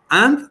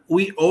and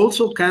we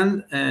also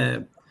can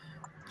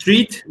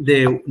treat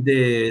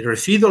the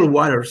residual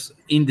waters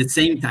in the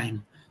same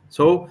time.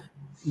 So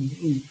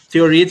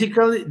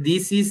theoretically,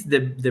 this is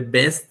the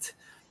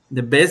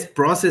best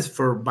process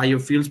for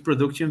biofuels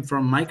production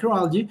from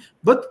microalgae,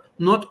 but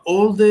not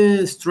all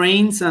the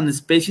strains and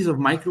species of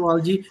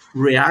microalgae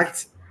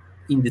react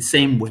in the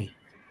same way.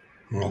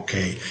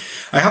 Okay,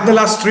 I have the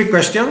last 3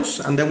 questions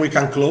and then we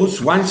can close.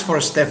 One is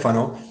for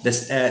Stefano.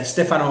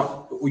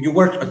 Stefano, you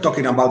were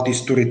talking about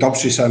this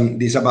turritopsis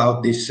and this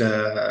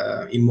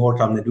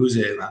immortal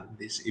medusa and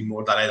this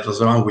immortal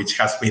scyphozoan, which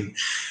has been,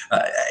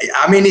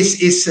 I mean,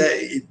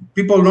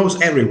 people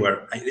knows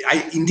everywhere.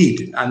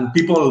 Indeed, and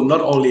people, not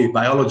only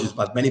biologists,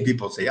 but many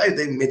people say,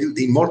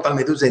 the immortal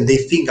medusa, and they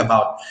think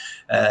about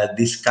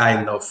this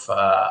kind of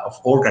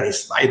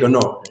organism. I don't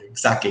know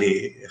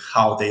exactly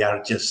how they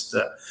are just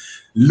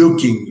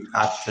looking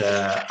at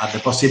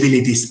the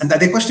possibilities. And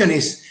the question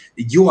is,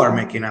 you are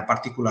making a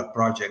particular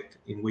project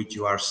in which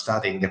you are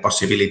studying the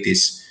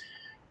possibilities.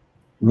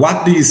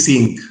 What do you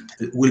think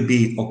will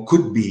be or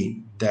could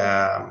be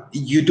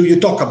you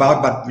talk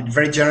about, but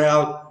very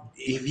general,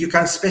 if you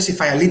can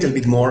specify a little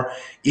bit more,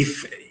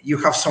 if you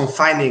have some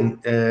finding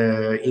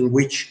in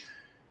which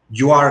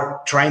you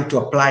are trying to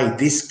apply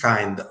this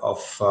kind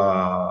of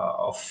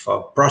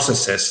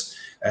processes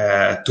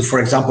to, for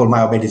example,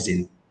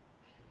 biomedicine.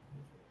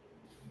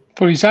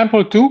 For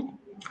example, to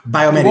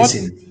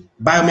biomedicine. What?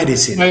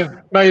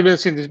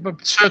 Biomedicine,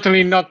 but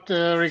certainly not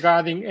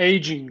regarding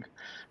aging.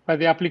 But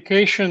the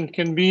application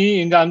can be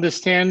in the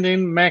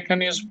understanding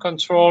mechanism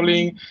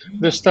controlling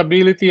the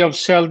stability of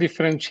cell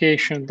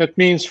differentiation. That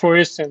means, for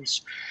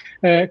instance,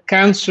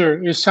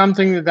 cancer is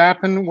something that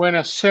happens when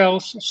a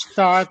cells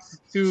start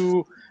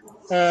to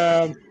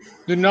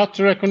do not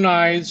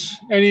recognize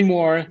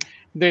anymore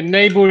the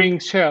neighboring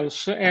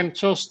cells and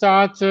so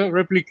start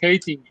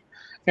replicating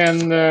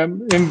and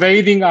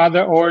invading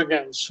other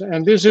organs.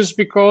 And this is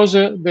because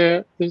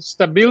the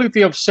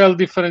stability of cell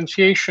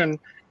differentiation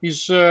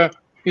is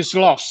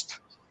lost,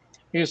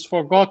 is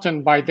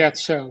forgotten by that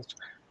cell.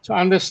 So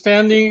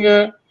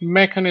understanding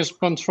mechanism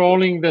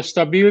controlling the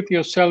stability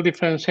of cell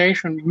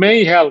differentiation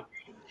may help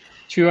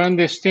to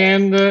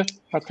understand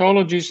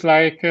pathologies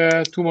like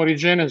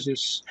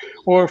tumorigenesis.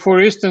 Or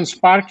for instance,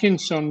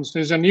 Parkinson's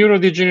is a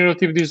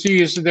neurodegenerative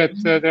disease that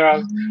there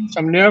are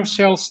some nerve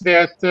cells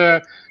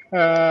that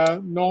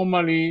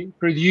normally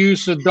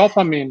produce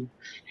dopamine.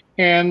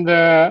 And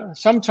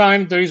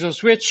sometimes there is a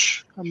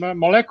switch, a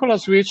molecular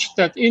switch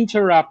that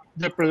interrupts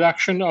the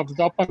production of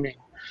dopamine.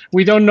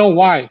 We don't know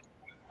why.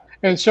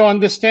 And so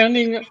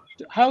understanding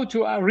how to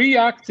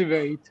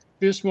reactivate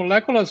this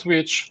molecular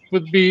switch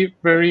would be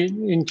very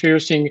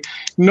interesting.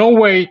 No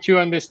way to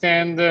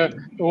understand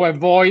or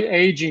avoid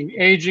aging.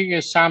 Aging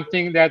is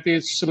something that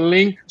is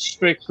linked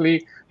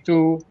strictly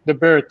to the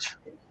birth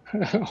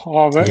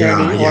of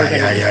any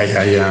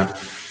organism.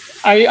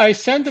 I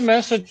sent a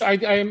message. I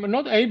am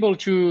not able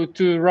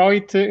to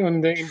write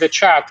in the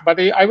chat, but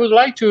I would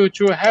like to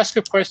ask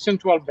a question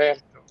to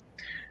Alberto.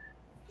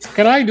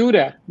 Can I do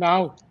that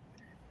now?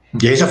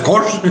 Yes, of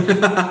course. This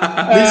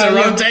is a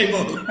round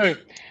table.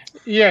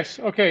 Yes.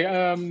 Okay.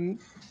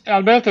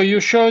 Alberto,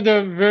 you showed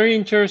very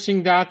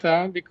interesting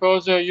data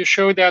because you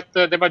showed that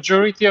the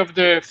majority of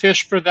the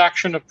fish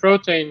production of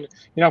protein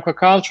in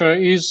aquaculture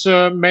is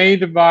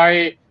made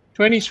by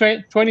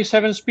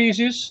 27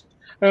 species,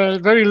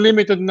 very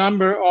limited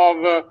number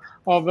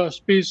of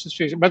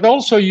species. But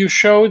also you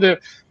showed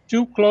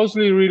two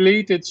closely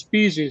related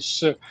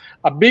species,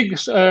 a big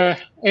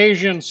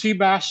Asian sea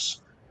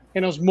bass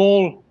and a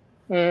small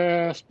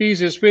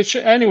species, which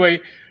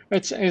anyway,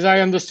 as I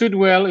understood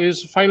well,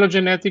 is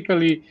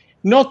phylogenetically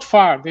not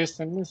far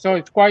distant, so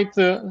it's quite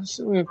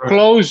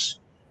close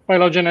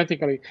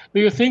phylogenetically. Do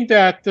you think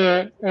that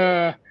the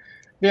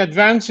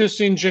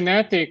advances in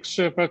genetics,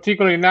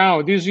 particularly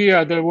now, this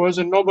year, there was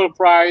a Nobel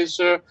Prize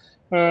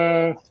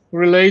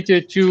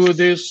related to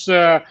this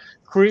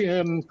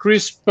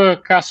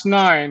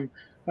CRISPR-Cas9,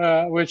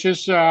 which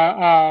is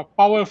a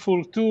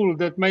powerful tool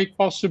that makes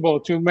possible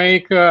to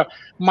make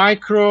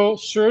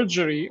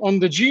microsurgery on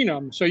the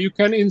genome. So you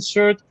can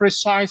insert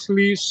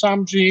precisely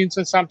some genes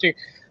and something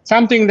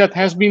that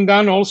has been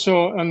done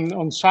also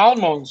on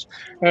salmons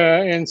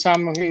in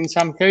some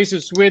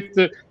cases with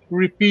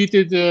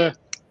repeated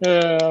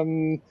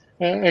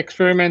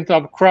experiment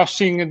of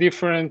crossing a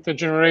different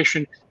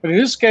generation. But in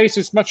this case,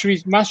 it's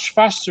much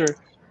faster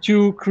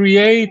to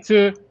create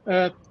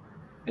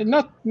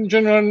not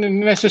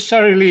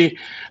necessarily,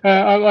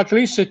 at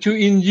least to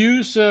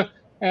induce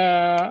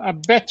a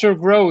better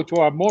growth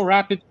or a more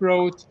rapid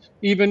growth,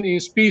 even in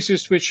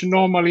species which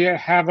normally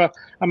have a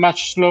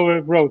much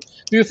slower growth.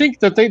 Do you think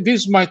that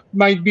this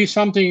might be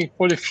something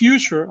for the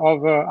future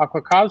of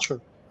aquaculture?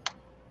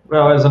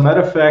 Well, as a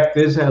matter of fact,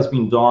 this has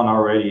been done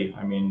already.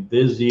 I mean,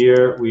 this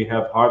year we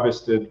have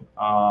harvested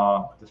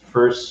the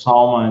first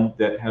salmon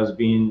that has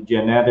been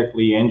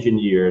genetically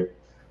engineered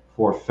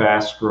for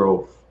fast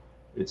growth.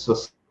 It's a,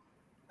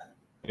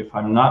 if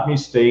I'm not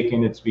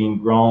mistaken, it's being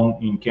grown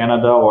in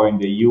Canada or in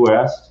the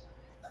US,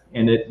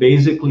 and it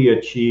basically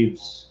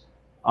achieves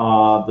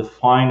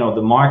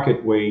the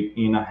market weight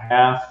in a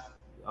half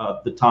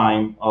the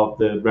time of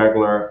the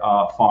regular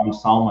farm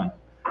salmon.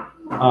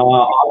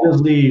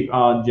 Obviously,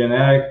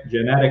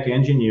 genetic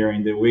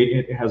engineering, the way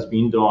it has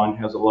been done,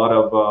 has a lot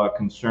of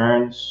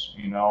concerns.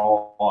 You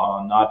know,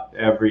 not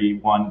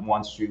everyone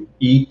wants to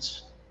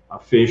eat a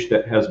fish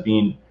that has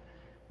been,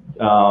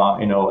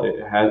 you know,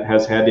 it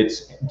has had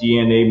its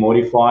DNA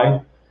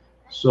modified.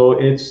 So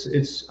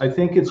I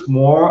think it's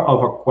more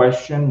of a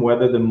question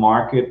whether the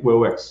market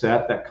will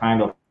accept that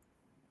kind of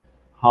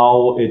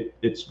how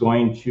it's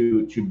going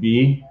to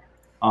be.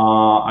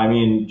 I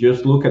mean,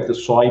 just look at the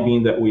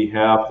soybean that we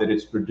have that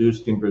is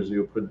produced in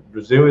Brazil.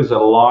 Brazil is a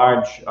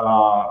large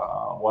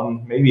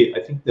one, maybe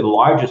I think the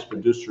largest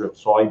producer of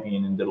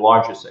soybean and the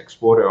largest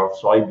exporter of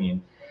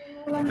soybean.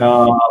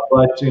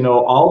 But you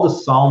know, all the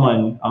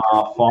salmon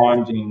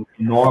farmed in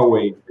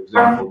Norway, for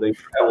example, they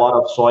get a lot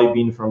of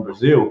soybean from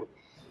Brazil,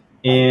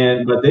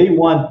 but they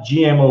want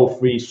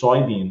GMO-free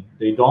soybean.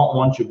 They don't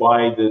want to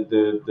buy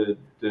the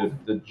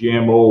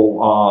GMO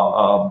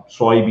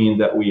soybean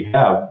that we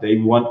have. They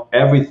want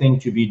everything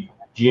to be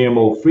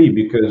GMO-free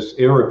because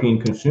European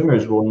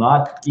consumers will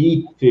not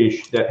eat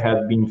fish that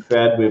have been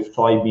fed with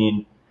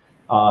soybean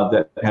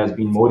that has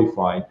been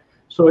modified.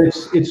 So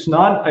it's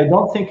not. I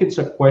don't think it's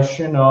a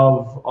question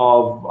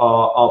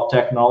of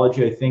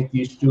technology. I think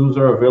these tools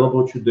are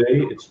available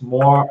today. It's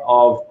more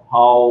of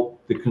how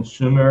the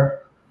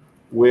consumer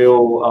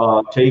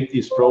will take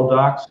these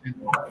products.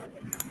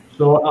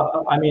 So,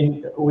 I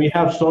mean, we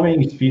have so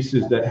many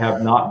species that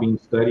have not been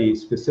studied,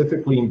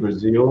 specifically in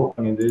Brazil.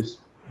 I mean, there's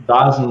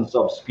dozens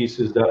of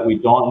species that we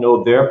don't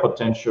know their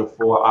potential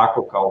for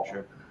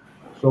aquaculture.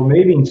 So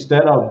maybe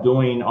instead of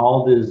doing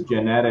all these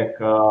genetic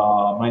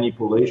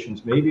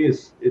manipulations, maybe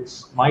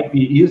it's might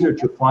be easier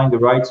to find the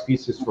right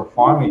species for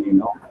farming, you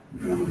know?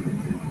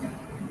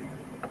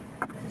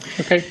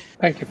 Okay,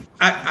 thank you.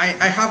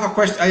 I have a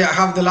question. I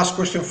have the last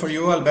question for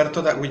you,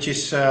 Alberto, which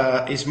is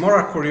more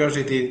a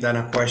curiosity than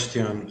a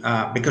question,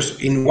 because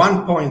in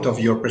one point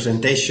of your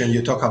presentation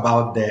you talk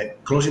about the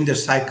closing the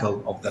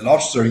cycle of the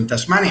lobster in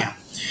Tasmania.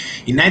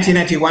 In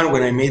 1991,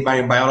 when I made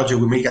marine biology,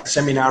 we made a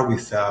seminar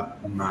with a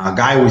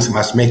guy who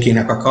was making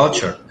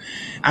aquaculture,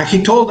 and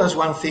he told us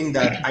one thing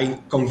that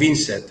I'm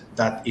convinced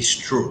that is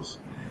true.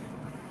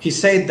 He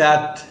said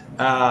that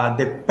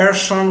the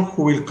person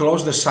who will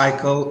close the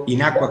cycle in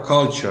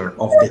aquaculture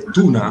of the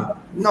tuna,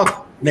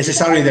 not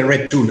necessarily the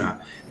red tuna,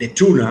 the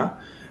tuna,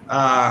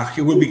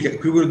 he will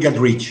get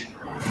rich.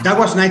 That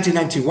was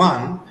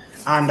 1991,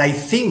 and I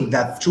think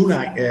that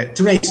tuna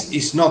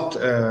is not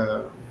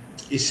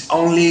is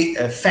only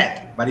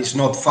fed, but it's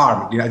not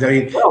farmed. You know,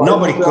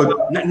 nobody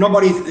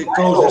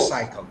closed the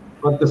cycle.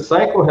 But the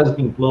cycle has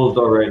been closed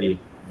already.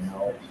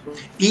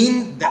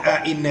 In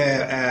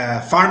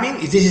farming,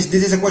 this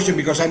is a question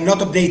because I'm not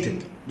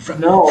updated.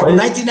 From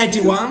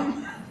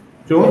 1991,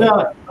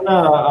 tuna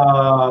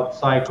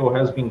cycle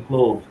has been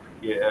closed.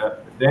 Yeah,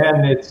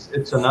 then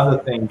it's another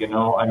thing, you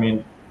know. I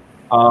mean,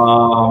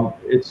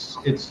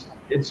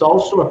 it's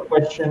also a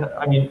question.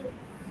 I mean,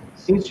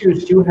 since you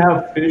still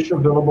have fish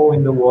available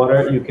in the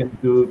water, you can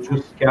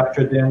just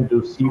capture them,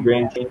 do sea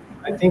ranching.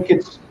 I think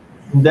it's,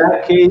 in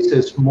that case,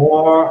 it's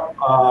more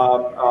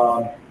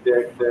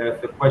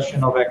the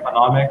question of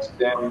economics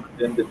than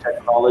the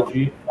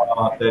technology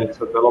that is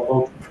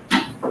available.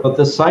 But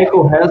the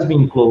cycle has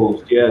been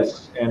closed,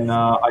 yes. And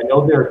I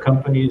know there are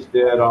companies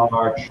that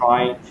are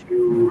trying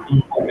to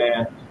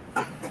implement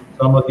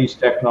some of these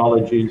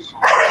technologies.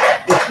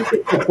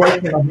 It's a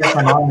question of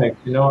economics.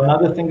 You know,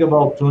 another thing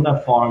about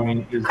tuna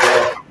farming is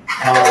that,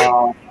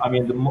 I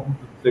mean,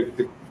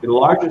 the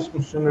largest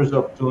consumers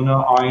of tuna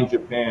are in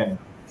Japan.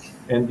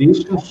 And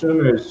these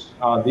consumers,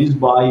 these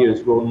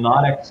buyers will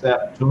not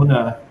accept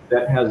tuna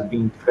that has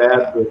been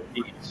fed with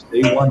feeds.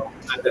 They want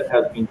tuna that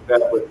has been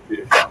fed with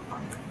fish.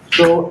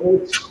 So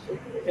it's,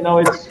 you know,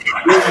 it's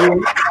we're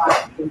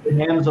not in the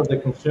hands of the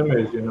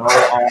consumers. You know,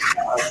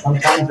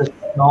 sometimes the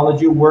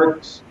technology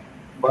works,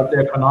 but the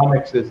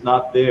economics is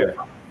not there.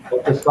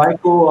 But the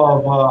cycle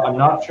of I'm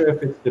not sure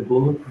if it's the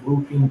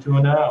bluefin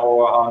tuna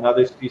or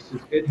another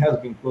species. It has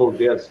been closed,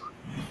 yes.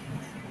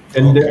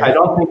 And okay. I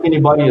don't think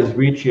anybody has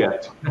reached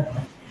yet.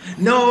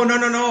 No.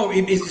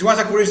 It was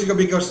a curiosity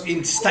because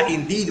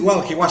indeed,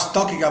 well, he was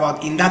talking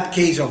about, in that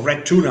case of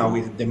red tuna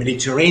with the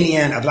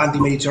Mediterranean,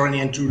 Atlantic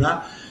Mediterranean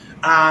tuna,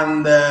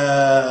 and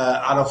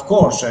of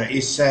course,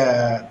 it's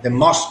the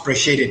most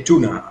appreciated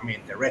tuna. I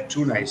mean, the red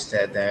tuna is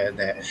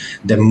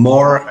the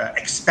more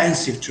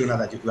expensive tuna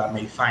that you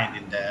may find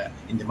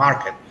in the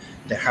market.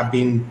 They have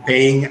been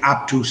paying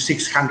up to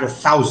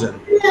 600,000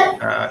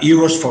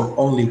 euros for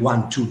only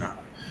one tuna.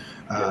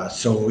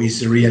 So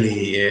it's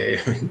really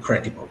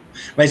incredible.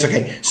 But it's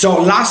okay.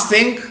 So last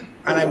thing,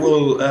 and I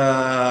will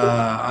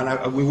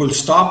we will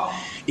stop.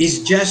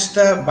 Is just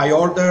by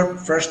order,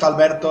 first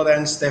Alberto,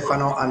 then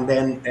Stefano, and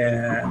then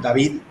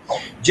David.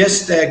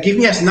 Just give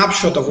me a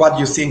snapshot of what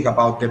you think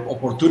about the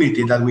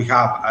opportunity that we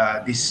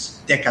have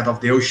this decade of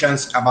the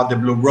oceans, about the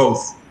blue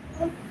growth.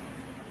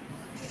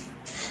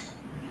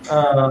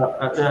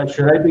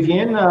 Should I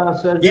begin,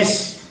 Sergio?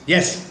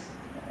 Yes.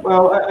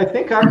 Well, I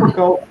think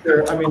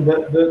aquaculture, I mean,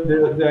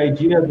 the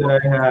idea that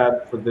I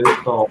had for this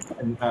talk,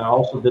 and I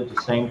also did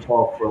the same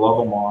talk for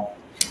Labamar,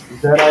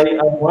 is that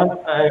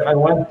I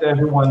want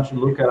everyone to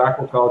look at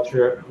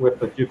aquaculture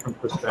with a different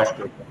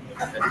perspective,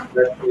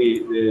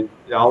 especially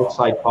the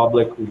outside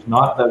public who's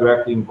not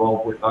directly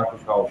involved with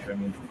aquaculture. I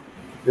mean,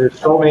 there's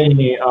so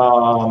many,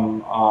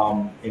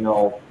 you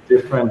know,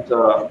 different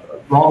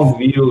wrong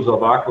views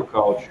of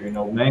aquaculture. You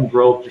know,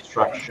 mangrove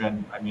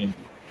destruction. I mean,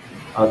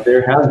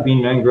 there has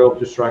been mangrove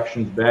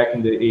destructions back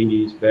in the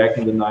 80s, back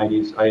in the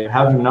 90s. I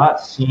have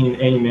not seen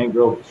any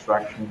mangrove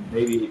destruction,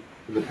 maybe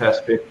for the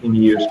past 15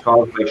 years,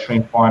 caused by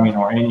shrimp farming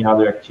or any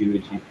other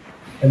activity.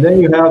 And then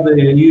you have the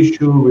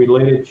issue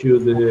related to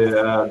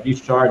the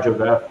discharge of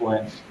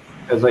effluents.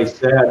 As I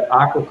said,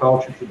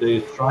 aquaculture today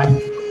is trying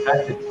to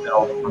protect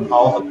itself from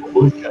all the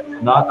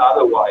pollution, not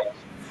otherwise.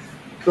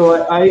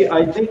 So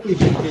I think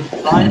it's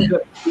time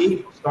that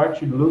we start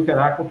to look at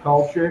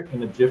aquaculture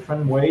in a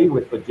different way,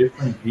 with a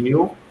different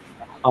view,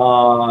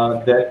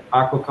 that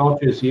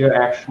aquaculture is here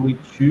actually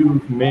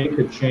to make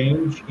a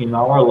change in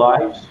our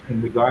lives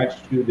in regards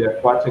to the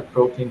aquatic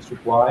protein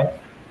supply.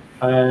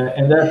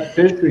 And that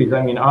fisheries,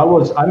 I mean,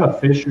 I'm a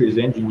fisheries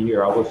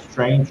engineer. I was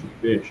trained to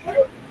fish.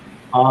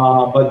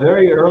 But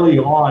very early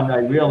on, I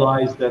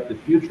realized that the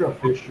future of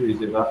fisheries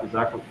is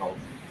aquaculture.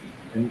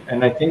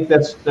 And I think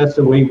that's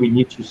the way we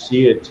need to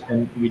see it,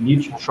 and we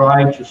need to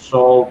try to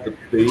solve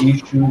the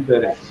issues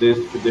that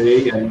exist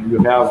today. And we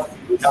have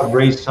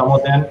raised some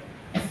of them,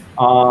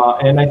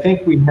 and I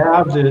think we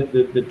have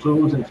the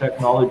tools and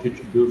technology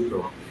to do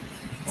so.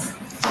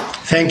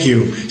 Thank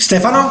you,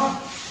 Stefano.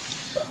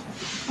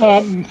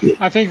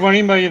 I think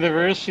marine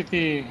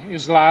biodiversity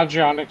is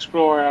largely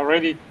unexplored. I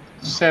already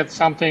said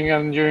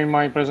something during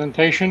my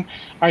presentation.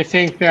 I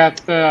think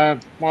that,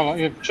 well,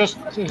 if just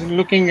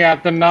looking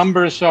at the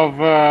numbers of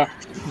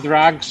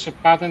drugs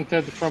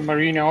patented from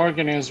marine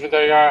organisms,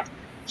 they are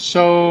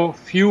so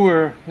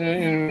fewer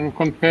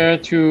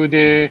compared to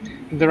the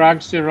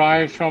drugs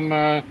derived from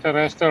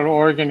terrestrial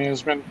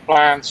organisms and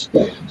plants.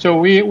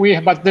 So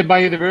but the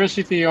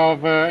biodiversity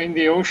of in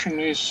the ocean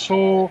is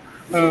so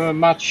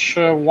much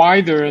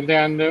wider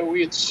than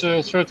it's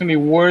certainly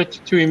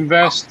worth to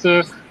invest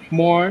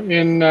more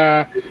in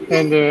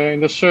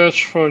the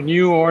search for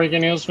new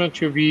organisms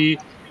to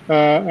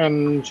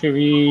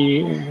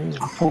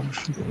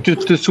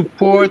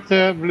support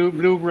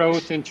blue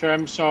growth in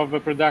terms of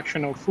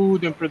production of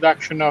food and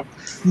production of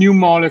new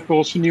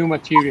molecules, new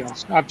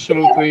materials.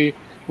 Absolutely,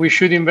 we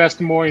should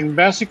invest more in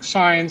basic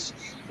science,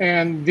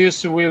 and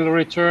this will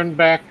return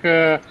back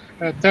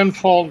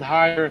tenfold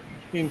higher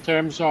in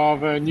terms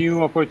of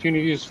new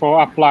opportunities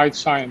for applied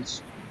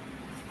science.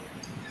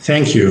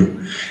 Thank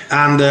you.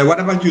 And what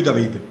about you,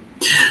 David?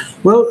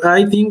 Well,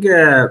 I think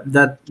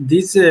that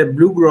this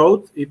blue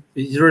growth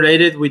is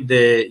related with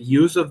the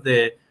use of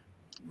the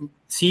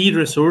sea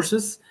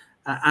resources.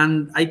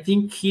 And I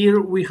think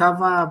here we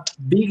have a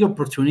big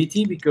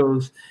opportunity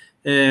because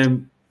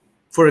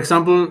for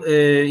example,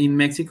 in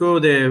Mexico,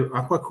 the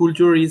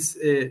aquaculture is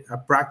a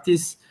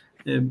practice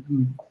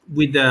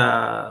with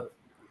a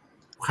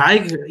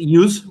high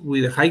use,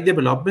 with a high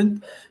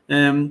development.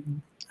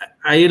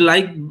 I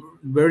like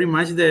very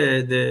much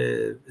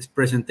the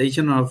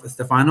presentation of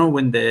Stefano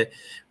when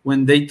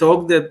they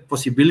talk the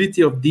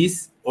possibility of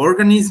these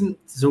organisms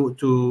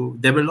to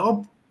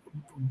develop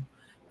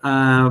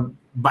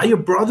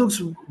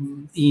bioproducts,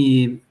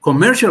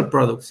 commercial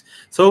products.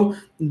 So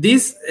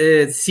this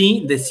the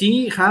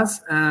sea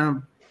has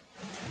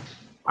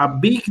a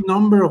big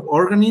number of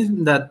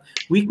organisms that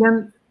we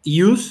can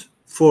use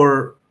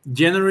for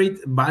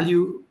generate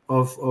value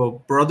of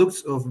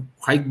products of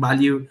high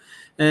value.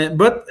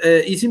 But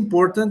it's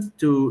important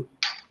to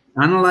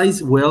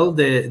analyze well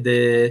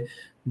the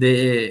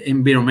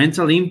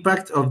environmental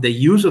impact of the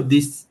use of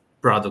these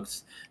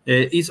products.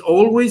 It's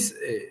always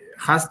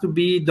has to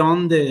be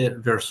done the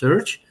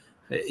research.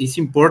 It's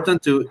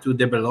important to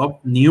develop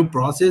new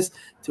process,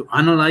 to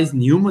analyze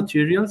new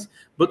materials,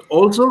 but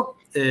also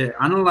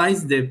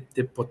analyze the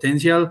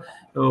potential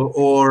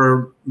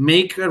or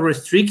make a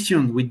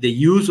restriction with the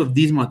use of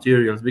these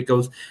materials,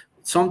 because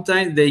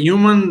sometimes the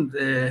human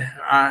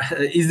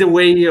is the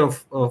way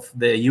of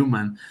the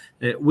human.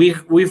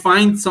 We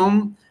find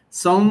something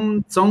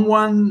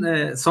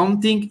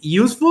something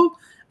useful,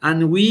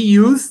 and we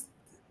use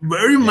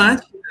very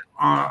much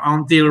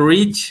until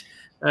reach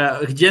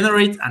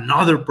generate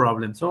another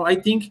problem. So I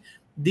think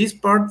this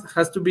part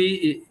has to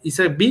be, it's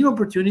a big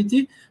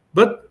opportunity,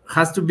 but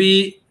has to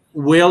be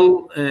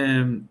well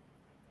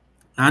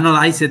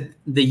analyzed,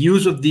 the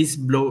use of this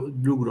blue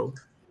growth.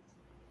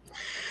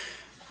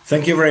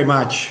 Thank you very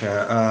much.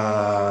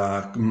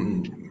 I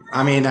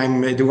mean,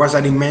 it was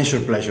an immense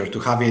pleasure to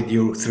have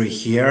you three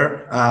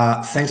here.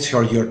 Thanks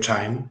for your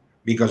time,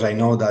 because I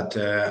know that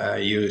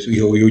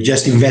you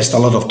just invest a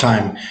lot of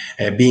time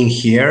being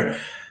here.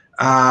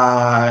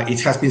 It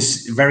has been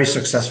very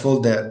successful.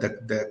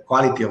 The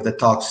quality of the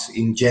talks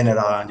in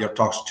general, and your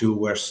talks too,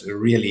 was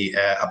really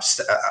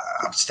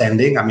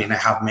outstanding. I mean, I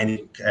have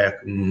many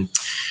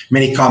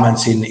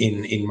comments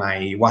in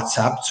my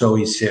WhatsApp, so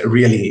it's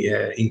really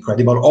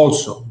incredible.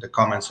 Also, the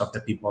comments of the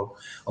people,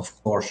 of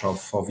course,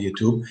 of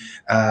YouTube.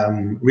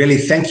 Really,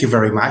 thank you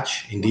very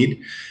much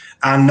indeed.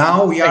 And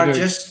now we are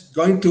just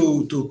going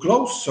to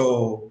close.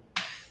 So,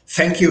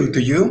 thank you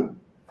to you.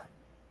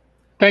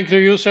 Thanks to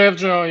you,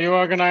 Sergio. You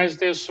organized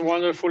this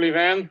wonderful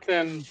event,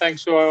 and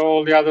thanks to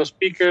all the other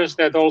speakers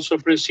that also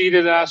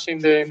preceded us in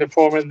the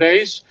former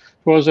days.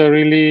 It was a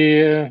really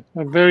a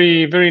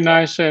very, very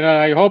nice, and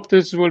I hope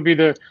this will be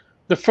the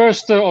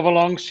first of a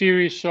long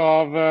series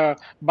of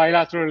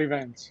bilateral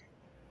events.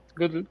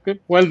 Good,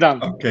 well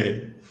done.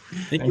 Okay.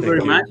 Thank you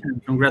very much,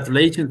 and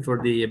congratulations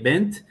for the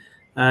event.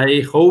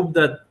 I hope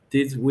that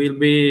this will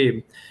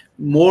be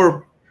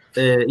more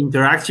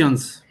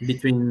interactions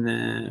between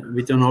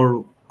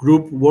our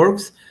group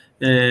works.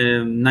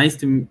 Nice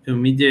to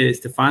meet you,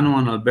 Stefano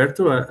and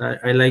Alberto.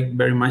 I like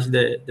very much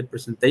the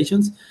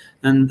presentations,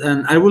 and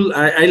I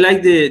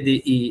like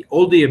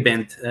all the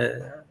event.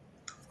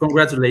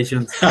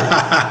 Congratulations.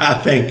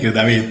 Thank you,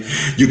 David.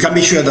 You can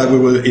be sure that we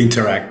will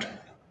interact.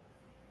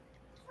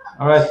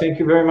 All right, thank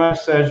you very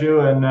much,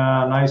 Sergio, and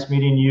nice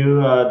meeting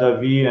you,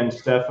 David and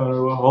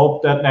Stefano.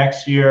 Hope that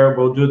next year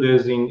we'll do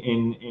this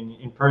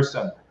in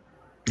person.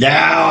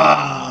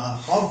 Yeah,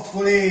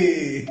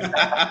 hopefully.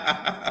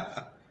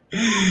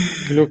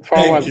 Look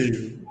forward.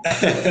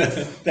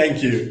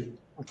 Thank you.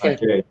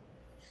 Thank you. Okay.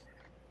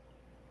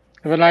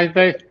 Have a nice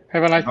day.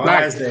 Have a nice night.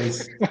 Nice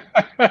days.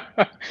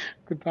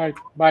 Good night.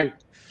 Bye.